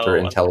character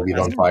in Tel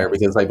Aviv on Fire,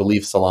 because I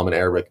believe Salam in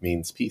Arabic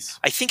means peace.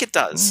 I think it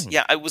does.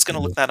 Yeah, I was going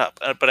to look that up,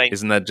 but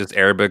Isn't that just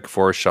Arabic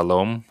for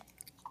shalom?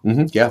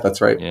 Yeah,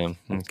 that's right. Yeah.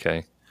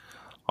 Okay.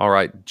 All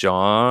right,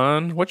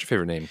 John. What's your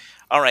favorite name?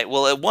 All right.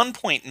 Well, at one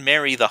point,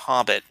 Merry the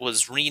Hobbit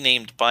was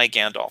renamed by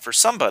Gandalf or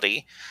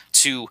somebody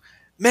to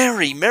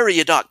Merry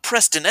Meriadoc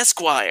Preston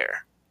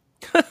Esquire.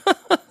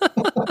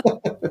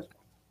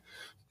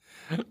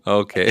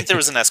 Okay. I think there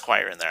was an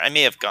Esquire in there. I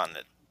may have gotten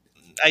it.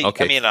 I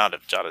may not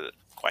have jotted it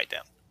quite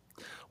down.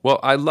 Well,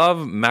 I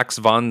love Max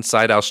von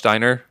Sydow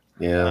Steiner.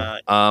 Yeah.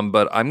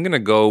 But I'm going to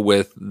go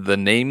with the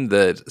name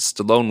that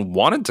Stallone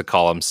wanted to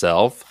call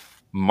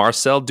himself,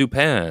 Marcel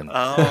Dupin.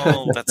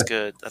 Oh, that's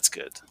good. That's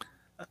good.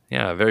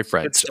 Yeah, very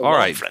French. It's still all a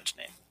right. French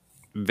name.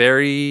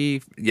 Very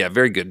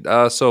good.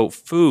 So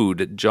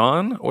food.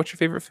 John, what's your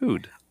favorite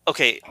food?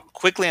 Okay,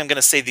 quickly I'm going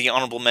to say the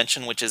honorable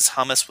mention, which is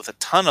hummus with a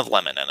ton of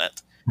lemon in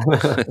it.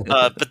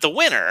 But the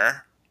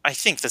winner, I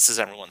think this is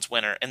everyone's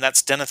winner, and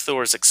that's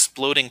Denethor's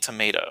exploding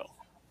tomato.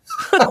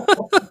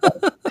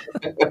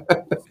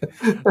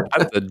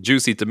 That's a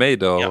juicy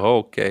tomato. Yeah.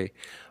 Okay.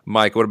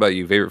 Mike, what about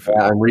you? Favorite food?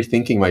 I'm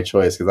rethinking my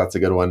choice because that's a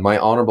good one. My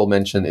honorable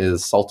mention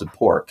is salted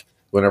pork.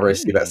 Whenever I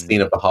see that scene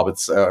of the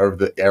hobbits or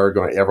the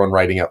Aragorn, everyone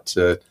riding up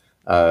to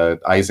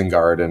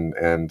Isengard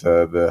and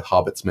the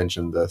hobbits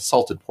mentioned the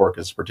salted pork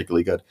is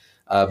particularly good.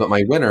 But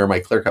my winner, my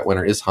clear-cut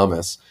winner, is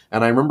hummus.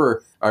 And I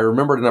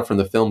remembered enough from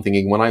the film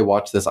thinking, when I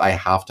watch this, I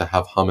have to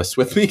have hummus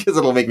with me because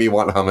it'll make me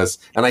want hummus.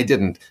 And I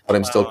didn't, but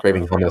I'm still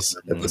craving hummus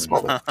at this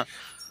moment.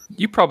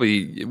 You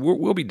probably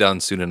we'll be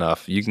done soon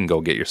enough. You can go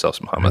get yourself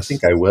some hummus. I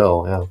think I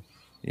will, yeah.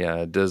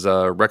 Yeah. Does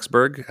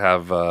Rexburg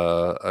have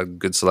a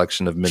good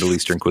selection of Middle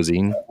Eastern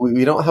cuisine?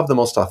 We don't have the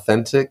most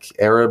authentic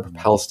Arab,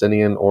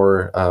 Palestinian,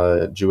 or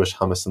Jewish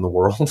hummus in the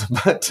world,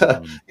 but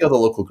the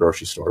local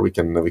grocery store, we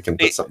can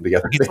put something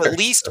together. It's there. at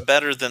least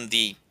better than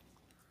the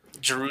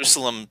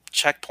Jerusalem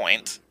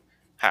checkpoint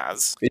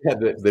has. Yeah,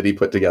 that he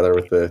put together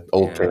with the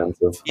old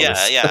cans of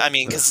hummus. Yeah. I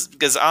mean,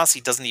 because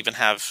Aussie doesn't even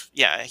have.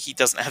 Yeah, he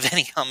doesn't have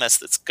any hummus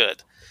that's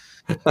good.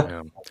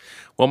 Yeah.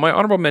 Well, my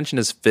honorable mention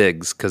is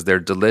figs because they're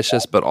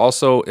delicious, but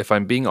also, if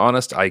I'm being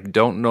honest, I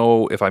don't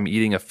know if I'm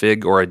eating a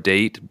fig or a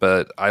date,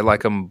 but I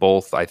like them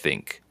both, I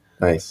think.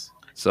 Nice.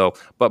 So,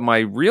 but my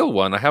real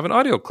one, I have an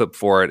audio clip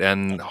for it,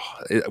 and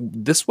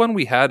this one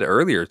we had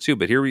earlier too,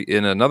 but here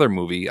in another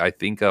movie, I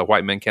think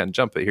White Men Can't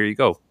Jump It. Here you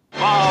go.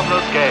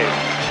 Marvelous game.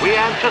 We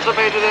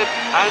anticipated it,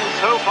 and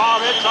so far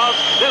it's a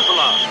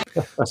sizzler.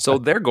 So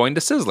they're going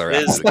to Sizzler.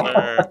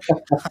 Sizzler.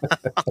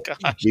 Oh,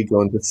 gosh. We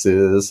going to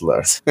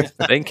Sizzler.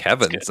 Thank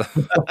heavens.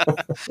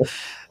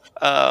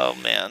 Oh,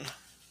 man.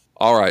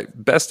 All right.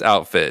 Best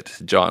outfit.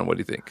 John, what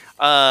do you think?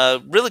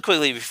 Really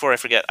quickly, before I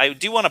forget, I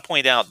do want to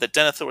point out that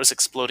Denethor's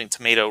exploding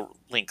tomato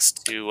links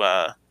to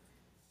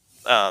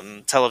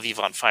Tel Aviv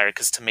on Fire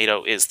because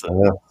tomato is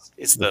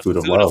the food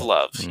of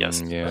love.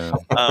 Yes. Yeah.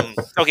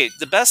 Okay,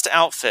 the best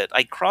outfit.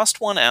 I crossed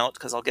one out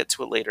because I'll get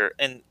to it later,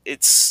 and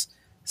it's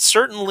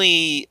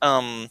certainly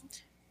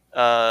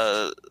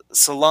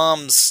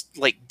Salam's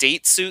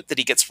date suit that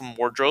he gets from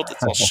wardrobe.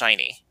 That's all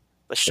shiny.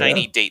 The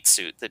shiny date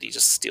suit that he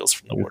just steals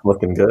from the wardrobe.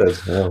 Looking good.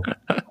 Yeah.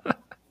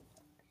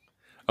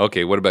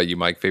 Okay, what about you,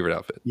 Mike? Favorite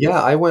outfit?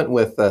 Yeah, I went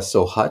with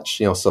Hutch,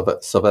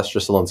 Sylvester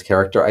Stallone's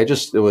character. I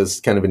was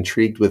kind of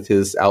intrigued with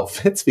his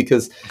outfits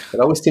because it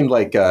always seemed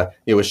like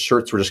his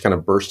shirts were just kind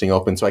of bursting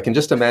open. So I can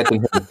just imagine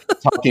him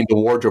talking to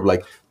wardrobe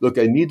like, "Look,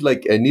 I need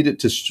it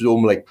to show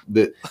him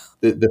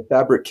the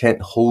fabric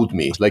can't hold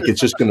me. Like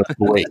it's just going to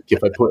break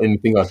if I put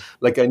anything on.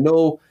 Like I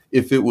know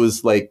if it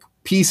was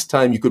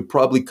peacetime, you could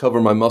probably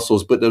cover my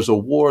muscles, but there's a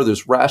war,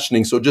 there's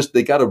rationing, so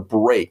they got to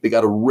break, they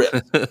got to rip.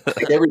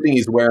 Everything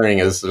he's wearing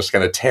is just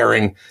kind of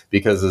tearing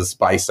because his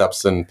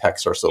biceps and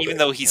pecs are so big. Even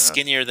though he's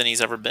skinnier than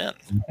he's ever been.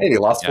 Hey, he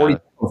lost 40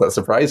 pounds. That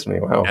surprised me.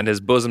 Wow. And his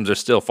bosoms are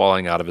still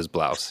falling out of his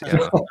blouse.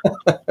 Yeah.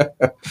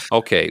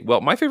 Okay, well,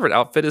 my favorite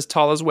outfit is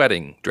Tala's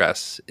wedding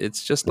dress.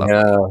 It's just lovely.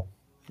 Yeah.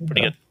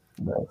 Pretty good.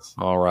 Nice.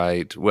 All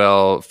right.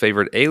 Well,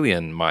 favorite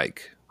alien,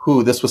 Mike?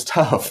 This was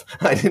tough.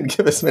 I didn't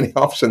give us many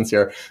options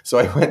here. So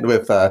I went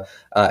with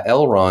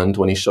Elrond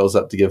when he shows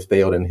up to give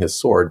Theoden his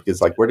sword,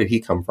 because where did he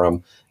come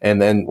from?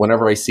 And then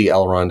whenever I see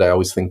Elrond, I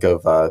always think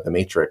of The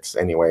Matrix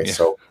anyway. Yeah.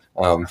 So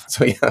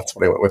yeah, that's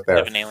what I went with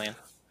there. An alien.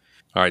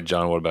 All right,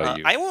 John, what about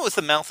you? I went with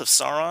the Mouth of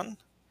Sauron.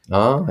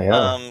 Oh,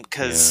 yeah.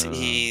 Because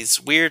he's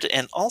weird,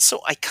 and also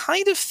I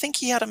kind of think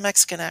he had a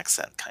Mexican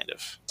accent, kind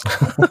of.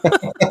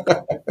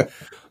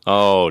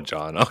 Oh,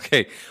 John.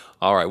 Okay.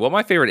 All right. Well,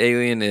 my favorite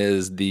alien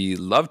is the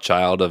love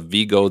child of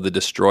Vigo the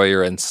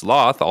Destroyer and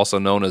Sloth, also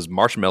known as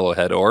Marshmallow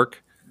Head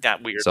Orc.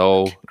 That weird.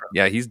 So,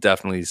 yeah, he's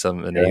definitely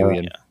an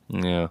alien.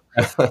 Yeah.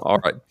 All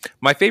right.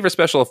 My favorite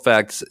special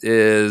effects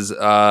is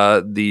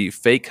the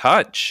fake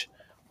Hutch,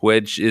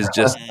 which is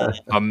just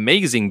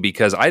amazing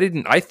because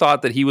I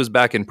thought that he was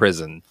back in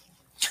prison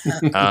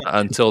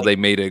until they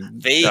made it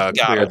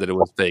clear that it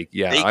was fake.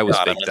 Yeah, I was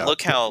faked out.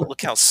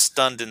 Look how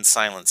stunned in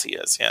silence he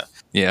is. Yeah.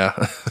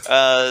 Yeah.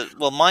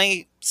 Well,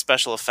 my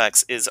special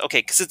effects is okay,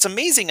 because it's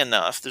amazing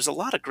enough. There's a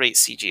lot of great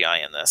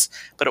CGI in this,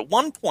 but at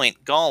one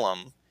point,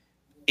 Gollum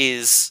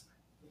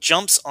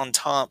jumps on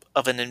top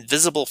of an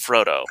invisible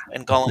Frodo,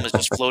 and Gollum is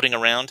just floating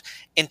around.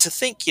 And to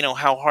think,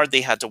 how hard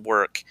they had to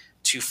work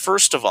to,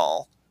 first of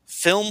all,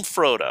 film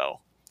Frodo,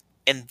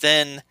 and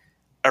then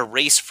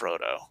erase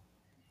Frodo,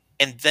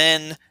 and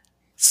then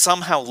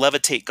somehow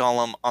levitate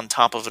Gollum on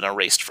top of an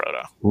erased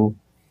Frodo.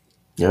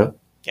 Yeah.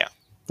 Yeah.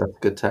 That's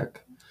good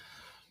tech.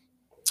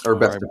 Or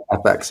best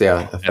FX,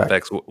 yeah.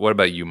 FX. What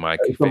about you,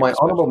 Mike? So my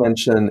honorable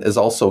mention is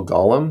also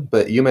Gollum,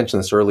 but you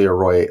mentioned this earlier,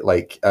 Roy,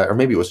 or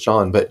maybe it was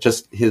John, but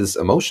just his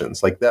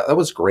emotions. Like that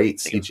was great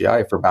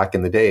CGI for back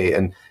in the day.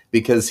 And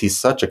because he's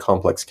such a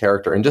complex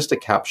character, and just to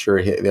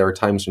capture, there are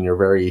times when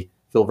you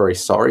feel very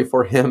sorry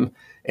for him,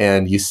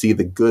 and you see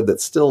the good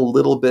that's still a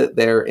little bit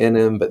there in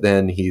him, but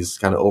then he's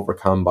kind of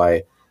overcome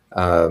by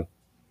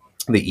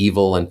the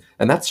evil, and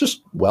that's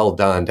just well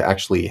done to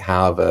actually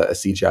have a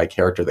CGI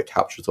character that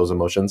captures those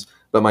emotions.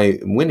 But my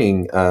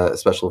winning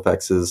special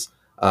effects is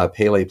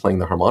Pele playing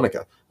the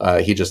harmonica.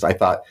 I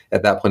thought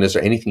at that point, is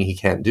there anything he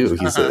can't do?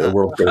 He's a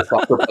world class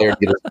soccer player.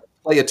 He just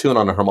play a tune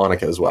on a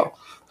harmonica as well.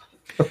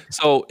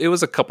 So it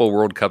was a couple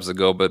World Cups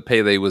ago, but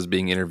Pele was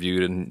being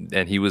interviewed,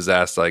 and he was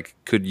asked, like,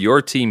 could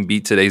your team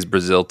beat today's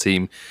Brazil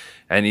team?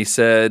 And he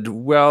said,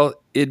 well,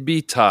 it'd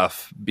be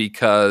tough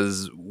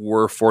because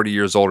we're 40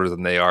 years older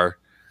than they are.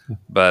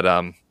 But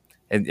and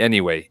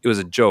anyway, it was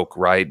a joke,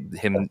 right?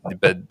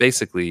 But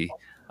basically,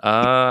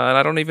 and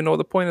I don't even know what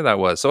the point of that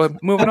was. So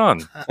moving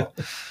on.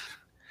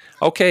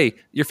 Okay,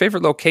 your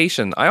favorite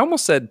location. I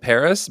almost said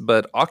Paris,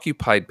 but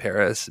occupied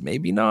Paris,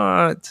 maybe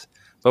not.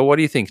 But what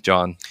do you think,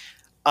 John?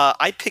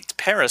 I picked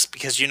Paris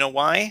because you know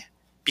why?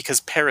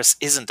 Because Paris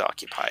isn't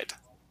occupied.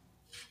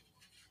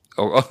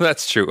 Oh,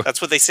 that's true.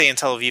 That's what they say in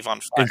Tel Aviv on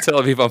Fire. In Tel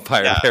Aviv on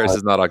Fire, yeah. Paris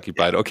is not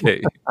occupied.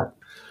 Okay.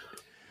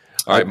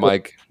 All right,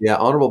 Mike. Yeah,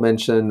 honorable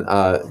mention,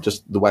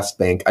 just the West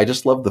Bank. I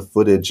just love the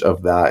footage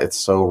of that. It's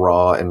so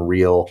raw and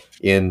real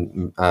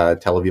in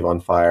Tel Aviv on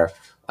Fire.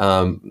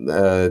 And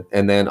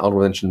then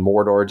honorable mention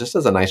Mordor, just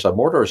as a nice shot.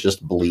 Mordor is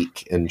just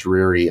bleak and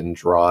dreary and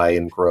dry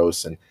and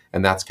gross, and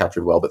that's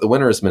captured well. But the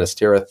winner is Minas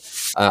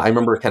Tirith. I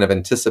remember kind of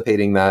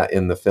anticipating that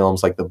in the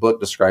films. Like the book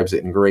describes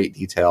it in great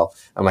detail.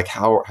 I'm like,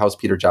 how's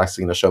Peter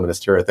Jackson going to show Minas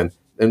Tirith?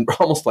 And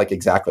almost like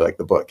exactly like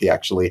the book.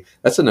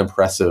 That's an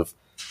impressive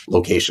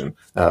location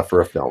for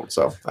a film.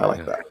 So I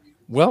like that.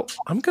 Well,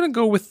 I'm going to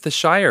go with the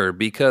Shire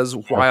because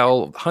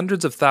while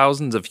hundreds of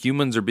thousands of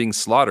humans are being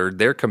slaughtered,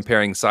 they're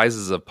comparing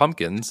sizes of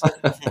pumpkins.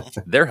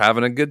 They're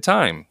having a good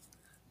time.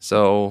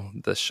 So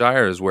the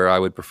Shire is where I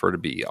would prefer to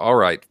be. All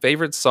right.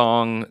 Favorite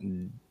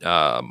song,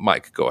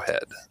 Mike, go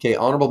ahead. Okay.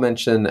 Honorable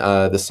mention,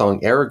 the song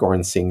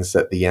Aragorn sings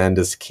at the end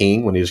as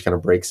king when he just kind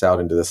of breaks out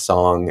into the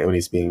song when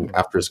he's being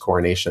after his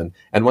coronation.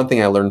 And one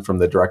thing I learned from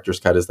the director's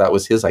cut is that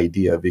was his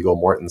idea, Viggo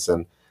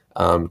Mortensen,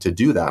 to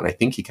do that. And I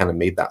think he kind of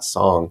made that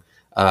song,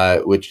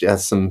 which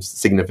has some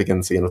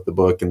significance again with the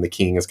book, and the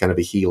king is kind of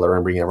a healer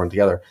and bringing everyone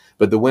together.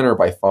 But the winner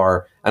by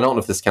far, I don't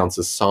know if this counts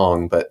as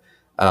song, but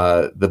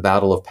the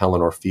Battle of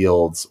Pelennor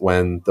Fields,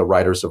 when the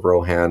riders of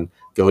Rohan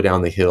go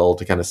down the hill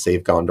to kind of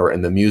save Gondor,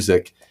 and the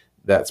music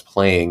that's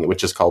playing,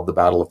 which is called the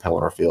Battle of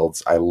Pelennor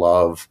Fields. I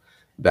love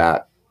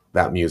that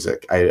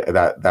music.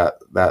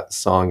 That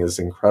song is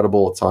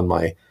incredible. It's on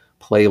my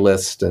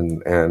playlist,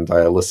 and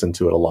I listen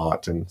to it a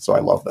lot, and so I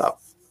love that.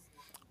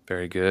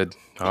 Very good.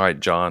 All right,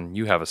 John,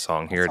 you have a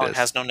song. Here it is. It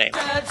has no name.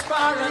 That's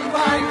far and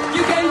wide.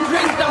 You can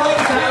drink the whole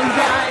town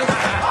dry.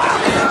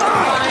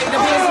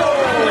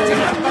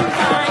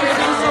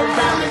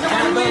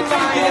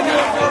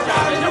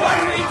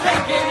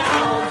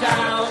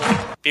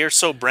 Beer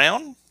so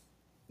brown?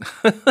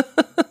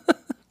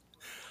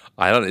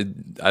 I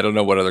don't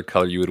know what other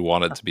color you would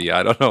want it to be.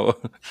 I don't know.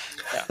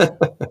 Yeah.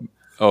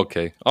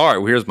 Okay. All right,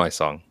 well, here's my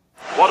song.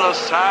 What a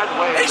sad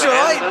way to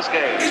end this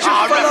game. It's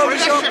your fellow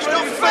result. It's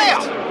not fair.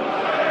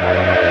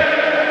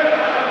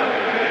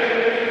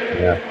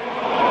 Yeah.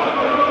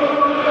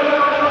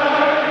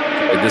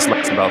 This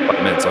lasts about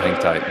 5 minutes, so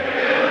hang tight.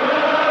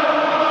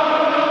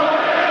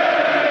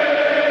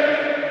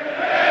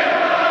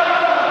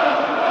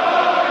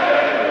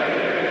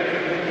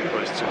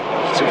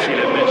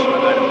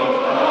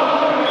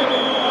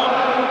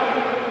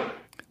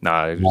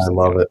 Nah, I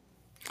love it.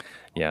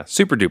 Yeah,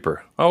 super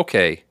duper.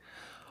 Okay.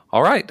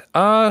 All right.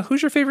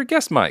 Who's your favorite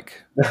guest,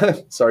 Mike?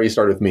 Sorry, you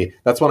started with me.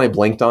 That's one I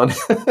blanked on.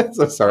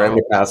 So sorry, I'm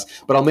going to pass.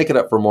 But I'll make it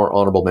up for more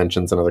honorable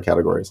mentions in other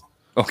categories.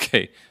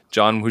 Okay.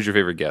 John, who's your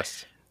favorite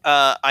guest?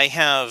 I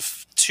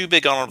have two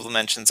big honorable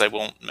mentions. I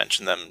won't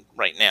mention them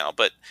right now,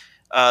 but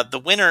the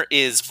winner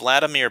is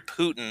Vladimir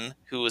Putin,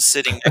 who was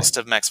sitting next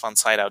to Max von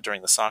Sydow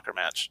during the soccer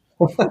match.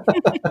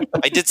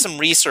 I did some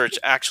research.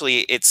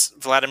 Actually, it's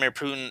Vladimir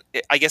Putin.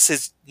 I guess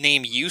his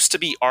name used to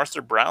be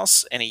Arthur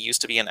Brous, and he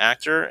used to be an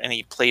actor, and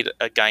he played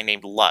a guy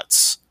named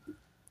Lutz.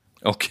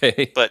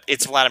 Okay. But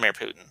it's Vladimir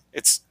Putin.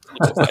 It's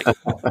like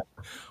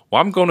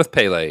well, I'm going with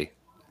Pele.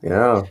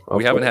 Yeah.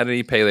 We haven't had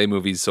any Pele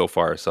movies so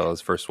far, so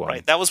it's first one.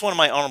 Right. That was one of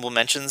my honorable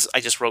mentions.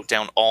 I just wrote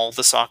down all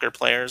the soccer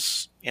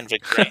players in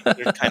Victory.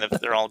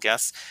 They're all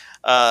guests.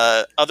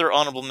 Other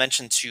honorable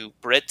mention to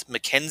Britt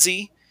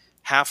McKenzie,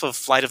 half of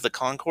Flight of the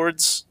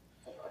Conchords,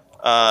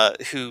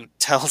 who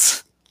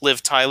tells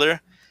Liv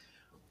Tyler,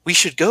 "We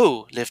should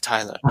go, Liv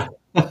Tyler."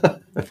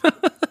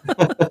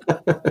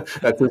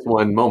 That's just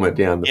one moment,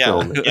 in the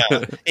film. Yeah.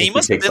 And he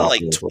must have been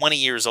like 20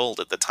 years old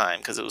at the time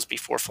because it was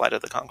before Flight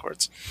of the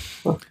Conchords.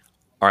 All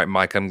right,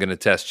 Mike, I'm going to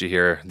test you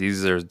here.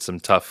 These are some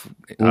tough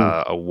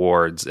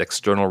awards.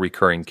 External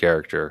recurring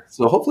character.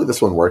 So hopefully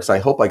this one works. I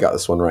hope I got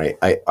this one right.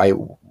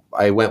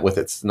 I went with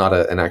it's not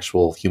an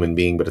actual human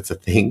being, but it's a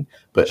thing.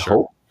 But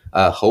sure.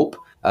 Hope,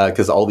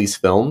 because all these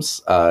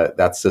films,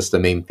 that's just the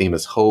main theme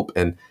is hope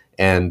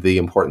and the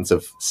importance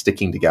of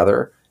sticking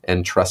together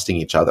and trusting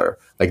each other.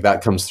 Like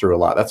that comes through a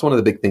lot. That's one of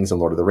the big things in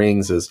Lord of the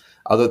Rings is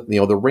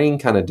the ring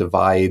kind of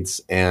divides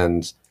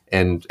and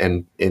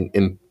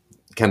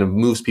kind of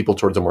moves people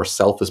towards a more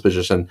selfish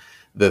position.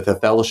 The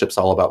fellowship's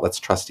all about let's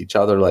trust each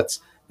other. Let's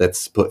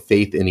put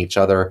faith in each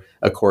other.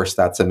 Of course,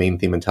 that's a main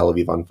theme in Tel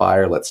Aviv on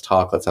Fire. Let's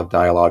talk. Let's have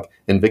dialogue.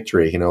 In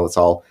Victory,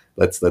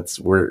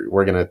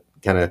 we're gonna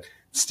kind of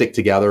stick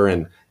together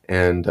and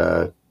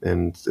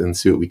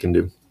see what we can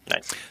do.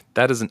 Nice.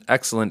 That is an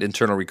excellent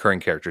internal recurring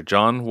character.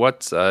 John,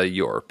 what's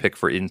your pick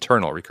for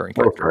internal recurring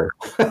character?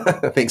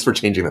 Thanks for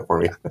changing that for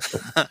me.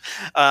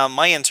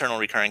 My internal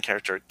recurring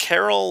character,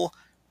 Carol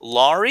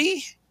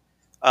Laurie,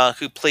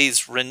 who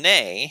plays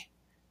Renee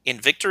in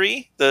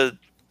Victory, the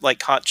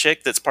hot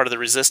chick that's part of the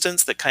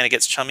Resistance that kind of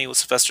gets chummy with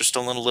Sylvester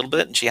Stallone a little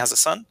bit, and she has a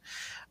son.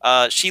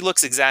 She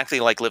looks exactly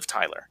like Liv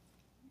Tyler.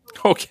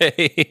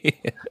 Okay.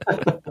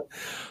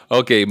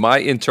 Okay, my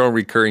internal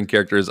recurring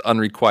character is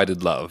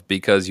Unrequited Love,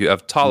 because you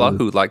have Tala,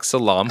 who likes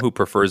Salam, who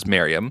prefers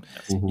Miriam.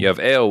 Mm-hmm. You have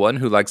Eowyn,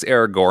 who likes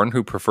Aragorn,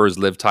 who prefers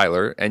Liv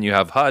Tyler. And you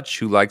have Hutch,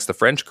 who likes the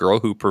French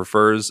girl, who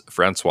prefers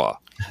Francois.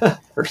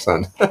 Her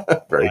son.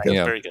 Very good.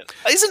 Yeah. Very good.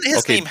 Isn't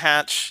his name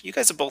Hatch? You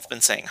guys have both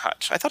been saying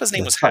Hutch. I thought his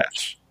name was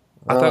Hatch.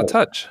 I thought it's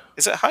Hutch.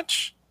 Is it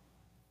Hutch?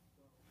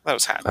 That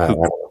was Hatch.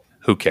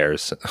 Who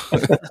cares?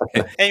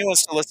 Anyone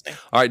still listening?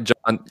 All right,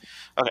 John.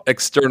 Okay.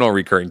 External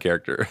recurring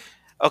character.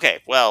 Okay,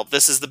 well,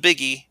 this is the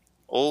biggie,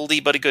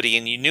 oldie but a goodie,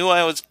 and you knew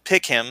I would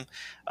pick him,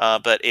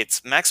 but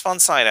it's Max von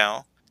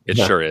Sydow. It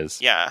sure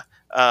is. Yeah,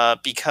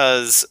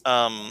 because,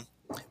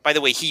 by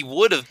the way, he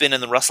would have been in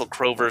the Russell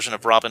Crowe version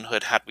of Robin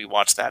Hood had we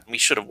watched that, and we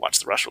should have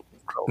watched the Russell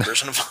Crowe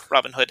version of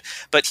Robin Hood,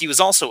 but he was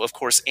also, of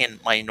course, in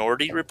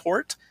Minority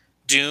Report,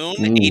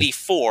 Dune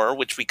 84,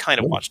 which we kind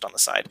of watched on the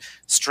side,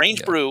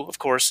 Strange Brew, of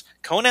course,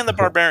 Conan the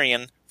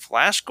Barbarian,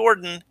 Flash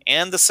Gordon,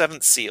 and The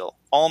Seventh Seal.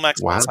 All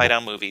Max von Sydow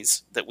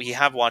movies that we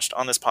have watched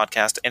on this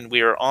podcast, and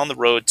we are on the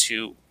road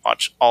to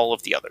watch all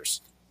of the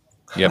others.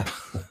 Yep.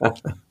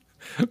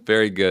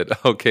 Very good.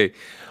 Okay.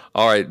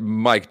 All right,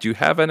 Mike, do you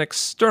have an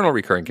external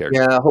recurring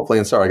character? Yeah, hopefully.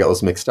 And sorry, I got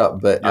those mixed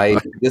up. But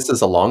this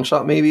is a long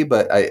shot maybe,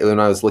 but when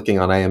I was looking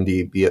on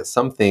IMDb at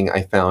something,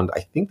 I found, I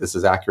think this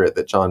is accurate,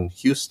 that John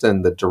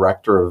Huston, the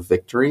director of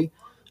Victory,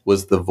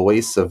 was the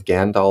voice of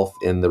Gandalf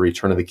in the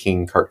Return of the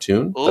King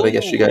cartoon that I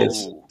guess you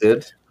guys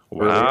did.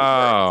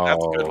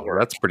 Wow,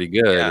 that's pretty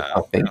good. Yeah,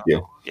 thank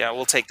you. Yeah,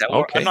 we'll take that.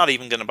 Okay. I'm not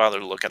even going to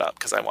bother to look it up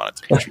because I want it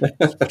to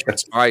be true.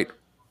 All right,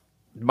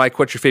 Mike,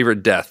 what's your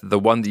favorite death? The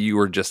one that you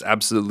were just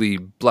absolutely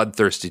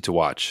bloodthirsty to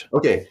watch.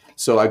 Okay,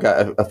 so I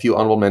got a few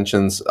honorable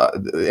mentions.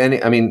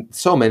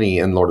 So many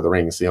in Lord of the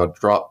Rings.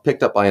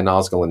 Picked up by a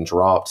Nazgul and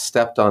dropped,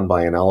 stepped on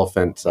by an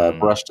elephant,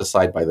 brushed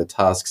aside by the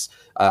tusks.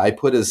 I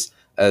put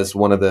as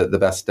one of the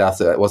best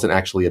deaths. It wasn't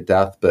actually a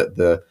death, but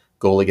the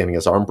goalie getting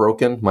his arm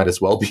broken might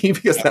as well be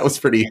because that was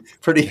pretty.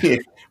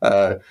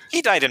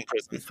 He died in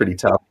prison. Pretty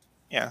tough.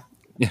 Yeah.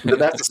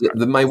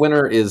 But my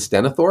winner is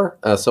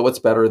Denethor. So what's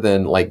better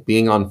than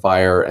being on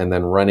fire and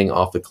then running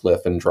off the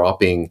cliff and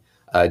dropping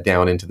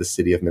down into the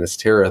city of Minas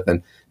Tirith?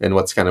 And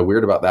what's kind of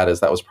weird about that is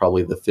that was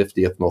probably the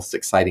 50th most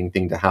exciting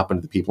thing to happen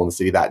to the people in the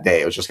city that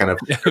day. It was just kind of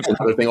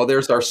another thing. Oh,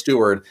 there's our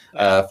steward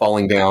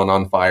falling down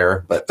on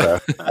fire. But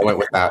I went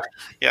with that.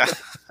 Yeah.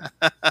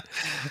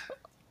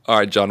 All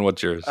right, John,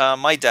 what's yours?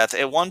 My death.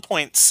 At one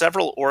point,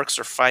 several orcs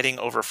are fighting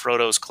over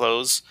Frodo's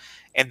clothes,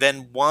 and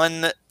then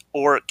one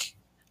orc,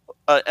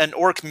 an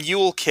orc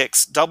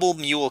double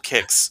mule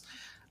kicks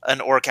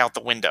an orc out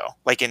the window,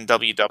 like in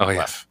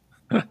WWF.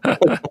 Oh,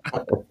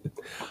 yeah.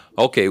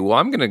 Okay, well,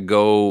 I'm going to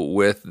go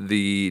with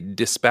the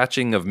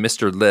dispatching of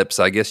Mr. Lips.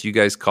 I guess you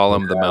guys call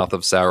him the mouth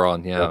of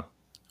Sauron, yeah.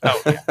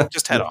 Oh, yeah.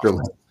 Just head off.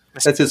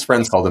 That's his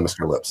friends called him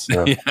Mr. Lips.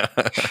 Yeah.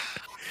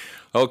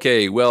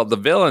 Okay, well, the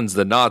villains,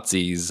 the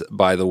Nazis,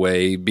 by the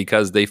way,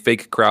 because they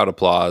fake crowd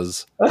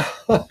applause. They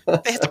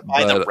have to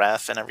buy the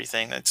ref and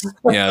everything. It's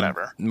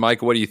whatever.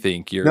 Mike, what do you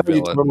think? You're a villain.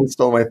 You totally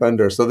stole my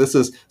thunder. So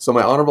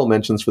my honorable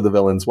mentions for the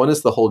villains. One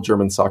is the whole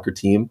German soccer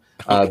team,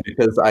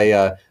 because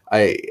I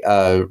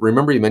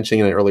remember you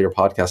mentioning in an earlier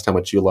podcast how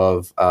much you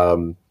love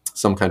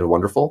Some Kind of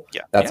Wonderful.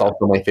 Yeah. That's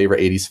also my favorite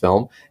 80s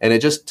film.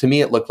 And to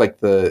me, it looked like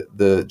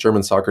the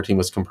German soccer team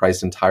was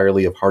comprised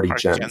entirely of Hardy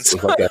Gens.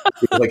 It was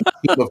like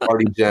a team of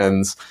Hardy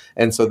Gens.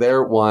 And so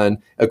they're one.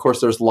 Of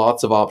course, there's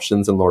lots of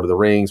options in Lord of the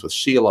Rings with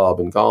Shelob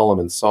and Gollum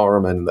and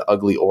Saruman and the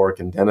ugly orc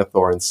and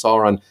Denethor. And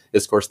Sauron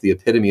is, of course, the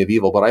epitome of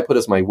evil. But I put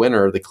as my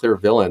winner, the clear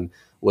villain,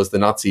 was the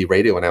Nazi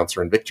radio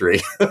announcer in Victory,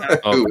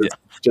 who was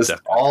just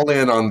all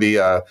in on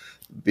the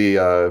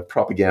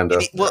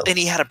propaganda. And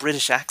he had a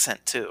British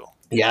accent too.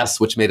 Yes,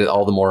 which made it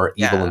all the more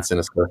evil and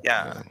sinister.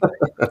 Yeah.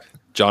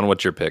 John,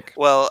 what's your pick?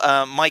 Well,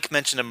 Mike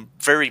mentioned him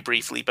very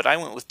briefly, but I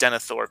went with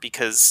Denethor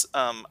because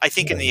I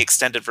think in the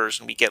extended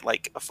version we get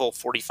like a full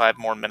 45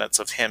 more minutes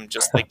of him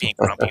just like being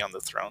grumpy on the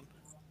throne.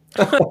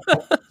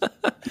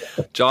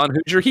 John,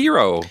 who's your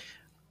hero?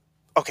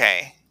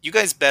 Okay, you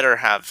guys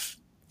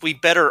we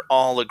better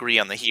all agree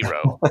on the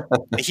hero.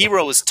 The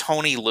hero is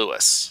Tony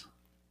Lewis.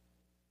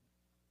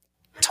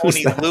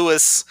 Tony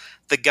Lewis,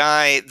 the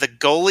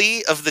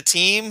goalie of the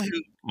team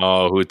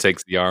who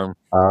takes the arm?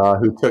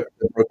 Who took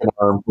the broken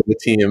arm from the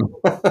team.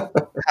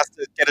 has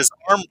to get his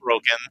arm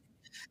broken.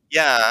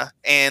 Yeah,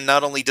 and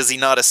not only does he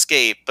not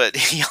escape, but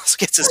he also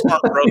gets his arm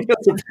broken. He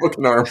gets a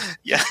broken arm.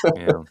 Yeah.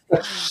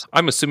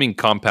 I'm assuming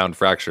compound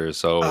fracture,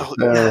 so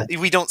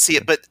we don't see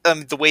it, but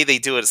the way they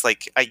do it is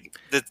like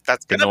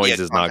that's the gonna noise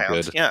be a is compound.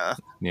 not good.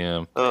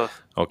 Yeah.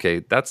 Okay,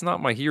 that's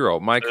not my hero.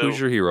 Mike, who's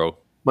your hero?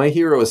 My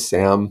hero is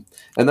Sam,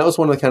 and that was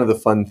one of the kind of the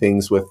fun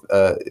things with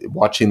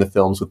watching the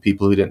films with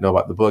people who didn't know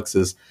about the books.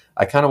 Is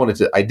I kind of wanted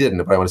to, I didn't,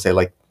 but I want to say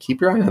like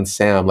keep your eye on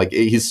Sam. Like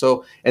he's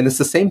so, and it's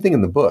the same thing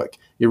in the book.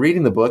 You're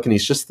reading the book, and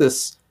he's just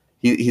this,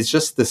 he's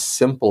just this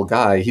simple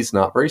guy. He's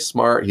not very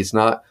smart. He's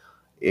not,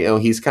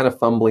 he's kind of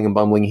fumbling and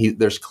bumbling.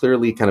 There's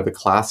clearly kind of a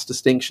class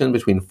distinction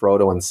between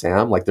Frodo and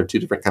Sam. Like they're two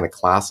different kind of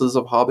classes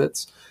of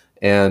hobbits,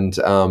 and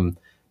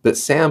but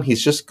Sam,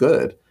 he's just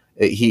good.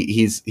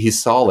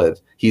 He's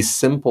solid. He's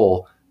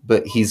simple,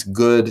 but he's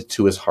good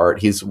to his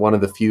heart. He's one of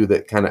the few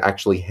that kind of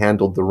actually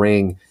handled the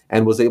ring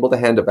and was able to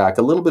hand it back.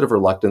 A little bit of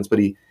reluctance, but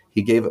he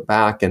gave it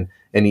back, and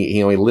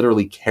he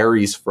literally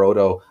carries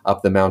Frodo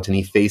up the mountain.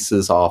 He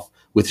faces off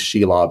with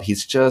Shelob.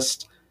 He's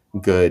just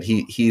good.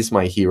 He's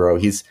my hero.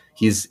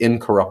 He's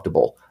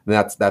incorruptible.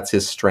 And that's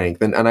his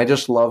strength. And I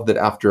just love that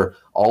after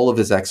all of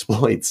his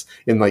exploits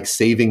in like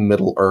saving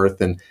Middle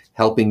Earth and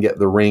helping get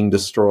the ring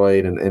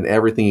destroyed and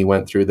everything he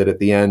went through, that at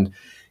the end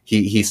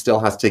he still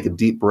has to take a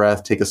deep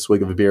breath, take a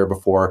swig of a beer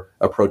before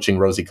approaching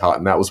Rosie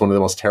Cotton. That was one of the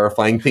most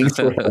terrifying things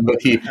for him.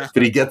 But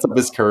he gets up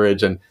his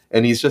courage, and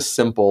he's just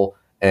simple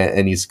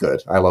and he's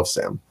good. I love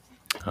Sam.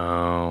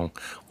 Oh,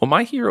 well,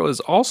 my hero is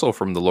also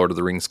from the Lord of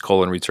the Rings: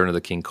 Return of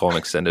the King: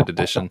 Extended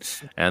Edition,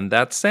 and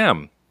that's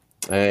Sam.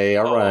 Hey,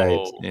 all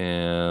right.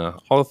 Yeah,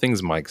 all the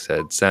things Mike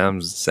said.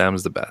 Sam's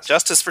the best.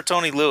 Justice for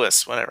Tony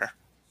Lewis, whatever.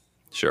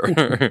 Sure.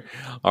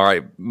 All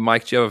right,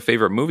 Mike, do you have a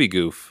favorite movie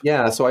goof?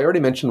 Yeah, so I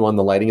already mentioned one,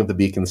 the lighting of the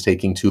beacons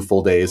taking 2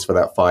 full days for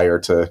that fire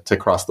to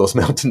cross those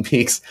mountain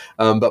peaks.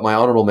 But my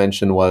honorable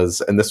mention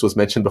was, and this was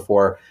mentioned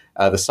before,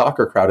 the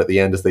soccer crowd at the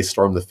end as they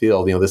storm the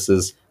field. This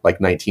is like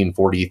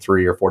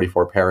 1943 or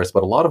 44 Paris,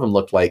 but a lot of them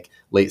looked like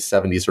late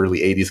 70s, early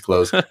 80s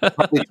clothes.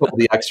 Probably told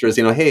the extras,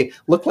 hey,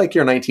 look like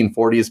your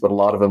 1940s, but a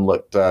lot of them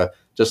looked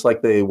just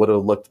like they would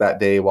have looked that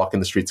day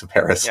walking the streets of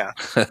Paris. Yeah.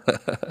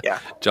 Yeah.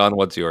 John,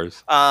 what's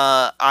yours?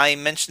 I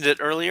mentioned it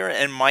earlier,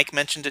 and Mike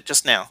mentioned it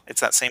just now. It's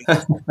that same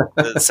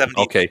the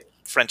 70s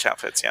French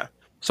outfits, yeah.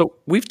 So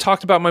we've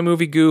talked about my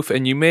movie goof,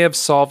 and you may have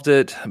solved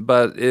it,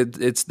 but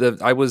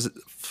I was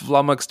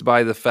flummoxed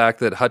by the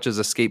fact that Hutch's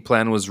escape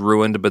plan was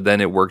ruined, but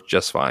then it worked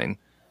just fine.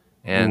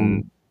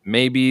 And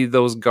maybe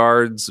those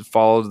guards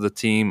followed the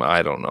team.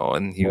 I don't know.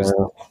 And he was,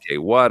 okay,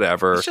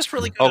 whatever. He's just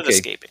really good at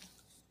escaping.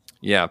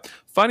 Yeah.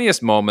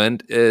 Funniest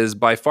moment is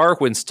by far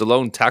when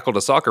Stallone tackled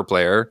a soccer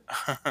player.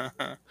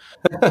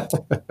 But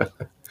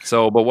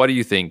what do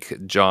you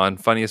think, John?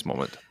 Funniest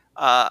moment?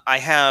 I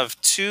have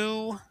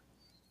 2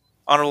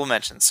 honorable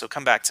mentions, so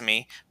come back to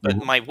me.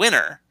 But my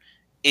winner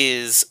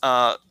is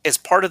as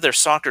part of their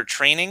soccer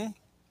training,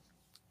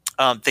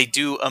 they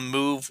do a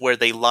move where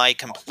they lie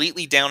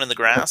completely down in the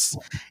grass,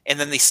 and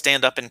then they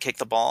stand up and kick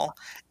the ball.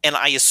 And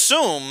I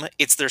assume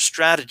it's their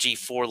strategy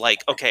for like,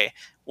 okay,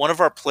 one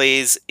of our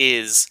plays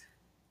is,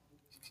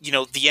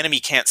 the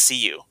enemy can't see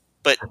you.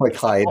 But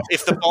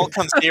if the ball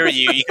comes near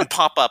you, you can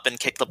pop up and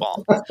kick the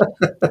ball.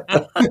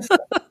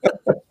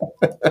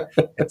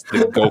 It's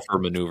the gopher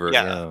maneuver.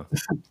 Yeah.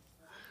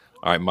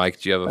 All right, Mike,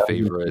 do you have a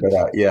favorite?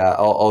 Yeah,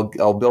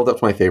 I'll build up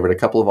to my favorite. A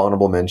couple of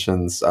honorable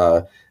mentions.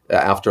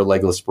 After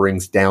Legolas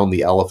brings down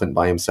the elephant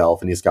by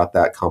himself, and he's got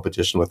that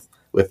competition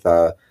with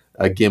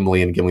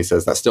Gimli, and Gimli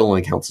says that still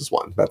only counts as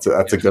one. That's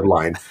a good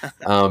line.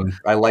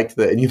 I liked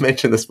that, and you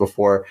mentioned this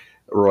before,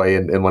 Roy,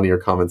 in one of your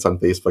comments on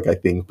Facebook, I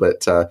think,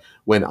 but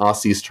when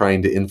Ossie's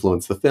trying to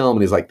influence the film,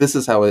 and he's like, this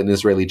is how an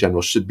Israeli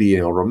general should be,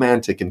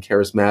 romantic and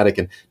charismatic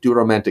and do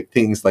romantic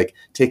things like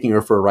taking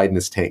her for a ride in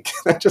his tank.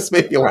 That just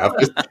made me laugh.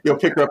 Just,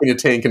 pick her up in your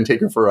tank and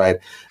take her for a ride.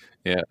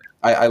 Yeah.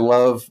 I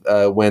love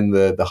when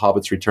the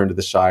hobbits return to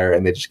the Shire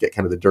and they just get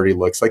kind of the dirty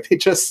looks, like they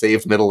just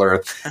saved Middle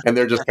Earth, and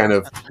they're just kind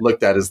of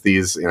looked at as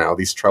these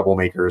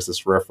troublemakers,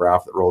 this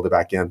riffraff that rolled it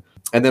back in.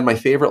 And then my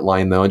favorite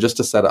line, though, and just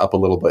to set it up a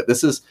little bit,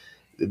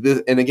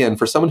 and again,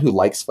 for someone who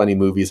likes funny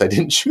movies, I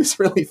didn't choose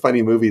really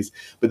funny movies,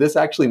 but this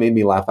actually made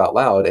me laugh out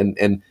loud. And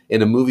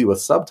in a movie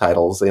with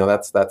subtitles,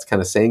 that's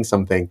kind of saying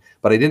something.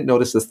 But I didn't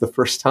notice this the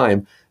first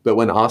time. But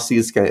when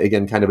Aussie's,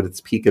 again, kind of at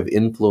its peak of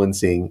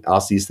influencing,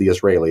 Aussie's the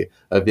Israeli,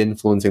 of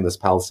influencing this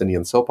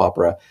Palestinian soap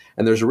opera,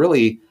 and there's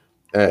really,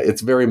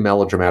 it's very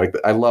melodramatic.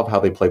 I love how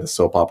they play the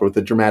soap opera with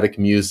the dramatic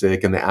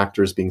music and the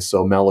actors being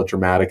so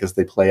melodramatic as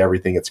they play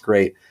everything. It's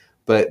great.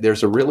 But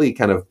there's a really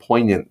kind of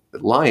poignant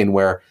line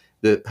where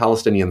the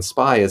Palestinian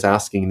spy is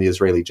asking the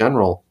Israeli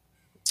general,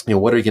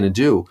 what are you going to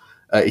do?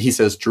 He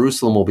says,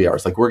 Jerusalem will be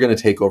ours. Like, we're going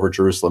to take over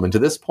Jerusalem. And to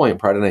this point,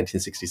 prior to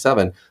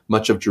 1967,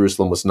 much of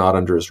Jerusalem was not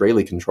under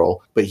Israeli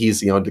control, but he's,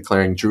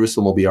 declaring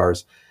Jerusalem will be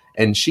ours.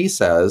 And she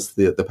says,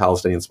 the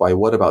Palestinian spy,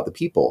 what about the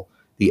people,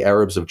 the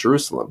Arabs of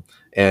Jerusalem?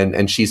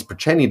 And she's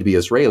pretending to be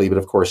Israeli, but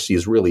of course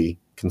she's really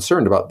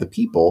concerned about the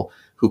people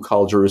who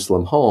call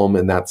Jerusalem home,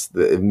 and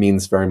it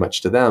means very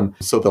much to them.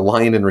 So the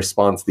line in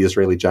response, the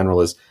Israeli general,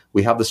 is,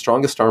 we have the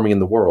strongest army in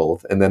the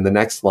world. And then the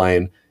next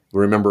line,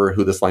 remember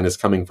who this line is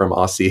coming from,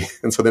 Aussie.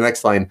 And so the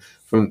next line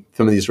from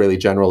the Israeli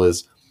general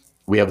is,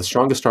 we have the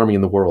strongest army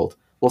in the world.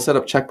 We'll set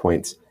up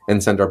checkpoints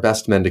and send our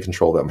best men to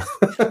control them.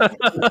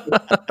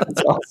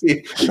 So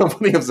Aussie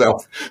company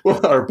himself,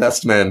 well, our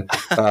best men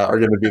are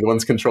going to be the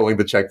ones controlling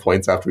the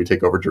checkpoints after we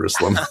take over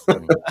Jerusalem.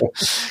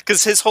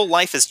 Because his whole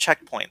life is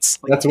checkpoints.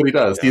 That's what he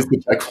does. He's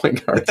the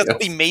checkpoint guard. That's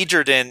what he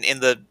majored in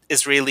the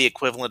Israeli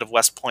equivalent of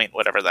West Point,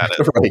 whatever that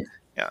is. Right.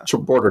 Yeah.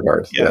 Border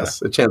guard,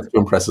 yes. A chance to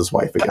impress his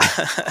wife again.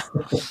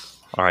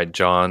 All right,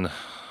 John,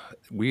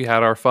 we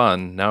had our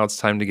fun. Now it's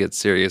time to get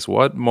serious.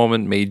 What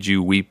moment made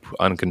you weep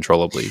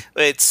uncontrollably?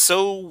 It's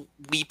so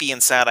weepy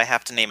and sad I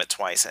have to name it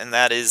twice, and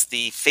that is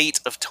the fate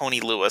of Tony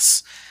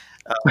Lewis.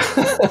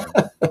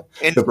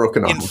 The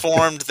broken arm.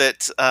 Informed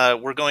that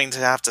we're going to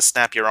have to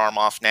snap your arm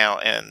off now,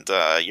 and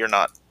you're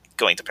not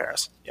going to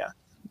Paris. Yeah.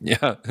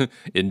 Yeah.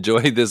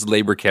 Enjoy this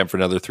labor camp for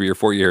another 3 or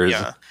 4 years.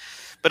 Yeah.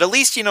 But at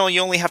least, you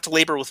only have to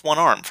labor with one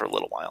arm for a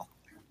little while.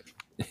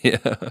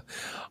 Yeah.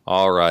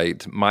 All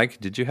right. Mike,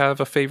 did you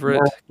have a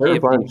favorite? Yeah, a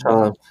bunch.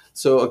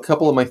 So a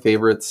couple of my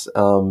favorites,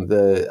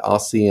 the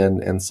Aussie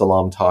and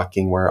Salam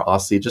talking, where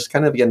Aussie just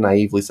kind of again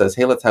naively says,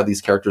 hey, let's have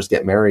these characters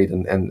get married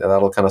and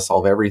that'll kind of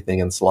solve everything.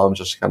 And Salam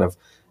just kind of,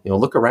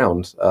 look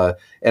around.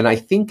 And I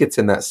think it's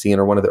in that scene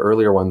or one of the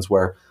earlier ones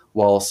where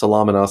while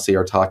Salam and Aussie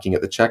are talking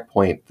at the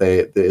checkpoint,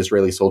 the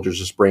Israeli soldiers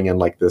just bring in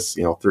like this,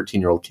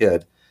 13-year-old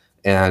kid.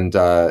 And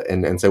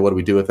say, what do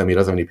we do with him? He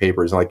doesn't have any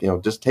papers.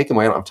 And just take him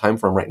away. I don't have time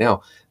for him right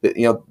now.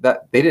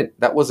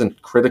 That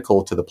wasn't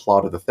critical to the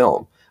plot of the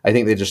film. I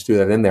think they just threw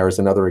that in there as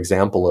another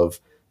example of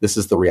this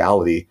is the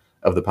reality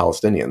of the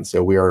Palestinians.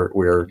 So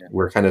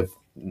we're kind of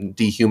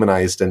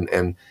dehumanized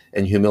and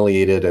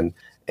humiliated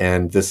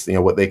and this,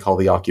 what they call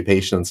the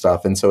occupation and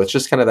stuff. And so it's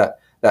just kind of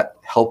that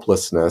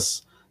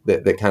helplessness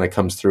that kind of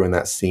comes through in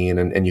that scene.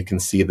 And you can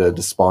see the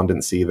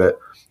despondency that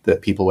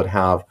people would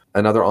have.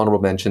 Another honorable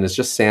mention is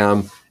just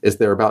Sam, as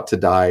they're about to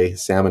die,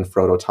 Sam and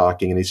Frodo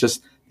talking, and he's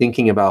just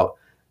thinking about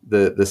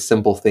the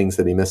simple things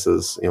that he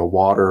misses,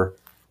 water,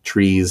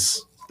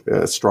 trees,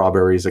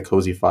 strawberries, a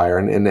cozy fire,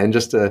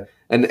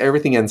 and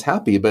everything ends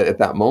happy. But at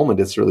that moment,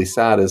 it's really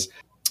sad as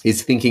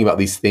he's thinking about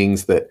these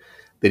things that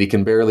he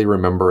can barely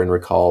remember and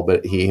recall.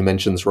 But he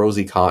mentions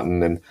Rosie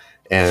Cotton, and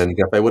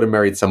if I would have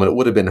married someone, it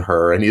would have been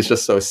her. And he's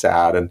just so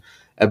sad.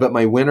 But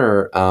my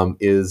winner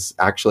is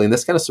actually, and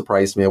this kind of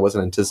surprised me, I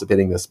wasn't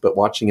anticipating this, but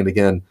watching it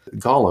again,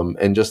 Gollum,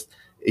 and just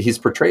he's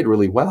portrayed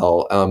really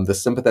well. The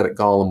sympathetic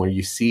Gollum, where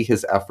you see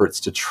his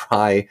efforts to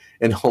try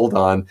and hold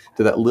on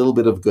to that little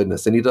bit of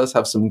goodness. And he does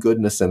have some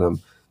goodness in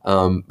him,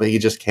 but he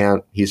just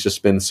can't. He's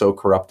just been so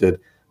corrupted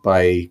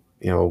by,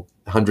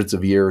 hundreds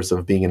of years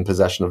of being in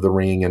possession of the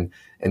ring, and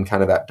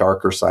kind of that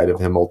darker side of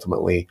him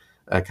ultimately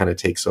kind of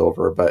takes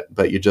over.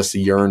 But you just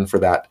yearn for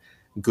that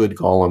good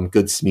Gollum,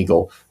 good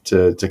Smeagol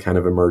to kind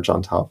of emerge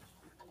on top.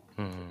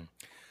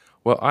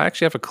 Well, I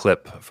actually have a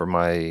clip for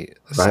my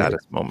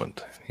saddest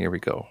moment. Here we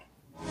go.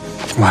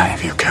 Why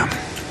have you come?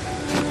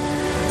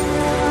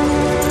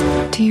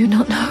 Do you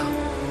not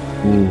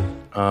know?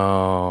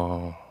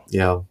 Oh.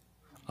 Yeah.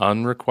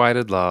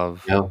 Unrequited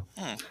love. Yeah.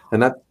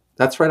 And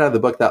that's right out of the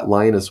book, that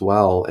line as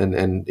well.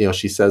 And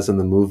she says in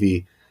the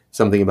movie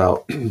something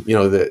about,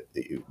 that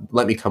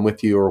let me come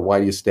with you, or why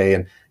do you stay?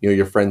 And,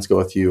 your friends go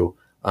with you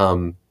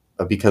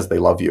because they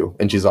love you.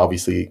 And she's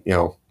obviously,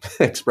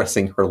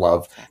 expressing her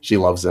love. She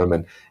loves him.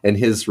 And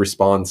his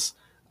response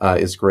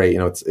is great.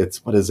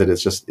 It's what is it?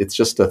 It's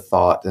just a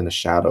thought and a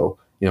shadow,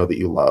 that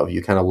you love.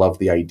 You kind of love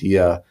the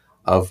idea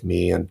of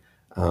me. And,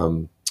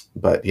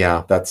 but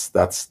yeah,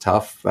 that's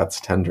tough. That's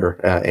tender.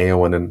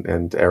 Eowyn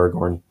and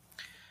Aragorn.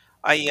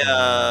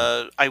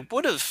 I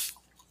would have,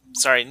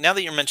 sorry, now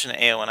that you're mentioning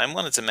Eowyn, I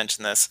wanted to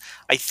mention this.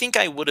 I think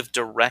I would have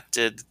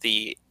directed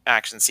the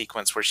action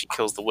sequence where she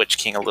kills the Witch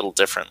King a little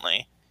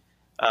differently.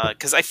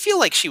 because I feel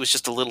like she was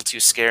just a little too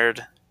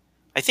scared.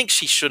 I think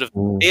she should have.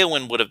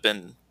 Eowyn would have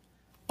been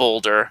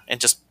bolder and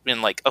just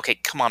been like, "Okay,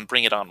 come on,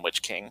 bring it on,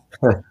 Witch King."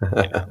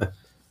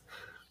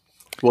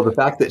 Well, the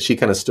fact that she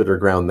kind of stood her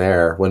ground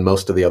there when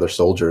most of the other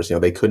soldiers,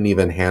 they couldn't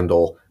even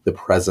handle the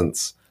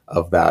presence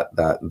of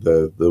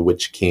the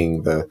Witch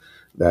King,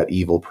 that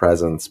evil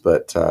presence.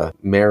 But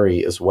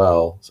Mary as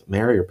well,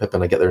 Mary or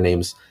Pippin, I get their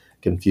names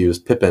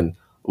confused. Pippin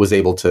was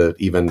able to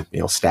even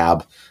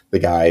stab the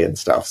guy and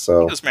stuff.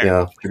 So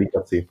yeah, pretty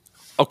gutsy.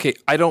 Okay,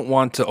 I don't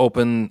want to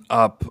open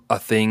up a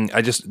thing.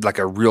 I just like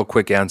a real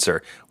quick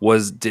answer.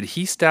 Did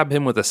he stab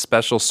him with a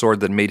special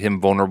sword that made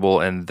him vulnerable,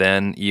 and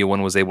then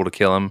Eowyn was able to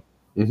kill him?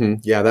 Mm-hmm.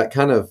 Yeah, that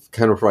kind of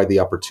provided the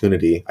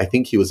opportunity. I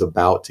think he was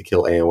about to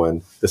kill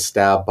Eowyn. The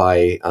stab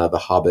by the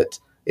Hobbit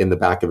in the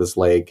back of his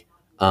leg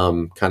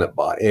kind of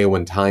bought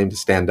Eowyn time to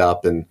stand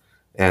up and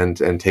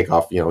take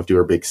off, do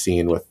her big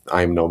scene with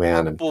 "I am no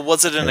man." And, well,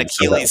 was it an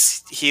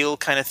Achilles heel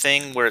kind of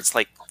thing where it's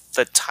like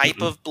the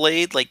type of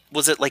blade? Like,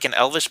 was it like an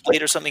elvish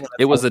blade or something?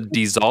 It was a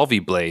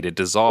dissolvey blade. It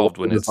dissolved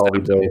when it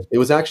stabbed him. It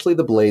was actually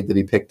the blade that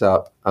he picked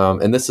up,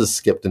 and this is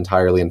skipped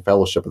entirely in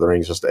Fellowship of the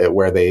Rings, just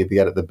where they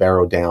get at the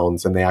Barrow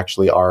Downs, and they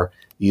actually are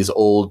these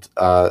old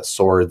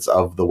swords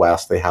of the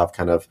West. They have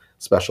kind of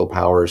special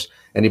powers,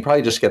 and he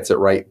probably just gets it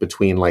right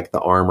between like the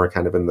armor,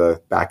 kind of in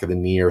the back of the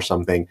knee or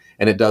something,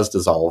 and it does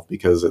dissolve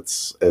because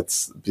it's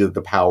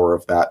the power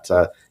of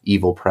that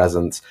evil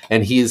presence,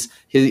 and he's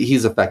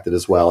affected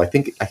as well. I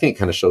think it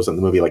kind of shows in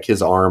the movie, like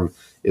his arm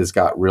has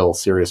got real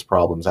serious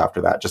problems after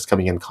that, just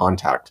coming in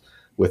contact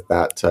with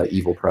that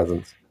evil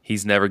presence.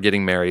 He's never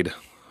getting married,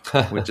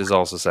 which is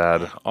also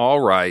sad.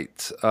 All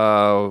right.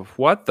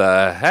 What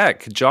the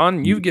heck?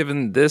 John, you've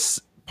given this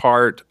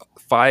part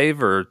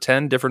 5 or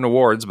 10 different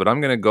awards, but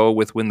I'm going to go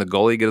with when the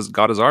goalie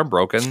got his arm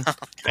broken.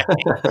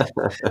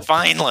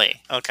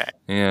 Finally. Okay.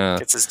 Yeah.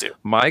 Gets his due.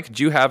 Mike,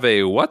 do you have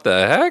a what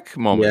the heck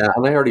moment? Yeah,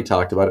 and I already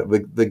talked about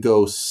it. The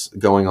ghosts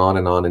going on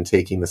and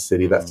taking the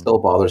city, that still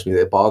bothers me.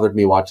 It bothered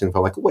me watching the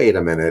film, like, wait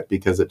a minute,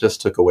 because it just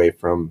took away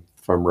from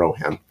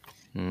Rohan.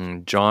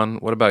 John,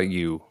 what about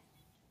you?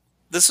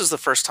 This is the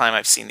first time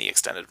I've seen the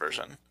extended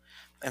version.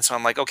 And so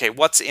I'm like, okay,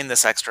 what's in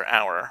this extra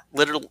hour?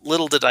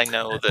 Little did I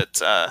know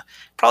that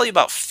probably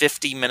about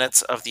 50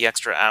 minutes of the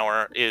extra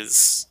hour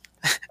is...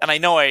 And I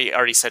know I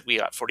already said we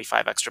got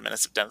 45 extra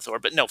minutes of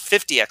Denethor, but no,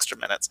 50 extra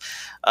minutes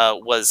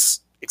was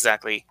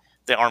exactly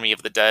the Army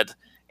of the Dead.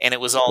 And it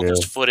was all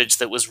just footage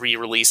that was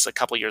re-released a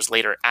couple years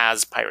later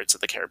as Pirates of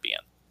the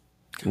Caribbean.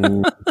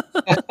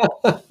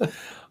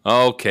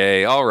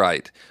 Okay, all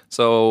right.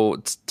 So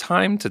it's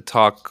time to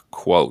talk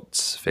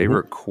quotes.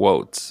 Favorite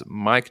quotes.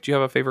 Mike, do you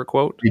have a favorite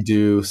quote? I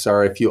do.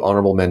 Sorry, a few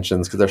honorable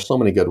mentions because there's so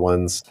many good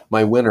ones.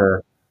 My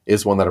winner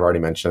is one that I've already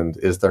mentioned.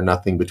 Is there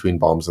nothing between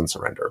bombs and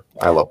surrender?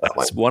 I love that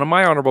line. It's one of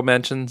my honorable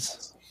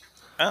mentions.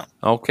 Oh.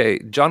 Okay,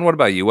 John, what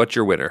about you? What's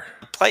your winner?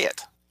 Play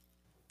it.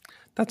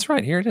 That's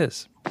right. Here it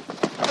is.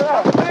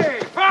 Hey,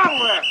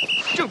 Farmer!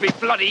 Stupid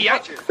bloody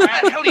yacht! What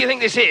the hell do you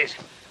think this is?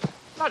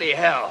 Bloody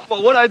hell.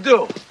 Well, what'd I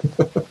do?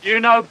 You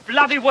know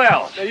bloody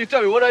well. Now, you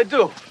tell me, what'd I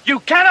do?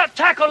 You cannot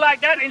tackle like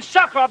that in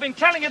soccer. I've been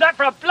telling you that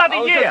for a bloody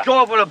year. Just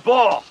go over the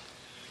ball.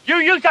 You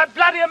use that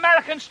bloody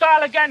American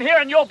style again here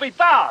and you'll be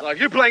barred. Like,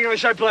 you playing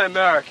English, I play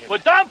American. Well,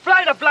 don't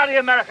play the bloody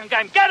American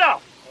game. Get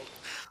off!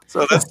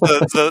 So that's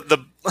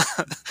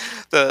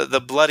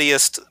the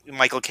bloodiest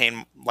Michael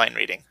Caine line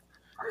reading.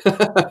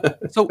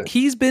 So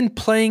he's been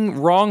playing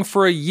wrong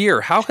for a year.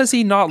 How has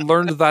he not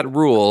learned that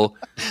rule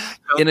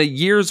in a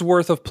year's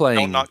worth of playing?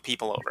 Don't knock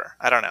people over.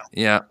 I don't know.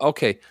 Yeah.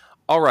 Okay.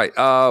 All right.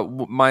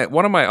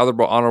 One of my other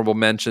honorable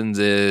mentions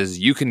is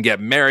 "You can get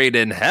married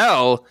in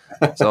hell."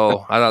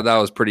 So I thought that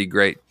was pretty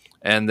great.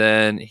 And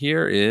then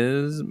here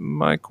is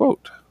my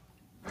quote.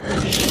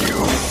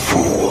 You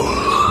fool!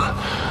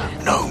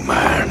 No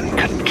man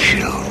can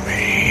kill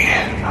me.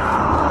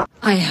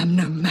 I am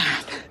no man.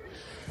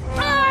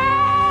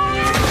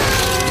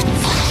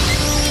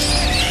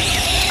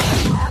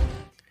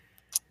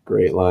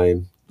 Great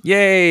line.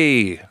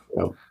 Yay!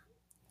 Yep.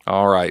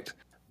 All right.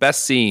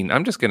 Best scene.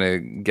 I'm just gonna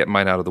get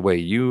mine out of the way.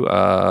 Here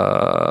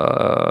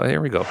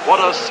we go.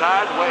 What a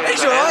sad way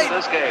to end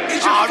this game.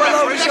 That's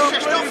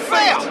not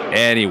fair.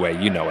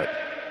 Anyway, you know it.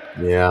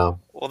 Yeah.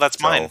 Well,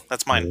 that's mine.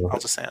 That's mine. I'll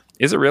just say it.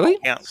 Is it really?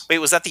 Yeah. Wait,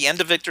 was that the end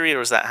of victory or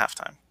was that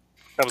halftime?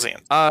 That was the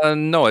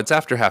end. No, it's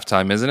after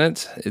halftime, isn't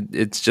it?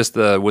 It's just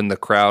when the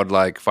crowd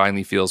like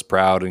finally feels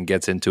proud and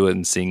gets into it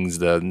and sings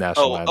the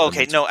national anthem. Oh,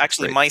 okay. No,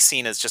 actually, my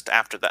scene is just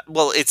after that.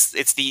 Well,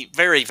 it's the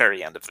very,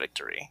 very end of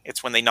victory.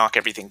 It's when they knock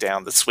everything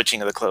down, the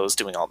switching of the clothes,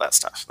 doing all that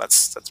stuff.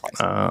 That's my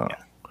scene. Yeah.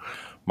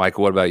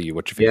 Michael, what about you?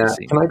 What's your favorite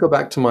scene? Can I go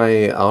back to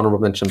my honorable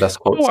mention best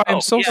quotes? Oh,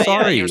 I'm so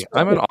sorry.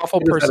 I'm an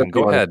awful person.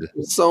 Go ahead.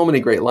 So many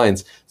great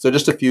lines. So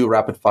just a few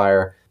rapid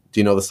fire. Do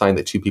you know the sign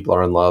that two people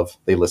are in love?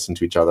 They listen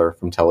to each other,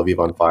 from Tel Aviv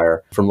on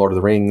Fire. From Lord of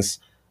the Rings,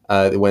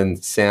 when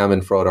Sam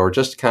and Frodo are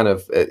just kind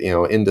of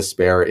in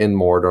despair in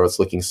Mordor, it's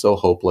looking so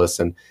hopeless,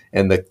 and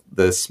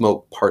the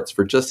smoke parts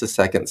for just a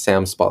second.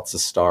 Sam spots a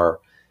star,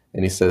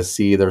 and he says,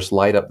 "See, there's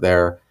light up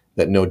there,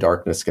 that no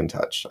darkness can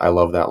touch. I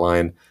love that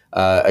line.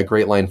 A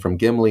great line from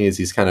Gimli is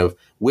he's kind of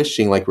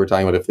wishing, like we're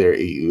talking about,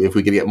 if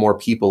we could get more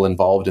people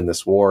involved in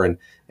this war,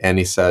 and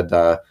he said,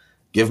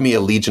 "Give me a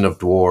legion of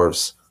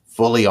dwarves,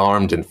 fully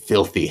armed and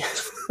filthy."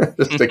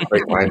 Just a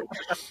great line.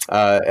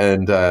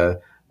 And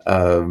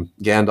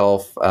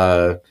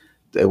Gandalf,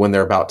 when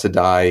they're about to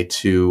die,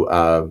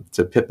 to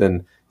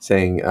Pippin,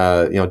 saying,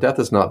 "Death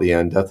is not the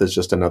end. Death is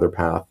just another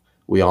path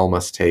we all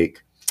must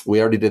take." We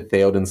already did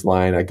Theoden's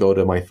line, "I go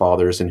to my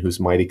fathers in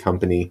whose mighty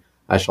company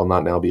I shall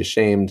not now be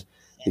ashamed."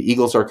 The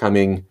eagles are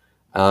coming.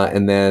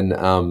 And then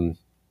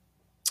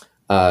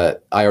I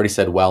already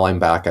said, "Well, I'm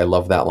back." I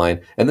love that line.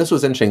 And this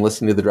was interesting,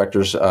 listening to the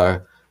director's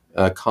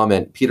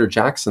comment. Peter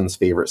Jackson's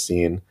favorite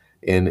scene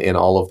in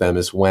all of them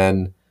is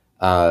when,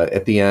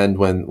 at the end,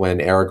 when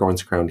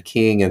Aragorn's crowned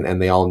king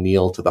and they all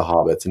kneel to the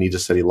hobbits. And he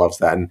just said he loves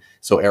that. And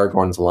so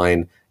Aragorn's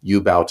line, "You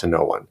bow to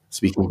no one,"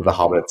 speaking to the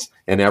hobbits,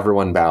 and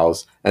everyone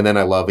bows. And then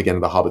I love, again,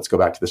 the hobbits go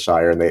back to the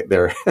Shire, and they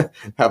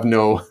have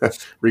no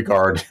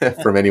regard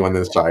from anyone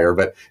in the Shire,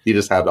 but he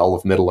just had all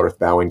of Middle-earth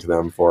bowing to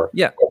them for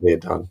what they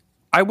had done.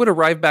 I would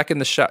arrive back in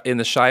the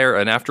Shire,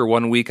 and after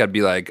 1 week, I'd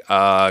be like,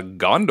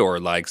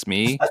 Gondor likes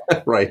me.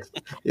 Right.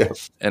 Yeah.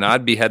 And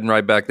I'd be heading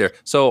right back there.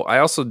 So I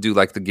also do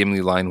like the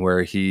Gimli line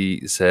where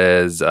he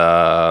says,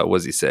 what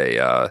does he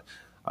say?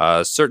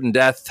 Certain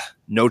death,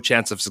 no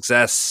chance of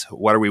success.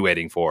 What are we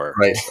waiting for?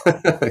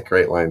 Right.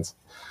 Great lines.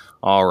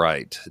 All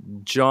right.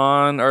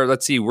 John, or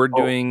let's see, we're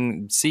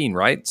doing scene,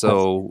 right?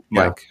 So,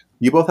 yeah. Mike.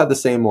 You both had the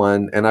same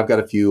one, and I've got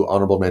a few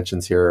honorable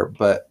mentions here.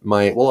 But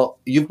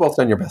you've both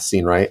done your best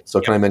scene, right?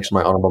 So can I mention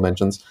my honorable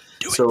mentions?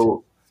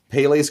 So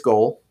Pele's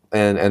goal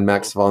and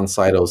Max von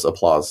Sydow's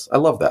applause. I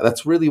love that.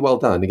 That's really well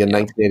done. Again,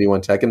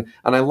 1981 tech. And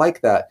I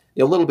like that.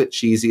 A little bit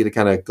cheesy to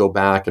kind of go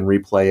back and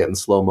replay it in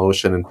slow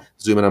motion and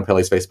zoom in on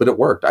Pele's face, but it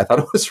worked. I thought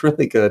it was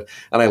really good.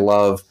 And I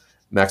love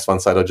Max von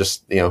Sydow.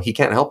 Just, he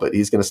can't help it.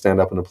 He's going to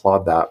stand up and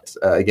applaud that.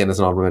 Again, as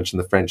an honorable mention,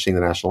 the French singing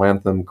the national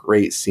anthem.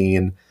 Great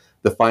scene.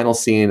 The final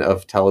scene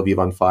of Tel Aviv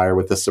on fire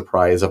with the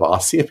surprise of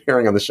Aussie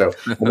appearing on the show.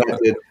 And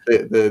that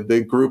did,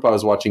 the group I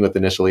was watching with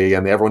initially,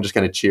 and everyone just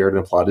kind of cheered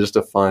and applauded. Just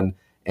a fun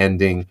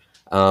ending.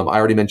 I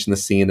already mentioned the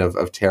scene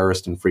of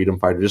terrorist and freedom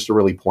fighter. Just a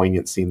really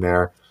poignant scene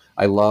there.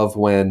 I love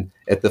when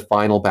at the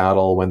final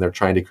battle, when they're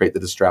trying to create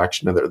the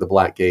distraction of the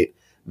Black Gate,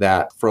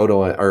 that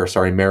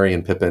Merry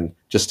and Pippin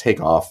just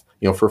take off,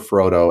 for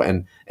Frodo,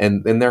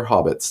 and they're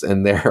hobbits,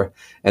 and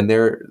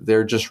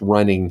they're just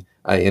running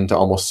into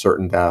almost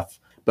certain death.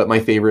 But my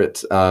favorite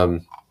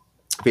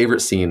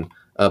scene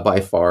by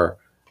far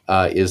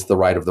is the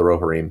Ride of the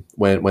Rohirrim.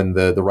 When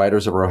the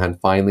Riders of Rohan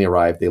finally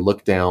arrive, they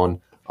look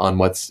down on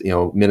what's,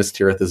 Minas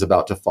Tirith is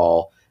about to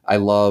fall. I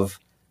love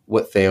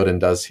what Theoden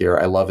does here.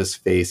 I love his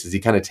face as he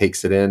kind of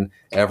takes it in.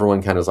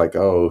 Everyone kind of is like,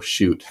 oh,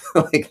 shoot,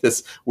 like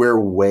this, we're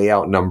way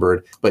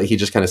outnumbered. But he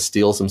just kind of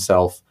steels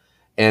himself.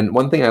 And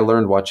one thing I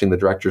learned watching the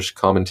director's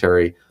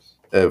commentary,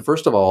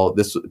 first of all,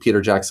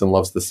 Peter Jackson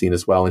loves the scene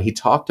as well. And he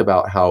talked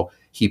about how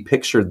he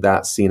pictured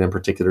that scene in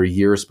particular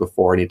years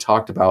before. And he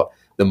talked about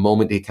the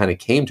moment it kind of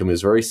came to him. He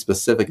was very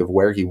specific of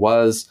where he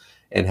was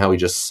and how he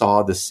just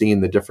saw the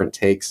scene, the different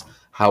takes,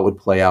 how it would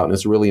play out. And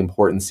it's a really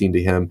important scene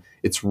to him.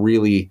 It's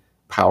really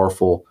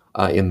powerful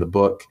in the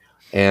book.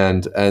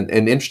 And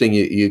interesting,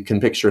 you can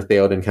picture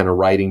Theoden kind of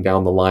riding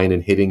down the line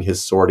and hitting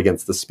his sword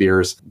against the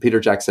spears. Peter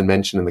Jackson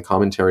mentioned in the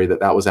commentary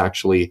that was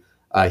actually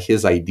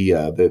his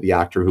idea, the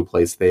actor who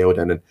plays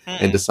Theoden,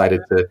 and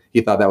decided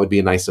he thought that would be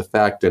a nice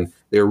effect, and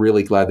they were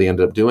really glad they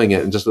ended up doing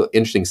it. And just an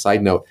interesting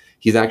side note,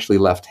 he's actually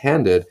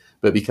left-handed,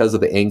 but because of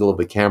the angle of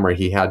the camera,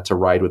 he had to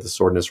ride with the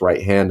sword in his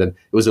right hand, and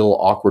it was a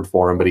little awkward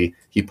for him, but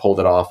he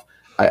pulled it off.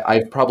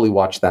 I've probably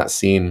watched that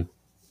scene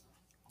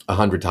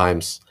 100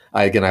 times.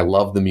 I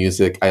love the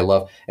music.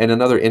 And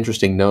another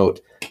interesting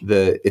note,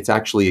 it's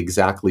actually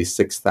exactly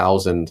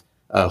 6,000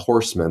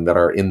 horsemen that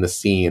are in the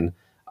scene.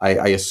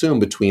 I assume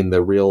between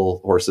the real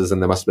horses,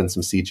 and there must have been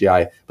some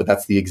CGI, but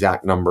that's the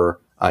exact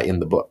number in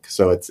the book.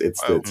 So it's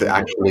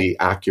actually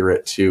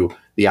accurate to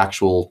the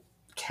actual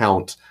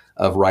count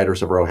of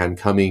Riders of Rohan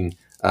coming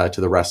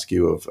to the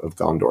rescue of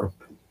Gondor.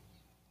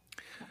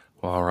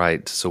 All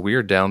right, so we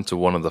are down to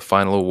one of the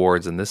final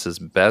awards, and this is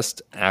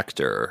Best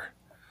Actor.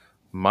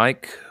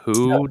 Mike,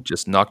 who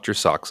just knocked your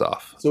socks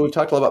off? So we've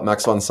talked a lot about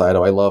Max von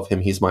Sydow. I love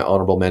him. He's my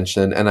honorable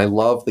mention. And I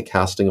love the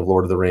casting of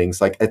Lord of the Rings.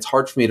 Like, it's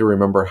hard for me to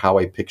remember how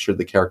I pictured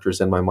the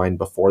characters in my mind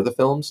before the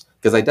films,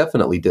 because I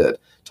definitely did.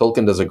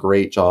 Tolkien does a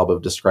great job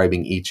of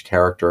describing each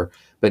character,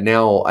 but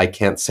now I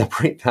can't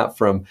separate that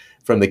from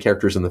the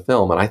characters in the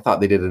film. And I thought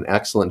they did an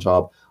excellent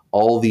job.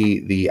 All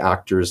the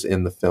actors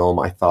in the film,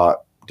 I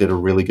thought, did a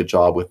really good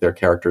job with their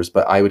characters,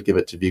 but I would give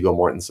it to Viggo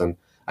Mortensen.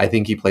 I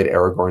think he played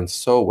Aragorn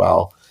so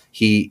well.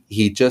 He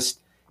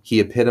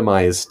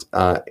epitomized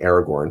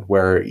Aragorn,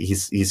 where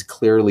he's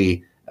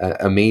clearly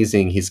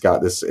amazing. He's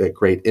got this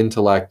great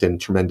intellect and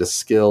tremendous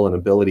skill and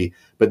ability,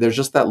 but there's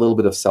just that little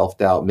bit of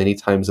self-doubt many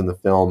times in the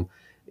film.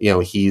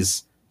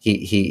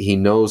 He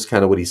knows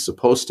kind of what he's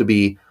supposed to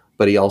be,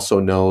 but he also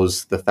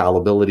knows the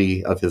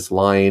fallibility of his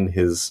line,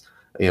 his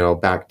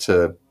back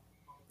to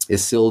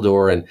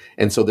Isildur,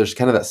 and so there's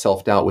kind of that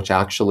self-doubt, which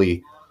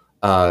actually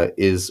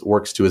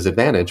works to his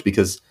advantage,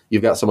 because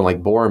you've got someone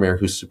like Boromir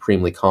who's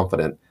supremely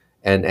confident,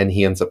 and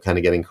he ends up kind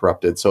of getting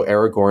corrupted. So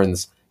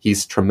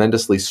he's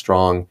tremendously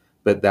strong,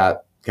 but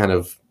that kind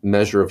of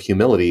measure of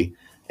humility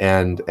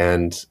and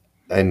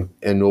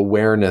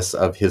awareness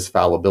of his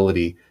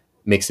fallibility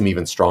makes him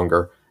even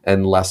stronger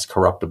and less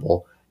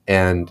corruptible.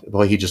 And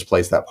boy, he just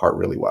plays that part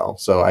really well.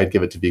 So I'd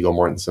give it to Viggo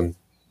Mortensen.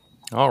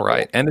 All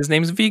right. And his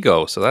name's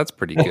Vigo, so that's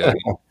pretty good.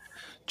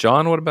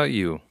 John, what about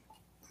you?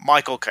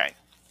 Michael Caine.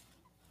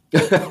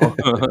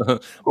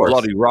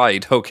 Bloody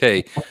right.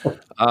 Okay.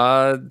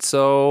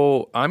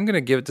 So I'm going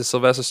to give it to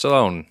Sylvester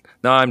Stallone.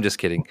 No, I'm just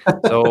kidding.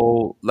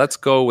 So let's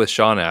go with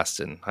Sean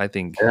Astin. I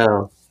think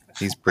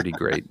he's pretty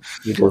great.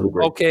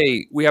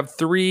 Okay. We have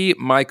 3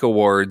 Mike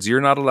Awards.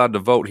 You're not allowed to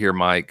vote here,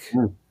 Mike.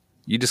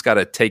 You just got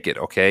to take it,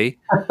 okay?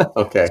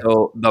 Okay.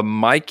 So the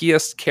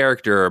Mikiest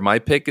character, my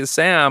pick is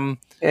Sam.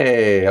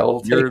 Hey, I'll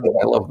take it.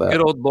 I love that.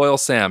 Good old loyal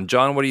Sam.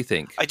 John, what do you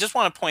think? I just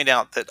want to point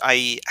out that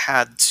I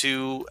had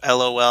 2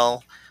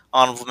 LOL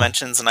honorable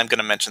mentions, and I'm going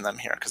to mention them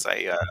here because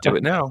I do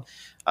it now.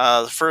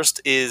 The first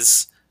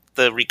is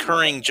the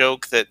recurring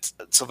joke that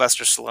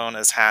Sylvester Stallone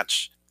has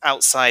hatched.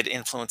 Outside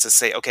influences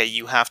say, okay,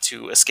 you have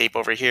to escape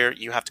over here.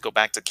 You have to go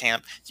back to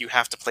camp. You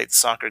have to play the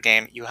soccer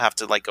game. You have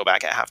to go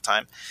back at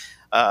halftime.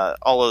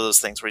 All of those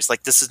things where he's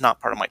like, this is not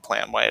part of my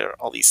plan. Why are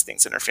all these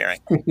things interfering?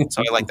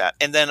 So I like that.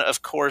 And then,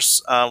 of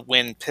course,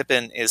 when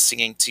Pippin is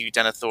singing to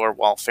Denethor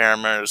while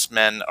Faramir's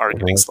men are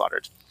getting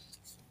slaughtered.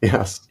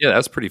 Yes. Yeah,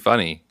 that's pretty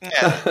funny.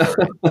 Yeah.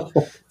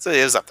 So it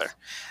is up there.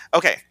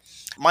 Okay.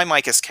 My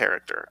Micah's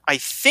character. I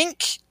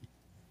think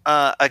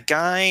I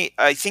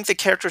think the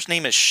character's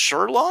name is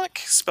Sherlock,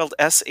 spelled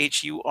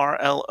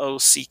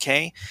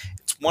Shurlock.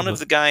 It's one of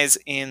the guys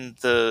in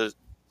the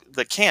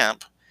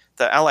camp,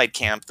 the Allied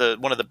camp,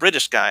 one of the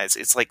British guys.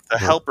 It's like the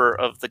helper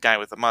of the guy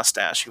with the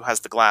mustache who has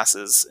the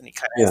glasses, and he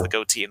kind of has the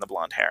goatee and the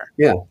blonde hair.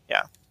 Yeah.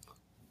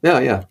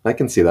 Yeah. I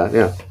can see that.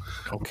 Yeah.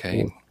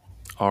 Okay.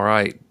 All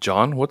right,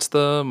 John, what's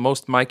the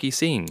most Mikey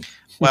scene?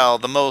 Well,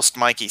 the most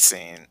Mikey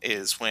scene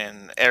is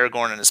when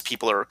Aragorn and his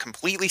people are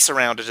completely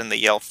surrounded and they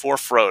yell for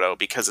Frodo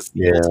because it's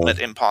the ultimate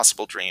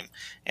impossible dream.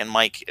 And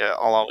Mike,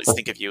 I'll always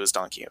think of you as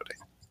Don Quixote.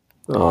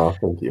 Oh,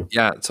 thank you.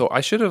 Yeah, so I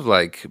should have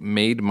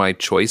made my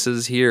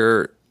choices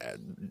here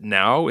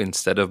now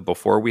instead of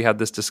before we had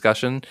this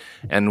discussion.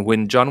 And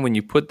when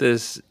you put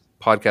this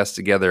podcast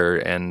together,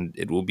 and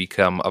it will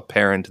become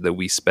apparent that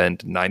we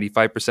spent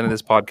 95% of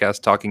this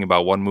podcast talking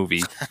about one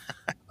movie.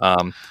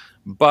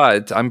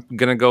 But I'm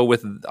gonna go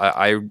with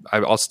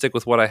I'll stick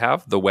with what I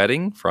have: The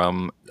Wedding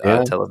from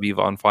Tel Aviv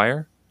on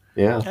Fire.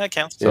 Yeah, that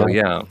counts. So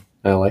yeah,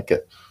 I like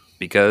it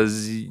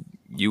because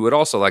you would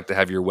also like to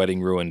have your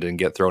wedding ruined and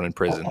get thrown in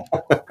prison.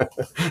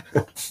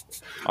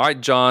 All right,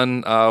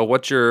 John,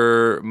 what's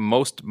your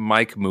most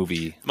Mike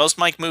movie? Most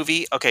Mike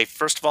movie? Okay,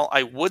 first of all,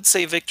 I would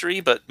say Victory,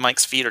 but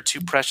Mike's feet are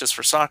too precious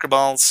for soccer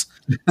balls.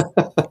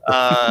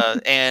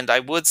 And I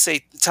would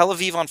say Tel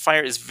Aviv on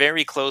Fire is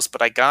very close,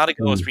 but I gotta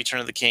go with Return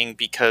of the King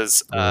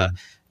because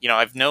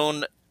I've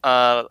known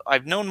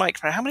Mike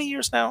for how many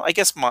years now? I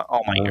guess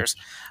all my years.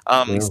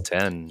 He's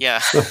 10.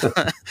 Yeah.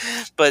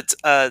 But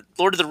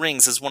Lord of the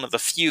Rings is one of the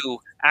few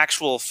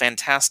actual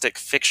fantastic,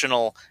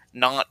 fictional,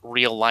 not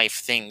real life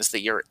things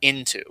that you're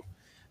into.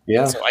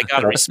 Yeah. So I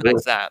gotta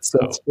respect that. So.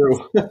 That's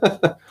true.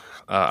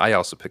 I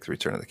also picked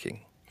Return of the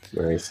King.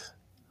 Nice.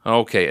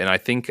 Okay, and I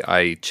think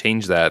I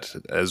changed that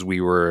as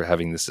we were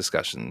having this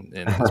discussion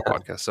in this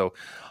podcast. So,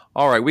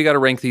 all right, we got to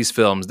rank these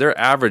films. Their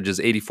average is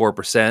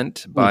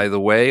 84%, by the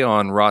way,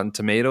 on Rotten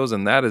Tomatoes,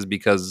 and that is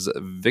because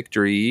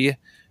Victory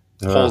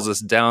pulls us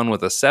down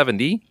with a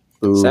 70.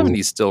 70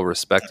 is still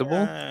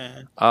respectable.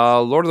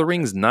 Lord of the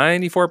Rings,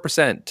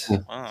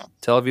 94%. Wow.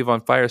 Tel Aviv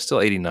on Fire,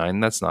 still 89.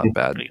 That's not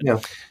bad.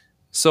 Yeah.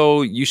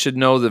 So you should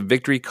know that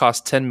Victory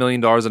cost $10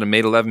 million and it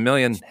made $11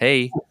 million.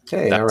 Hey,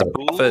 that's a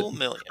profit. $1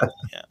 million.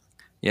 Yeah.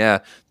 Yeah,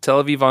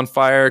 Tel Aviv on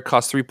Fire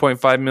cost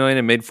 $3.5 million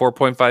and made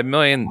 $4.5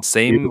 million.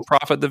 Same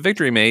profit the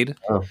Victory made.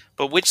 Oh.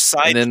 But which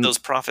side did those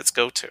profits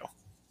go to?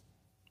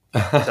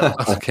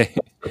 Okay.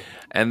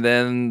 And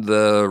then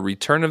the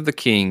Return of the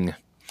King.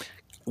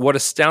 What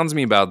astounds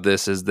me about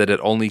this is that it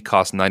only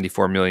cost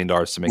 $94 million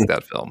to make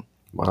that film.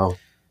 Wow.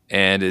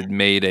 And it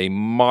made a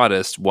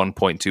modest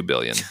 $1.2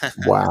 billion.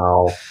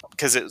 Wow.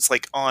 Because it was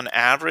on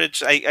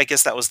average, I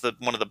guess that was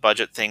one of the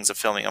budget things of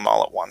filming them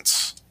all at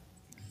once.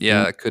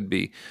 Yeah, it could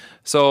be.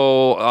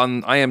 So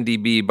on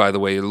IMDb, by the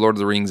way, Lord of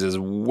the Rings is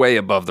way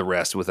above the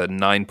rest with a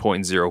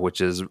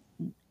 9.0,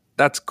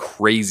 that's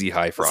crazy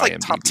high for IMDb.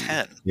 Top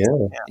 10.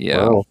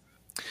 Yeah. Wow.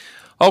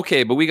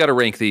 Okay, but we got to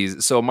rank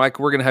these. So, Mike,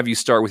 we're going to have you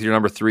start with your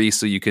number 3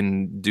 so you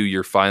can do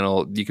your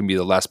final. You can be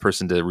the last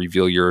person to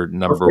reveal your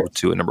number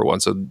 2 and number 1.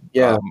 So,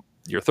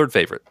 your third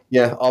favorite.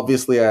 Yeah,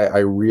 obviously, I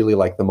really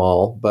like them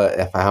all. But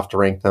if I have to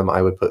rank them,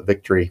 I would put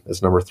Victory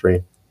as number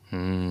 3.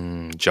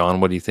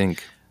 John, what do you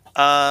think?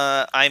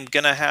 I'm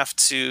going to have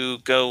to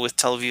go with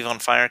Tel Aviv on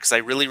Fire because I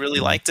really, really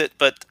liked it.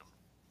 But,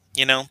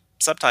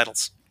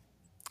 subtitles.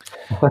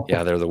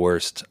 Yeah, they're the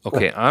worst.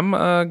 Okay, I'm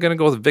gonna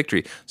go with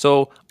Victory.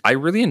 So I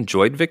really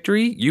enjoyed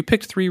Victory. You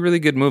picked 3 really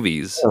good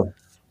movies. Oh.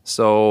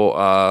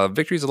 So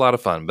Victory's a lot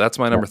of fun. But that's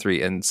my number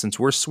 3. And since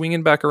we're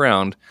swinging back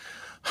around,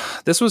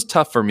 this was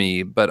tough for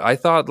me. But I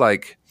thought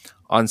like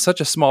on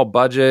such a small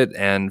budget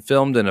and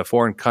filmed in a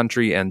foreign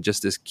country and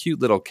just this cute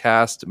little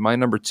cast, my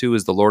number 2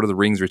 is The Lord of the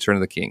Rings: Return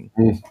of the King.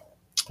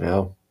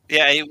 Yeah.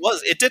 Yeah,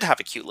 it did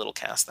have a cute little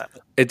cast, that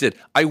movie. It did.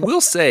 I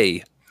will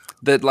say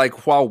that,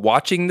 like, while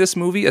watching this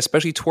movie,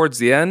 especially towards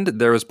the end,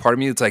 there was part of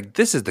me that's like,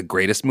 this is the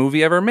greatest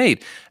movie ever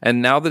made.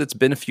 And now that it's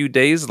been a few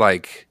days,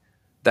 like,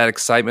 that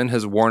excitement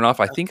has worn off.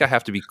 I think I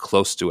have to be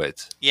close to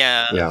it.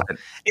 Yeah.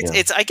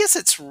 It's I guess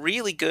it's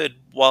really good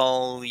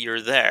while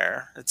you're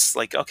there. It's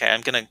like, okay,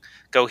 I'm gonna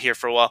go here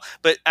for a while,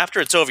 but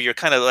after it's over, you're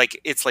kind of like,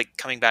 it's like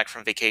coming back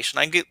from vacation.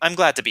 I'm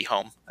glad to be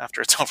home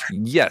after it's over.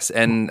 Yes,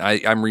 and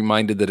I'm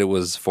reminded that it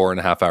was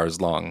 4.5 hours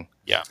long.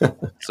 Yeah.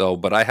 So,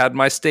 but I had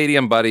my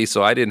stadium buddy,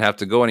 so I didn't have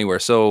to go anywhere.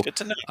 So, good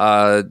to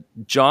know.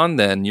 John,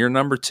 then you're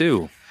number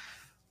 2.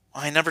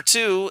 My number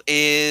 2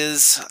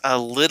 is a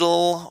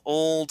little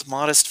old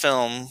modest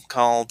film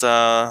called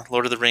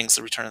Lord of the Rings: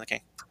 The Return of the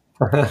King.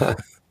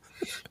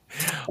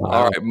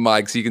 All right,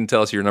 Mike, so you can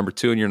tell us your number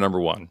 2 and your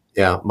number 1.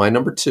 Yeah, my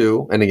number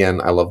 2, and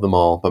again, I love them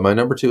all, but my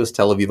number 2 is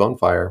Tel Aviv on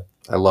Fire.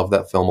 I love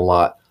that film a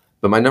lot.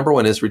 But my number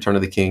 1 is Return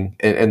of the King.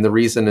 And the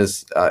reason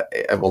is,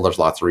 well, there's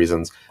lots of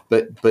reasons,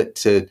 but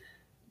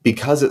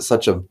because it's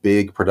such a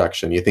big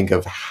production, you think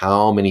of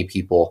how many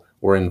people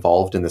were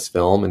involved in this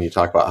film, and you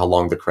talk about how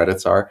long the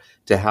credits are,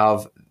 to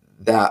have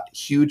that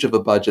huge of a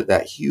budget,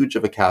 that huge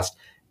of a cast,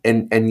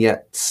 and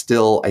yet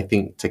still, I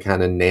think, to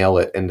kind of nail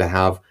it and to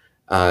have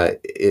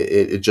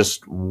it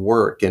just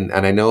work. And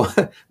I know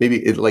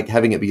maybe like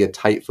having it be a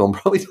tight film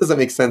probably doesn't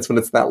make sense when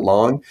it's that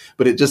long,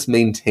 but it just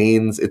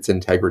maintains its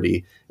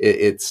integrity.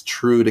 It's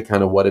true to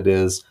kind of what it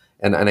is.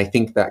 And I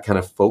think that kind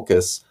of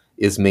focus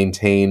is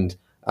maintained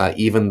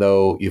even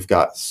though you've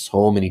got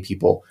so many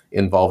people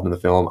involved in the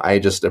film. I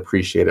just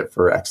appreciate it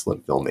for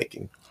excellent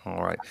filmmaking.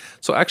 All right.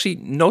 So actually,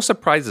 no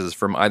surprises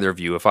from either of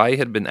you. If I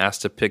had been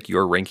asked to pick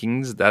your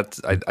rankings,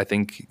 I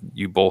think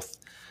you both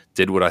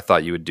did what I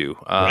thought you would do.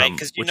 Right,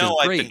 because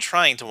I've been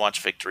trying to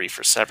watch Victory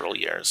for several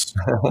years.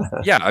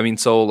 Yeah, I mean,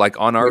 so like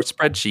on our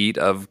spreadsheet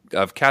of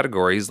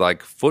categories,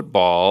 like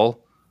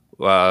football,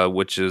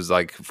 which is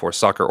like for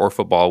soccer or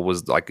football,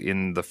 was like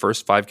in the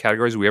first 5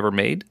 categories we ever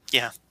made.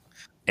 Yeah.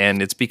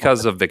 And it's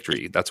because of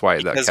Victory. That's why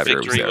that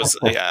category Victory was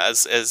there.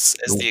 as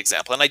the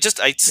example. And I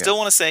still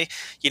want to say,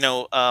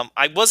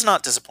 I was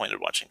not disappointed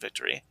watching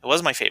Victory. It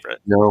was my favorite.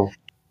 No.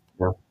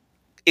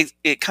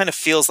 It kind of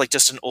feels like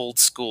just an old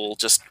school,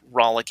 just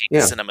rollicking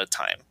cinema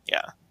time.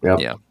 Yeah.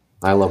 Yeah.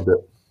 I loved it.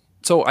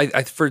 So I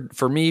think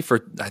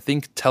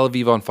Tel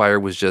Aviv on Fire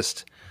was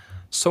just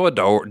so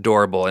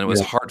adorable, and it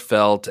was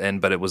heartfelt,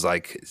 but it was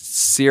like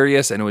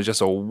serious, and it was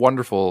just a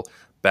wonderful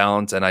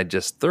balance, and I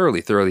just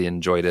thoroughly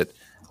enjoyed it.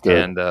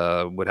 Good.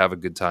 And would have a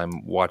good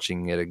time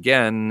watching it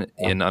again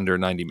in under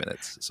 90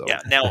 minutes. So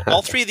yeah. Now,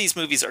 all 3 of these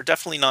movies are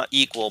definitely not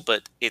equal,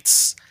 but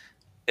it's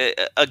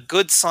a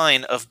good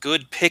sign of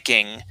good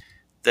picking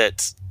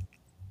that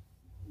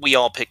we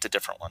all picked a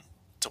different one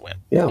to win.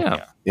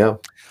 Yeah.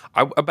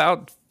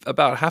 About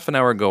half an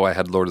hour ago, I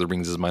had Lord of the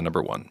Rings as my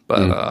number 1,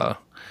 but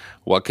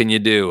what can you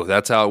do?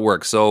 That's how it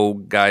works. So,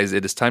 guys,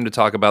 it is time to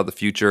talk about the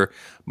future.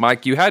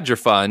 Mike, you had your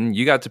fun.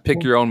 You got to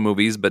pick your own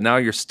movies, but now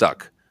you're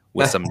stuck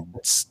with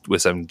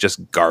some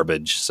just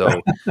garbage. So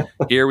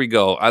here we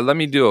go. Let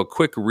me do a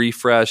quick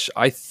refresh.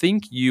 I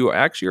think you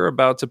actually are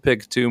about to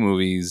pick 2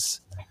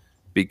 movies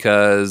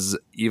because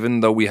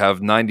even though we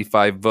have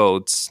 95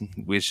 votes,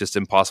 it's just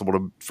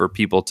impossible for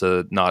people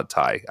to not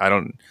tie.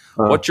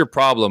 What's your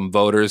problem,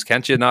 voters?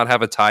 Can't you not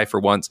have a tie for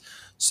once?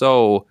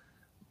 So,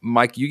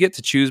 Mike, you get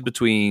to choose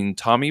between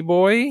Tommy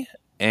Boy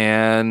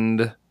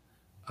and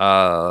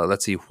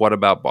let's see, What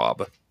About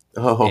Bob?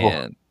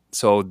 And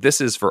so this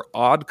is for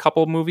odd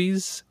couple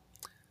movies.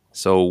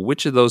 So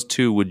which of those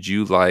 2 would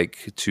you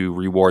like to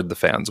reward the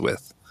fans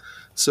with?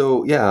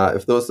 So yeah,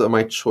 if those are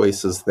my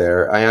choices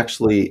there, I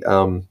actually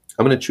I'm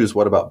going to choose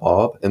What About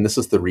Bob, and this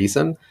is the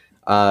reason.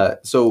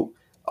 So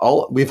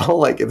we've all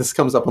like, this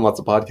comes up on lots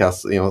of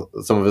podcasts.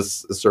 Some of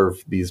us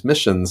serve these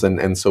missions,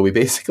 and so we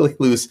basically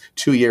lose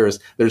 2 years.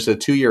 There's a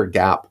 2-year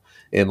gap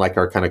in like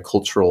our kind of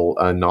cultural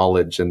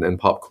knowledge and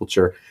pop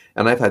culture.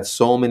 And I've had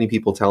so many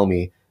people tell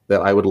me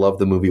that I would love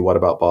the movie What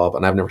About Bob,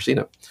 and I've never seen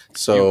it.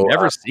 So you've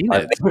never seen it?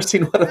 I've never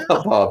seen What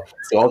About Bob.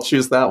 So I'll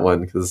choose that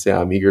one because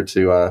I'm eager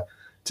to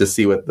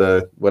see what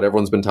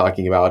everyone's been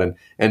talking about,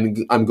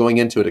 and I'm going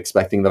into it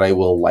expecting that I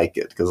will like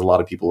it because a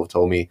lot of people have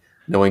told me,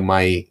 knowing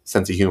my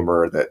sense of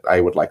humor, that I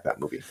would like that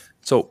movie.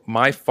 So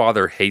my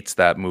father hates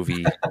that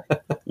movie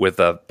with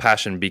a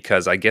passion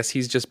because I guess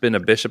he's just been a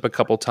bishop a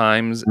couple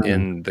times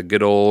in the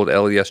good old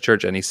LDS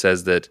church, and he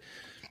says that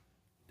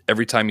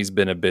every time he's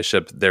been a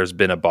bishop, there's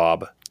been a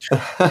Bob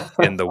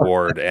in the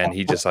ward, and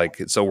he just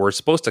so we're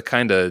supposed to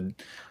kind of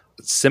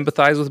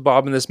sympathize with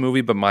Bob in this movie,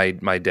 but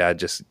my dad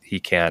just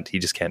can't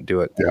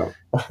do it. Yeah.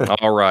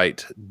 All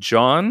right,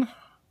 John,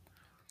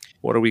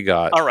 what do we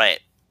got? All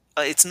right,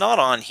 It's not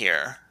on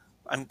here.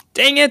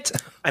 Dang it!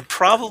 I'm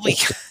probably.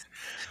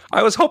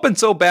 I was hoping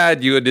so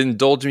bad you would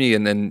indulge me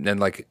and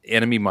like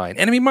Enemy Mine.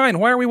 Enemy Mine.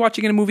 Why are we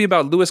watching a movie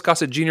about Louis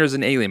Gossett Jr. as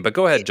an alien? But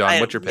go ahead, John.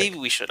 What's your pick? Maybe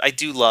we should. I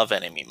do love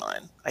Enemy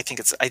Mine. I think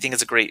it's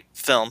a great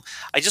film.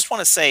 I just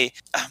want to say,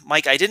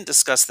 Mike, I didn't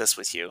discuss this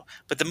with you,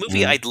 but the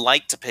movie I'd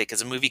like to pick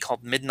is a movie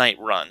called Midnight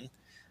Run,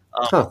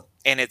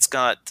 and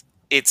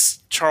it's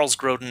Charles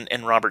Grodin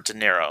and Robert De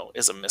Niro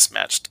is a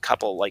mismatched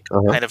couple, like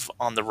kind of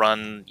on the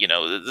run. You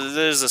know,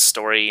 there's a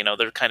story. You know,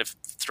 they're kind of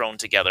thrown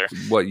together.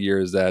 What year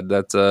is that?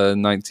 That's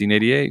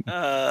 1988.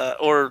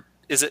 Or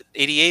is it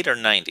 88 or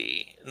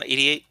 90?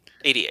 88.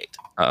 88.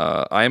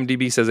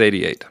 IMDb says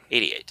 88.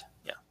 88.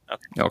 Yeah.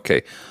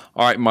 Okay.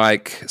 All right,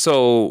 Mike.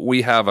 So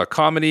we have a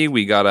comedy.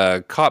 We got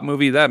a cop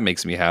movie. That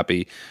makes me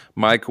happy.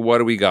 Mike, what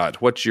do we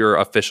got? What's your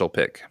official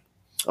pick?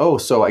 Oh,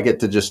 so I get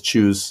to just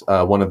choose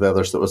one of the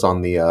others that was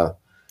on the...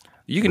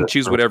 You can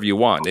choose whatever you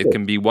want. It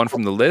can be one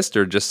from the list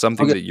or just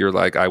something that you're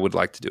like, I would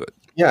like to do it.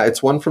 Yeah,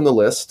 it's one from the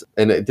list,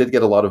 and it did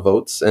get a lot of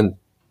votes. And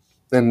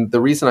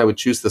the reason I would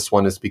choose this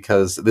one is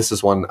because this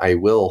is one I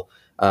will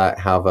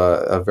have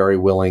a very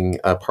willing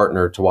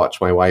partner to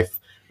watch, my wife,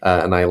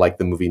 and I like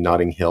the movie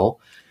Notting Hill.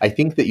 I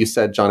think that you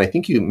said, John, I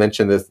think you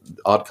mentioned that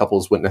Odd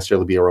Couples wouldn't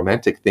necessarily be a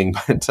romantic thing,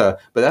 but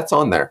that's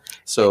on there.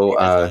 So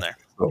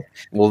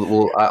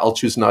I'll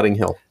choose Notting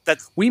Hill.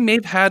 We may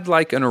have had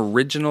like an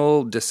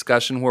original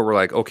discussion where we're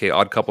like, okay,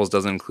 Odd Couples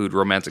doesn't include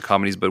romantic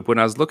comedies, but when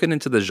I was looking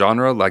into the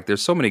genre, like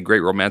there's so many great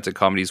romantic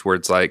comedies where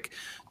it's like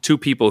two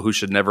people who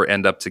should never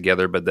end up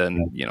together, but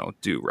then,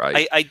 do,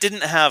 right? I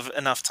didn't have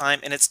enough time,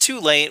 and it's too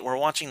late. We're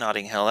watching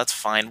Notting Hill. That's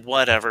fine.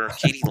 Whatever.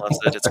 Katie loves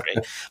it. It's great.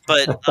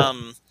 But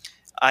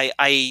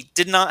I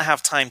did not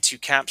have time to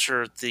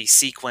capture the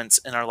sequence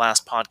in our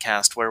last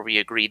podcast where we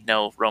agreed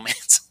no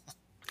romance.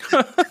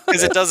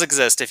 Because it does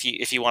exist if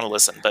you want to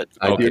listen, but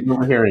I do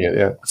remember hearing it.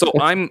 Yeah. So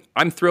I'm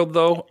thrilled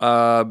though,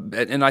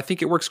 and I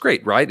think it works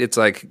great. Right? It's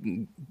like,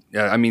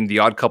 I mean, the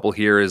odd couple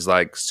here is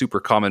like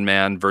super common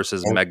man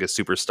versus mega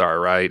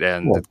superstar, right?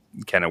 And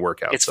it kind of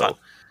work out. It's fun.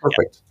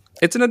 Perfect.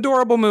 Yeah. It's an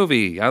adorable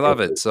movie. I love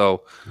it.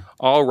 So,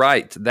 all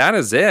right, that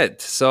is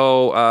it.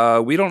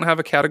 So we don't have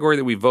a category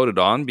that we voted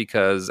on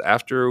because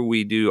after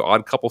we do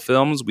odd couple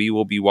films, we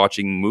will be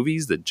watching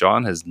movies that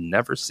John has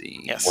never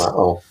seen. Yes.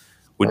 Wow.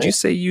 Would you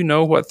say you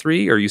know what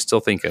 3? Or are you still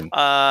thinking?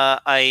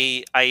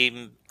 I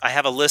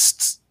have a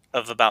list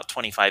of about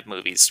 25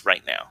 movies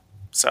right now,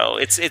 so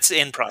it's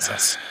in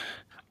process.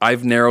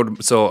 I've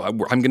narrowed, so I'm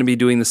going to be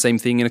doing the same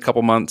thing in a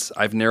couple months.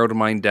 I've narrowed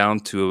mine down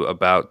to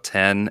about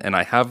 10, and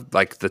I have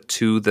like the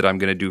 2 that I'm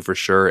going to do for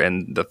sure,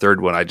 and the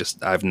third one I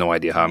have no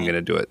idea how I'm going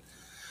to do it.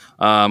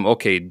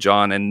 Okay,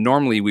 John, and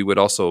normally we would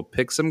also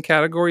pick some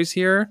categories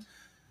here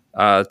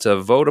to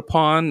vote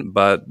upon,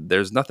 but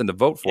there's nothing to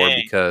vote for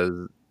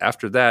because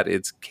after that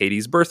it's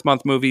Katie's birth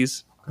month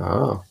movies.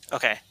 Oh.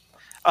 Okay.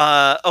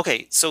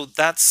 Okay, so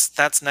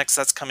that's next.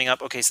 That's coming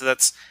up. Okay, so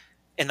that's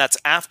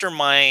after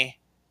my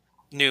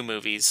new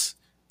movies.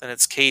 Then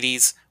it's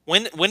Katie's.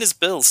 When is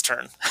Bill's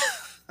turn?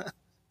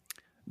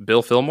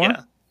 Bill Fillmore?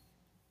 Yeah.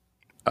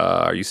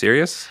 Are you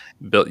serious?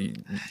 Bill,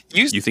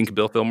 you think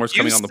Bill Fillmore's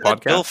coming on the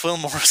podcast? Bill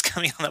Fillmore's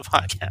coming on the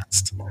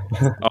podcast.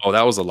 Oh,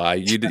 that was a lie.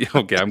 You did,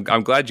 okay?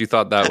 I'm glad you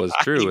thought that was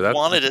true. I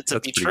wanted it to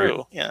be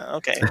true. Great. Yeah.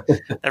 Okay.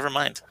 Never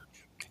mind.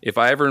 If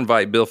I ever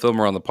invite Bill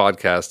Fillmore on the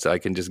podcast, I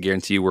can just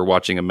guarantee you we're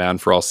watching A Man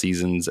for All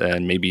Seasons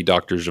and maybe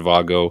Dr.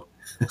 Zhivago.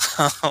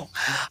 Oh,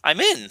 I'm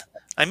in.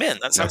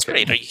 That sounds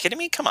great. Are you kidding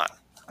me? Come on.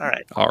 All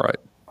right.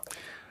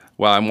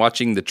 Well, I'm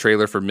watching the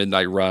trailer for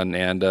Midnight Run,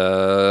 and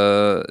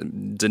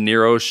De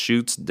Niro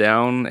shoots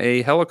down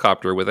a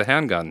helicopter with a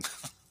handgun.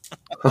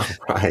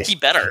 Right. He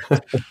better.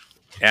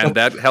 And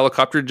that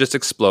helicopter just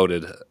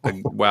exploded.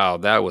 Wow,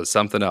 that was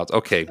something else.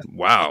 Okay,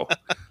 wow.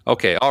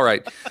 Okay, all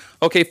right.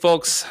 Okay,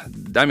 folks,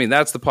 I mean,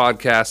 that's the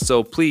podcast.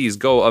 So please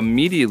go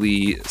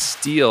immediately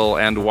steal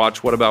and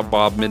watch What About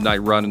Bob,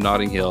 Midnight Run, and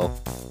Notting Hill.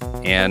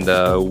 And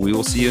we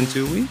will see you in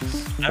 2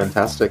 weeks.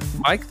 Fantastic.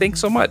 Mike, thanks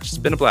so much. It's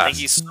been a blast.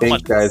 Thank you so Thanks,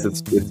 much. guys.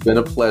 It's been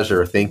a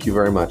pleasure. Thank you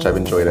very much. I've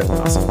enjoyed it.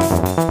 Awesome.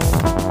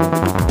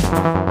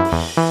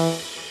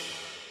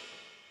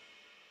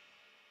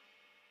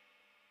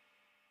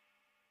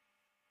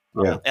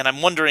 Yeah. And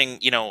I'm wondering,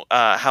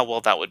 how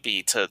well that would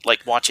be to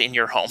like watch in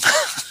your home.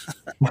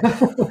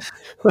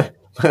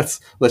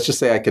 Let's just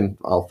say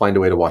I'll find a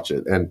way to watch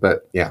it.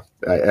 But yeah,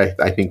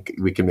 I think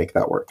we can make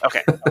that work.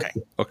 Okay.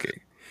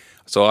 Okay.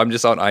 So I'm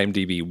just on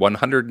IMDb,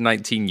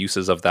 119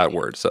 uses of that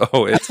word. So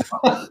it's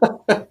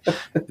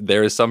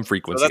there is some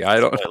frequency. So I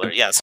don't.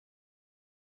 Yeah. So